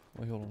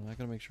 Wait, hold on. I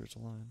gotta make sure it's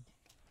aligned.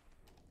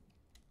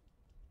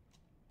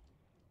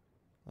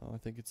 Oh, I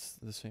think it's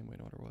the same way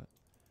no matter what.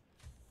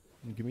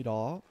 Give me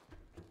that.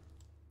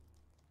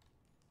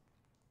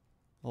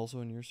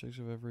 Also, in year 6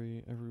 of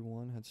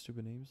everyone had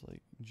stupid names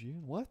like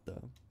Gian. What the?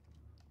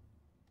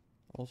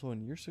 Also,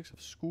 in year 6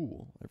 of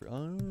school,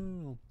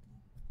 oh.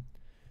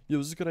 Yo,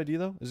 is this a good idea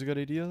though? Is it a good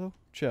idea though?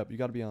 Chep, you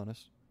gotta be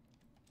honest.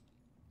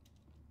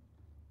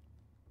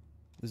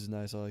 This is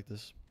nice. I like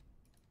this.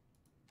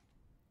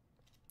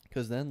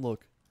 Cause then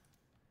look.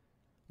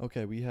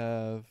 Okay, we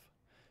have.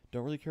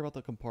 Don't really care about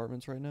the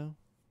compartments right now.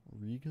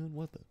 Regun?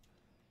 What the?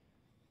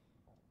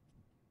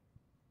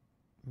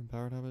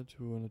 Empowered habit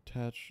to an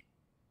attached.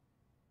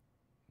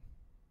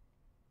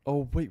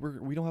 Oh wait,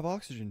 we don't have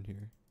oxygen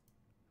here.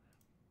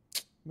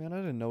 Man, I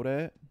didn't know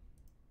that.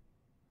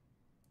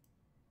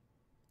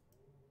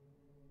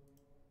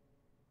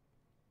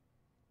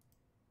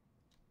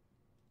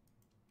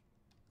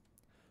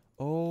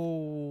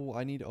 Oh,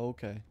 I need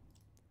okay.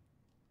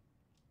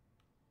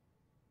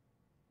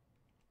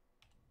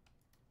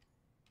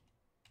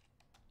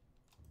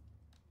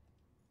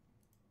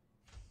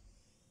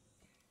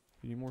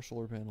 You need more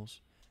solar panels.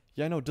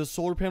 Yeah, I know. Does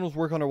solar panels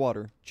work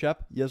underwater?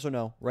 Chep, yes or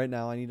no? Right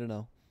now, I need to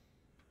know.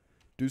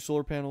 Do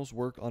solar panels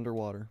work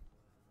underwater?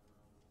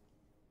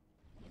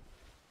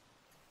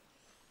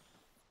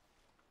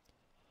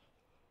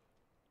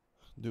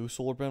 Do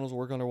solar panels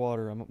work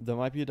underwater? That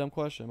might be a dumb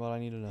question, but I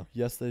need to know.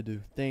 Yes, they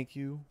do. Thank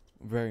you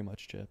very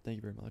much, Chep. Thank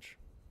you very much.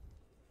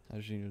 I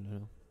just needed to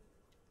know.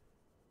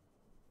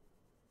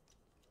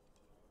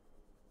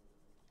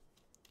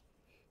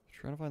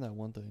 Trying to find that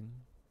one thing.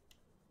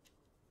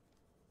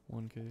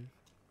 One cave.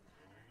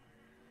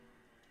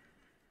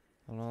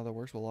 I don't know how that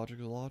works, but logic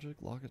is logic.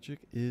 Logic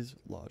is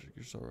logic.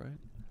 You're so right.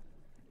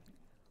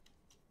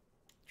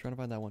 Trying to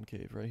find that one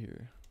cave right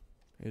here.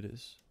 It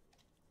is.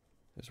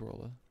 It's where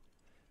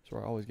it's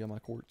where I always get my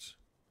quartz.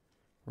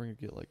 We're gonna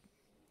get like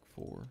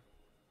 4.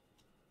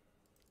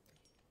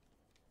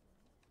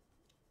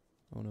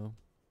 Oh no.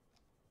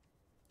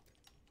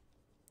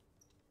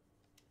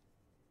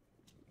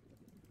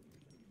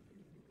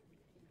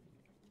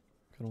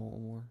 Kinda want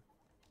one more.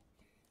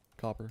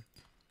 Copper.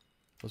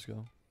 Let's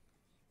go.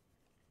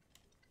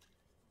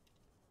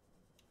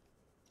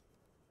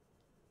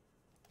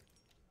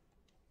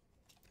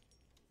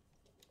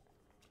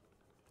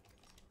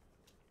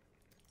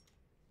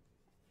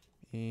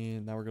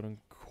 And now we're going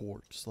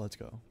quartz. Let's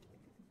go.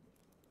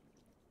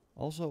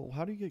 Also,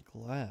 how do you get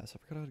glass? I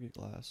forgot how to get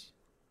glass.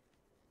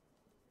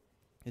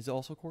 Is it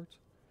also quartz?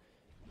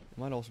 It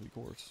might also be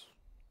quartz.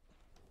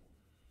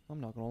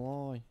 I'm not gonna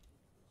lie.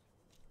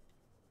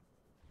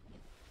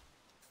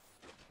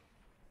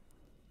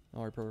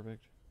 Alright,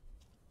 perfect.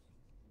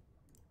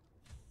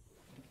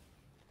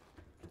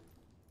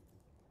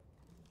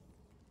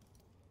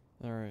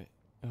 Alright.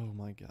 Oh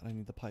my god, I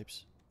need the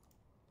pipes.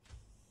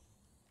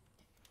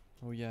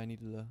 Oh yeah, I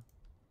needed the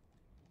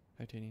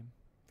titanium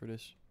for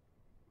this.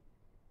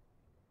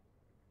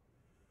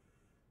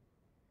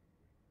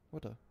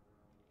 What the?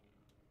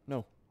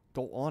 No,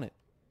 go on it.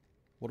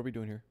 What are we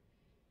doing here?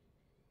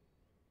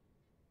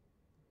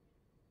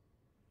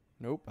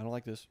 Nope, I don't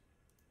like this.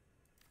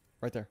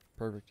 Right there,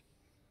 perfect.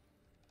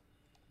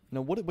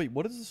 No, wait,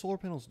 what does the solar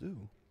panels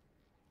do?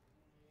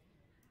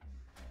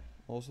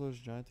 Also, there's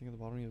a giant thing at the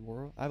bottom of the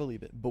world. I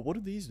believe it, but what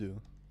do these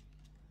do?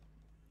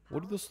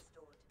 What do this?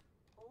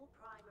 All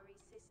primary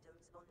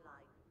systems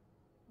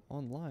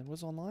online. Online? What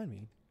does online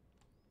mean?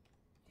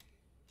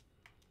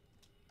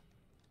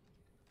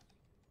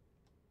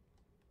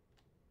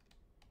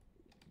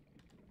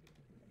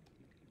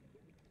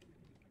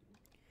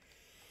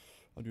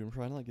 Oh, dude, I'm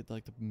trying to like get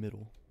like the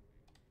middle.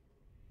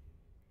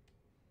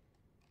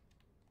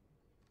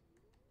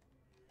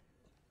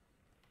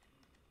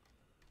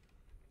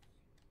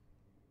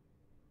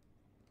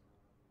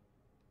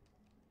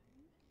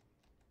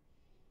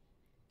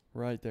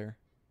 Right there.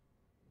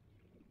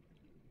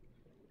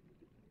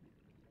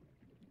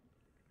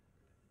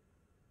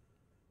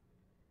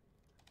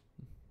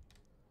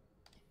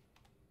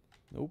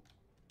 Nope.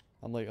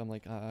 I'm like,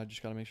 I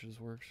just gotta make sure this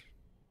works.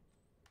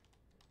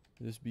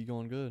 This be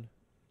going good.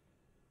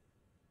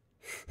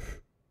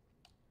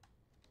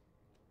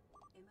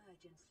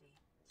 Emergency.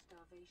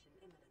 Starvation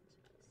imminent.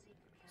 Seek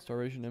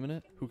Starvation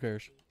imminent? Who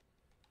cares? immediately.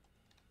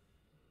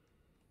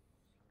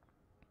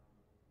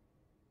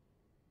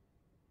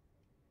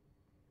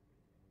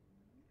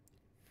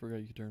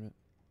 Forgot you could turn it.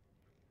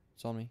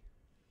 It's on me.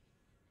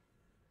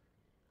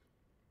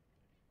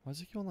 Why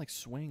does it keep on like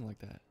swaying like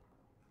that?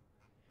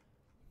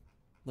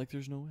 Like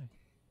there's no way.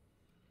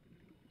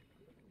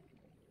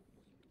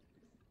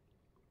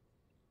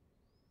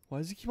 Why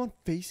does it keep on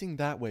facing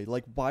that way?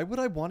 Like why would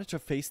I want it to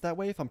face that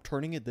way if I'm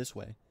turning it this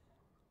way?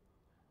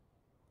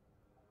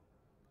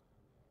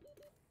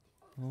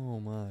 Oh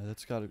my,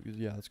 that's gotta be,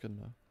 yeah, that's good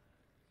enough.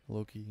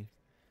 Low key.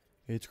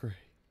 It's great.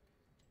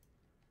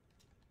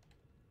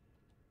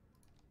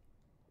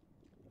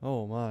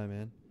 Oh my,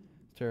 man.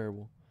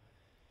 Terrible.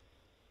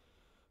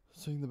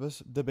 Saying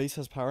the base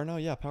has power now?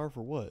 Yeah, power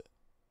for what?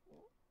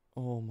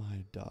 Oh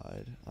my,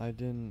 died. I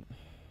didn't.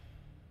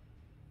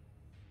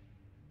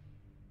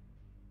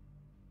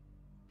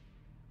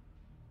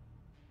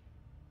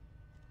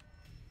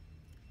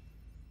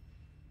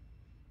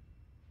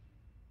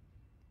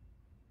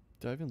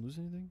 Did I even lose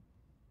anything?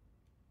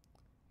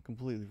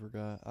 Completely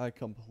forgot. I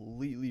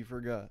completely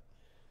forgot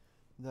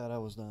that I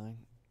was dying.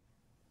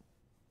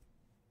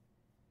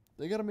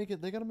 They gotta make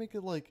it. They gotta make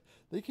it like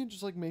they can't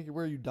just like make it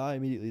where you die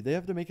immediately. They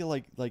have to make it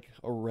like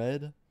a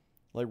red,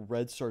 like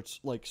red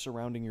starts like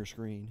surrounding your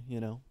screen. You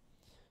know,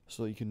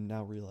 so you can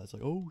now realize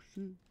like, oh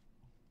shit.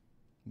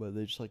 But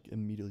they just like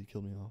immediately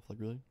killed me off. Like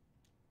really?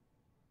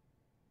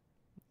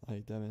 I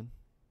hate that, man.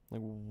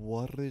 Like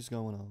what is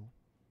going on?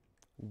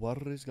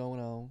 What is going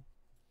on?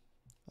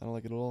 I don't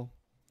like it at all.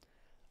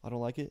 I don't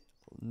like it.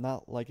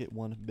 Not like it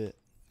one bit.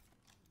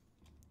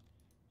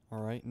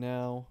 Alright,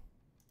 now.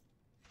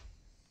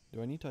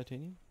 Do I need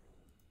titanium?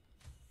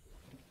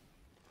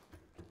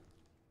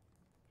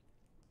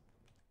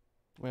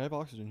 Wait, I have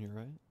oxygen here,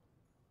 right?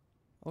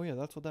 Oh yeah,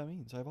 that's what that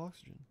means. I have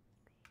oxygen.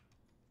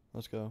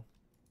 Let's go.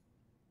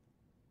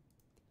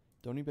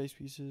 Don't need base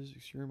pieces.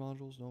 Exterior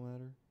modules, don't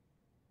matter.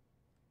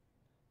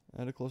 I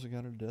had a close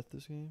encounter to death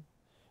this game.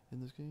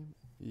 In this game?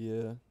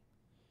 Yeah.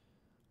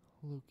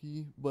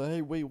 Low-key. But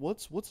hey, wait,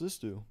 what's this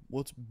do?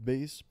 What's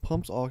base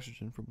pumps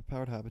oxygen from a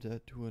powered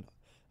habitat to an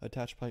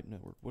attached pipe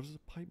network? What does a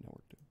pipe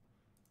network do?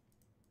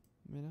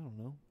 Man, I don't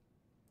know.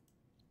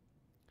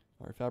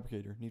 Alright,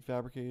 fabricator. Need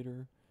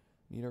fabricator.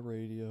 Need a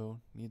radio.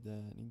 Need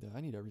that. Need that.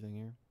 I need everything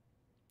here.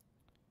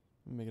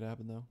 Let me make it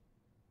happen though.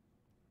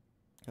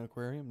 An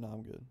aquarium? Nah,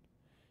 I'm good.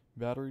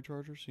 Battery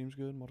charger seems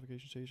good.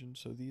 Modification station.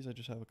 So these I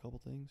just have a couple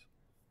things.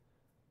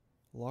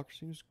 Locker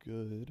seems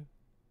good.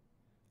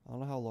 I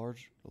don't know how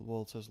large.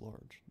 Well, it says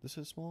large. This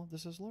is small.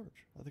 This is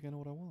large. I think I know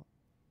what I want.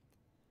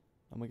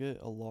 I'm gonna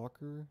get a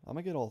locker. I'm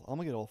gonna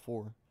get all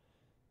four.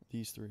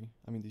 These three.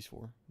 I mean these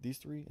four. These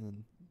three and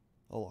then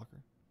a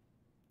locker.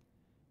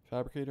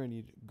 Fabricator. I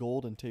need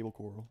gold and table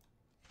coral.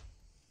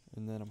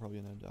 And then I'm probably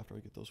gonna end after I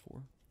get those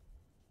four.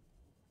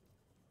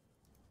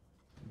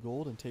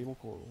 Gold and table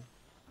coral.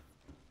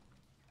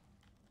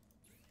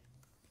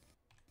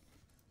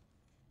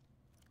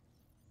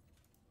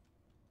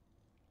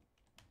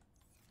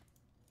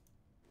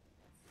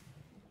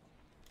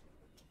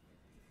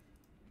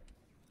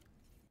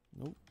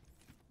 Nope.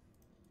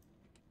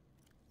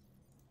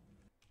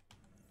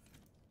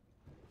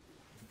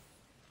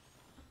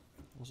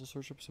 Also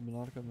search up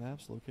Subnautica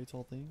maps, locates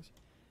all things.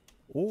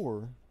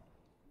 Or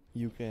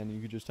you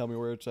could just tell me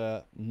where it's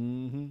at.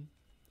 Mm-hmm.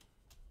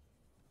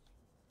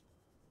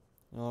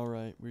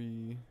 Alright,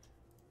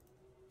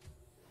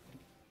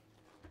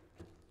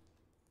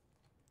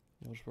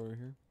 I'll just put it right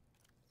here.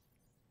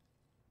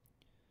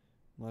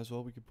 Might as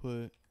well, we could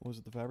put, what was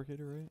it, the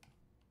fabricator, right?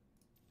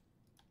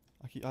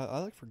 I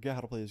like forget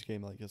how to play this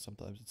game like this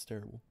sometimes. It's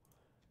terrible.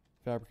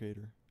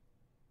 Fabricator.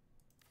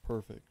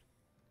 Perfect.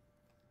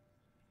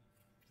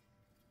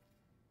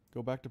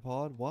 Go back to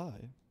pod? Why?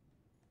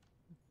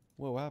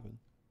 What happened?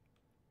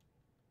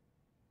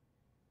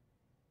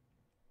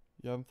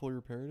 You haven't fully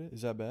repaired it?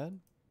 Is that bad?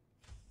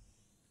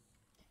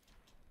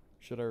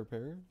 Should I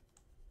repair it?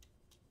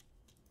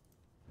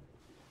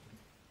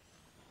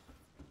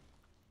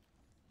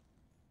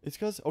 It's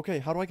because, okay,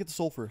 how do I get the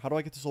sulfur? How do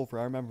I get the sulfur?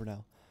 I remember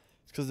now.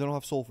 It's because they don't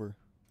have sulfur.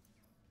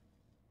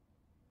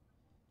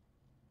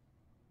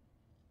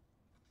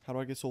 How do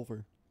I get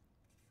sulfur?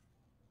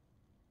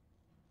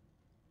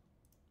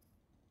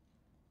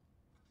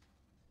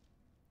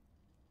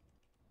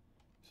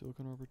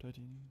 Silicon rubber,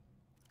 titanium.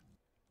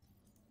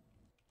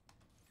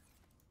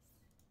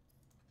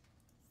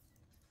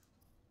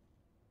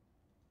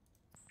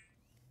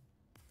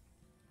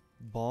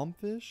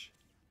 Bombfish?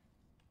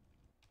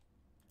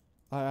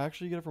 I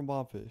actually get it from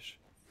bombfish.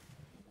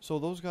 So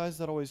those guys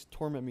that always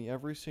torment me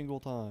every single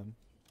time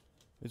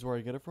is where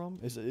I get it from?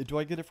 Do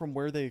I get it from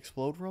where they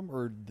explode from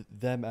or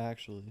them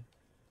actually?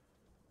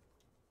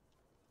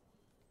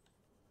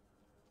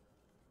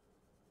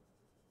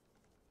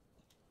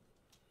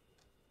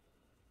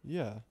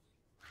 Yeah.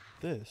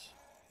 This.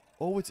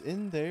 Oh, it's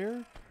in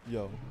there?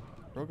 Yo.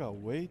 Bro got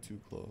way too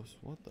close.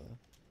 What the?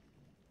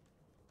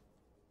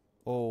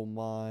 Oh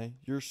my.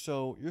 You're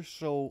so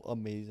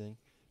amazing.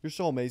 You're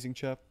so amazing,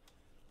 Chep.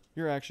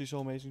 You're actually so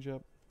amazing,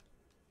 Chep.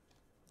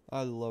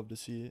 I love to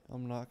see it.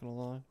 I'm not gonna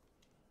lie.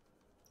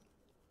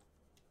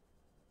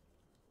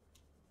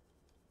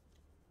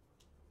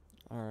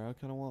 Alright, I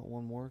kind of want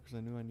one more because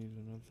I knew I needed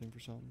another thing for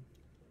something.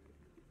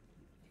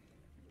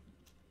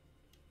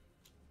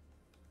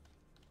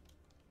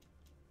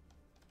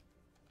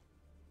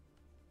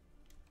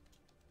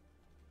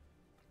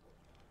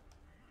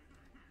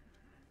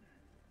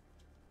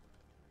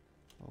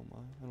 Oh my,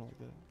 I don't like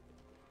that.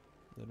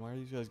 Then why are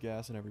these guys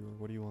gassing everywhere?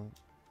 What do you want?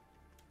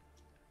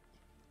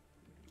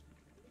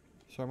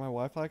 Sorry, my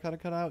Wi-Fi kind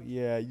of cut out?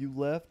 Yeah, you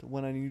left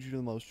when I needed you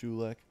the most,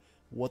 Julek.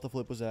 What the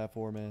flip was that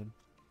for, man?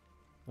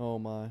 Oh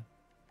my.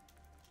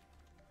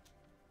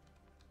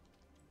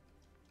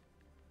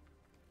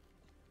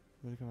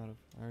 Where'd it come out of?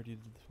 I already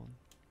did this one.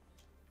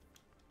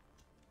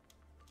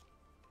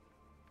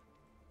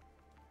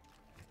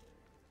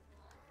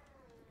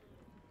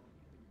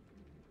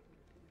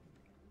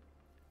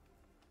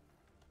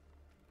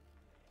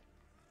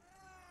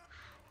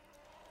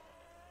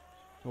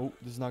 Oh,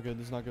 this is not good.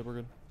 This is not good. We're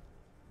good.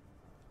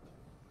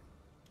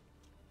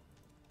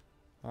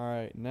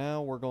 Alright,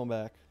 now we're going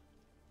back.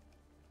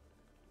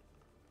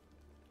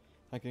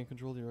 I can't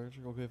control the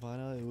electric. Okay, fine.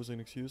 It was an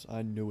excuse.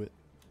 I knew it.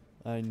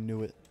 I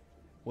knew it.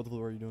 What the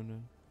flip are you doing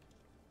now?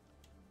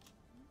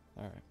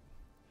 Alright.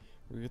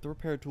 We're gonna get the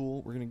repair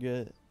tool. We're gonna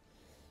get...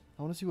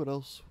 I want to see what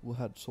else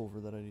had sulfur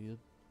that I needed.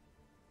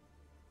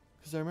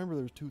 Because I remember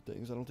there was 2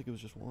 things. I don't think it was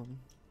just one.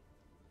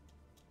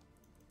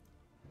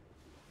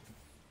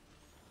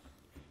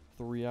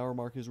 3-hour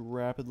mark is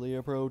rapidly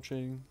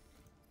approaching.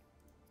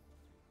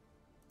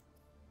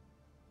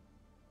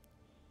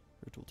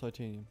 Virtual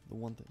titanium, the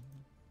one thing.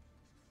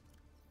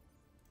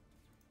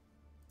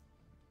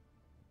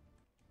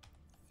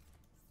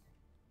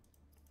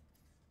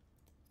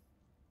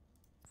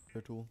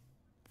 Repair tool.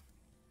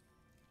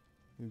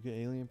 You get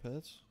alien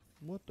pets?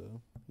 What the?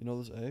 You know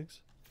those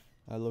eggs?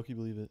 I low-key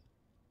believe it.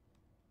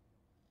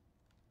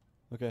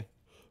 Okay.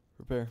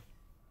 Repair.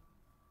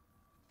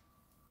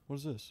 What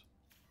is this?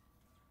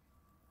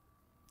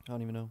 I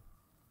don't even know.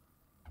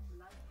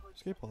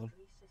 Escape pod.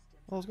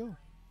 Oh, let's go.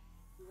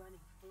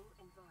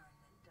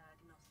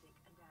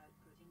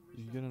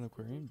 Did you get an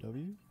aquarium?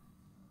 W?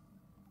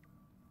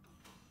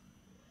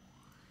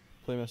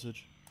 Play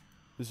message.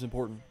 This is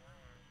important.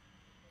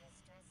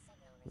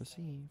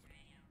 Received.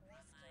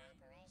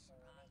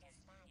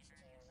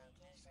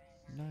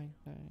 9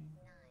 hours.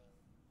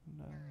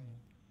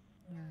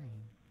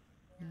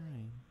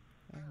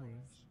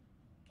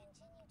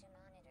 Continue to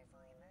monitor for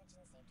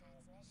emergency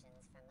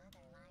transmissions from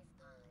other life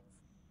pods.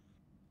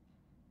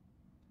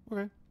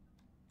 Okay.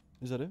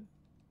 Is that it?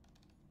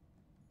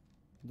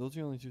 Those are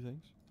the only 2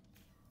 things.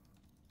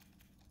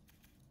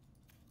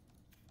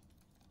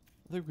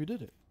 I think we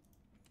did it.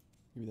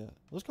 Give me that.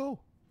 Let's go.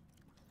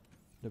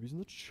 W's in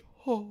the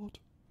chart.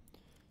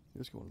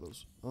 Let's get one of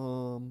those.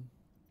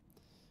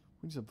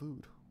 We need some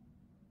food.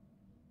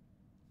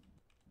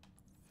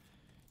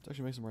 Let's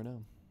actually make some right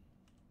now.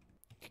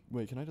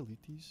 Wait, can I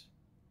delete these?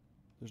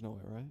 There's no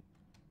way, right?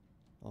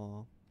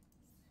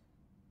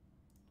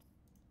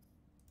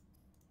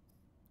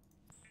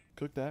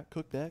 Cook that,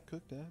 cook that,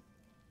 cook that.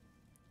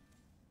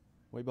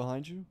 Wait,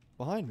 behind you?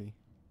 Behind me.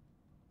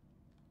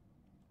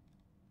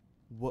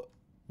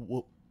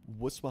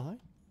 What's behind?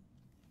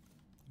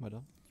 Am I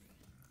done?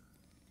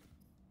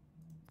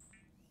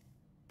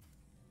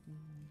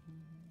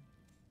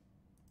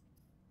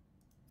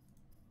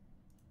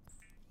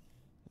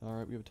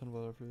 Alright, we have a ton of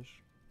other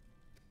fish.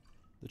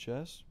 The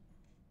chest?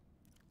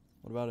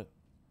 What about it?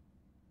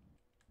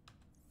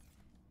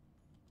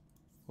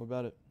 What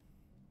about it?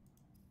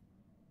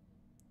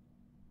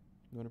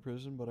 Going to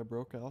prison, but I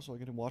broke out so I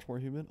can watch more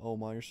human? Oh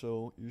my, you're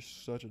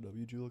such a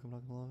W, Julek, I'm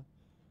not gonna lie.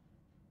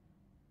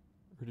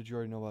 Or did you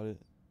already know about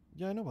it?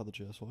 Yeah, I know about the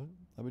chest, what?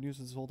 I've been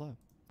using this whole time.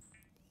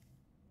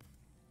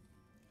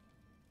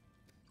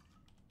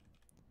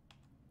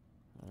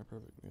 Alright,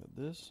 perfect. We got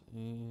this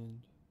and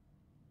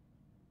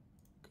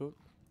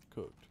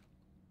cooked.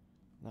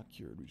 Not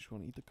cured, we just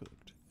want to eat the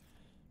cooked.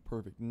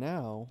 Perfect.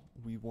 Now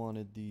we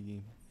wanted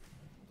we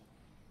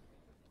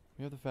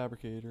have the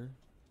fabricator.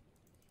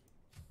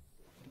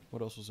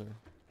 What else was there?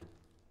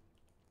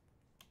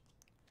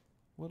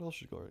 What else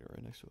should go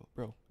right next to it?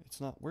 Bro,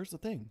 it's not, where's the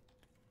thing?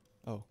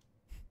 Oh.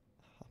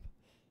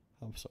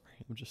 I'm sorry,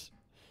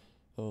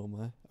 oh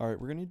my. Alright,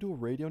 we're gonna need to do a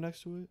radio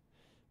next to it.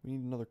 We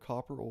need another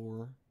copper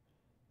ore.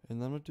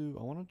 And then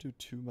I want to do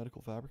 2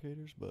 medical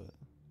fabricators, but...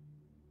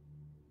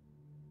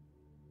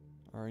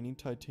 Alright, I need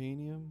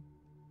titanium.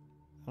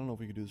 I don't know if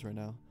we could do this right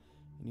now.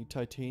 I need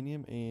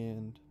titanium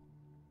and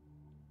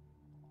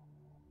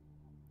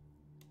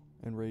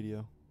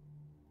radio.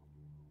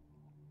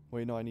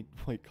 Wait, no,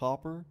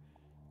 copper.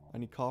 I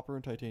need copper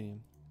and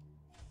titanium.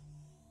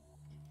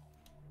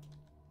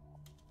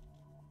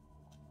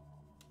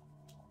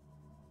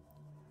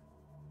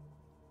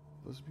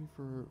 This would be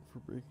for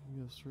breaking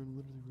a certain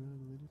literally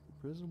red lady from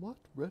prison. What?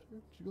 Red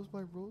hair? She goes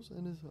by Rose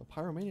and is a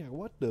pyromaniac.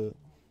 What the?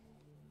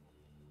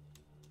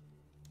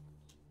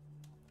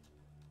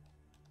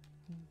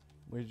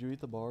 Wait, did you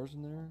eat the bars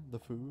in there? The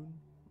food?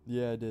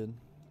 Yeah, I did.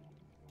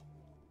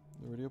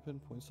 The radio pin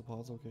points to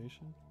pod's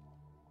location.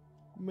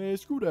 Man,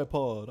 screw that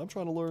pod. I'm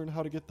trying to learn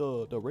how to get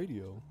the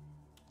radio.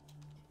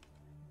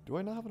 Do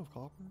I not have enough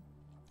copper?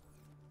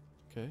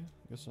 Okay,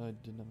 I guess I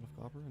didn't have enough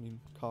copper. I need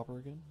copper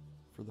again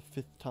for the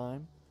 5th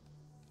time.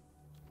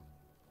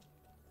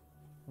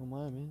 Oh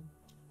my, man.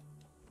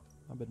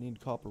 I've been needing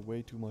copper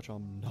way too much,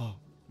 I'm not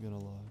gonna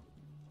lie.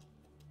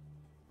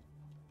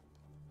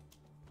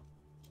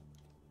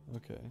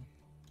 Okay.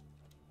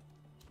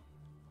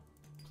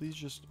 Please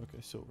just...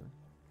 Okay, silver.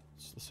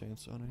 It's the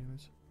sandstone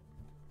anyways.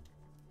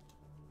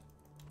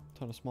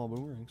 Ton of small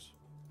boomerangs.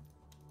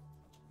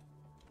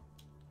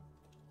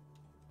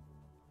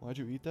 Why'd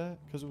you eat that?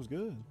 Because it was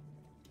good.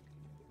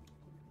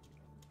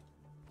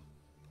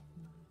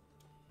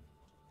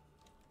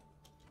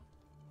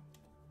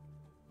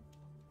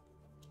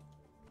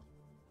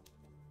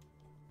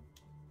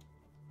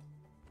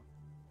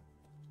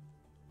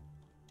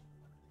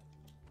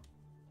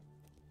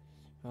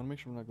 I want to make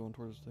sure we're not going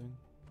towards this thing.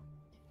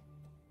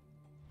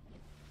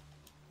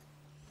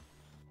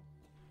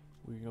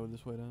 We can go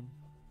this way then.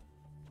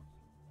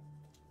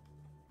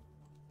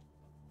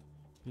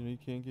 You know, you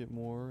can't get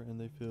more and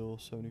they feel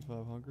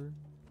 75 hunger.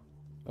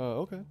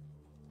 Okay.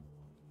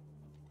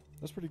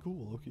 That's pretty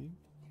cool, Loki.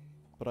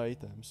 But I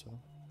ate them, so.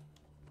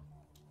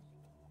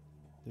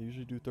 They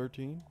usually do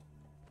 13.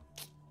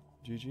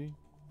 GG.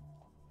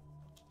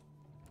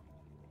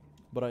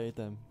 But I ate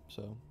them,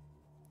 so.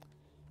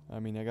 I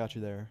mean, I got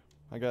you there.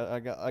 I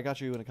got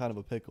you in a kind of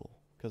a pickle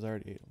because I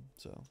already ate them.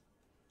 So,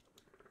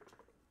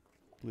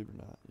 believe it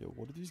or not, yo,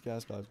 what do these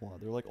guys want?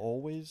 They're like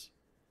always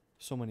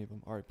so many of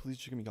them. All right, please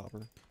just give me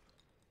copper.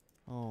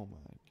 Oh my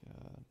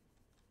god.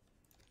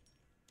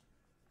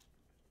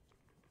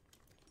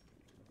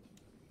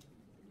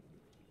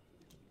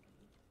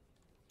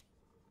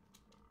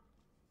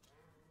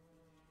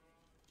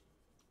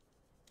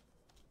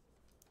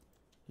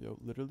 Yo,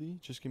 literally,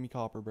 just give me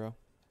copper, bro.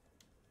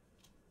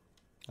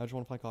 I just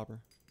want to find copper.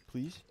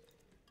 Please?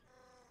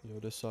 Yo,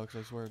 this sucks,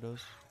 I swear it does.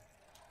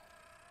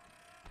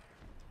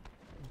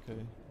 Okay,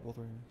 both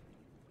right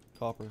here.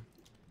 Copper.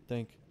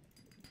 Thank.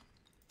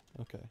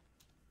 Okay.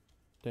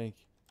 Thank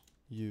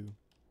you.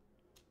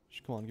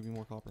 Just come on, give me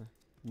more copper.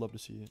 Love to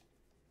see it.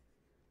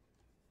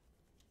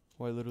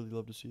 Oh, I literally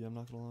love to see it, I'm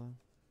not gonna lie.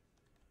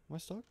 Am I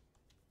stuck?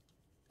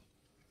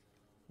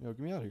 Yo, get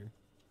me out of here.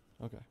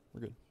 Okay,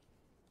 we're good.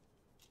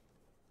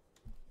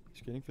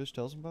 Scanning fish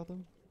tells them about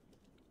them?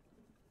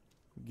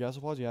 Gas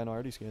supplies? Yeah, I know, I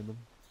already scanned them.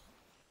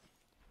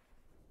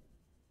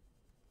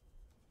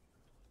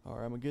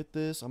 Alright, I'm gonna get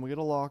this. I'm gonna get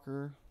a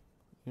locker.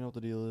 You know what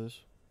the deal is.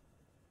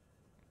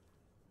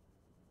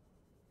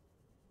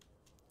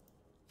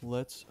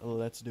 Let's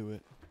do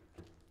it.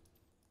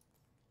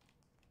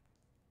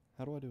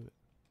 How do I do it?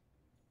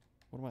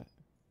 What am I?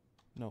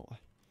 No,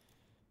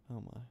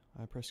 oh my.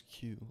 I pressed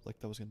Q like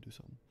that was gonna do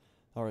something.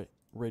 Alright,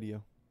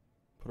 radio.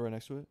 Put it right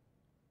next to it.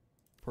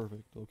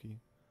 Perfect, Loki.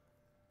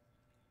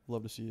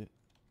 Love to see it.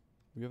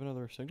 We have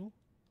another signal?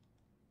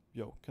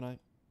 Yo, can I?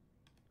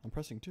 I'm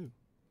pressing 2.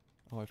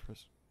 Oh, I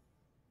pressed.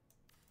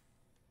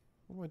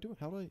 What am I doing?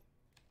 How do I?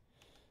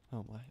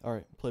 Oh my.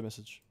 Alright, play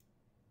message.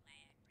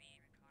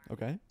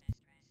 Okay.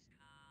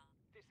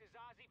 This is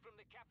Ozzy from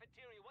the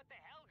cafeteria. What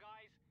the hell,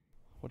 guys?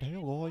 What the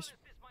hell, guys?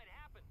 This might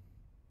happen.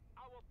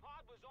 Our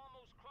pod was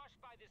almost crushed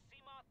by the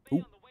Seamoth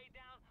Bay on the way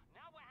down.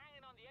 Now we're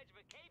hanging on the edge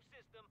of a cave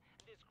system,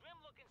 and this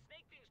grim-looking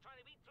snake thing's trying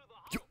to eat through the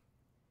hull.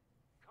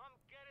 Come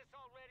get us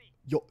already.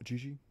 Yo,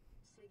 GG.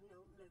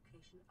 Signal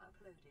location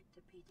uploaded to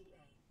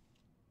PDA.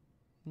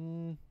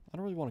 I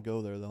don't really want to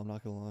go there though, I'm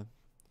not gonna lie.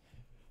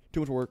 Too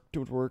much work,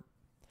 too much work.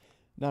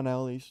 Not now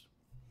at least.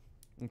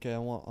 Okay, I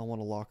want a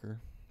locker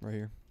right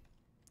here.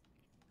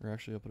 Or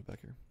actually I'll put it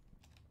back here.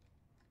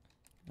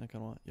 I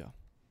kinda want yeah.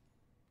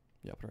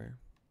 Yeah, put it right here.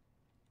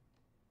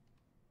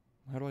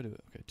 How do I do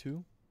it? Okay,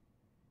 2.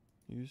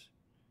 Use.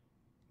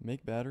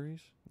 Make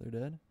batteries. They're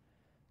dead.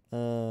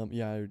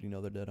 Yeah, I already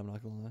know they're dead, I'm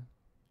not gonna lie.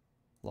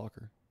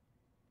 Locker.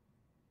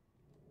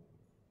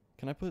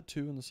 Can I put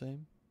 2 in the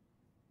same?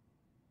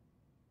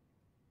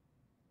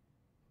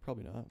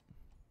 Probably not.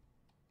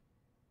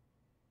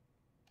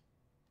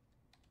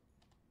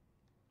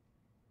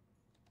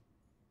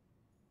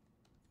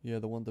 Yeah,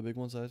 the big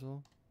ones I saw.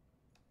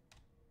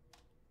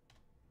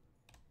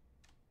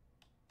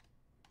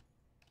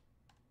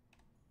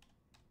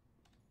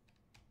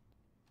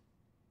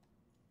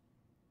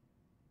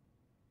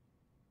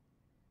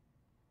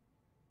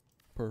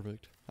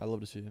 Perfect. I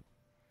love to see it.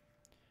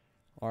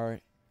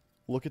 Alright.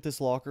 Look at this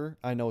locker.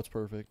 I know it's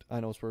perfect. I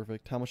know it's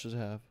perfect. How much does it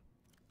have?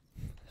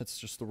 That's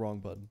just the wrong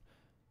button.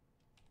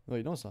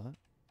 Wait, no it's not.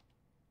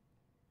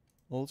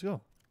 Well, let's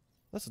go.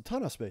 That's a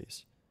ton of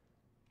space.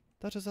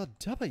 That is a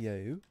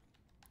W.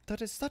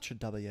 That is such a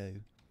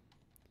W.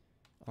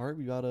 Alright,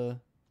 we got a...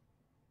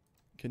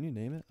 Can you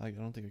name it? I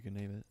don't think I can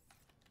name it.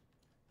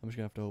 I'm just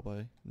gonna have to hope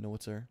I know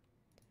what's there.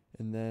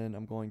 And then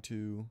I'm going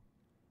to...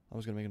 I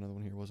was gonna make another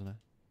one here, wasn't I?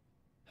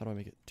 How do I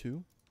make it?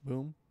 2?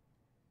 Boom.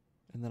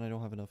 And then I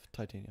don't have enough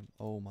titanium.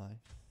 Oh my.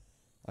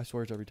 I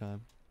swear it's every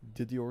time.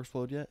 Did the ore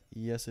explode yet?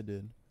 Yes, it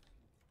did.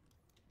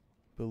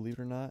 Believe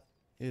it or not,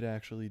 it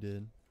actually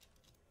did.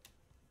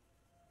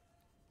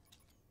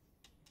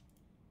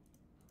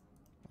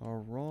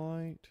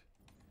 Alright.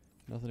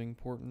 Nothing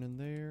important in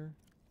there.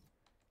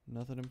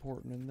 Nothing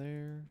important in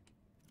there.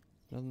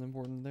 Nothing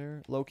important in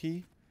there. Low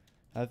key,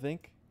 I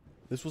think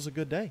this was a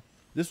good day.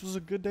 This was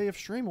a good day of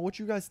streaming. What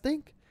you guys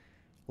think?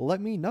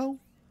 Let me know.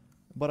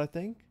 But I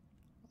think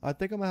I'm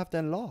gonna have to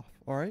end it off.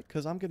 Alright?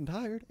 Because I'm getting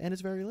tired and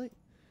it's very late.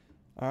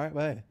 Alright,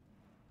 but hey.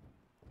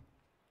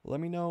 Let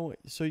me know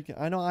so you can.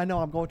 I know.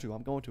 I'm going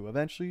to.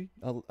 Eventually,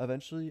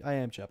 I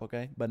am Chep.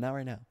 Okay, but not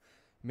right now.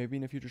 Maybe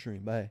in a future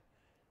stream. But hey,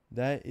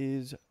 that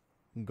is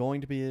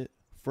going to be it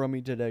from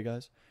me today,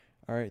 guys.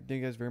 All right, thank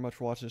you guys very much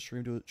for watching this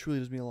stream. It truly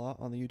does mean a lot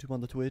on the YouTube,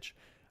 on the Twitch.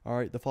 All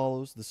right, the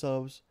follows, the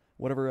subs,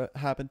 whatever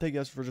happened. Thank you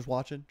guys for just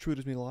watching. Truly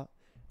does mean a lot.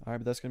 All right,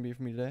 but that's gonna be it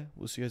for me today.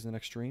 We'll see you guys in the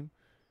next stream.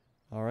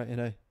 All right,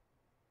 and hey,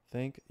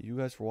 thank you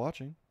guys for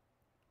watching.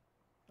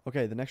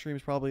 Okay, the next stream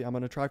is probably I'm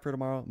gonna try for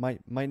tomorrow.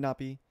 Might not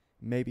be.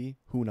 Maybe.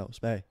 Who knows?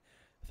 But hey,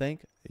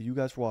 thank you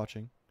guys for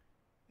watching.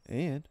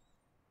 And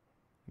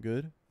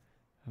good.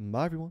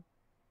 Bye, everyone.